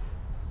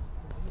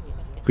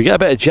 If we get a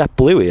bit of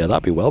JetBlue here,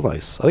 that'd be well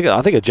nice.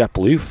 I think a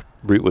JetBlue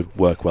route would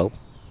work well.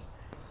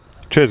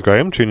 Cheers,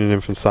 Graham, tuning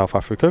in from South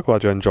Africa.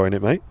 Glad you're enjoying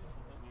it, mate.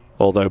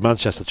 Although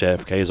Manchester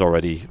JFK is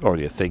already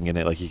a thing in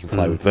it. Like, you can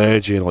fly with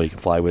Virgin or you can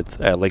fly with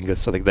Aer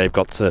Lingus. I think they've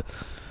got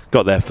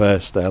there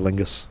first, Aer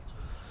Lingus.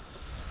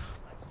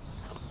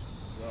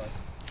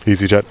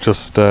 EasyJet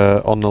just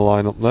on the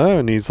line up there,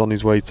 and he's on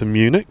his way to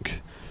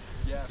Munich.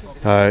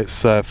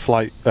 It's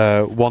flight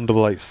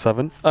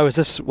 1887. Oh, is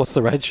this? What's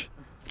the reg?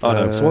 Oh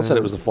no, someone said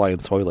it was the flying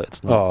toilet.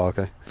 It's not. Oh,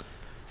 okay.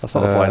 That's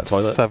not the flying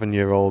toilet.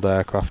 7-year-old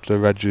aircraft. The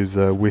reg is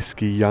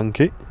Whiskey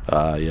Yankee.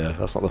 Yeah,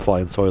 that's not the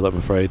flying toilet, I'm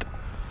afraid.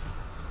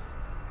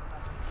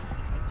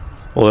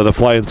 Although the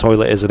flying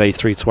toilet is an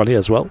A320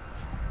 as well,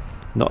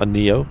 not a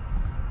Neo.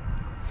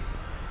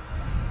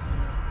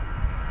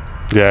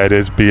 Yeah, it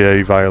is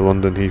BA via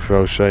London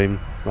Heathrow. Shane.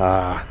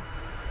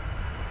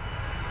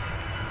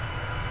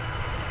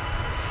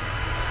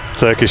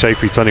 Turkish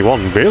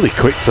A321. Really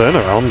quick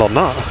turnaround on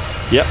that.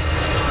 Yep.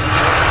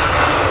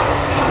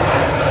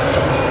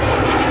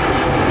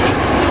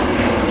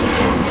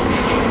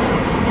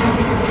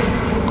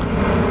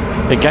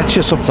 It gets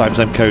you sometimes,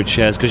 them code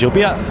shares, because you'll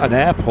be at an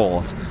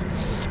airport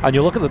and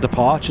you'll look at the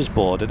departures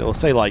board and it'll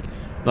say, like,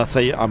 let's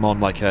say I'm on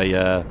like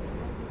a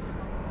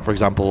for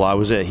example, I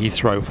was at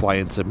Heathrow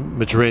flying to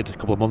Madrid a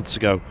couple of months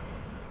ago,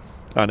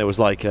 and it was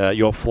like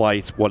your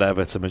flight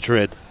whatever to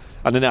Madrid,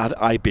 and then it had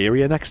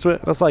Iberia next to it,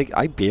 and I was like,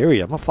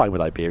 Iberia? I'm not flying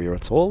with Iberia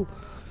at all.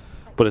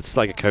 But it's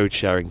like a code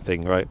sharing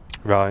thing, right?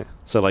 Right.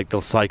 So like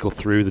they'll cycle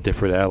through the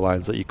different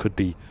airlines that you could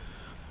be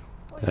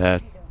I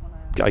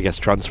guess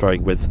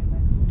transferring with.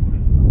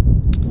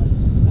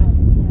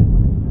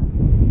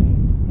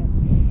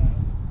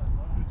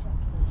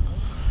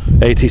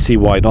 ATC,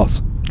 why not?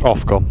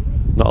 Ofcom.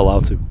 Not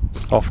allowed to.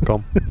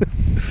 Ofcom.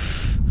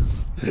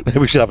 Maybe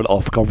we should have an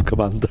Ofcom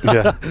command.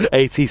 Yeah.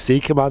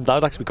 ATC command, that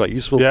would actually be quite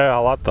useful. Yeah,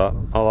 I'll add that.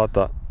 I'll add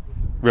that.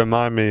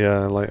 Remind me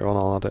later on,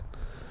 I'll add it.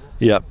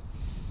 Yeah.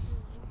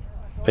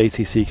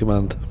 ATC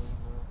command.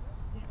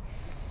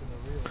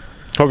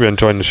 Hope you're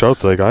enjoying the show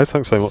today, guys.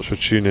 Thanks very much for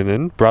tuning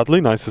in.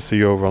 Bradley, nice to see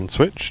you over on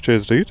Twitch.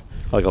 Cheers, dude.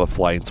 I got a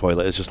flying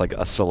toilet. It's just like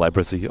a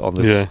celebrity on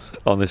this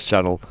on this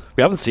channel.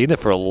 We haven't seen it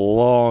for a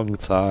long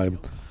time.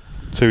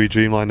 TUI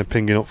Dreamliner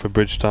pinging up for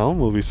Bridgetown.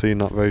 We'll be seeing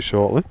that very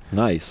shortly.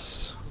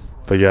 Nice.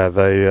 But yeah,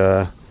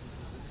 they're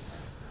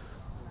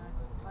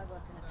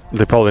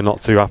probably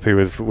not too happy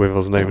with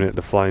us naming it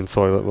the flying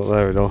toilet, but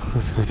there we go.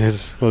 It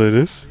is what it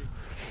is.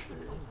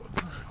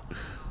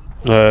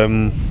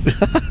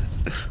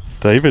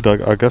 David,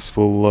 I guess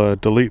we'll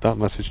delete that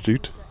message,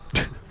 dude.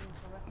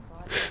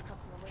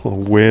 What a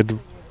weird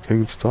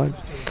thing to type.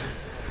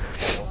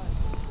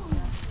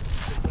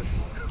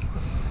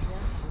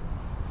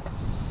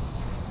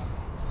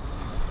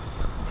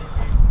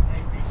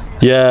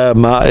 Yeah,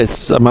 Matt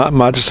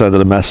just sent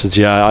a message.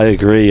 Yeah, I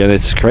agree, and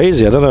it's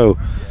crazy. I don't know.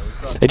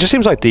 It just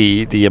seems like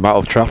the amount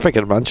of traffic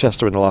at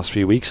Manchester in the last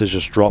few weeks has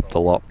just dropped a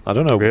lot. I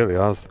don't know. It really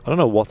has. I don't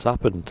know what's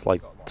happened,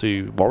 like,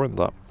 to warrant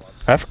that.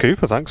 F.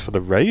 Cooper, thanks for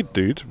the raid,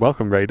 dude.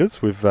 Welcome,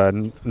 Raiders, with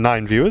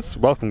 9 viewers.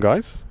 Welcome,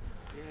 guys.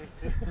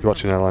 You're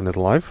watching Airliners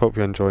Live. Hope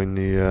you're enjoying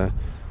the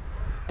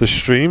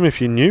stream if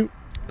you're new.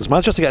 Does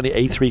Manchester get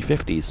any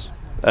A350s?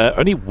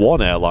 Only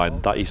one airline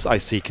that I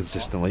see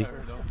consistently,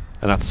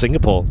 and that's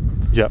Singapore.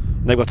 Yep.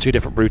 And they've got 2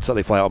 different routes that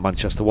they fly out of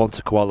Manchester, one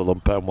to Kuala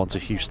Lumpur and one to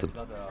Houston.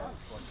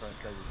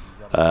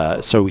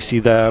 So we see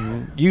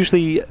them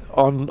usually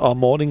on our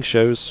morning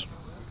shows.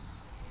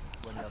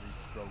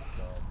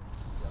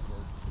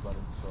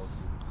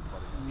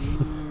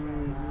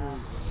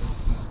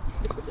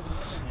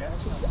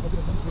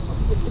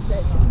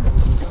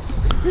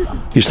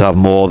 Used to have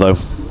more though.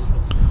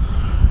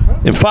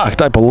 In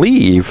fact, I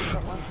believe,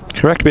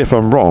 correct me if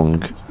I'm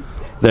wrong,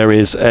 there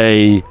is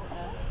a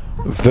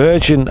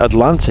Virgin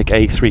Atlantic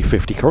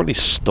A350 currently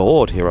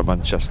stored here at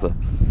Manchester.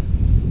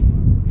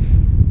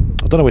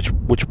 I don't know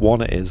which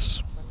one it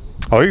is.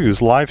 Oh, he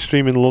was live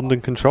streaming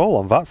London Control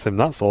on VATSIM.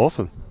 That's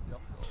awesome.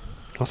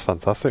 That's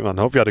fantastic, man.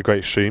 Hope you had a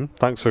great stream.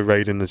 Thanks for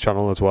raiding the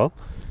channel as well.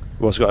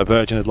 We've also got a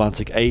Virgin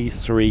Atlantic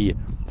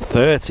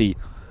A330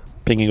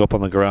 pinging up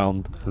on the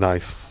ground.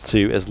 Nice.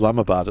 To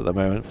Islamabad at the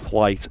moment,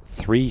 flight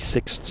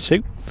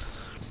 362.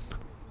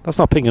 That's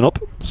not pinging up,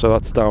 so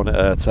that's down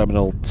at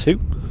Terminal 2.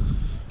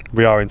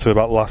 We are into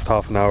about the last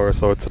half an hour or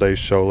so of today's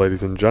show,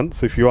 ladies and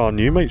gents. If you are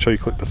new, make sure you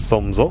click the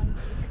thumbs up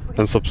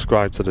and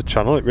subscribe to the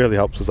channel. It really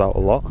helps us out a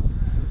lot.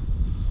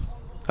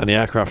 And the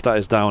aircraft that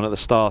is down at the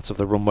start of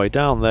the runway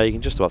down there, you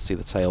can just about see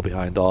the tail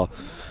behind our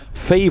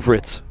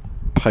favourite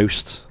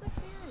post.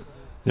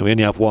 You know, we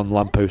only have one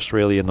lamppost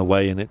really in the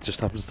way, and it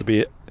just happens to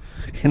be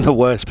in the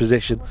worst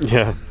position.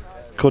 Yeah.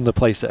 Couldn't have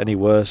placed it any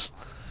worse.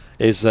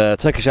 Is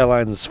Turkish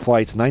Airlines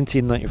flight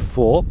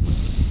 1994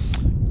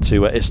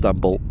 to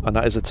Istanbul, and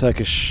that is a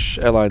Turkish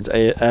Airlines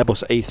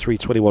Airbus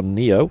A321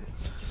 Neo.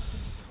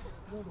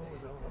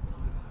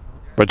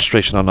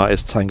 Registration on that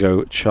is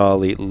Tango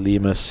Charlie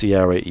Lima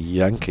Sierra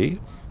Yankee.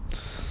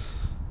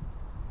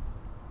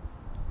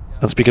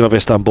 And speaking of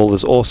Istanbul,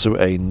 there's also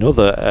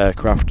another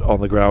aircraft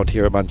on the ground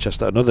here at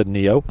Manchester, another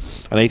Neo,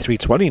 an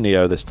A320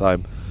 Neo this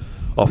time,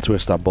 off to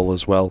Istanbul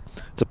as well.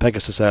 It's a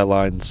Pegasus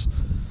Airlines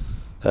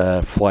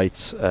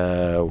flight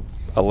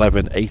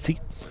 1180.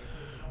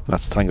 And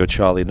that's Tango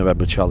Charlie,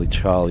 November Charlie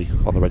Charlie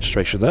on the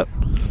registration there.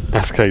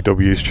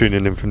 SKW's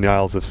tuning in from the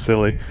Isles of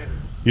Scilly.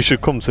 You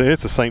should come to here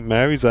to St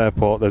Mary's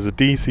Airport. There's a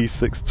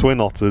DC-6 Twin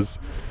Otters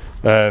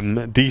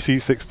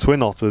DC6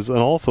 Twin Otters, and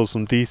also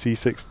some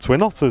DC6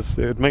 Twin Otters.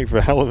 It would make for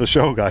a hell of a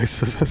show, guys.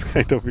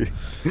 SKW.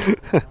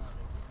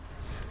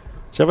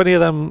 Do you have any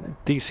of them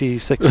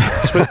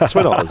DC6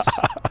 twin otters?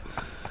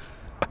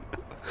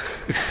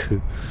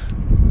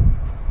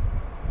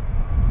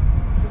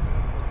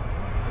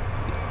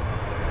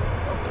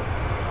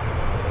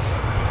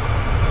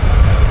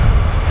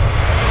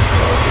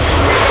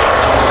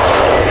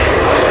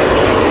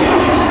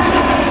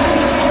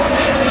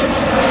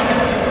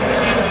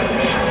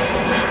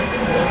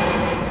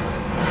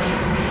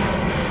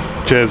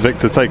 Cheers,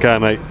 Victor. Take care,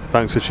 mate.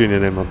 Thanks for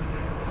tuning in, man.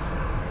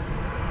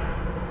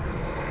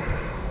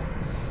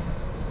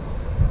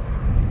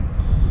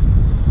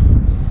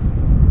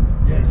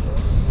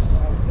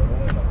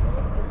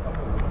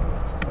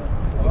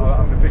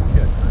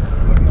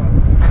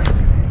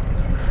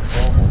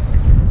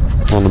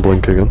 On the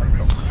blink again.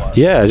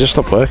 Yeah, it just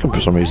stopped working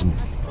for some reason.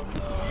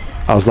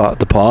 I was that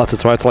departed,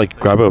 so I had to like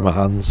grab it with my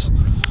hands.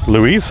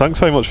 Louise, thanks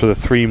very much for the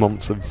 3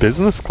 months of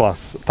business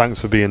class.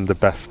 Thanks for being the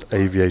best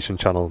aviation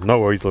channel. No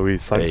worries,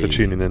 Louise. Thanks for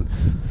tuning in.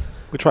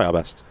 We try our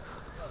best.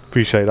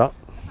 Appreciate that.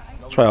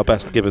 Try our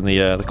best given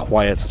the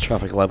quiet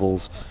traffic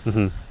levels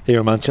here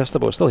in Manchester,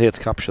 but we're still here to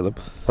capture them.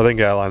 I think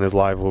Airliners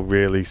Live will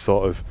really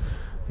sort of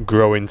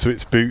grow into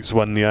its boots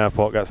when the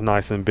airport gets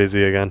nice and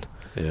busy again.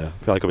 Yeah,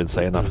 I feel like I've been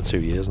saying that for 2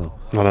 years now.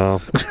 I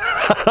know.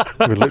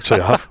 We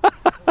literally have.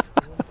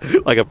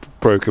 Like a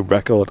broken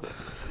record.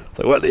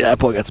 So when the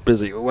airport gets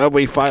busy, when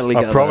we finally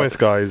get I promise,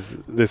 guys,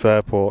 this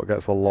airport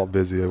gets a lot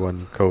busier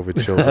when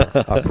COVID chills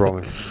out. I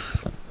promise.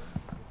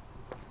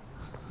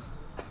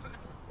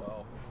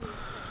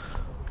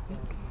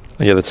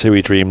 Yeah, the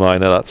TUI Dreamliner,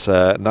 that's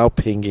now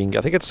pinging.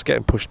 I think it's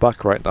getting pushed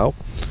back right now.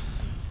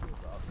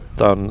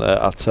 Down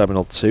at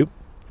Terminal 2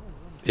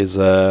 is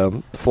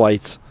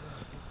flight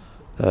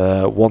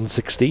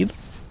 116.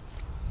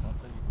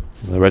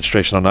 The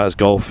registration on that is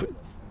Golf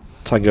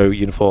Tango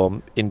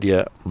Uniform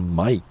India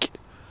Mike.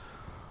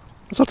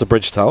 It's up to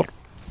Bridgetown.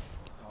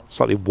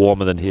 Slightly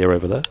warmer than here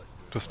over there.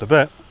 Just a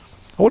bit.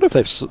 I wonder if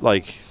they've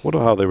wonder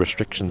how the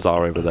restrictions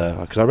are over there.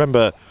 Because I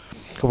remember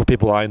a couple of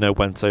people I know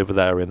went over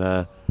there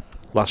in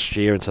last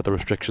year and said the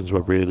restrictions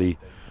were really,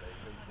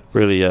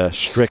 really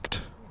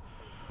strict.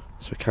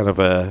 So it kind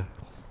of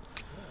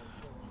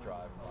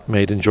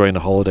made enjoying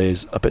the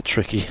holidays a bit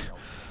tricky.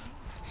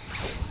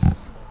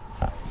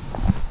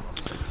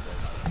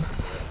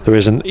 There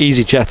is an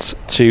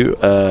EasyJet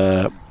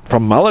to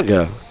from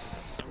Malaga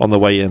on the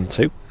way in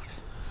too.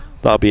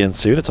 That'll be in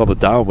soon. It's on the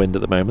downwind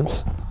at the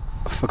moment.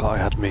 I forgot I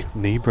had my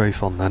knee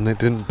brace on then. It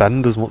didn't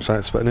bend as much as I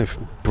expected. It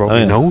broke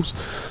my nose.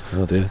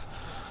 Oh dear.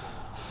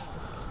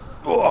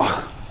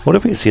 I wonder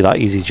if we can see that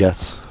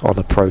EasyJet on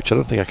approach. I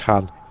don't think I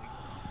can.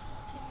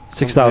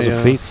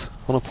 6,000 feet.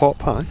 On a pot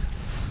pie?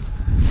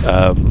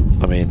 I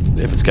mean,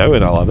 if it's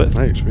going, I'll have it.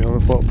 Mate, should we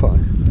have a pot pie?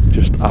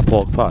 Just a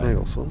pork pie. Mate,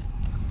 or something.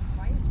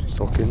 Just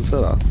look into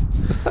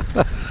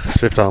that.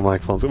 Shift our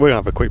microphones. We're going to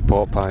have a quick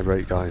pork pie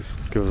break, guys.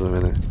 Give us a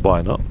minute.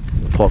 Why not?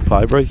 A pork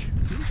pie break?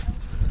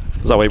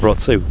 Is that why you brought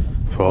two?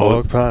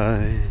 Pork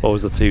pie. What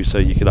was the two so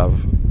you could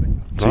have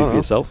two for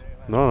yourself?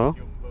 No.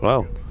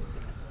 Wow.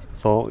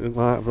 Thought we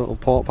might have a little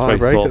pork pie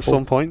break at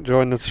some point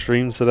during the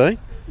stream today.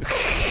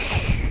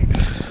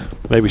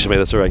 Maybe we should make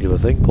this a regular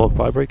thing, pork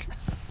pie break.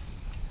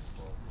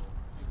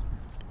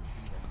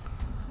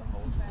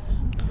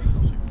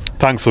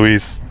 Thanks,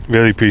 Louise.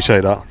 Really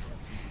appreciate that.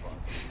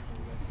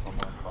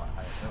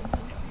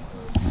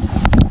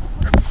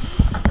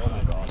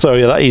 So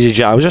yeah, that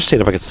EasyJet, I was just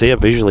seeing if I could see it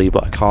visually,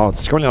 but I can't.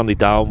 It's currently on the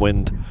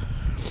downwind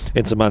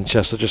into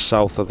Manchester, just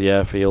south of the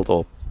airfield,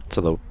 or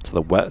to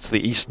the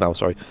east now.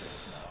 Sorry,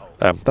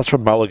 that's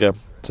from Malaga.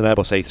 It's an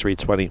Airbus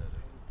A320,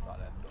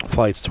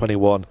 flight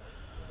 21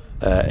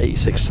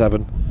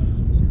 867,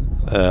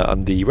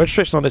 and the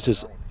registration on this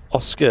is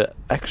Oscar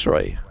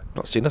X-ray.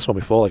 Not seen this one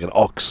before, like an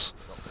ox.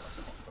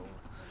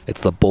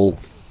 It's the bull.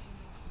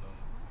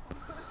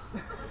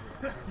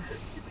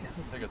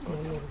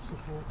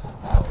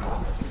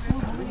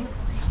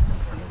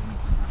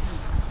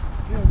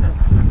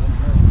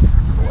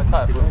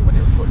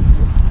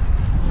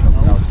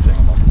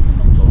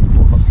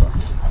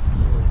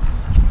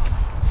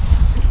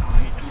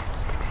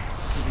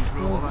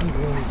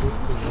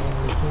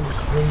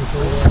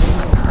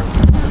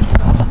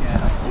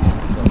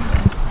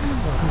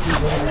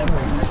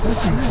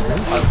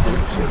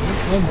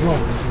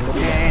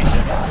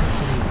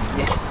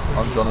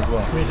 I'm John as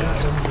well.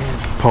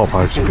 Pork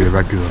pie should be a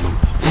regular one.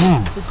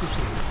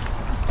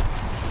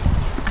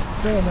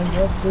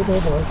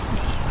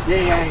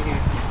 Yeah.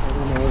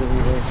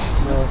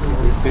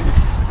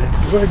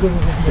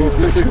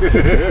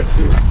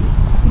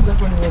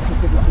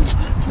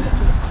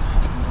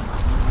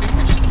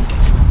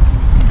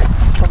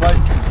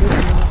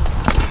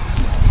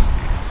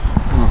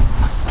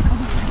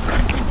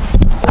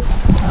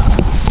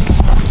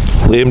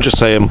 Liam just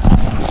saying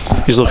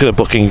he's looking at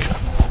booking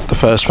the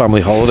first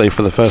family holiday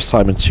for the first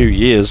time in 2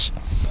 years.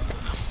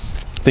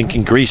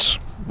 Thinking Greece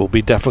will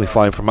be definitely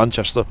flying from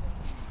Manchester.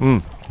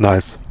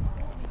 Nice.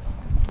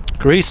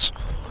 Greece.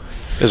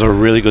 It's a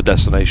really good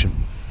destination.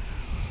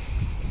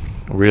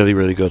 Really,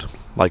 really good.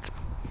 Like,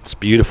 it's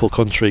beautiful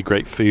country,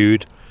 great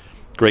food,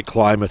 great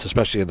climate,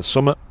 especially in the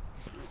summer.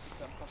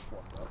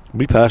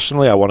 Me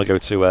personally, I want to go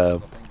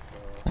to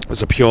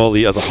as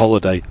a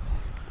holiday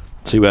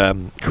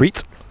to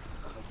Crete.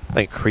 I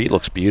think Crete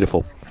looks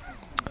beautiful.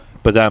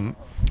 But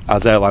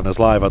as Airliners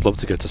Live, I'd love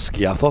to go to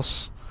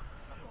Skiathos.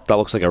 That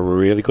looks like a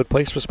really good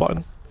place for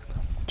spotting.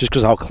 Just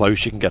because how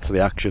close you can get to the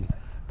action.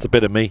 It's a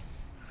bit of me.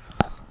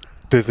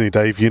 Disney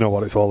Dave, you know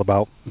what it's all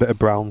about. Bit of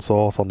brown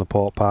sauce on the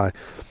pork pie.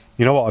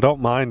 You know what, I don't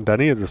mind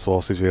any of the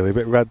sauces really. A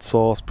bit red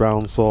sauce,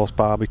 brown sauce,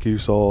 barbecue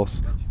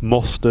sauce.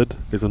 Mustard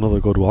is another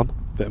good one.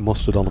 Bit of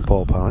mustard on a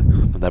pork pie.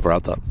 I've never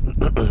had that.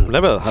 I've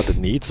never had the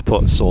need to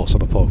put sauce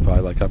on a pork pie.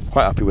 Like, I'm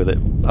quite happy with it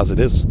as it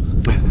is.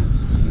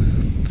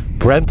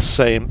 Brent's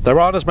saying, there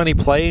aren't as many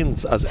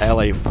planes as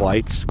LA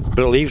flights, but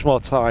it leaves more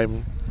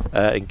time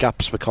and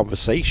gaps for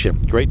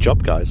conversation. Great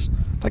job, guys.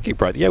 Thank you,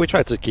 Brent. Yeah, we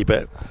tried to keep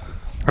it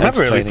I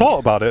never really thought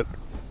about it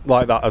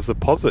like that as a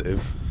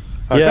positive.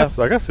 I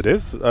guess it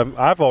is.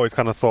 I've always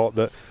kind of thought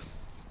that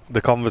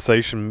the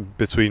conversation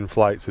between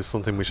flights is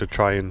something we should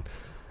try and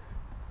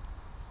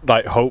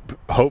like hope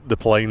the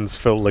planes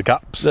fill the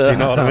gaps. Do you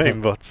know what I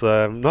mean? But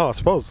no, I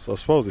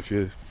suppose if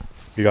you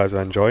guys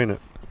are enjoying it.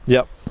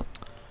 Yep.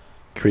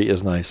 Crete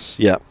is nice.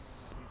 Yeah.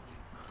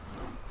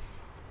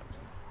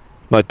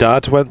 My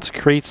dad went to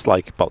Crete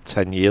like about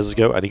 10 years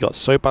ago, and he got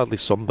so badly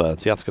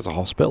sunburnt he had to go to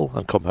hospital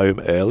and come home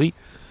early.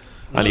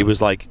 And he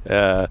was like,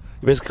 he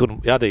basically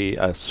couldn't. He had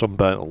a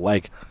sunburnt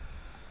leg,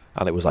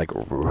 and it was like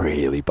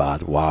really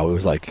bad. Wow, it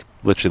was like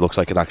literally looks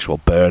like an actual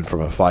burn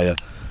from a fire.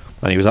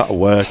 And he was out of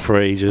work for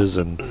ages,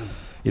 and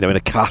in a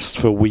cast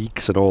for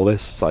weeks and all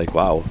this. It's like,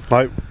 wow.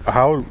 Like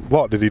how?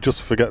 What did he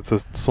just forget to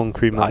sun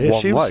cream that I one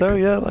assume leg? so.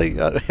 Yeah. Like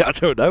I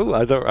don't know.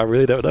 I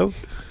really don't know.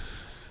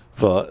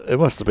 But it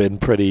must have been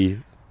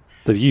pretty.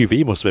 The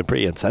UV must have been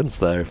pretty intense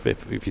there if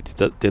you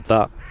did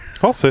that.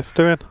 What's this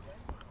doing?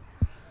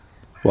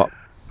 What?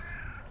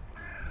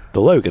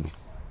 The Logan?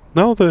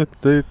 No,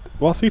 the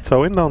what's he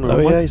towing down? Oh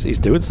yeah, he's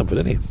doing something,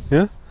 isn't he?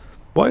 Yeah.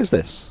 What is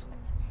this?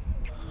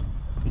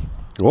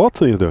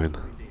 What are you doing?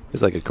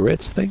 It's like a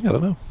grits thing. I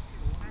don't know.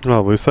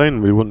 Oh, we were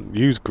saying we wouldn't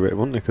use grit,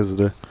 wouldn't we? Because of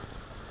the.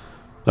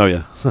 Oh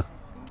yeah.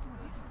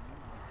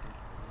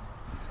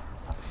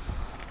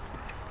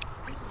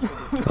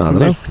 I don't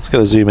know. Let's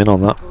go zoom in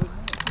on that.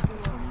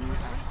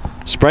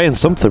 Spraying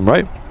something,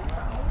 right?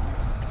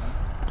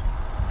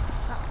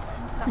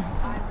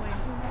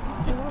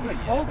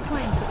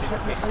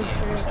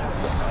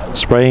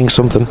 Spraying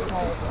something. They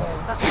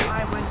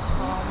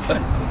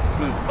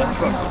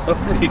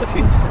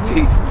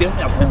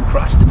only have one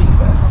crash to be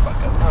fair.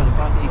 No, the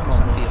fact that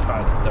 8% of your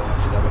pilots don't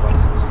actually have a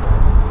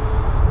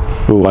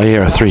license. Ooh, I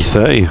hear a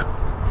 330.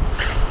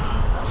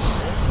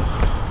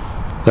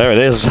 There it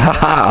is.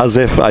 As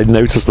if I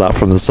noticed that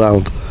from the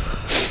sound.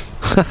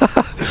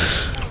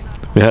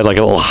 We had like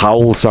a little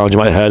howl sound. You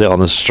might have heard it on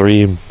the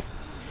stream.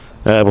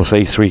 Airbus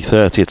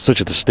A330. It's such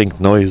a distinct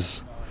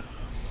noise.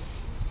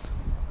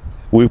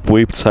 Whoop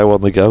whoop, tow on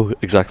the go.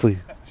 Exactly.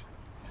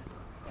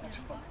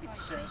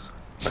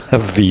 A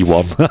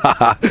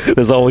V1.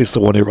 There's always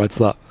someone who writes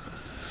that.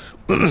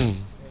 Got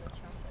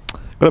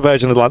a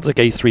Virgin Atlantic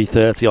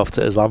A330 off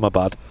to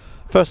Islamabad.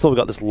 First of all, we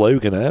got this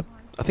Logan Air.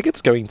 I think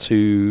it's going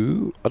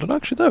to... I don't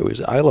actually know. Is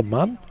it Isle of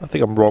Man? I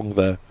think I'm wrong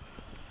there.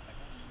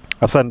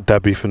 I've sent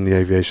Debbie from the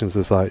Aviation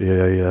Society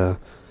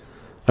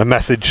a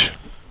message.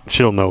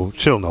 She'll know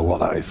what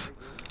that is.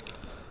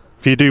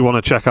 If you do want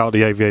to check out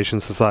the Aviation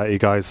Society,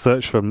 guys,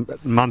 search for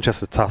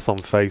Manchester TAS on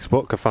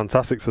Facebook. A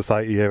fantastic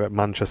society here at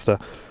Manchester.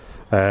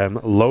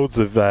 Loads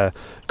of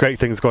great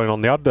things going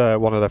on. They had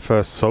one of their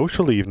first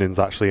social evenings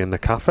actually in the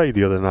cafe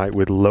the other night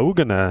with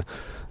Logan Air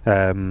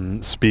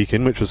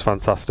speaking, which was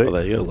fantastic. Well,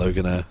 there you go,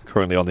 Logan Air,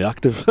 currently on the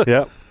active.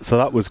 Yeah, so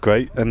that was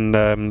great. And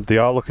they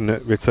are looking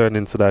at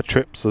returning to their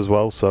trips as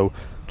well. So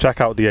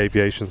check out the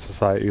Aviation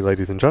Society,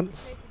 ladies and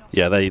gents.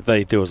 Yeah,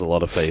 they do us a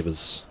lot of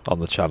favours on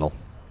the channel.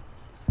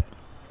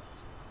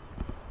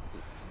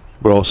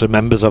 We're also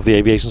members of the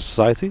Aviation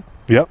Society.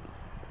 Yep.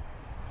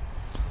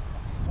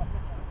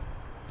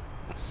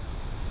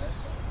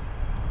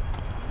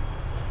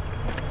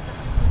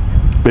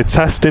 They're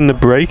testing the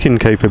braking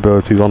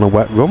capabilities on a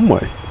wet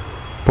runway.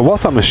 But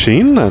what's that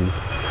machine then?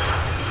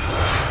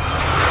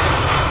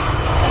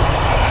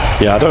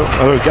 Yeah, I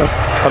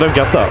don't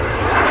get that.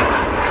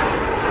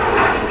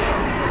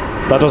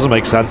 That doesn't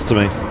make sense to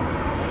me.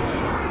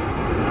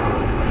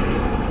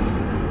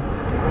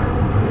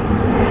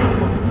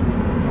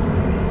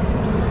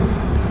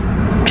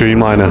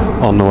 Dreamliner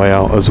on the way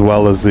out, as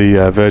well as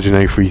the Virgin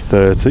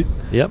A330.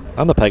 Yep,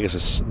 and the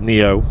Pegasus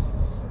Neo.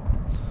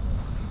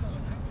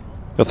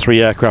 Got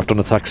 3 aircraft on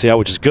the taxi out,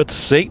 which is good to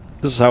see.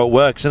 This is how it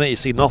works, isn't it? You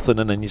see nothing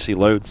and then you see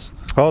loads.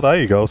 Oh, there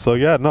you go. So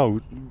yeah,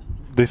 no,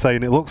 they're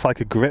saying it looks like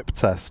a grip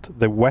test.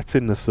 They're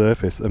wetting the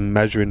surface and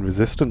measuring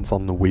resistance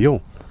on the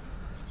wheel.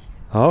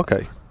 Oh,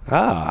 okay.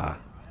 Ah,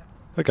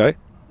 okay.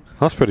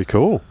 That's pretty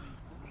cool.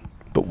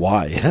 But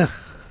why?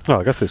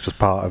 Well, I guess it's just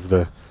part of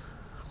the...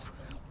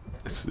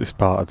 It's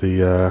part of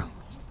the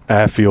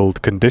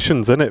airfield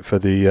conditions, isn't it, for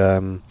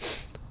the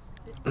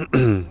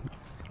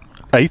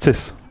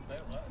 80s?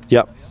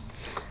 Yep.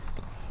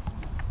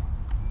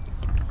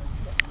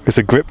 It's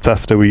a grip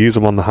tester. We use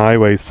them on the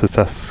highways to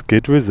test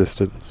skid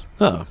resistance.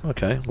 Oh,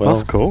 okay. Well,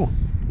 that's cool.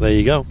 There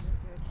you go.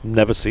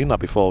 Never seen that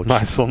before.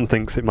 My son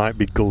thinks it might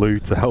be glue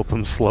to help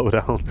him slow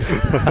down.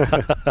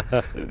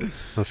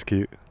 That's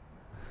cute.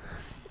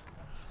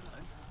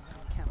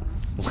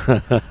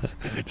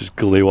 Just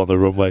glue on the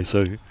runway, so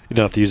you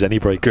don't have to use any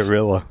brakes.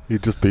 Gorilla.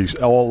 You'd just be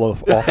all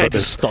off at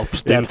this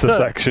stops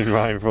intersection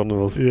right in front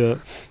of us. Yeah.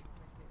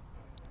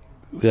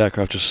 The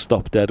aircraft just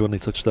stopped dead when they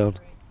touched down.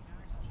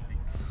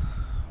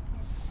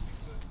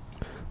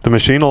 The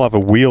machine will have a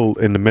wheel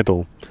in the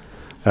middle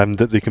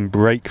that they can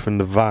brake from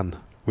the van,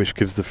 which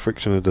gives the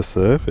friction of the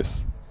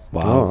surface.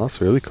 Wow. Oh,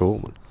 that's really cool,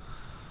 man.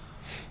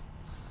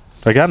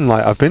 Again,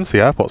 like, I've been to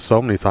the airport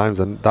so many times,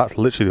 and that's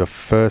literally the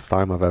first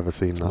time I've ever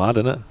seen that. Mad,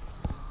 isn't it?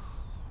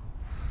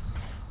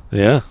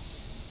 Yeah.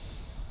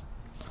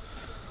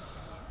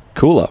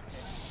 Cooler.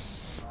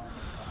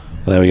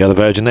 There we go. The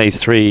Virgin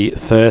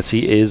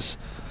A330 is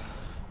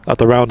at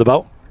the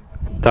roundabout,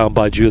 down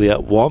by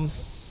Juliet 1.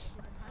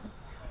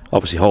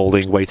 Obviously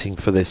holding, waiting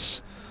for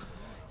this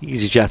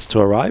EasyJet to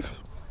arrive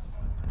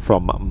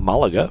from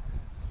Malaga.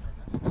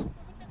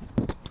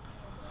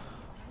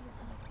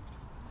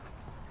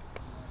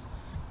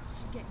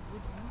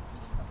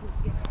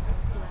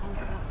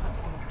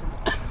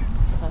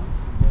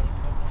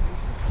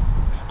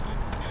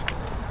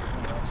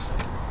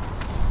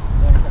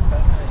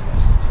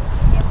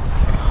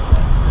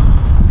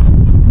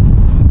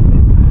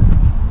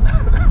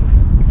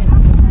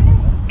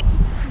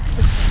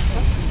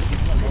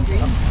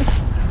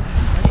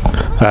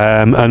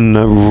 And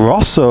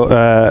Ross,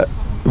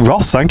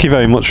 thank you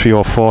very much for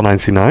your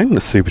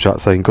 $4.99 super chat,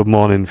 saying good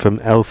morning from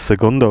El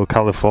Segundo,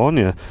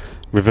 California.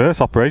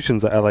 Reverse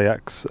operations at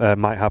LAX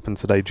might happen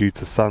today due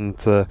to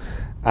Santa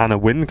Ana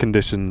wind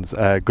conditions.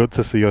 Good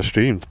to see your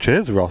stream.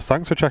 Cheers, Ross.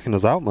 Thanks for checking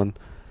us out, man.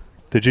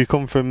 Did you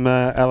come from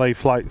LA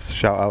flights?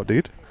 Shout out,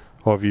 dude.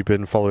 Or have you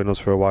been following us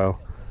for a while?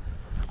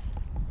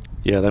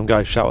 Yeah, them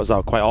guys shout us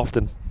out quite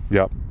often.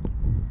 Yep.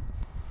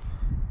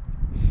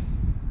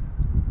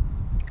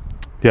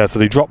 Yeah, so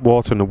they drop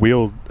water and the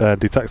wheel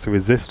detects the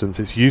resistance.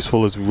 It's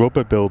useful as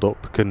rubber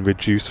build-up can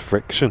reduce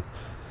friction.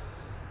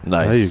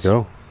 Nice. There you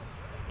go.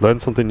 Learn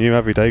something new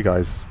every day,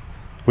 guys.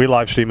 We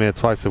live stream here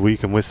twice a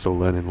week and we're still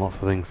learning lots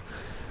of things.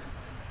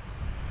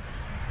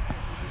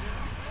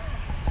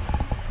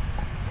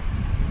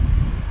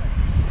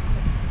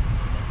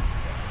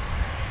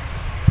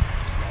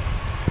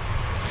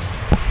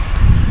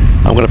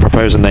 I'm going to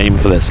propose a name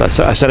for this.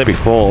 I said it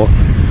before.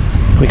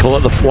 We call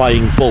it the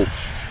Flying Bull.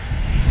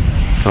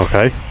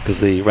 Okay.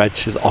 Because the reg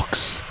is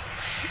Ox.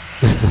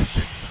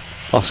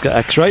 Oscar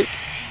X-ray.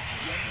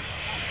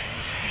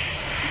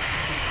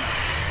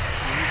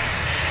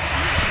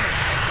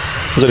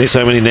 There's only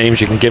so many names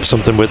you can give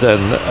something with an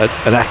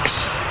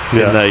X in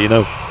there, you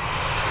know.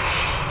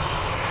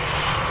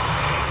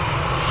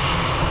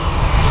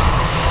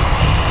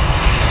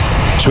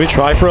 Should we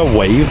try for a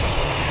wave?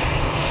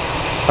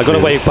 I got a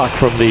wave back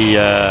from the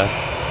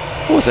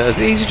what was it? It was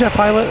an EasyJet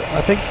pilot,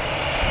 I think,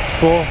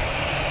 before.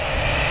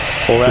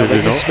 Or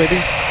Vegas, maybe.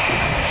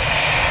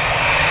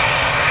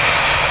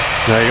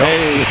 There you go.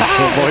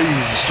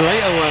 Hey,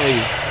 straight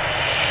away.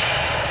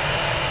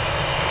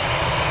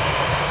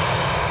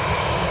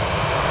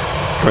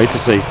 Great to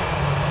see.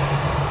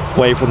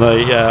 Wave from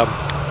the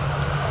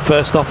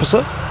first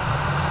officer.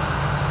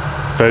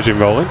 Virgin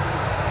rolling.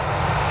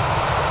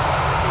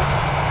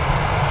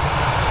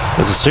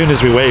 As soon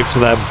as we waved to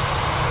them,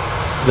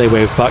 they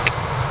waved back.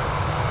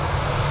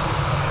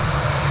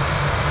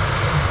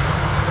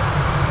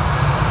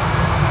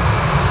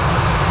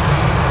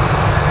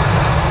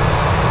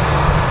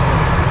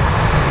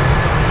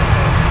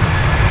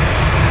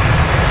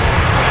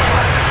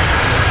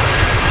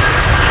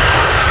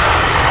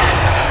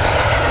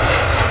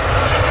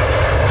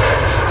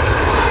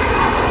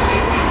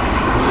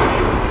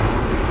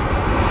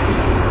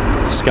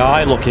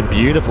 Sky looking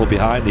beautiful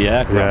behind the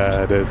aircraft.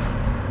 Yeah, it is.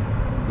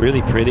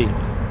 Really pretty.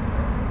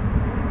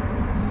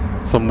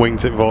 Some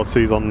wingtip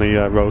vortices on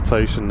the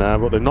rotation there,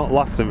 but they're not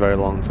lasting very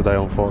long today,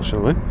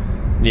 unfortunately.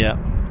 Yeah.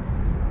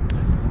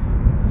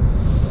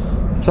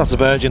 So that's the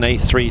Virgin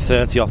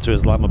A330 off to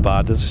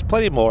Islamabad. There's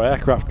plenty more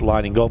aircraft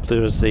lining up.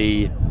 There's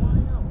the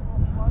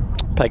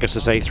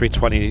Pegasus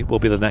A320 will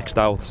be the next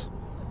out.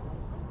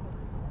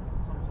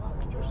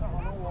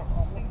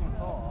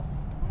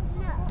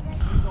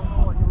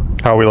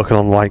 How are we looking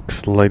on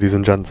likes, ladies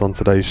and gents, on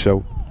today's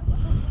show?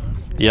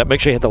 Yeah, make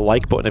sure you hit the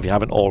like button if you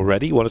haven't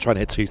already. You want to try and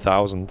hit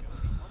 2,000.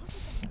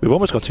 We've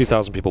almost got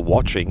 2,000 people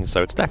watching,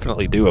 so it's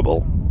definitely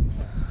doable.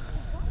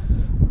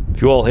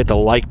 If you all hit the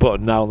like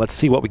button now, let's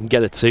see what we can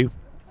get it to.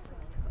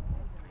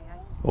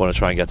 I want to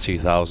try and get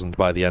 2,000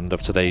 by the end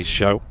of today's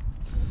show.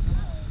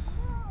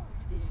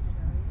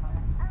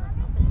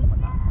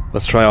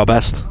 Let's try our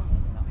best.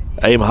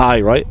 Aim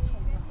high, right?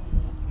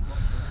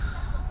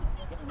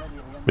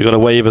 We got a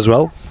wave as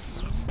well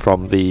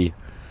from the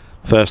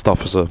first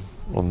officer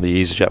on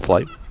the EasyJet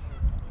flight.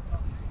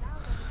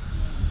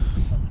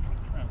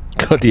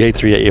 God, the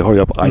A380, hurry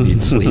up, I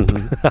need sleep.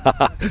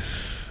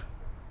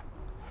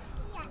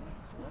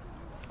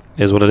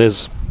 Is what it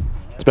is.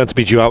 It's meant to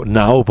be due out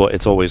now, but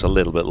it's always a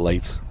little bit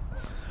late.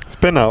 It's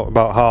been out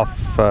about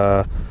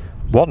half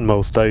one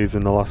most days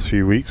in the last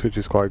few weeks, which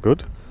is quite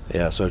good.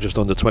 Yeah, so just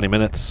under 20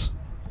 minutes.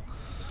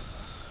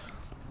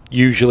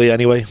 Usually,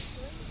 anyway.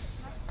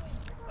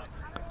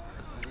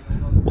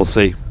 We'll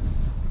see.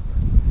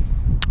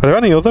 Are there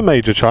any other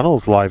major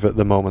channels live at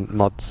the moment,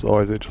 mods,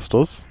 or is it just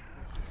us?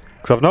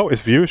 Because I've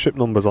noticed viewership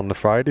numbers on the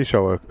Friday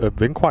show have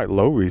been quite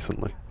low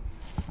recently.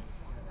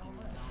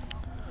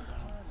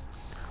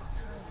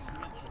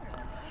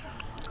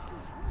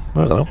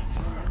 I don't know.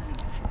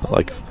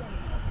 Like,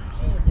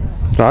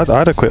 I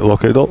had a quick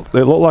look. It looked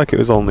like it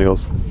was only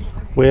us.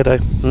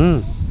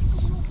 weirdo.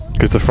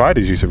 Because the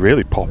Fridays used to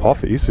really pop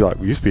off. We used to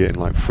be getting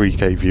like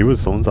 3K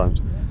viewers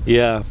sometimes.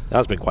 Yeah, it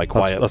has been quite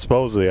quiet. I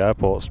suppose the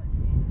airport's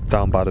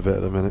down bad a bit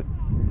at the minute.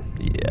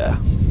 Yeah.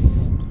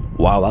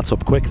 Wow, that's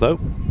up quick though.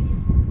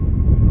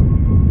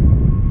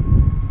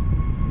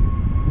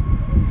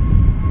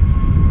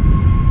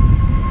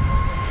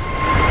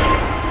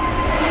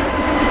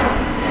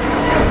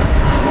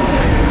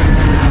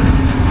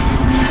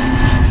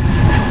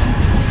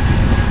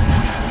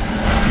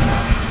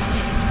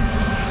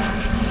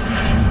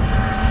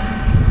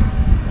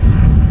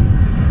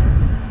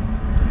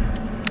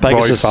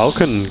 Roy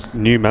Falcon,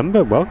 new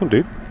member. Welcome,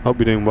 dude. Hope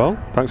you're doing well.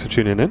 Thanks for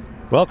tuning in.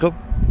 Welcome.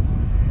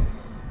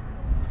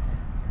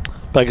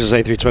 Pegasus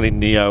A320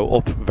 Neo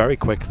up very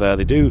quick there.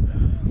 They do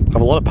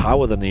have a lot of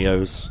power, the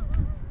Neos.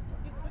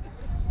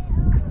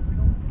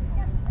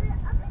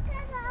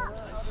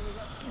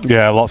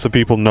 Yeah, lots of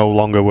people no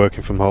longer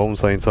working from home,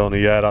 saying,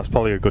 Tony, yeah, that's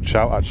probably a good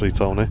shout, actually,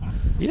 Tony.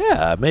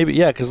 Yeah, maybe,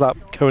 yeah, because that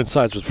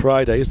coincides with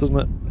Fridays, doesn't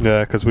it?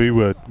 Yeah, because we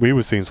were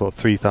seeing sort of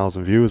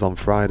 3,000 viewers on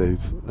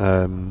Fridays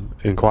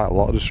in quite a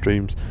lot of the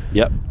streams.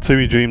 Yep.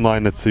 TUI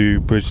Dreamliner to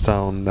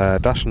Bridgetown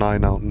Dash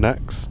 9 out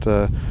next.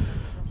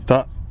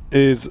 That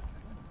is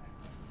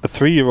a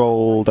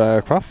 3-year-old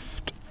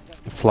aircraft,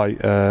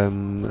 flight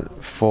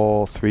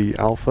 43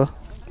 Alpha.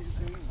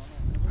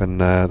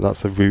 And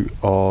that's a route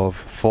of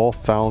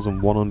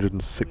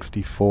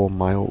 4,164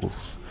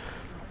 miles.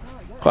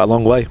 Quite a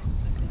long way.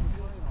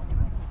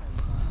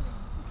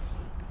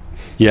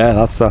 Yeah,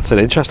 that's an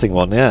interesting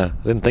one, yeah.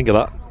 I didn't think of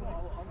that.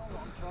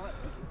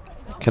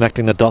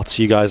 Connecting the dots,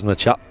 you guys in the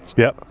chat.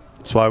 Yep,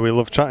 that's why we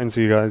love chatting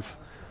to you guys.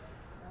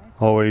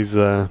 Always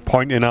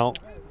pointing out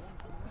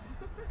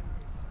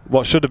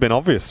what should have been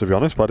obvious, to be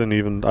honest, but I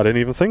didn't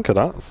even think of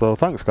that. So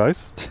thanks,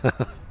 guys.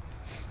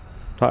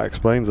 That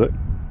explains it.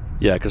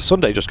 Yeah, because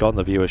Sunday just gone,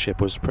 the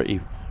viewership was pretty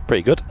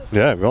good.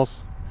 Yeah, it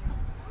was.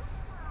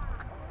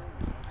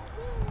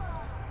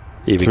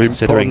 Even so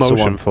considering we put a motion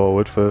someone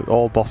forward for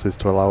all bosses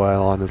to allow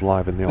airliners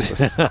live in the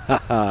office.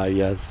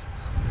 Yes.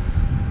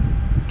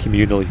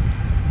 Communally.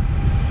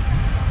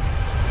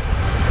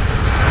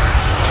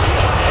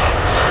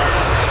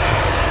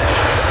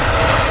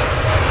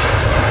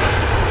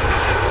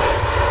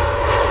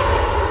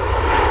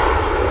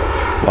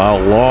 Wow,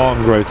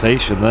 long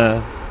rotation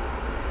there.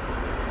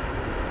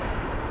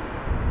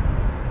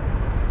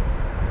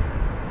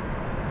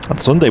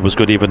 And Sunday was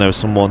good, even though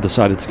someone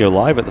decided to go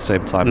live at the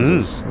same time as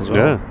us as well.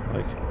 Yeah.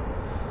 Like,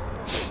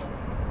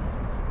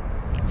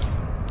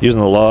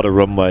 using a lot of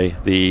runway,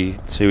 the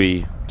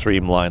TUI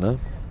Dreamliner.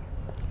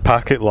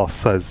 Packet Loss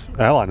says,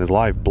 Airliners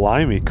Live,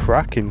 blimey,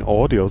 cracking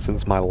audio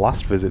since my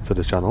last visit to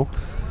the channel.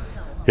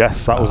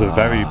 Yes, that was a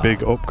very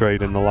big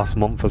upgrade in the last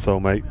month or so,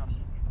 mate.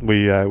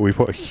 We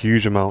put a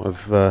huge amount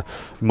of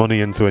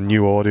money into a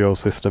new audio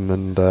system,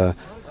 and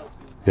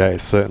yeah,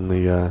 it's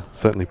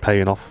certainly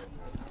paying off.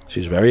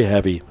 She's very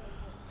heavy.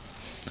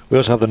 We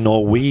also have the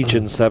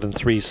Norwegian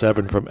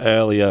 737 from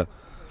earlier.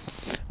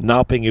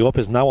 Now pinging up,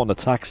 is now on the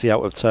taxi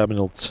out of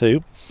Terminal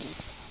 2.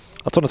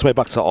 That's on its way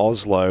back to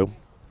Oslo.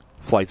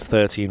 Flight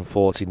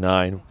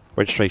 1349.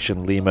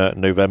 Registration Lima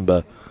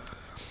November.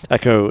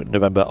 Echo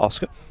November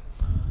Oscar.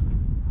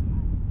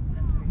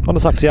 On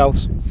the taxi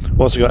out.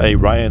 We've also got a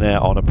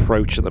Ryanair on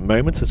approach at the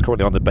moment. It's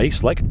currently on the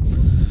base leg.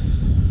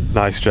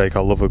 Nice, Jake. I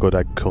love a good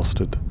egg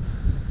custard.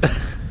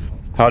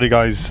 Howdy,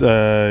 guys.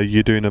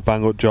 You're doing a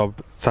bang-up job.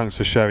 Thanks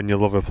for sharing your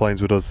love of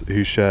planes with us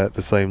who share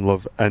the same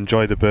love.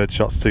 Enjoy the bird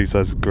shots too,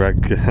 says Greg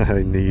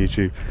in the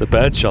YouTube. The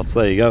bird shots,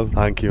 there you go.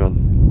 Thank you,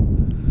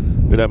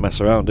 man. We don't mess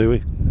around, do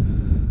we?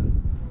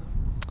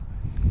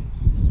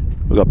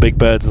 We've got big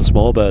birds and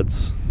small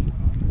birds.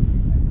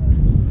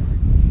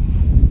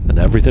 And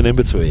everything in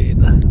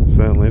between.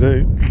 Certainly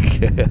do.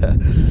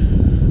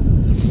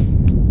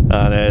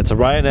 And it's a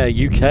Ryanair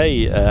UK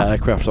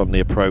aircraft on the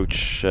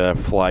approach,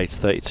 flight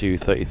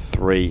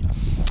 3233,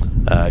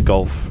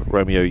 Golf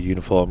Romeo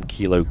Uniform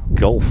Kilo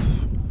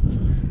Golf,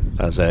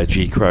 as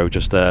G Crow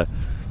just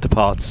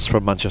departs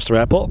from Manchester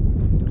Airport.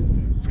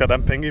 Let's get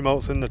them ping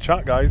emotes in the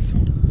chat, guys.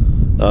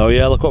 Oh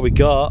yeah, look what we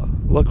got.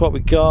 Look what we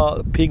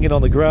got. Pinging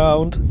on the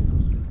ground.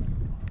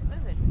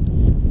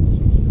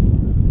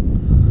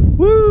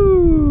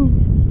 Woo!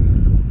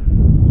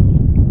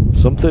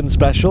 Something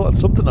special and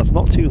something that's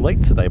not too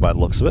late today by the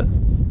looks of it.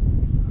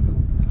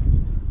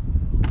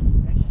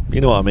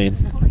 You know what I mean?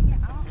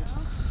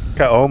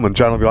 Get home and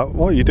Jan will be like,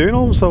 what are you doing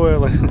home so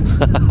early?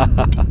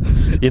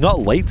 You're not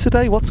late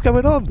today? What's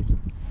going on?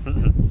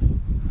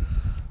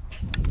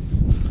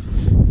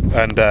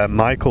 And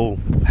Michael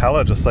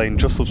Heller just saying,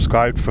 just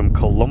subscribed from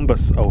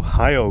Columbus,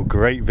 Ohio.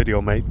 Great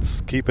video,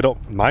 mates. Keep it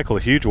up. Michael, a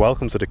huge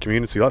welcome to the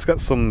community. Let's get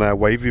some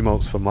wave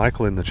emotes for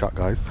Michael in the chat,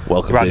 guys.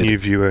 Welcome, brand dude. new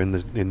viewer in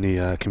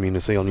the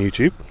community on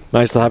YouTube.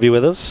 Nice to have you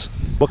with us.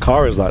 What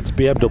car is that? It's a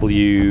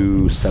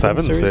BMW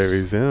 7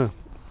 series, yeah.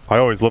 I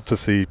always love to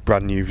see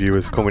brand new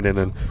viewers coming in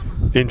and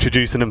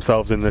introducing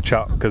themselves in the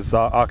chat, because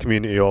our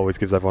community always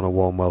gives everyone a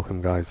warm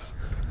welcome, guys.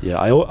 Yeah,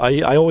 I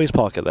always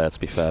park it there, to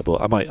be fair,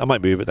 but I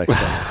might move it next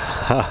time.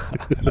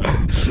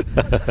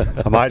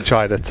 I might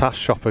try the task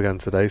shop again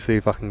today, see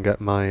if I can get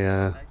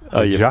my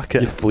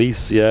jacket. Your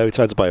fleece, yeah. We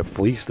tried to buy a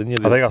fleece, didn't you?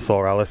 I think I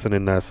saw Alison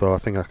in there, so I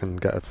think I can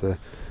get her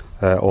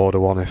to order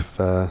one if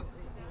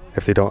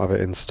they don't have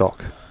it in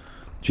stock.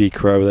 G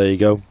Crow, there you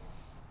go.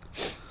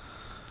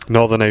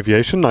 Northern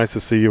Aviation, nice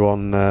to see you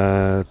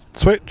on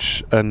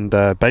Twitch. And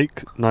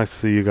Bake, nice to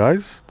see you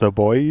guys. The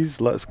boys,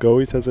 let's go,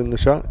 he says in the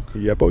chat.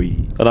 Yeah, boy.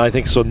 And I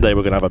think Sunday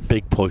we're going to have a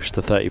big push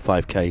to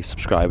 35k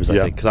subscribers, I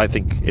think, because I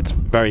think it's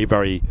very,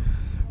 very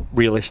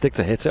realistic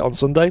to hit it on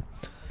Sunday.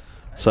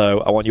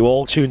 So I want you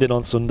all tuned in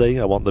on Sunday.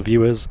 I want the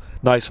viewers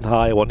nice and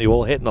high. I want you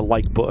all hitting the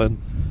like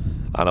button.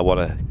 And I want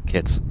to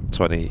hit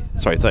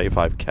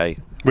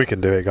 35k. We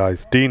can do it,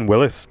 guys. Dean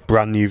Willis,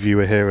 brand new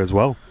viewer here as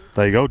well.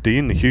 There you go,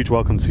 Dean. A huge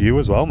welcome to you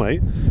as well,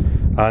 mate.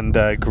 And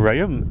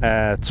Graham,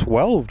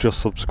 12,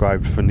 just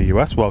subscribed from the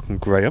US. Welcome,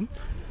 Graham.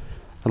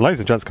 And ladies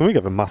and gents, can we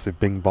give a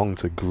massive bing bong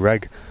to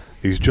Greg,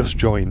 who's just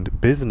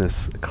joined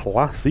business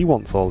class. He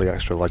wants all the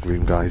extra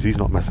legroom, guys. He's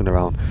not messing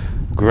around.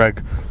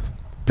 Greg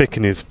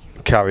picking his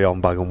carry-on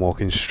bag and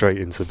walking straight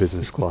into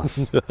business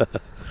class.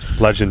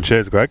 Legend.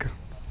 Cheers, Greg.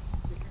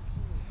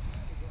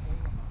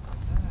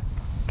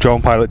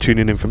 Drone pilot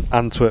tuning in from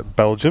Antwerp,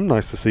 Belgium.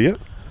 Nice to see you.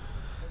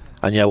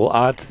 And yeah, we'll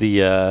add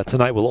the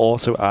tonight. We'll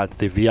also add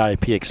the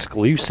VIP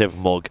exclusive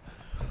mug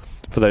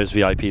for those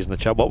VIPs in the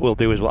chat. What we'll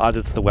do is we'll add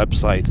it to the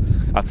website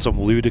at some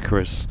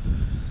ludicrous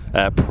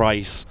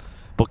price,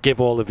 but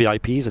give all the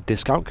VIPs a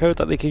discount code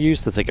that they can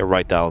use to take it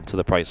right down to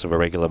the price of a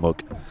regular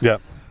mug. Yeah,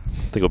 I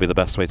think it'll be the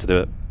best way to do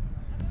it.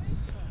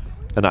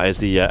 And that is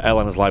the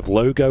Airliners Live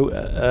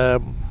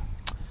logo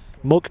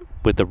mug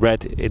with the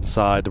red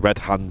inside, the red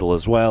handle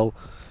as well.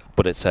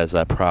 But it says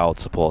proud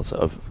supporter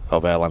of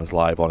Airliners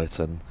Live on it,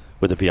 and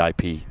with a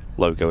VIP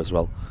logo as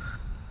well.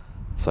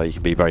 So you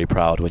can be very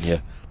proud when you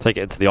take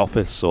it into the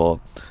office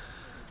or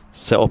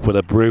sit up with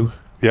a brew.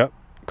 Yep.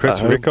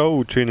 Chris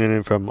Rico tuning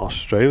in from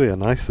Australia.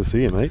 Nice to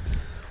see you, mate.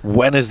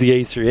 When is the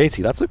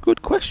A380? That's a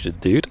good question,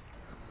 dude.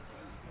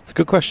 It's a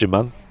good question,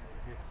 man.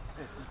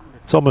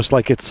 It's almost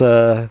like it's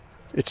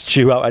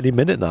due out any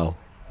minute now.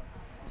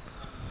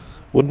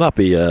 Wouldn't that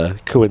be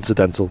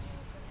coincidental?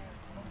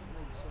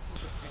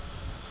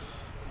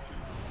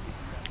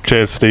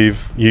 Cheers,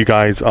 Steve. You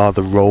guys are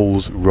the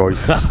Rolls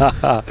Royce.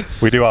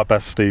 We do our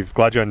best, Steve.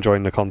 Glad you're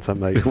enjoying the content,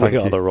 mate. Thank We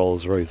you. are the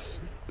Rolls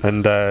Royce.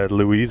 And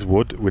Louise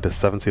Wood with a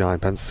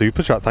 79p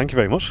super chat. Thank you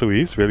very much,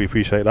 Louise. Really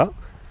appreciate that.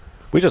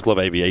 We just love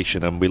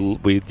aviation, and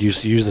we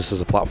use this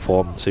as a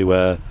platform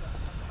to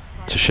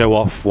show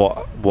off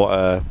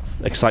what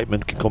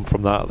excitement can come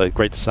from that. The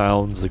great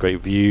sounds, the great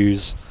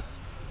views,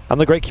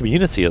 and the great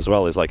community as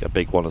well is like a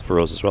big one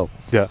for us as well.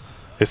 Yeah,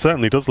 it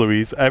certainly does,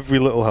 Louise. Every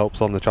little helps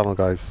on the channel,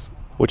 guys.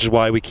 Which is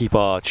why we keep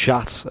our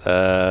chat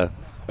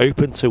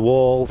open to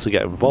all to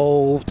get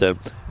involved.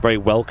 Very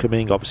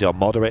welcoming. Obviously, our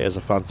moderators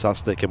are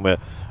fantastic, and we're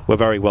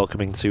very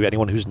welcoming to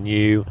anyone who's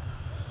new.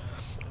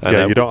 And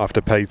yeah, you don't have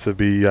to pay to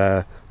be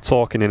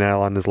talking in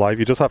Airliners Live.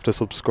 You just have to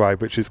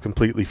subscribe, which is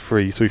completely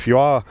free. So if you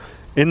are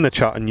in the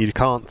chat and you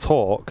can't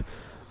talk,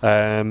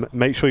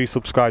 make sure you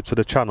subscribe to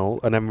the channel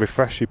and then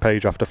refresh your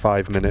page after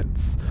 5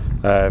 minutes,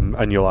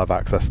 and you'll have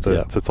access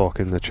to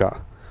talk in the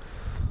chat.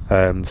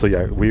 So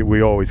yeah,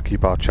 we always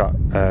keep our chat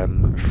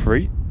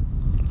free.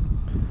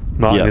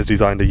 Martin has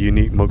designed a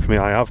unique mug for me.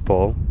 I have,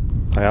 Paul.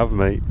 I have,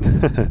 mate.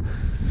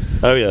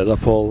 Oh yeah, is that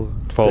Paul?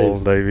 Paul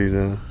Davies.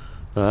 Yeah.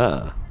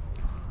 Ah.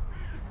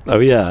 Oh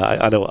yeah,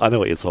 I know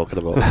what you're talking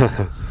about.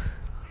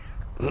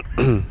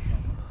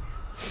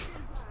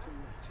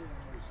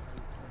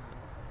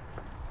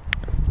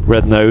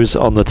 Red nose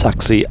on the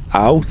taxi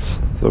out.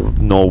 The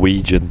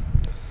Norwegian.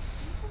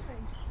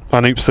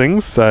 Anoop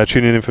Sings,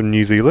 tuning in from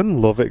New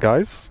Zealand. Love it,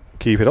 guys.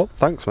 Keep it up.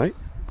 Thanks, mate.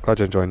 Glad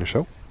you're enjoying the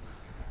show.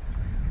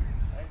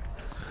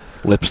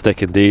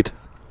 Lipstick, indeed.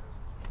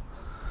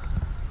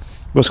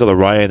 We've also got the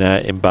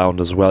Ryanair inbound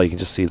as well. You can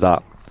just see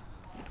that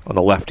on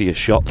the left of your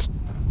shot.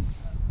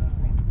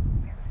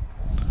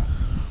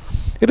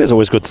 It is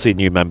always good to see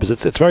new members.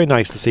 It's very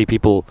nice to see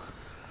people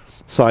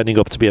signing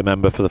up to be a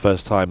member for the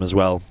first time as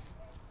well.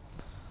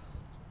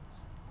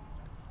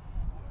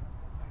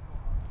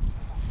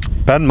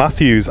 Ben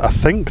Matthews, I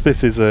think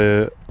this is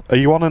a... Are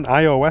you on an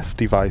iOS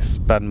device,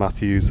 Ben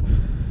Matthews?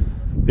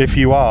 If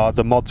you are,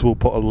 the mods will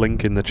put a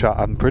link in the chat.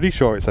 I'm pretty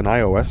sure it's an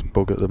iOS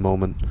bug at the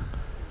moment.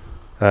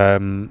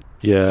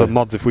 Yeah. So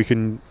mods, if we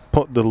can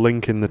put the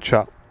link in the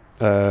chat,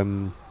 Be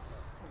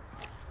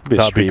that'd be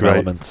Stream great.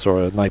 Elements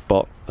or a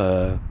Nightbot.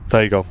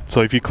 There you go.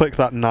 So if you click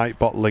that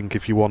Nightbot link,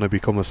 if you want to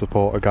become a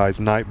supporter, guys,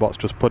 Nightbot's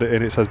just put it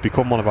in. It says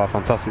become one of our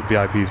fantastic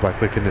VIPs by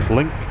clicking this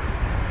link.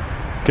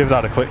 Give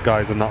that a click,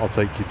 guys, and that'll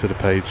take you to the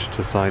page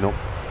to sign up.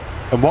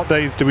 And what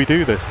days do we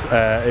do this?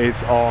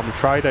 It's on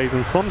Fridays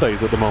and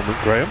Sundays at the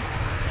moment, Graham,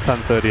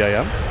 10:30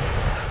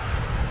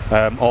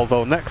 AM.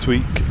 Although next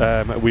week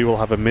we will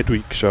have a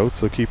midweek show,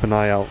 so keep an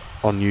eye out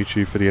on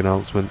YouTube for the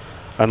announcement.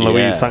 And Louise,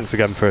 Yes. thanks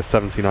again for a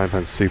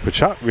 79p super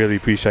chat. Really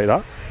appreciate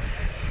that.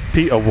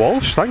 Peter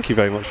Walsh, thank you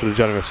very much for the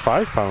generous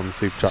 £5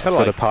 super chat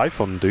for the Pie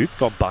Fund dudes.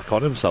 Gone back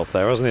on himself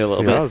there, hasn't he, a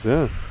little He bit? has,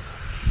 yeah.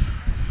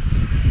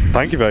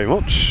 Thank you very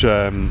much,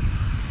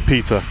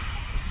 Peter.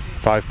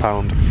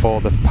 £5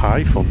 for the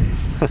Pie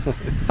Funds.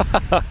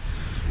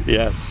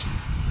 Yes.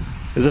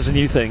 Is this a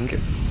new thing?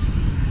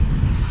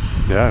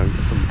 Yeah,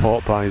 got some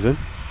pork pies in.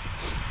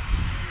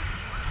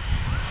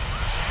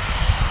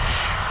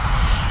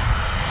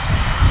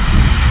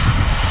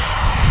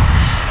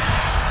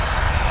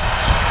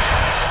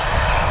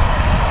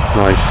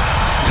 Nice.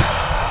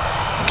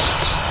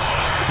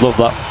 Love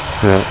that.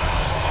 Yeah.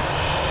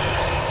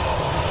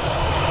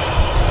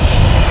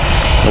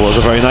 It was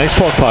a very nice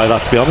pork pie,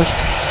 that, to be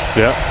honest.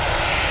 Yeah.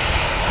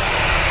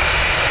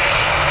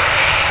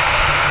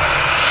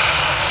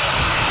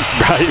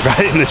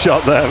 Right in the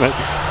shot there, mate.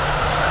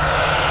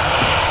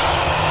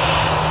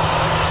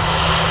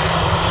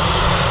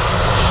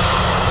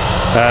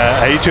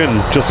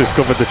 Adrian just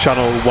discovered the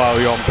channel while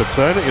you're on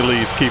paternity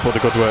leave. Keep up the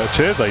good work.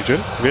 Cheers,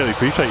 Adrian. Really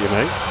appreciate you,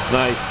 mate.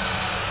 Nice.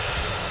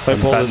 And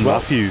Paul Ben as well.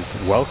 Matthews,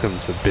 welcome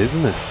to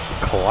business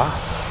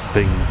class.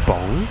 Bing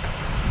bong.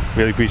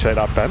 Really appreciate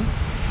that, Ben.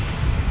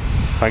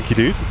 Thank you,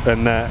 dude.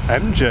 And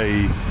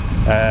MJ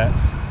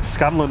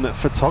Scanlon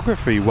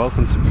Photography,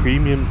 welcome to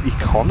Premium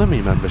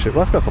Economy membership.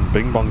 Let's get some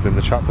bing bongs in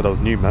the chat for those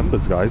new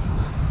members, guys.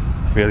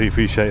 Really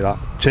appreciate that.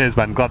 Cheers,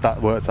 Ben. Glad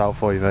that worked out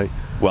for you, mate.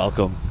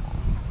 Welcome.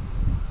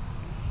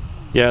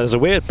 Yeah, there's a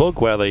weird bug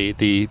where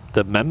the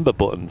member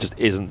button just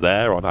isn't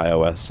there on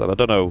iOS, and I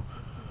don't know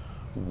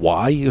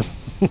why.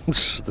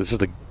 This is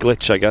a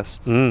glitch, I guess.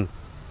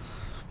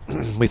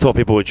 We thought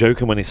people were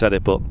joking when he said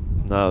it, but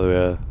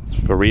no, it's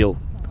for real.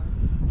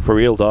 For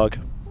real, dog.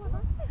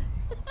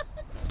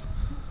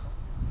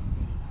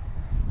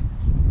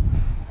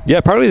 Yeah,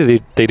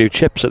 apparently they do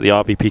chips at the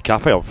RVP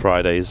Cafe on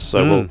Fridays,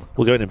 so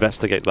we'll go and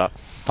investigate that.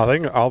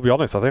 I'll be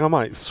honest, I think I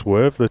might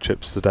swerve the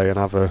chips today and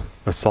have a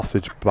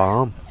sausage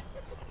balm.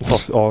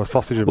 Or a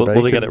sausage and bacon.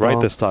 Will they get it right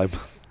balm. this time?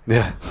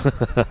 Yeah.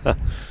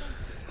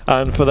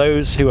 And for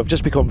those who have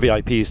just become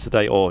VIPs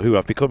today, or who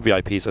have become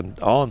VIPs and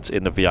aren't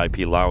in the VIP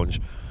lounge,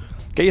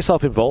 get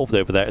yourself involved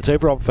over there. It's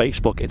over on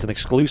Facebook. It's an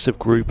exclusive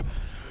group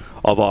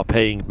of our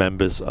paying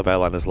members of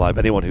Airliners Live.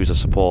 Anyone who's a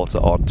supporter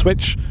on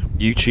Twitch,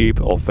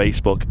 YouTube, or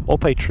Facebook, or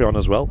Patreon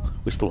as well.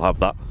 We still have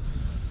that.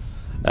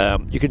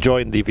 You can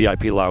join the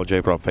VIP lounge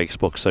over on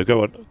Facebook. So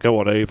go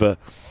on over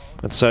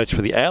and search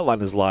for the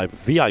Airliners Live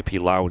VIP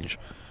lounge.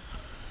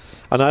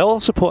 And I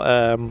also put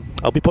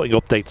I'll be putting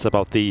updates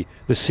about the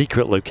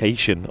secret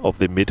location of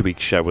the midweek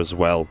show as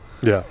well.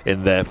 Yeah.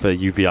 In there for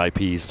you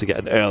VIPs to get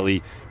an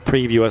early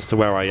preview as to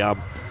where I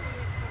am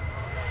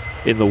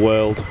in the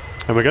world.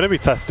 And we're going to be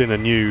testing a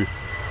new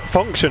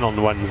function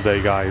on Wednesday,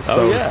 guys.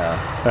 So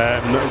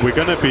yeah. We're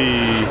going to be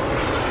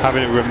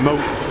having a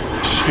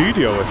remote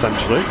studio,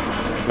 essentially.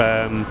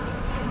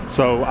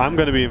 So I'm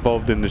going to be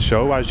involved in the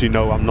show. As you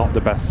know, I'm not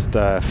the best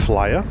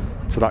flyer.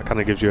 So that kind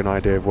of gives you an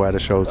idea of where the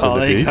show's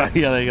going to be.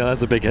 Yeah, there you go.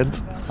 That's a big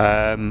hint.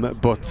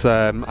 But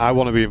I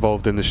want to be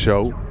involved in the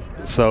show.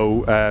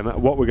 So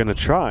what we're going to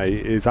try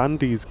is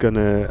Andy's going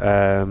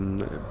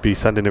to be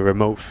sending a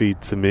remote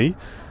feed to me.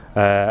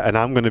 And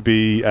I'm going to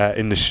be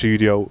in the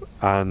studio,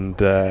 and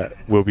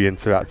we'll be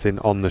interacting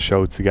on the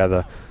show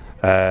together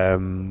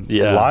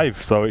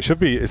live. So it's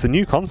a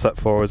new concept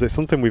for us. It's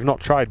something we've not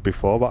tried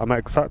before, but I'm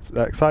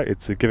excited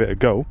to give it a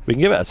go. We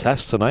can give it a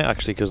test tonight,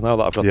 actually, because now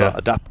that I've got that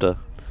adapter.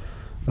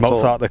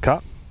 Mozart the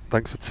Cat,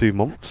 thanks for 2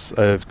 months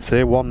of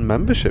Tier 1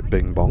 membership,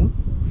 Bing Bong.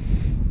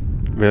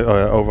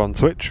 Over on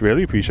Twitch,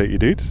 really appreciate you,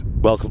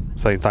 dude. Welcome.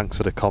 Saying thanks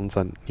for the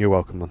content. You're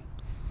welcome, man.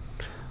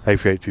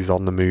 A380's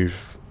on the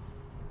move.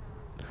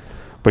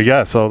 But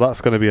yeah, so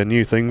that's going to be a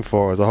new thing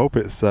for us. I hope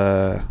it's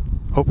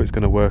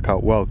going to work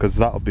out well, because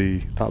that'll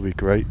be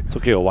great.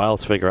 Took you a while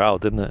to figure out,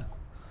 didn't it?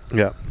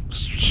 Yeah.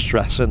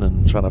 Stressing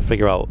and trying to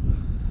figure out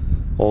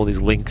all these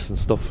links and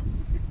stuff.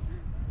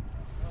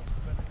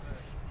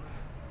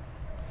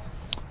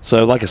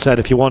 So, like I said,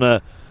 if you want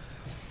to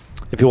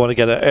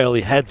get an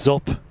early heads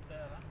up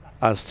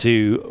as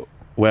to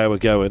where we're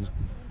going,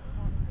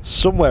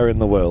 somewhere in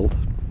the world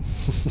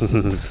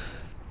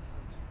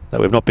that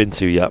we've not been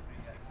to yet,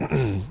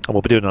 and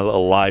we'll be doing a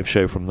little live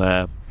show from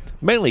there,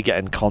 mainly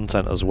getting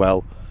content as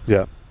well.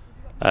 Yeah.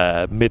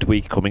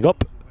 Midweek coming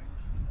up,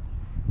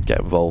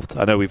 get involved.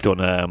 I know we've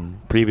done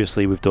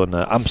previously. We've done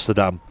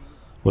Amsterdam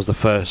was the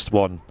first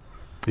one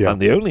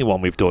and the only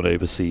one we've done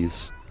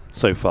overseas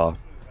so far.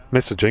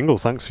 Mr.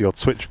 Jingles, thanks for your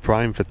Twitch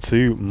Prime for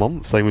 2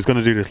 months. Saying he was going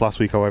to do this last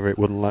week, however, it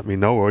wouldn't let me.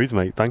 No worries,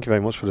 mate. Thank you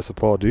very much for the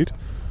support, dude.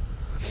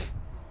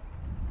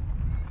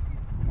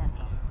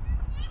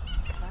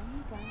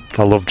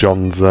 I love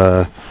John's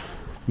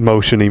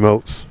motion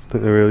emotes. I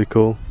think they're really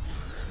cool.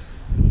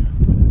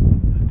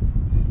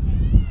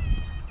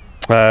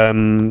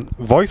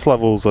 Voice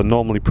levels are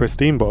normally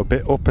pristine, but a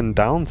bit up and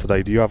down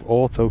today. Do you have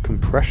auto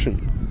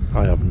compression?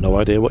 I have no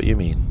idea what you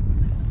mean.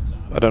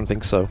 I don't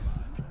think so.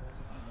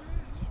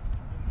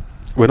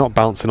 We're not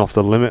bouncing off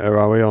the limiter,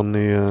 are we, on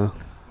the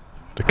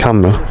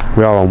camera?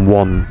 We are on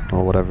 1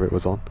 or whatever it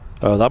was on.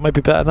 Oh, that might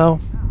be better now.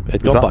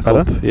 It'd Is gone that back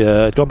better? up.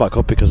 Yeah, it'd gone back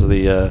up because of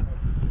the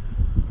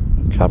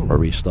camera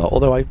restart.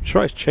 Although I'm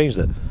sure I changed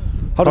it.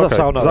 How does that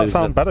sound? Does that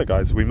sound better,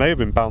 guys? We may have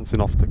been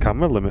bouncing off the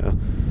camera limiter.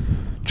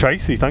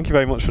 Tracy, thank you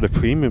very much for the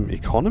premium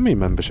economy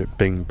membership.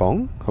 Bing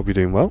bong. Hope you're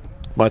doing well.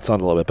 Might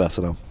sound a little bit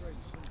better now.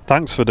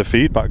 Thanks for the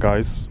feedback,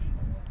 guys.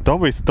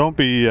 Don't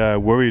be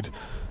worried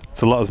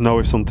to let us know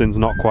if something's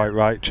not quite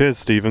right. Cheers,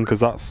 Stephen, because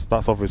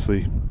that's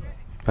obviously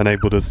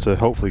enabled us to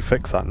hopefully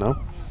fix that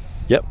now.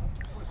 Yep.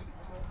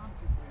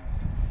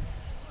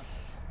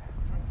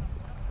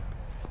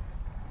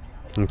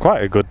 And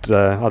quite a good,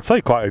 I'd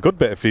say quite a good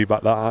bit of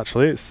feedback that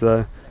actually. It's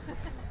yeah.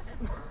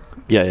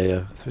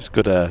 It's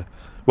good.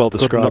 Well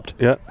described.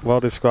 Yeah, well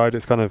described.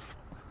 It's kind of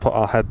put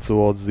our head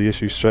towards the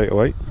issue straight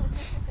away.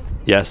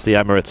 Yes, the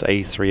Emirates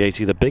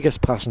A380, the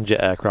biggest passenger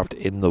aircraft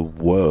in the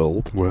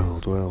world.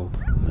 World.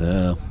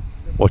 Yeah.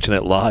 Watching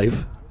it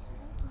live.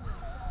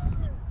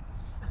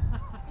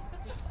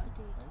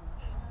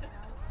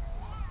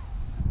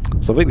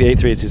 So I think the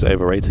A380 is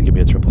overrated. Give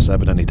me a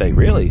 777 any day.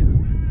 Really?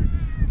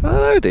 I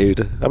don't know,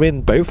 dude. I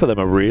mean, both of them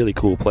are really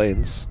cool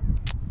planes.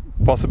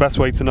 What's the best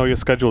way to know your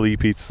schedule, E.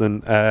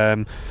 Peterson?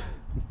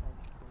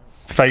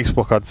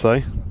 Facebook, I'd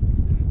say.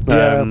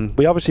 Yeah,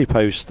 we obviously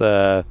post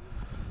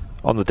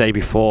on the day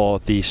before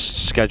the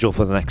schedule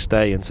for the next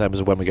day in terms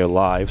of when we go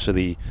live. So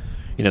the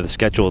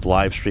scheduled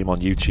live stream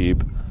on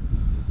YouTube.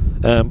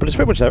 But it's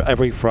pretty much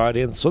every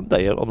Friday and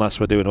Sunday, unless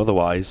we're doing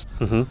otherwise.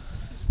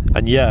 Mm-hmm.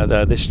 And yeah,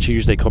 this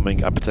Tuesday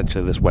coming and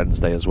potentially this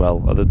Wednesday as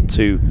well are the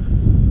two.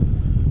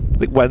 I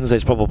think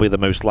Wednesday's probably the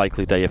most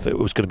likely day if it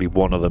was going to be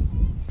one of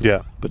them.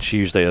 Yeah. But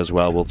Tuesday as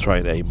well, we'll try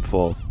and aim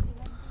for.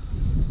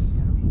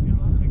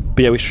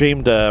 But yeah, we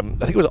streamed, I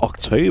think it was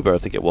October,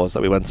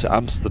 that we went to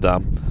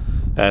Amsterdam.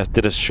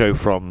 Did a show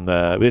from,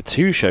 we did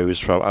 2 shows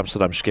from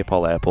Amsterdam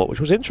Schiphol Airport, which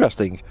was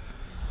interesting.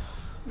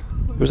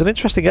 It was an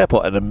interesting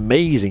airport, an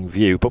amazing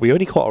view, but we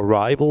only caught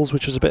arrivals,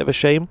 which was a bit of a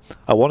shame.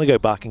 I want to go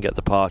back and get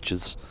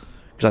departures,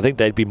 because I think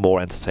they'd be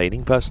more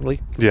entertaining, personally.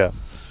 Yeah.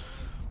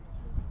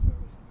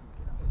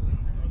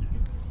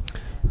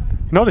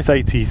 You know this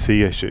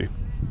ATC issue?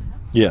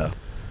 Yeah.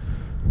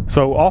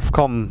 So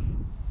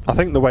Ofcom, I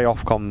think the way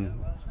Ofcom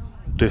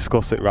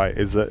discuss it right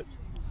is that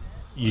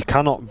you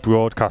cannot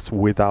broadcast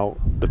without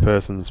the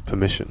person's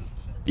permission.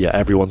 Yeah,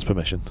 everyone's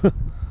permission.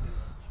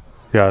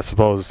 Yeah, I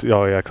suppose.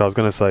 Oh yeah, because I was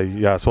going to say,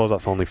 yeah, I suppose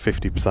that's only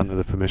 50% of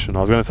the permission.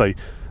 I was going to say,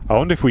 I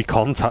wonder if we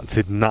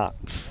contacted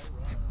Nats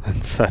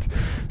and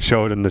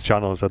showed them the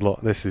channel and said,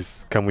 look,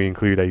 can we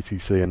include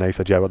ATC? And they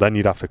said, yeah, but then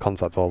you'd have to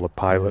contact all the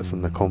pilots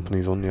and the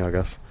companies, wouldn't you, I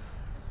guess?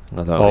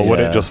 Or would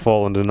it just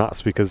fall under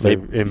Nats because they're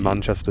in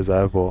Manchester's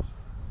airport?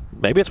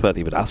 Maybe it's worth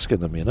even asking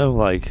them,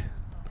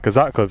 Because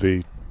that could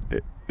be,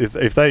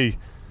 if they,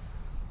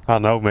 I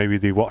don't know, maybe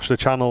they watch the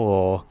channel,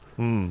 or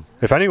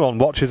if anyone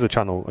watches the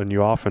channel and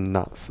you are from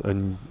Nats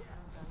and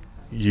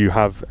you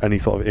have any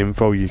sort of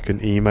info, you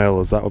can email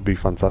us. That would be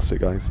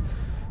fantastic, guys.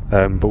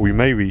 But we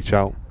may reach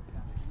out.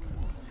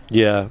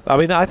 Yeah, I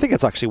mean, I think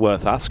it's actually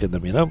worth asking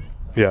them,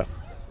 Yeah.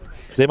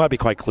 Because they might be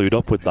quite clued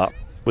up with that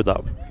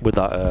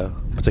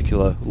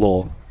particular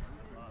law.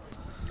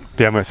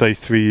 The MSA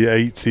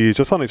 380 is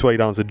just on its way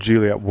down to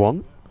Juliet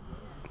 1.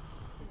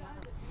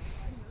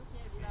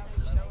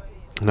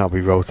 And I'll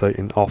be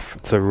rotating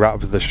off to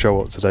wrap the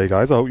show up today,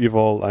 guys. I hope you've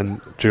all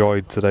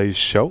enjoyed today's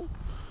show.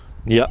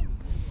 Yeah.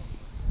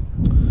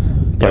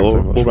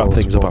 We'll wrap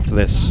things up after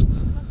this.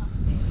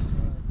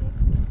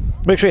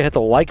 Make sure you hit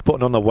the like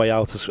button on the way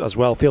out as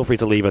well. Feel free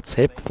to leave a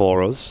tip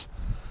for us.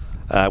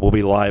 We'll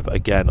be live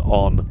again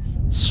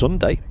on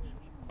Sunday.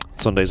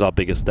 Sunday's our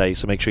biggest day,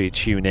 so make sure you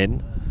tune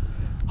in.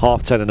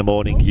 10:30 in the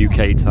morning,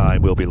 UK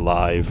time, we'll be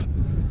live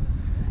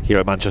here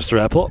at Manchester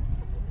Airport.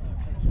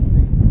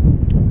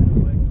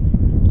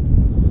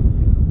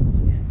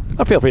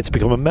 And feel free to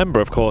become a member,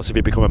 of course. If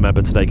you become a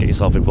member today, get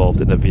yourself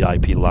involved in the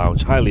VIP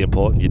lounge. Highly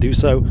important you do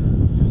so.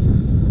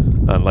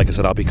 And like I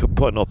said, I'll be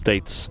putting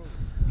updates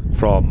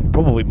from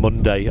probably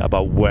Monday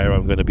about where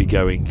I'm going to be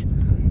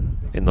going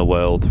in the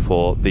world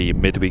for the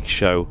midweek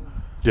show.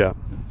 Yeah.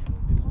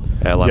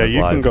 Airliners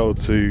you Live. can go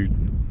to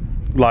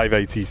Live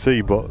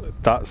ATC,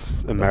 but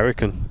that's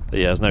American.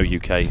 Yeah, there's no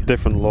UK. It's a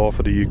different law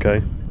for the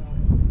UK.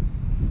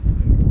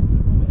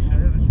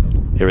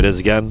 Here it is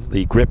again,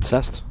 the grip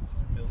test.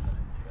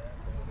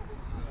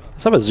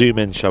 Let's have a zoom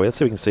in, shall we? Let's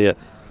see if we can see it.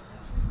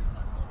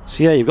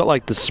 So yeah, you've got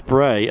like the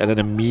spray, and then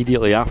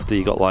immediately after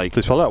you got like...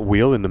 There's probably that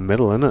wheel in the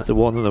middle, isn't it? The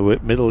one in the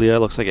middle, yeah,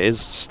 looks like it is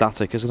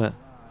static, isn't it?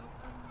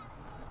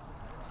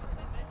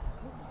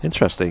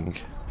 Interesting.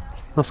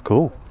 That's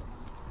cool.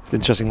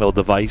 Interesting little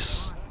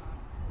device.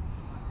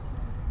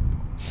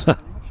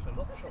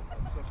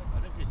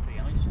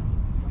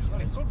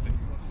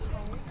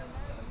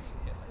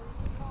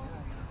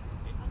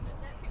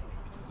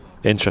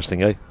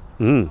 Interesting, eh?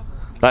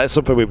 That is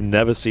something we've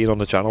never seen on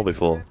the channel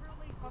before.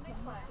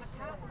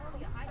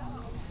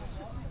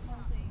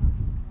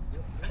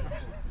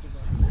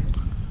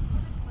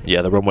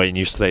 Yeah, the runway in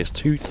use today is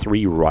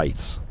 23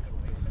 right.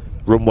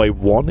 Runway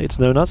 1, it's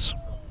known as,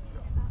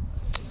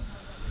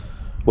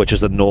 which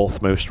is the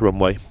northmost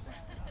runway.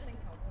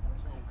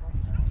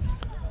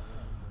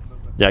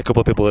 Yeah, a couple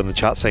of people in the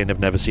chat saying they've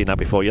never seen that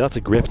before. Yeah, that's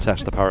a grip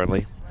test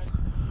apparently.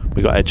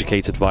 We got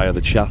educated via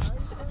the chat,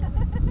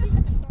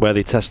 where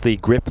they test the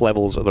grip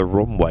levels of the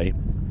runway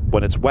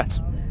when it's wet.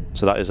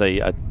 So that is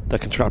a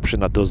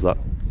contraption that does that.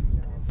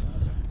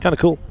 Kind of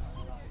cool.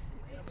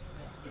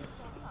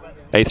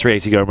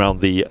 A380 going around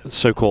the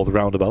so-called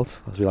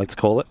roundabout, as we like to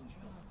call it.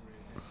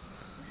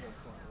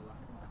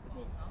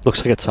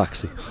 Looks like a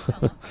taxi.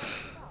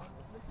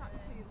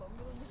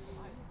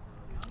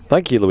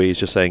 Thank you, Louise,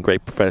 just saying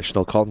great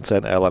professional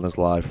content Airliners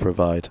Live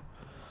provide.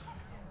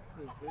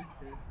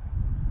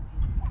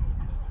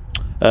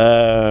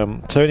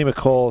 Tony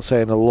McCall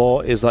saying the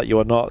law is that you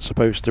are not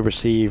supposed to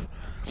receive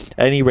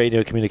any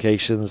radio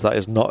communications that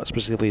is not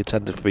specifically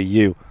intended for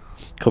you.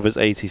 Covers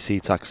ATC,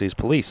 taxis,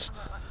 police.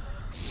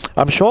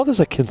 I'm sure there's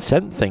a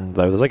consent thing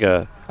though. There's like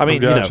a... I mean,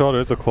 yeah, you know, I'm sure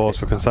there is a clause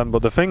for consent,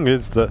 but the thing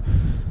is that...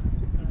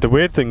 The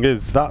weird thing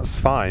is, that's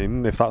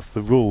fine if that's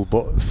the rule,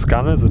 but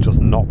scanners are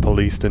just not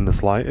policed in the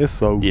slightest,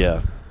 so...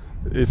 Yeah.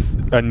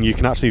 And you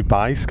can actually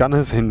buy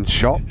scanners in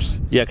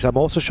shops. Yeah, because I'm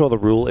also sure the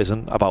rule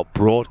isn't about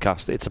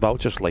broadcast, it's about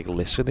just like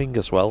listening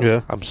as well.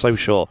 Yeah. I'm so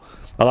sure.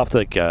 I'll have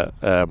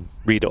to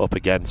read it up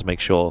again to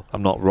make sure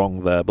I'm not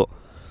wrong there, but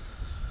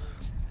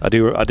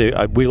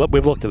we've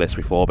looked at this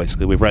before,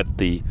 basically. We've read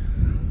the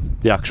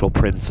actual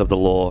print of the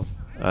law,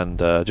 and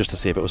just to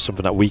see if it was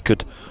something that we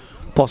could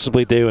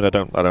possibly do, and I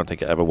don't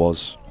think it ever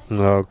was.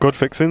 No, good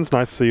fixings.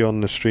 Nice to see you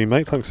on the stream,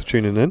 mate. Thanks for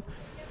tuning in.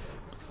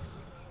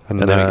 And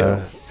there we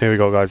go. Here we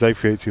go, guys.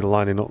 A380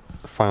 lining up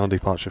final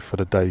departure for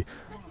the day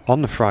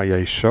on the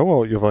Fri-YAY show. I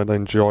hope you've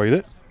enjoyed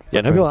it. Yeah,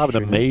 and I hope you'll have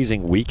an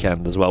amazing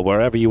weekend as well.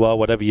 Wherever you are,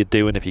 whatever you're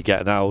doing, if you're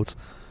getting out,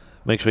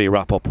 make sure you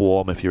wrap up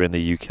warm if you're in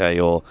the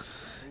UK or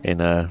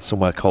in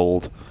somewhere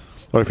cold.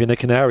 Or if you're in the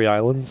Canary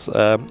Islands,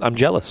 I'm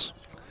jealous.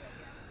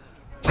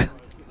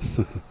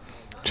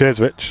 Cheers,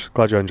 Rich.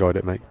 Glad you enjoyed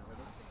it, mate.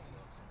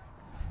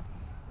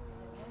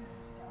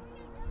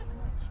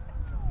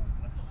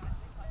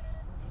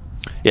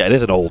 Yeah, it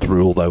is an old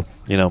rule, though,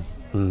 you know.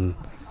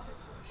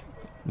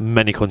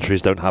 Many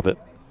countries don't have it,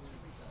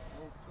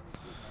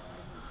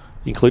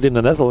 including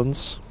the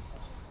Netherlands.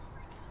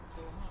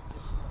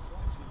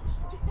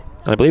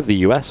 And I believe the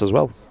US as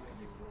well.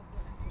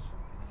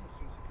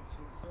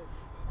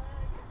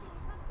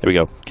 Here we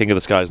go. King of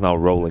the Sky is now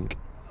rolling.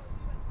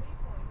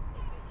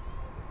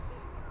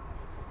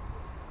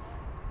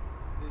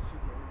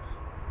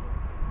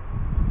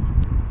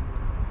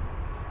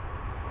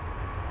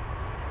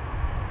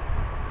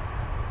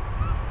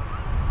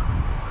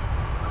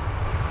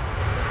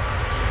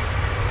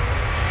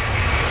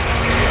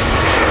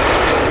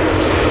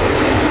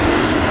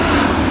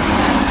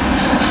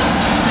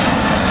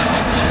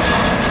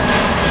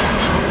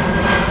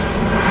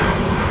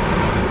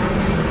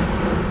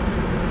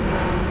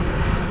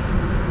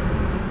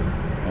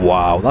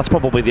 Wow, that's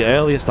probably the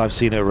earliest I've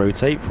seen it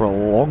rotate for a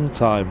long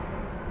time.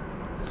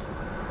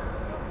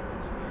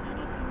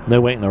 No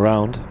waiting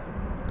around.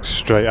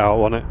 Straight out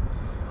on it.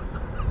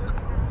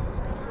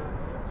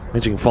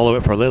 Means you can follow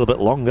it for a little bit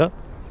longer.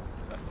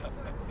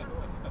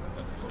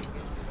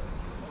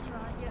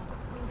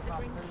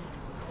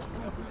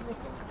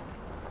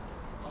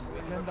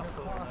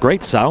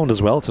 Great sound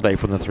as well today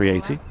from the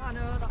 380.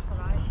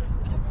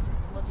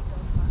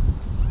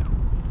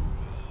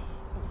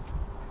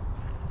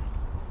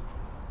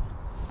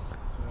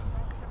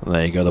 And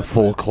there you go, the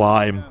full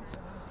climb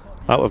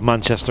out of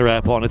Manchester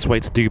Airport on its way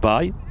to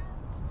Dubai.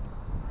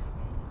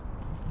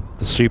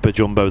 The super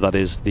jumbo that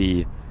is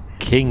the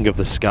king of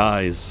the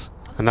skies.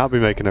 And that'll be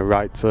making a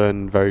right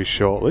turn very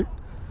shortly.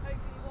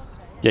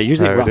 Yeah,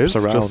 usually there it wraps it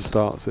is. around. Just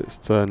starts its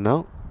turn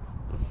now.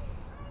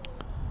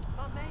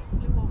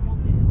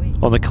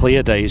 On the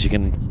clear days, you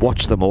can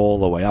watch them all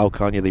the way out,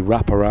 can't you? They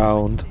wrap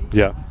around.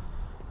 Yeah.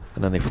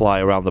 And then they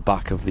fly around the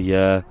back of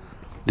the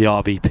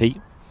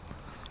RVP.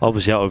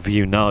 Obviously out of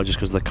view now just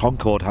because of the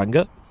Concorde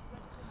hangar.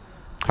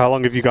 How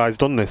long have you guys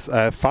done this?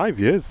 5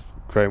 years.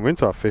 Graham, we're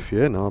into our 5th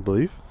year now, I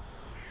believe.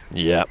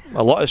 Yeah,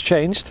 a lot has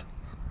changed.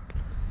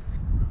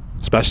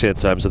 Especially in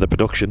terms of the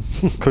production.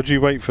 Could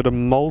you wait for the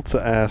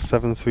Malta Air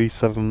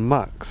 737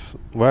 MAX?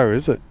 Where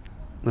is it?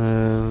 Yeah.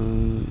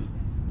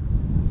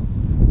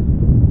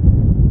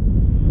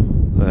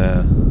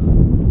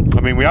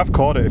 I mean, we have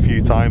caught it a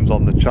few times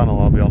on the channel,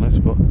 I'll be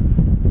honest, but...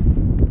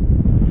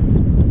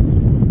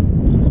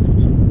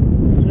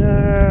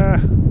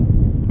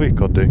 We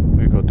could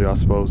do, I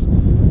suppose.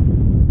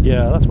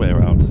 Yeah, let's wait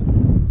around.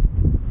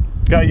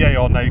 Get a yay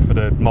or nay for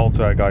the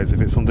Malta Air, guys,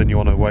 if it's something you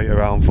want to wait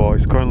around for.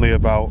 It's currently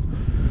about,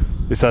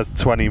 it says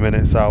 20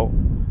 minutes out.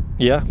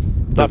 Yeah,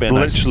 there's that'd be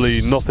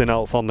literally nice. nothing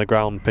else on the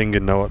ground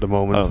pinging now at the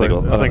moment. I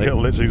So I think it'll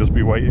literally just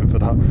be waiting for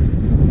that.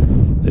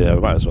 Yeah,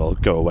 we might as well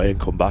go away and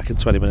come back in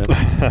 20 minutes.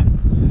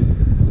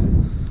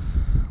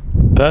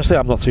 Personally,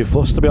 I'm not too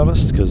fussed, to be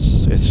honest,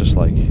 because it's just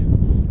like,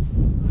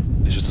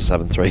 it's just a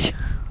 7.3.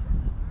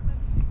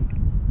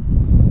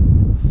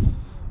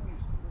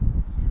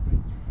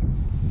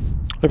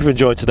 Hope you've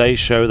enjoyed today's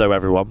show, though,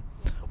 everyone.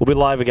 We'll be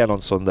live again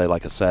on Sunday,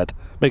 like I said.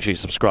 Make sure you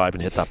subscribe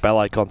and hit that bell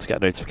icon to get a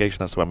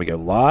notification as to when we go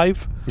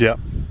live. Yeah.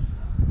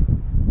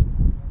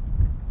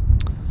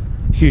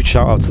 Huge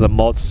shout out to the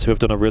mods who have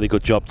done a really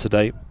good job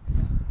today,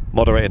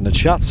 moderating the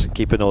chat,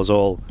 keeping us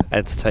all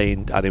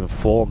entertained and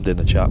informed in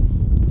the chat.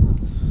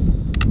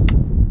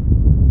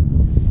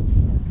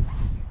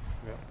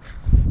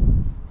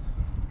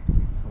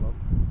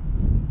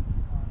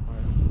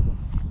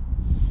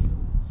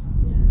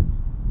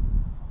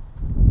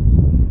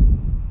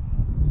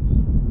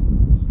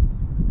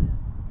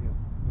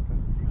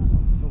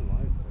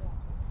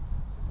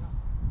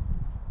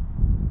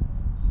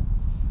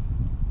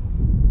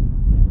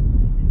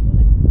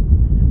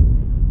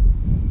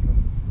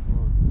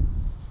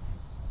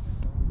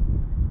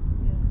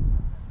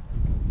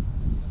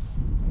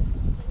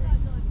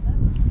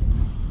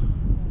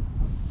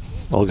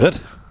 All good?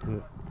 Yeah.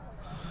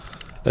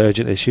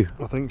 Urgent issue.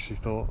 I think she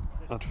thought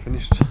I'd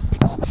finished.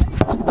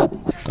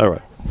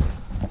 Alright.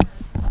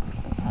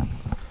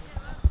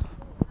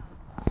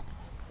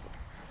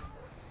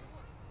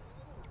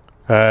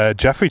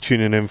 Jeffrey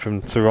tuning in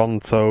from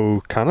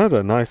Toronto,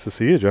 Canada. Nice to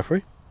see you,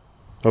 Jeffrey.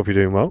 Hope you're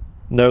doing well.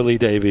 No, Lee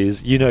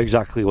Davies, you know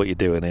exactly what you're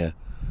doing here.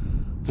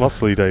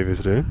 What's Lee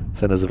Davies doing?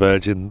 Send us a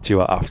virgin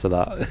duet after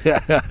that.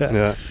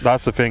 Yeah,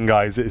 that's the thing,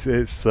 guys. It's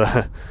let's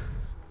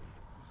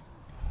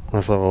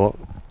have a look.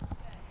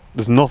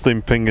 There's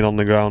nothing pinging on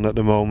the ground at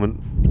the moment.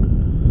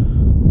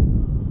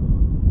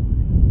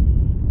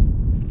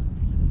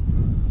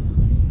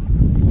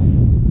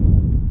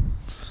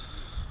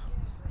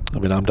 I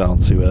mean, I'm down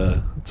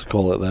to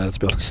call it there, to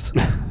be honest.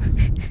 I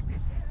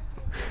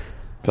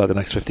feel like the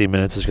next 15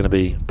 minutes is going to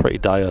be pretty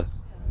dire.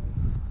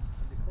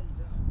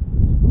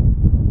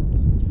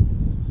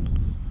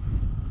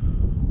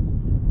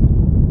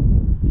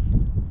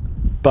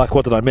 Back,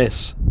 what did I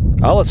miss?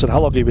 Alison,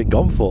 how long have you been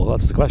gone for?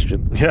 That's the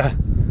question. Yeah.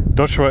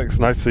 Dutchworks,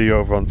 nice to see you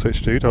over on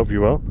Twitch, dude. Hope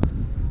you're well.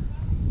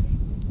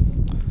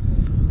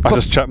 I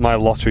just checked my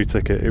lottery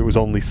ticket. It was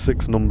only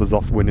 6 numbers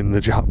off winning the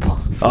jackpot.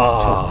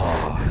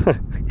 Oh.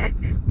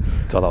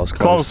 God, that was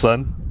close. Close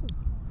then.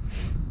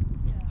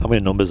 How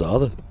many numbers are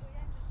there?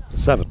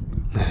 7.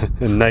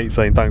 And Nate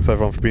saying thanks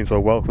everyone for being so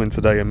welcoming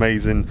today.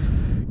 Amazing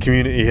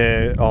community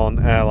here on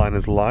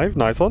Airliners Live.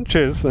 Nice one.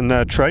 Cheers.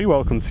 And Trey,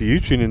 welcome to you,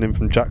 tuning in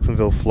from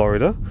Jacksonville,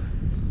 Florida.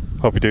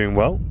 Hope you're doing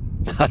well.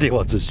 Daddy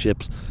wants his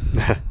chips.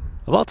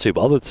 I'm not too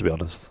bothered, to be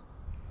honest.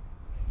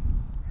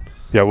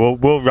 Yeah,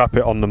 we'll wrap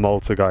it on the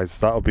Malta, guys.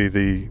 That'll be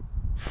the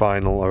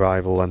final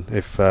arrival then.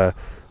 If there's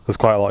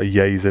quite a lot of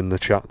yays in the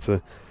chat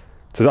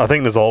I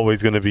think there's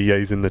always going to be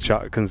yays in the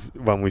chat because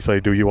when we say,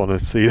 do you want to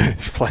see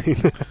this plane?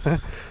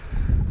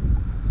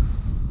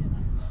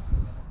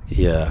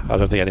 Yeah, I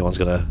don't think anyone's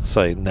going to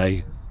say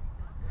nay.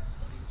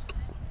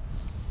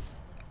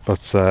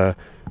 But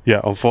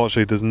yeah,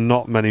 unfortunately there's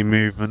not many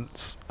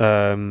movements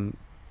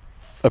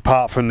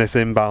apart from this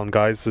inbound,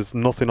 guys. There's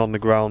nothing on the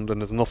ground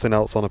and there's nothing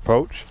else on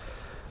approach.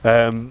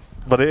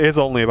 But it is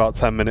only about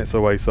 10 minutes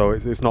away, so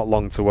it's not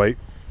long to wait.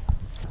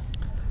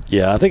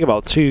 Yeah, I think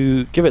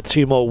give it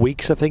 2 more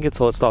weeks, I think,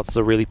 until it starts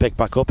to really pick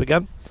back up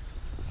again.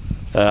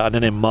 And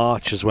then in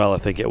March as well, I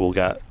think it will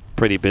get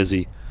pretty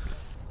busy.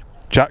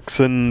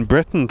 Jackson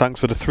Britton, thanks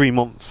for the 3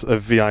 months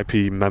of VIP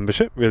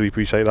membership. Really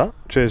appreciate that.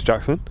 Cheers,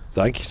 Jackson.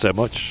 Thank you so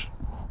much.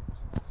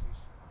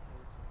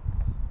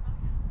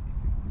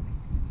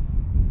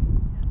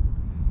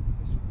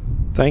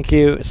 Thank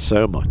you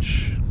so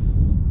much.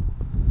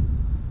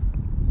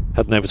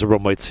 Heading over to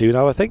runway 2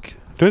 now, I think.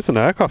 There is an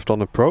aircraft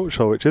on approach,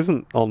 though, which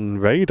isn't on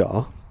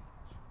radar.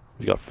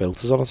 You got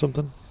filters on or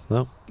something?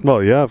 No?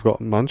 Well, yeah, I've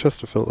got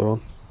Manchester filter on.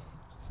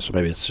 So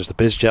maybe it's just a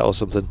biz jet or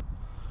something.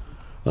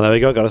 Well, there we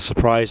go. Got a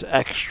surprise,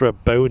 extra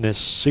bonus,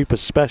 super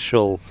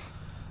special,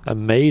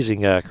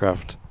 amazing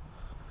aircraft.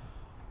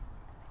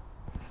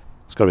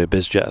 It's got to be a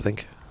biz jet, I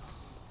think.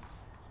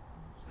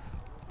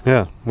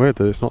 Yeah, weird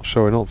that it's not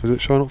showing up. Is it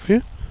showing up for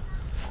you?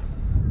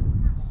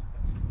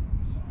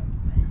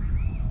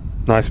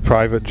 Nice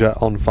private jet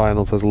on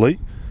final, says Lee.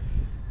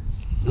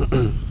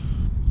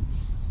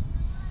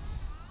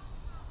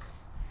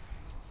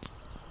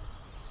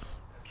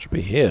 Should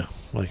be here.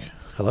 Like,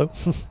 hello?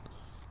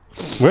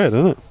 Weird,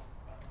 isn't it?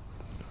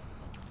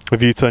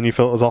 Have you turned your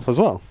filters off as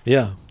well?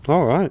 Yeah.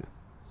 Alright.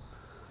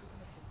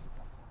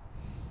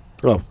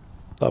 Oh,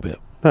 that'll be it.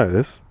 There it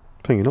is.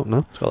 Pinging up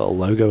now. It's got a little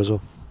logo as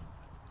well.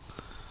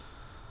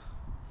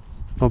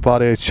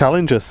 Bombardier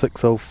Challenger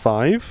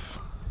 605.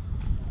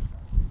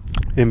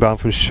 Inbound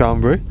from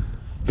Chambéry.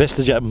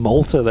 VistaJet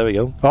Malta, there we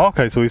go. Oh,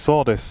 okay, so we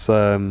saw this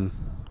on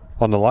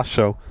the last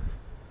show.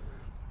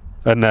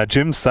 And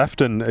Jim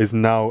Sefton is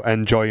now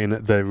enjoying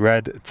the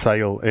red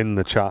tail in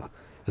the chat.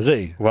 Is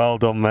he? Well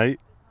done, mate.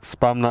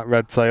 Spam that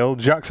red tail.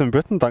 Jackson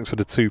Britton, thanks for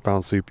the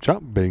 £2 super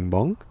chat. Bing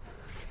bong.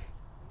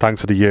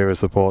 Thanks for the year of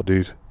support,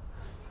 dude.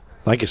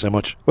 Thank you so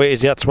much. Wait,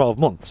 is he at 12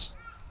 months?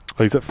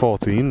 Oh, he's at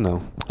 14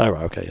 now. Oh,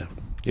 right, okay, yeah.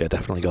 Yeah,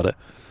 definitely got it.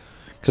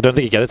 Because I don't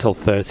think you get it till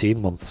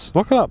 13 months.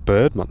 Look at that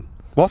bird, man.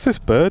 What's this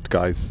bird,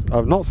 guys?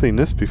 I've not seen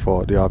this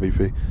before at the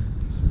RVP.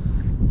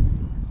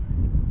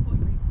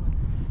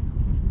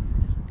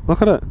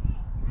 Look at it.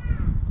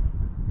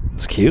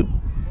 It's cute.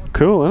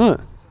 Cool, isn't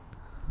it?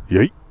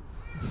 Yeet.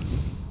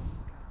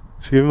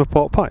 Should we give him a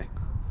pot pie?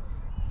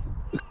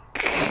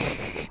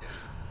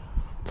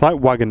 It's like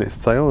wagging its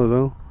tail as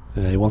well.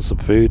 Yeah, he wants some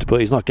food, but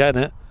he's not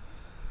getting it.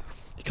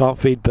 You can't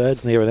feed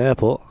birds near an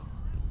airport.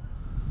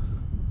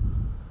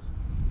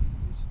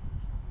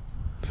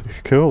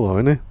 He's cool though,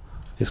 isn't he?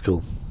 He's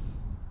cool.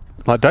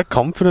 Like dead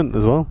confident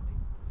as well.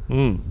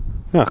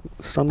 Yeah,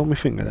 stand on my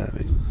finger there,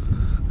 mate.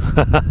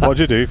 What'd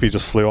you do if you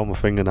just flew on my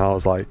finger now? I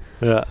was like...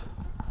 Yeah.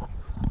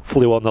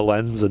 Flew on the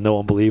lens and no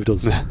one believed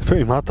us.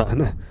 Pretty mad that,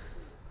 isn't it?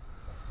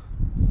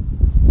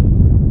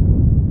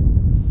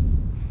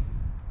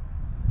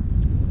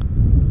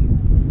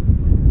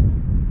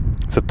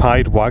 It's a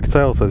pied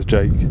wagtail, says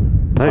Jake.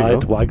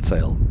 Pied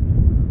wagtail.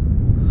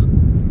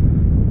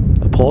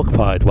 A pork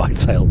pied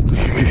wagtail.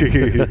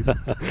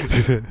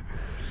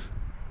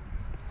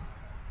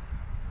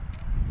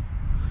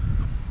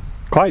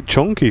 Quite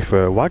chunky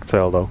for a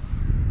wagtail though,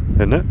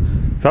 isn't it?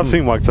 'Cause I've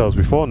seen wagtails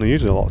before and they're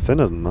usually a lot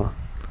thinner than that.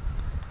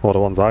 Or the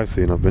ones I've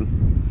seen have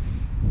been.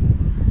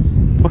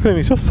 Look at him,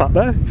 he's just sat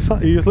there.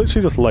 He was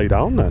literally just lay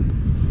down then.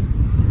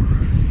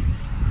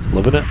 He's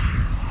loving it.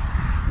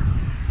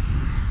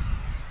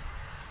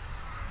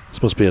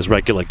 This must be his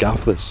regular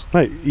gaff, this.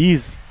 Mate,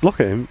 look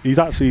at him, he's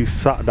actually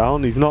sat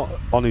down, he's not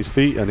on his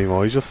feet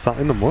anymore, he's just sat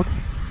in the mud.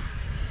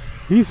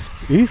 He's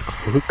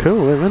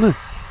cool, isn't he?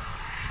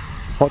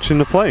 Watching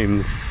the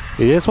planes.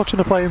 He is watching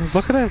the planes.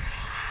 Look at him.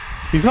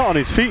 He's not on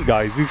his feet,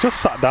 guys, he's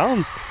just sat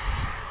down.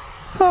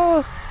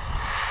 Ah.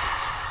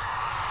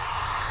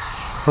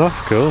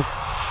 That's cool.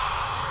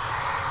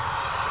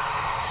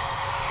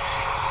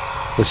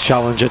 This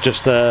Challenger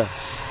just yeah,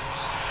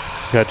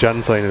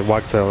 Jen saying it,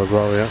 wagtail as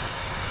well, yeah.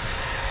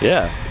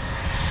 Yeah.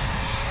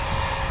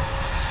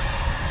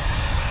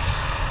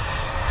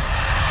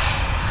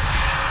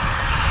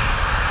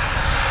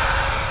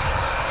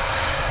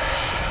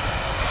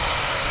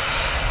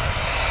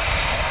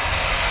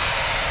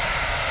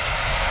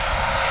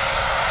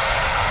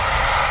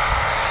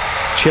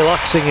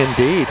 Chillaxing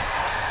indeed.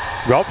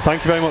 Rob,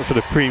 thank you very much for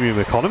the premium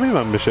economy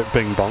membership.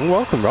 Bing bong.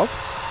 Welcome, Rob.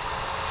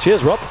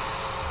 Cheers, Rob.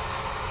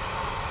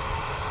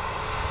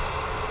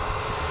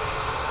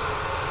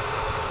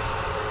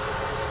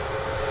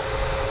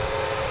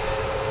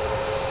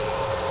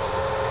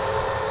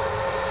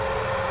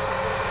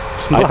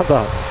 Mad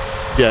that.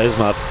 Yeah, it's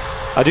mad.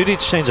 I do need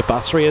to change the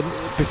battery in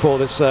before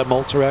this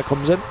Malta Air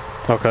comes in.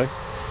 Okay.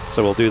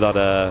 So we'll do that.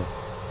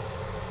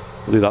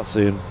 We'll do that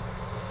soon.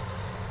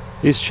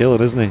 He's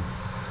chilling, isn't he?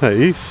 Hey,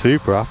 he's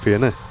super happy,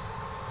 isn't he?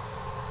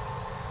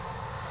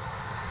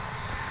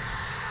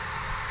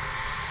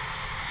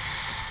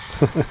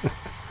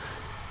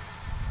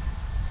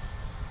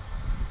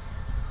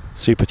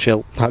 Super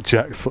chill. That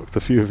Jack sucked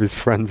a few of his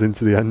friends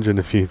into the engine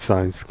a few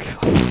times.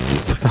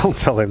 Don't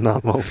tell him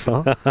that,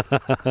 Mozart.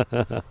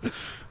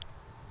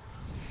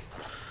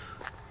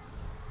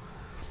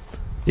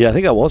 Yeah, I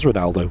think that was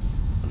Ronaldo.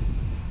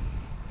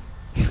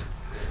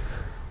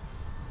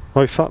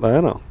 Oh, he sat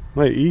there now.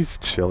 Mate, he's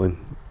chilling.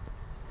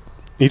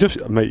 He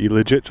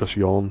legit just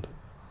yawned.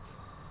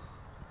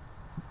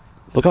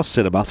 Look how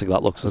cinematic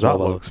that looks as well.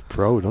 That looks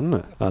pro, doesn't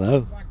it? I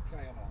know.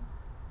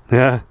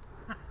 Yeah.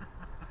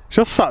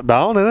 Just sat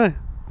down, innit?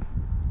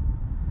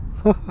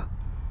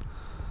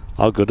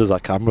 How good does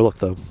that camera look,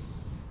 though?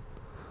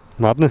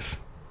 Madness.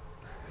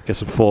 Get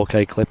some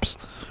 4K clips.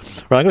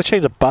 Right, I'm going to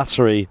change the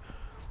battery.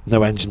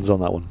 No engines on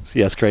that one.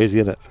 Yeah, it's crazy,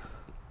 isn't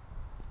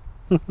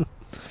it?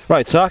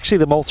 Right, so actually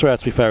the Malta Air,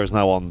 to be fair, is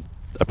now on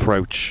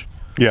approach.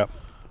 Yeah.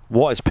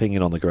 What is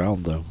pinging on the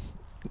ground, though?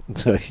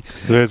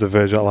 There is a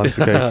Virgin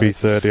Atlantic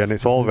A330 and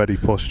it's already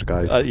pushed,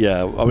 guys.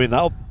 Yeah, I mean,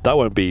 that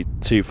won't be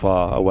too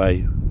far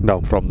away.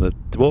 No. From the...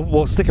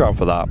 We'll stick around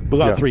for that. We've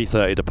got a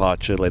 3:30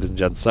 departure, ladies and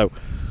gents. So,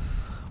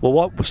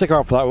 we'll stick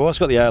around for that. We've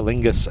also got the Aer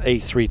Lingus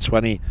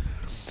A320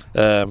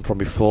 from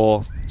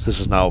before. So this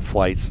is now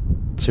flight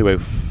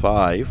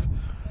 205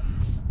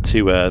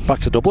 to back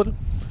to Dublin.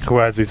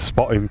 Where's his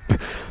spotting?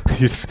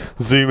 He's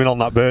zooming on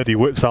that bird, he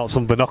whips out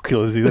some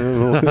binoculars.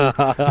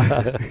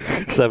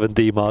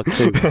 7D Mark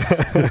II.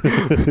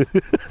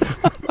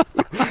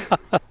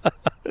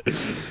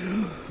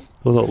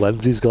 Well, what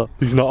lens he's got.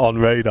 He's not on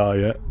radar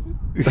yet.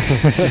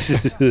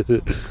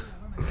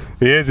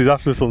 He is, he's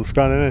after some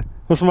scan, isn't he?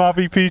 What's some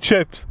RVP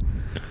chips?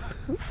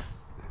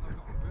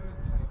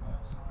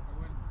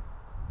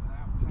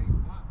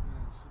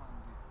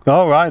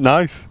 Oh, right,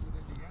 nice.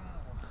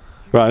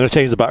 Right, I'm going to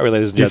change the battery,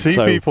 ladies and You gents.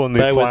 see people and they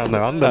bear fly with on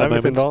their hand and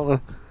everything,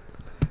 moment. don't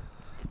they?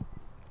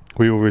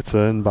 We will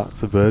return back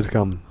to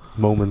Birdcam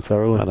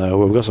momentarily. I know,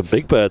 we've got some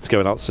big birds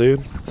going out soon.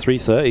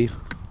 3:30.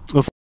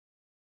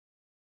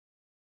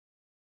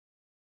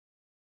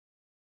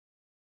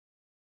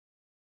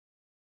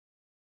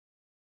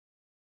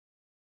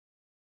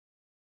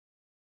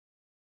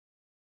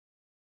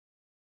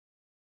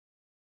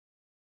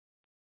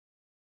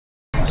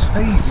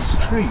 Feed, it's a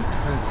treat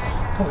for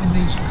putting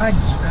these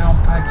pegs down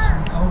pegs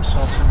and all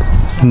sorts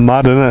of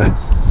Mad, isn't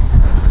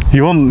it?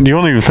 You won't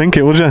even think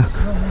it, would you? No.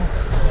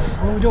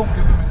 Well, we don't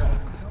give them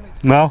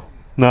enough.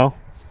 No.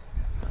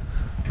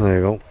 There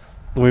you go.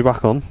 Are we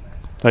back on?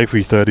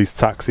 A330's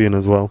taxiing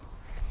as well.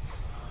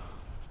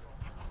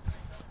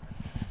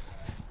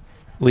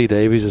 Lee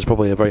Davies is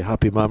probably a very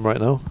happy man right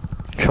now.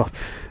 God,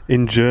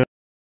 in German,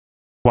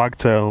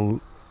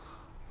 wagtail.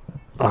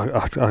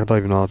 I don't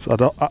even know.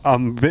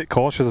 I'm a bit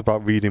cautious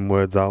about reading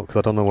words out because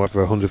I don't know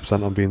whether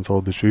 100% I'm being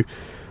told the truth.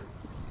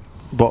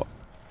 But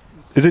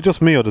is it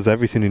just me or does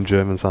everything in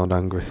German sound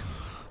angry?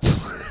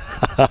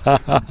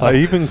 Like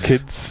even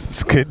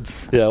kids.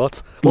 Yeah,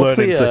 what's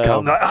learning the, to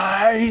count.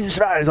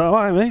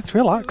 Alright, mate,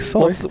 relax.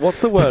 Sorry.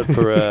 What's the word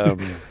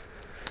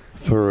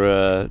for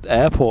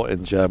airport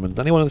in German? Does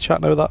anyone in the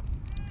chat know that?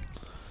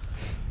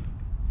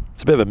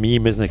 It's a bit of a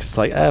meme, isn't it? It's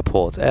like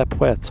airport,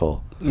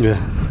 airpuerto. Yeah.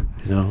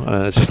 You know,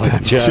 and it's just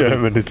like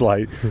German is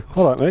like,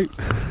 alright, mate.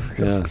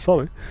 Yeah.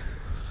 Sorry.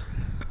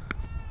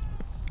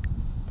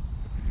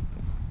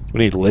 We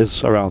need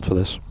Liz around for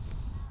this.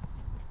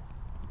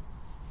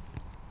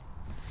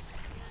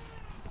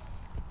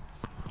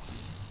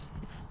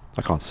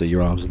 I can't see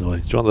your arms in the way.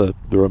 Do you want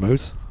the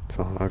remote?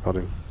 Oh, I got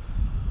him.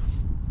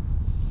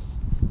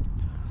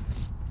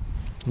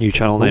 New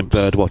channel named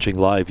Bird Watching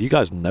Live. You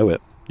guys know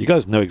it. You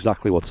guys know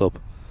exactly what's up.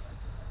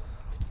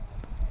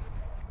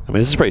 I mean,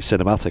 this is pretty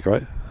cinematic,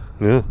 right?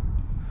 Yeah.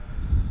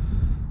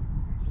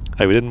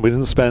 Hey, we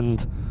didn't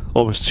spend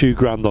almost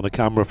 $2,000 on a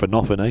camera for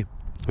nothing, eh? You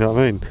know what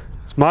I mean?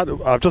 It's mad.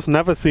 I've just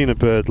never seen a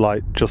bird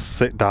like just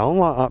sit down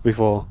like that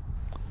before.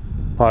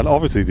 Like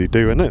obviously they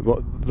do, innit?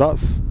 But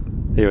that's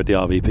here at the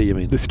RVP, you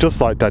mean? It's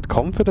just like dead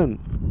confident.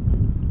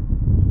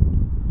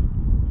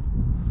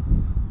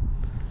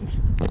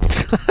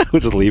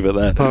 We'll just leave it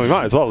there. Well, we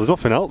might as well. There's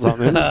nothing else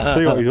happening. Let's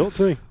see what he's up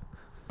to.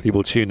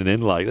 People tuning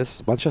in like, this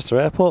is Manchester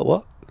Airport,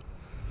 what?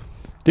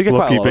 Do you get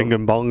Lucky quite a lot Bing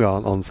and Bong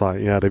aren't on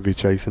site. Yeah, they'd be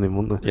chasing him,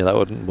 wouldn't they? Yeah, that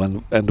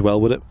wouldn't end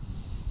well, would it?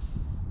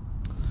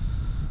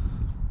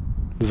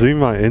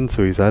 Zoom right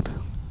into his head.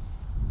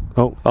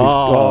 He's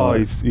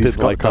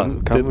got like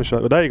camera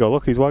shot. But there you go.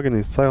 Look, he's wagging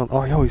his tail.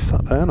 Oh, yo, he's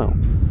sat there now.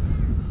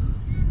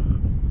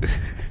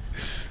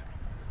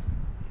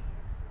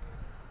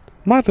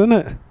 Mad, isn't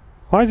it?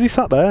 Why is he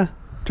sat there? Do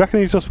you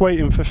reckon he's just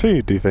waiting for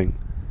food? Do you think?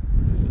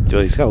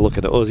 Dude, he's kind of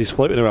looking at us. He's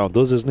floating around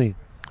us, isn't he?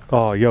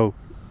 Oh, yo,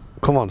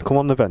 come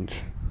on the bench.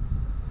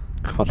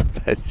 Come on the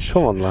bench.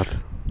 Come on, lad.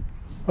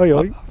 Oh,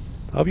 yo.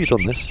 How have you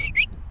done this?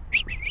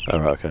 Oh,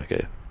 right,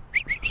 okay.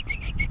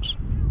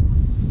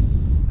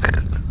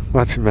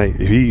 Imagine, mate,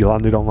 if he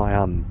landed on my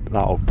hand,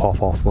 that'll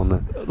pop off,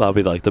 wouldn't it? That'll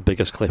be like the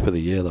biggest clip of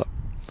the year, that.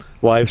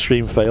 Live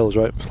stream fails,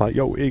 right? It's like,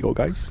 yo, here you go,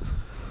 guys.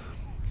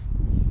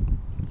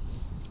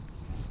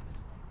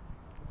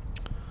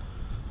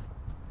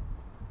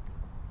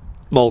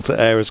 Malta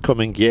Air is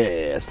coming.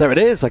 Yes, there it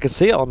is. I can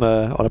see it on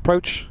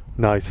approach.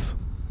 Nice.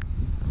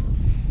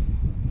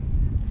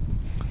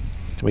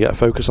 Can we get a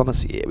focus on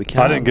this? Yeah, we can.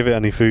 I didn't give it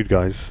any food,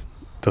 guys,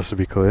 just to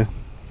be clear.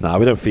 Nah,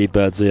 we don't feed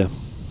birds here.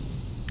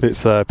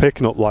 It's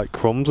picking up like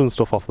crumbs and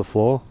stuff off the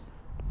floor.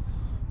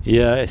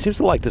 Yeah, it seems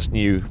to like this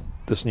new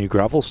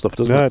gravel stuff,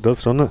 doesn't it? Yeah, it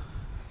does, doesn't it?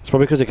 It's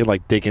probably because it can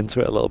like dig into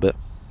it a little bit.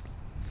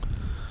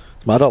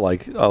 I don't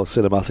like how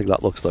cinematic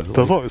that looks though. It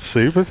does look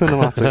super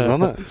cinematic,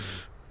 doesn't it?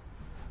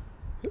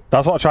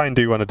 That's what I try and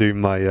do when I do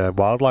my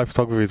wildlife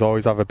photography, is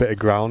always have a bit of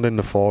ground in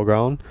the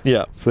foreground.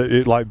 Yeah. So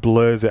it like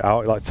blurs it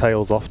out, it like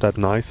tails off dead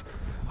nice.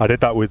 I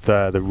did that with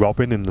the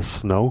robin in the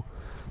snow.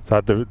 So I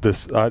had it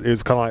was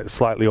kind of like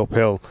slightly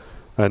uphill,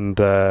 and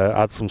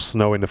had some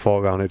snow in the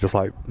foreground. It just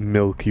like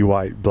milky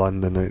white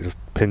blend, and it just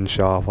pin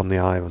sharp on the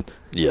island.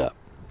 Yeah.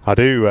 I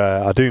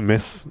do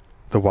miss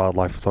the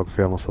wildlife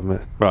photography, I must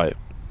admit. Right.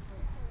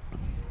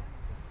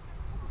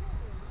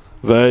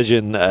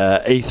 Virgin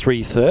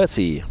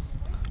A330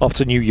 off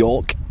to New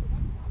York.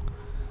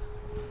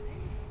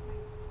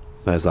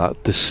 There's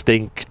that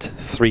distinct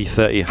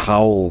 330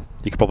 howl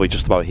you could probably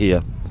just about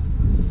hear.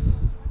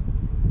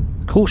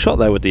 Cool shot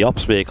there with the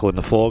ops vehicle in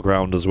the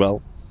foreground as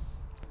well.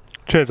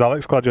 Cheers,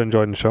 Alex. Glad you're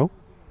enjoying the show.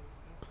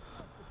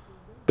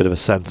 Bit of a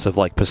sense of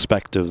like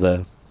perspective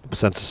there. A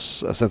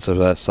sense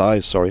of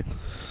size. Sorry.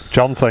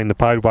 John saying the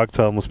pied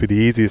wagtail must be the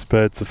easiest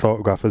bird to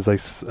photograph as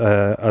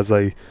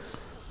they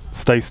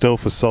stay still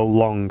for so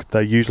long.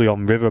 They're usually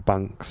on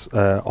riverbanks,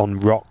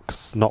 on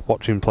rocks, not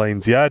watching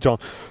planes. Yeah, John.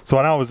 So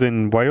when I was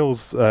in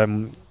Wales,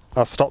 I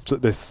stopped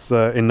at this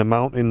in the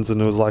mountains, and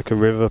there was like a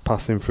river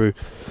passing through,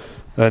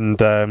 and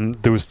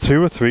there was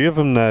 2 or 3 of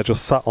them there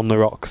just sat on the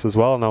rocks as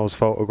well, and I was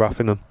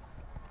photographing them.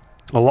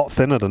 A lot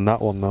thinner than that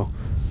one though.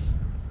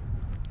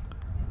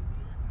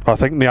 I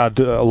think they had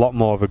a lot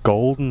more of a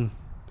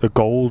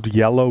gold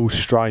yellow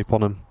stripe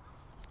on them.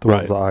 The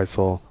ones that I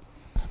saw.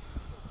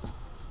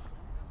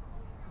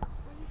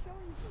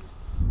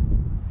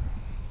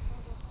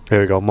 Here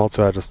we go,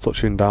 Multi just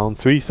touching down.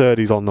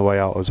 330's on the way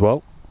out as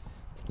well.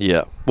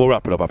 Yeah, we'll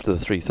wrap it up after the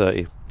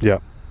 330. Yeah.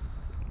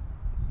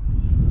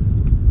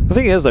 The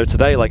thing is, though,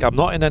 today, like, I'm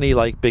not in any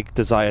like big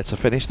desire to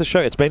finish the show.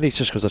 It's mainly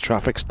just because the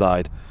traffic's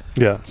died.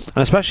 Yeah. And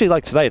especially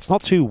like today, it's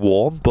not too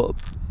warm, but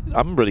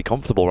I'm really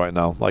comfortable right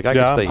now. Like, I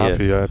can stay I'm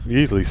happy, here. Yeah,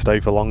 easily stay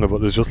for longer, but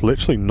there's just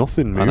literally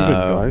nothing moving,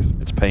 guys.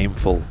 It's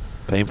painful,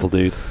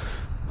 dude.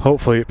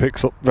 Hopefully, it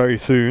picks up very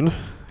soon.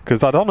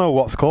 Because I don't know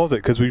what's caused it,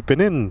 because we've been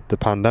in the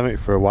pandemic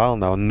for a while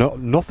now.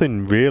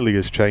 Nothing really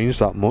has changed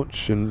that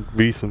much in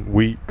recent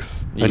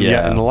weeks. And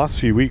yet in the last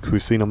few weeks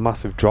we've seen a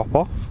massive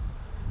drop-off.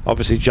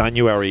 Obviously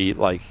January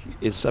like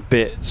is a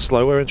bit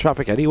slower in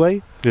traffic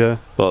anyway. Yeah.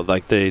 But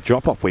like the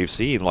drop-off we've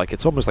seen, like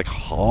it's almost like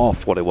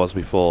half what it was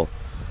before.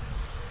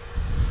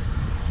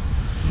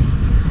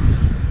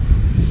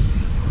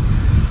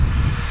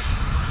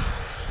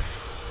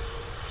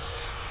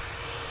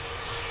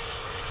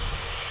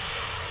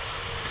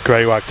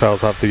 Grey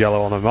wagtails have the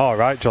yellow on them. All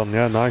right, John.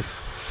 Yeah,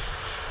 nice.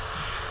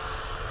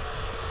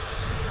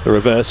 The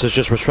reverse is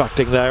just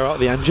retracting there out of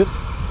the engine.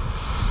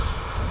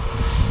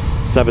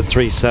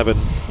 737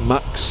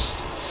 Max.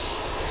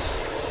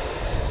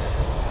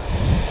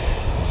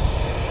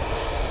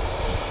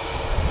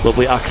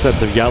 Lovely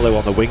accents of yellow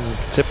on the wing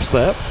tips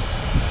there.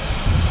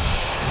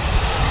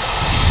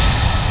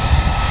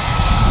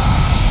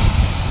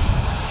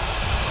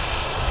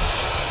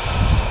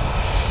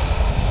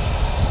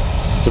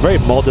 It's a very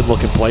modern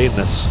looking plane,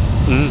 this.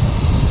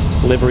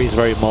 Livery's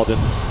very modern.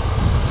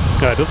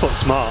 Yeah, it does look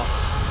smart.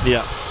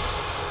 Yeah.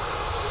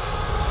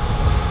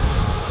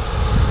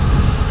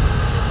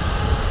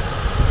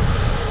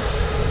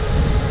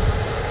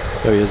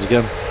 There he is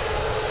again.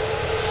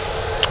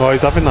 Oh,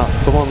 he's having that.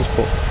 Someone's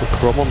put the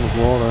crumb on the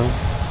floor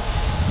there.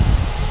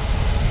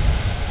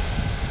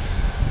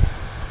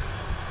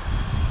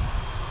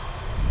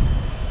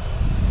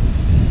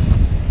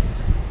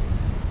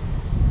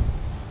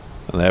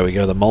 And there we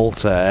go, the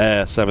Malta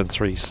Air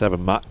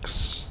 737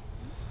 Max.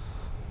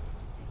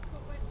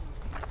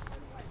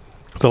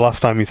 The last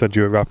time you said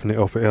you were wrapping it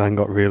up, it then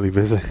got really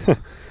busy.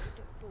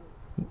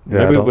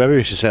 Maybe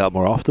we should say that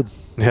more often.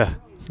 Yeah.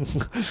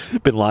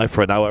 Been live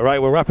for an hour.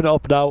 Right, we're wrapping it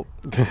up now.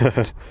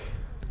 Let's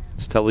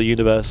tell the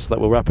universe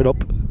that we'll wrap it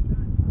up.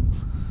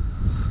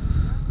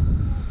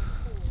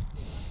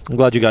 I'm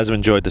glad you guys have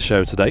enjoyed the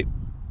show today.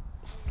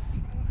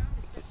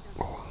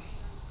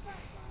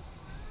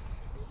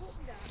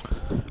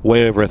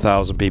 Way over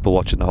 1,000 people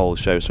watching the whole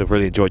show, so I've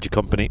really enjoyed your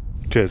company.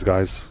 Cheers,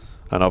 guys.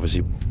 And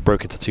obviously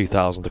broke into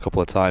 2,000 a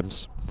couple of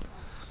times.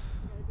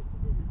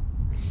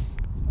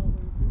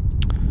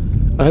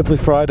 And hopefully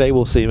Sunday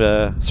we'll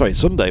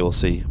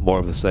see more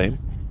of the same.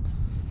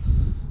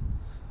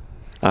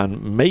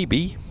 And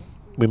maybe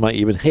we might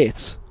even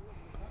hit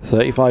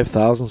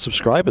 35,000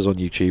 subscribers on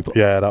YouTube.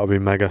 Yeah, that would be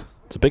mega.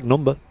 It's a big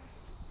number.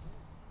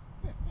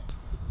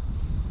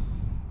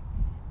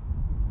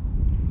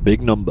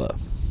 Big number.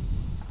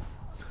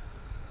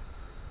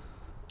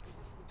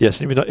 Yes,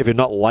 if you've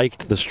not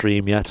liked the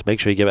stream yet, make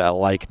sure you give it a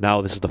like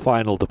now. This is the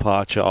final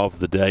departure of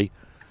the day.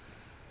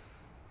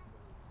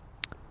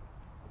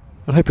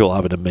 I hope you all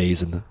have an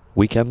amazing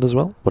weekend as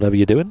well, whatever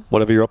you're doing,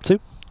 whatever you're up to.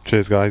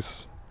 Cheers,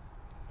 guys.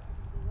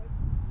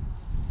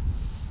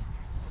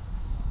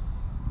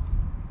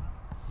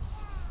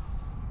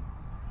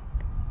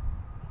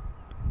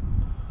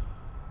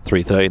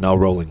 .330 now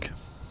rolling.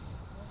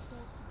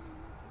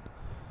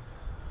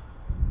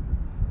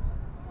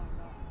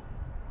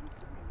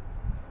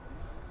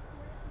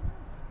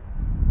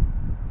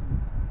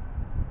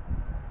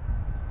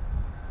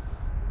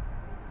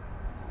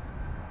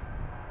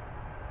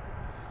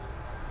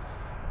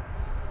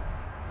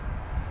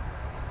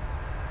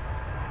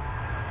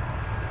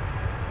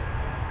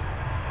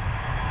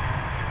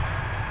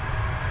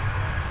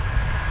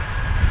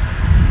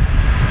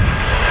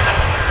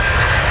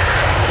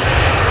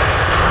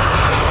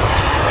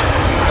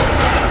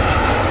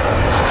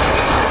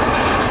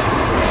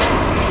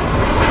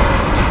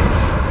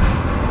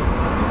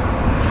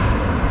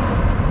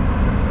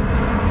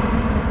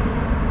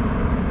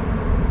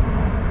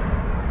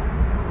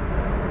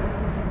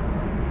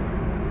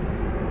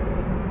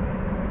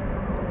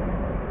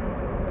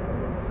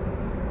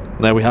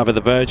 There we have it,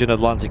 the Virgin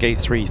Atlantic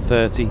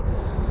A330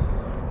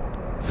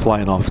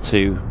 flying off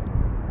to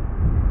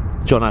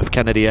John F.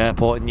 Kennedy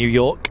Airport in New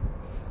York.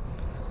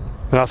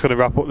 And that's going to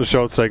wrap up the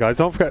show today, guys.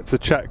 Don't forget to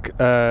check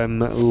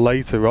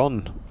later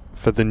on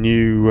for the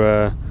new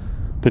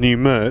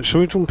merch.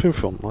 Shall we jump in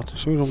front, lad?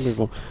 Shall we jump in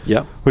front?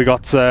 Yeah. We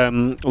got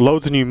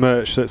loads of new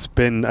merch that's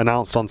been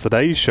announced on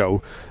today's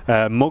show.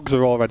 Mugs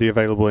are already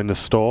available in the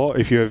store.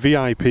 If you're a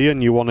VIP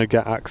and you want to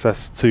get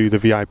access to the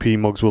VIP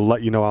mugs, we'll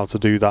let you know how to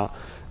do that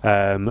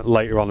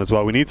later on as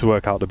well. We need to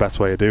work out the best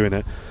way of doing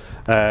it.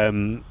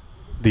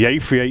 the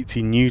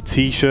A380 new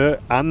t-shirt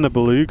and the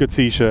Beluga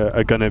t-shirt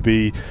are going to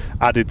be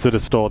added to the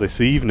store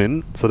this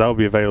evening, so they'll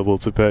be available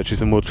to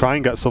purchase, and we'll try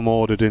and get some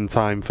ordered in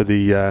time for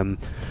the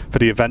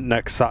event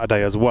next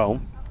Saturday as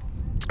well.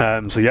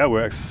 So yeah,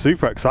 we're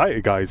super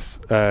excited, guys,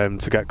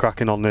 to get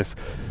cracking on this.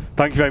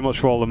 Thank you very much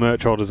for all the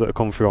merch orders that have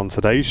come through on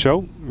today's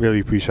show.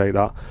 Really appreciate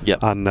that.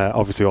 Yep. And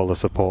obviously all the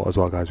support as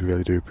well, guys. We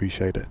really do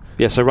appreciate it.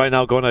 Yeah, so right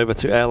now going over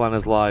to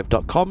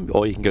airlinerslive.com,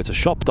 or you can go to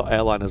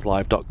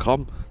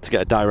shop.airlinerslive.com to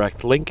get a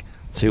direct link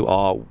to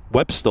our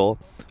web store.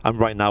 And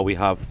right now we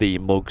have the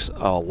mugs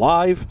are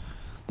live.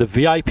 The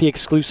VIP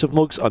exclusive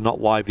mugs are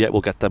not live yet.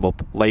 We'll get them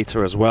up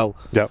later as well.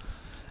 Yep.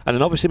 And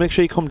then obviously make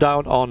sure you come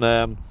down on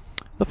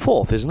the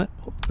 4th, isn't it?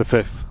 The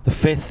 5th. The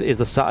 5th is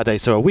the Saturday,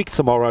 so a week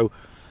tomorrow.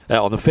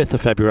 On the 5th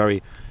of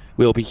February,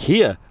 we'll be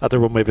here at the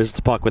Runway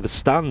Visitor Park with a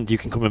stand. You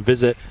can come and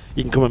visit,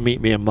 you can come and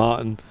meet me and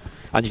Martin,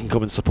 and you can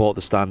come and support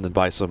the stand and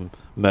buy some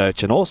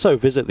merch, and also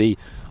visit the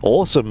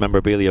awesome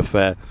memorabilia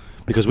fair,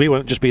 because we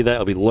won't just be there,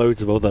 there'll be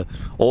loads of other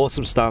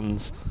awesome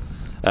stands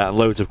and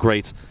loads of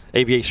great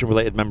aviation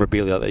related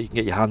memorabilia that you can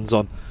get your hands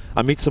on,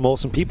 and meet some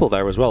awesome people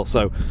there as well.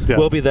 So yeah,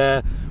 we'll be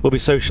there, we'll be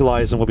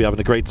socialising, we'll be having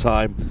a great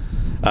time,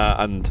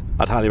 and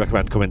I'd highly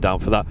recommend coming down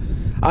for that.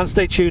 And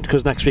stay tuned,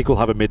 because next week we'll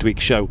have a midweek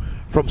show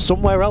from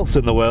somewhere else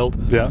in the world.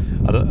 Yeah.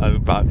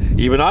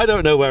 Even I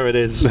don't know where it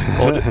is,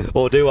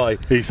 or do I?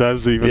 He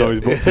says, even though he's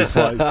booked his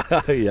flight.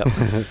 Yeah.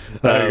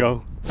 There you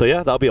go. So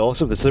yeah, that'll be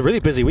awesome. It's a really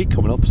busy week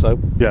coming up. So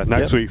yeah,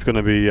 next week's going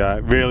to be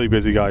really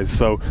busy, guys.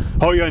 So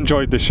hope you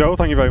enjoyed the show.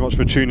 Thank you very much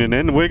for tuning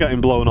in. We're getting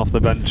blown off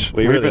the bench.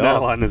 We've been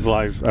Airliners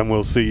Live, and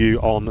we'll see you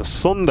on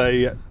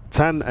Sunday,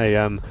 10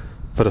 a.m.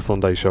 for the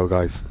Sunday show,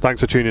 guys.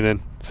 Thanks for tuning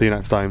in. See you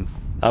next time.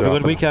 Have a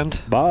good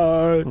weekend.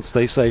 Bye. And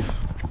stay safe.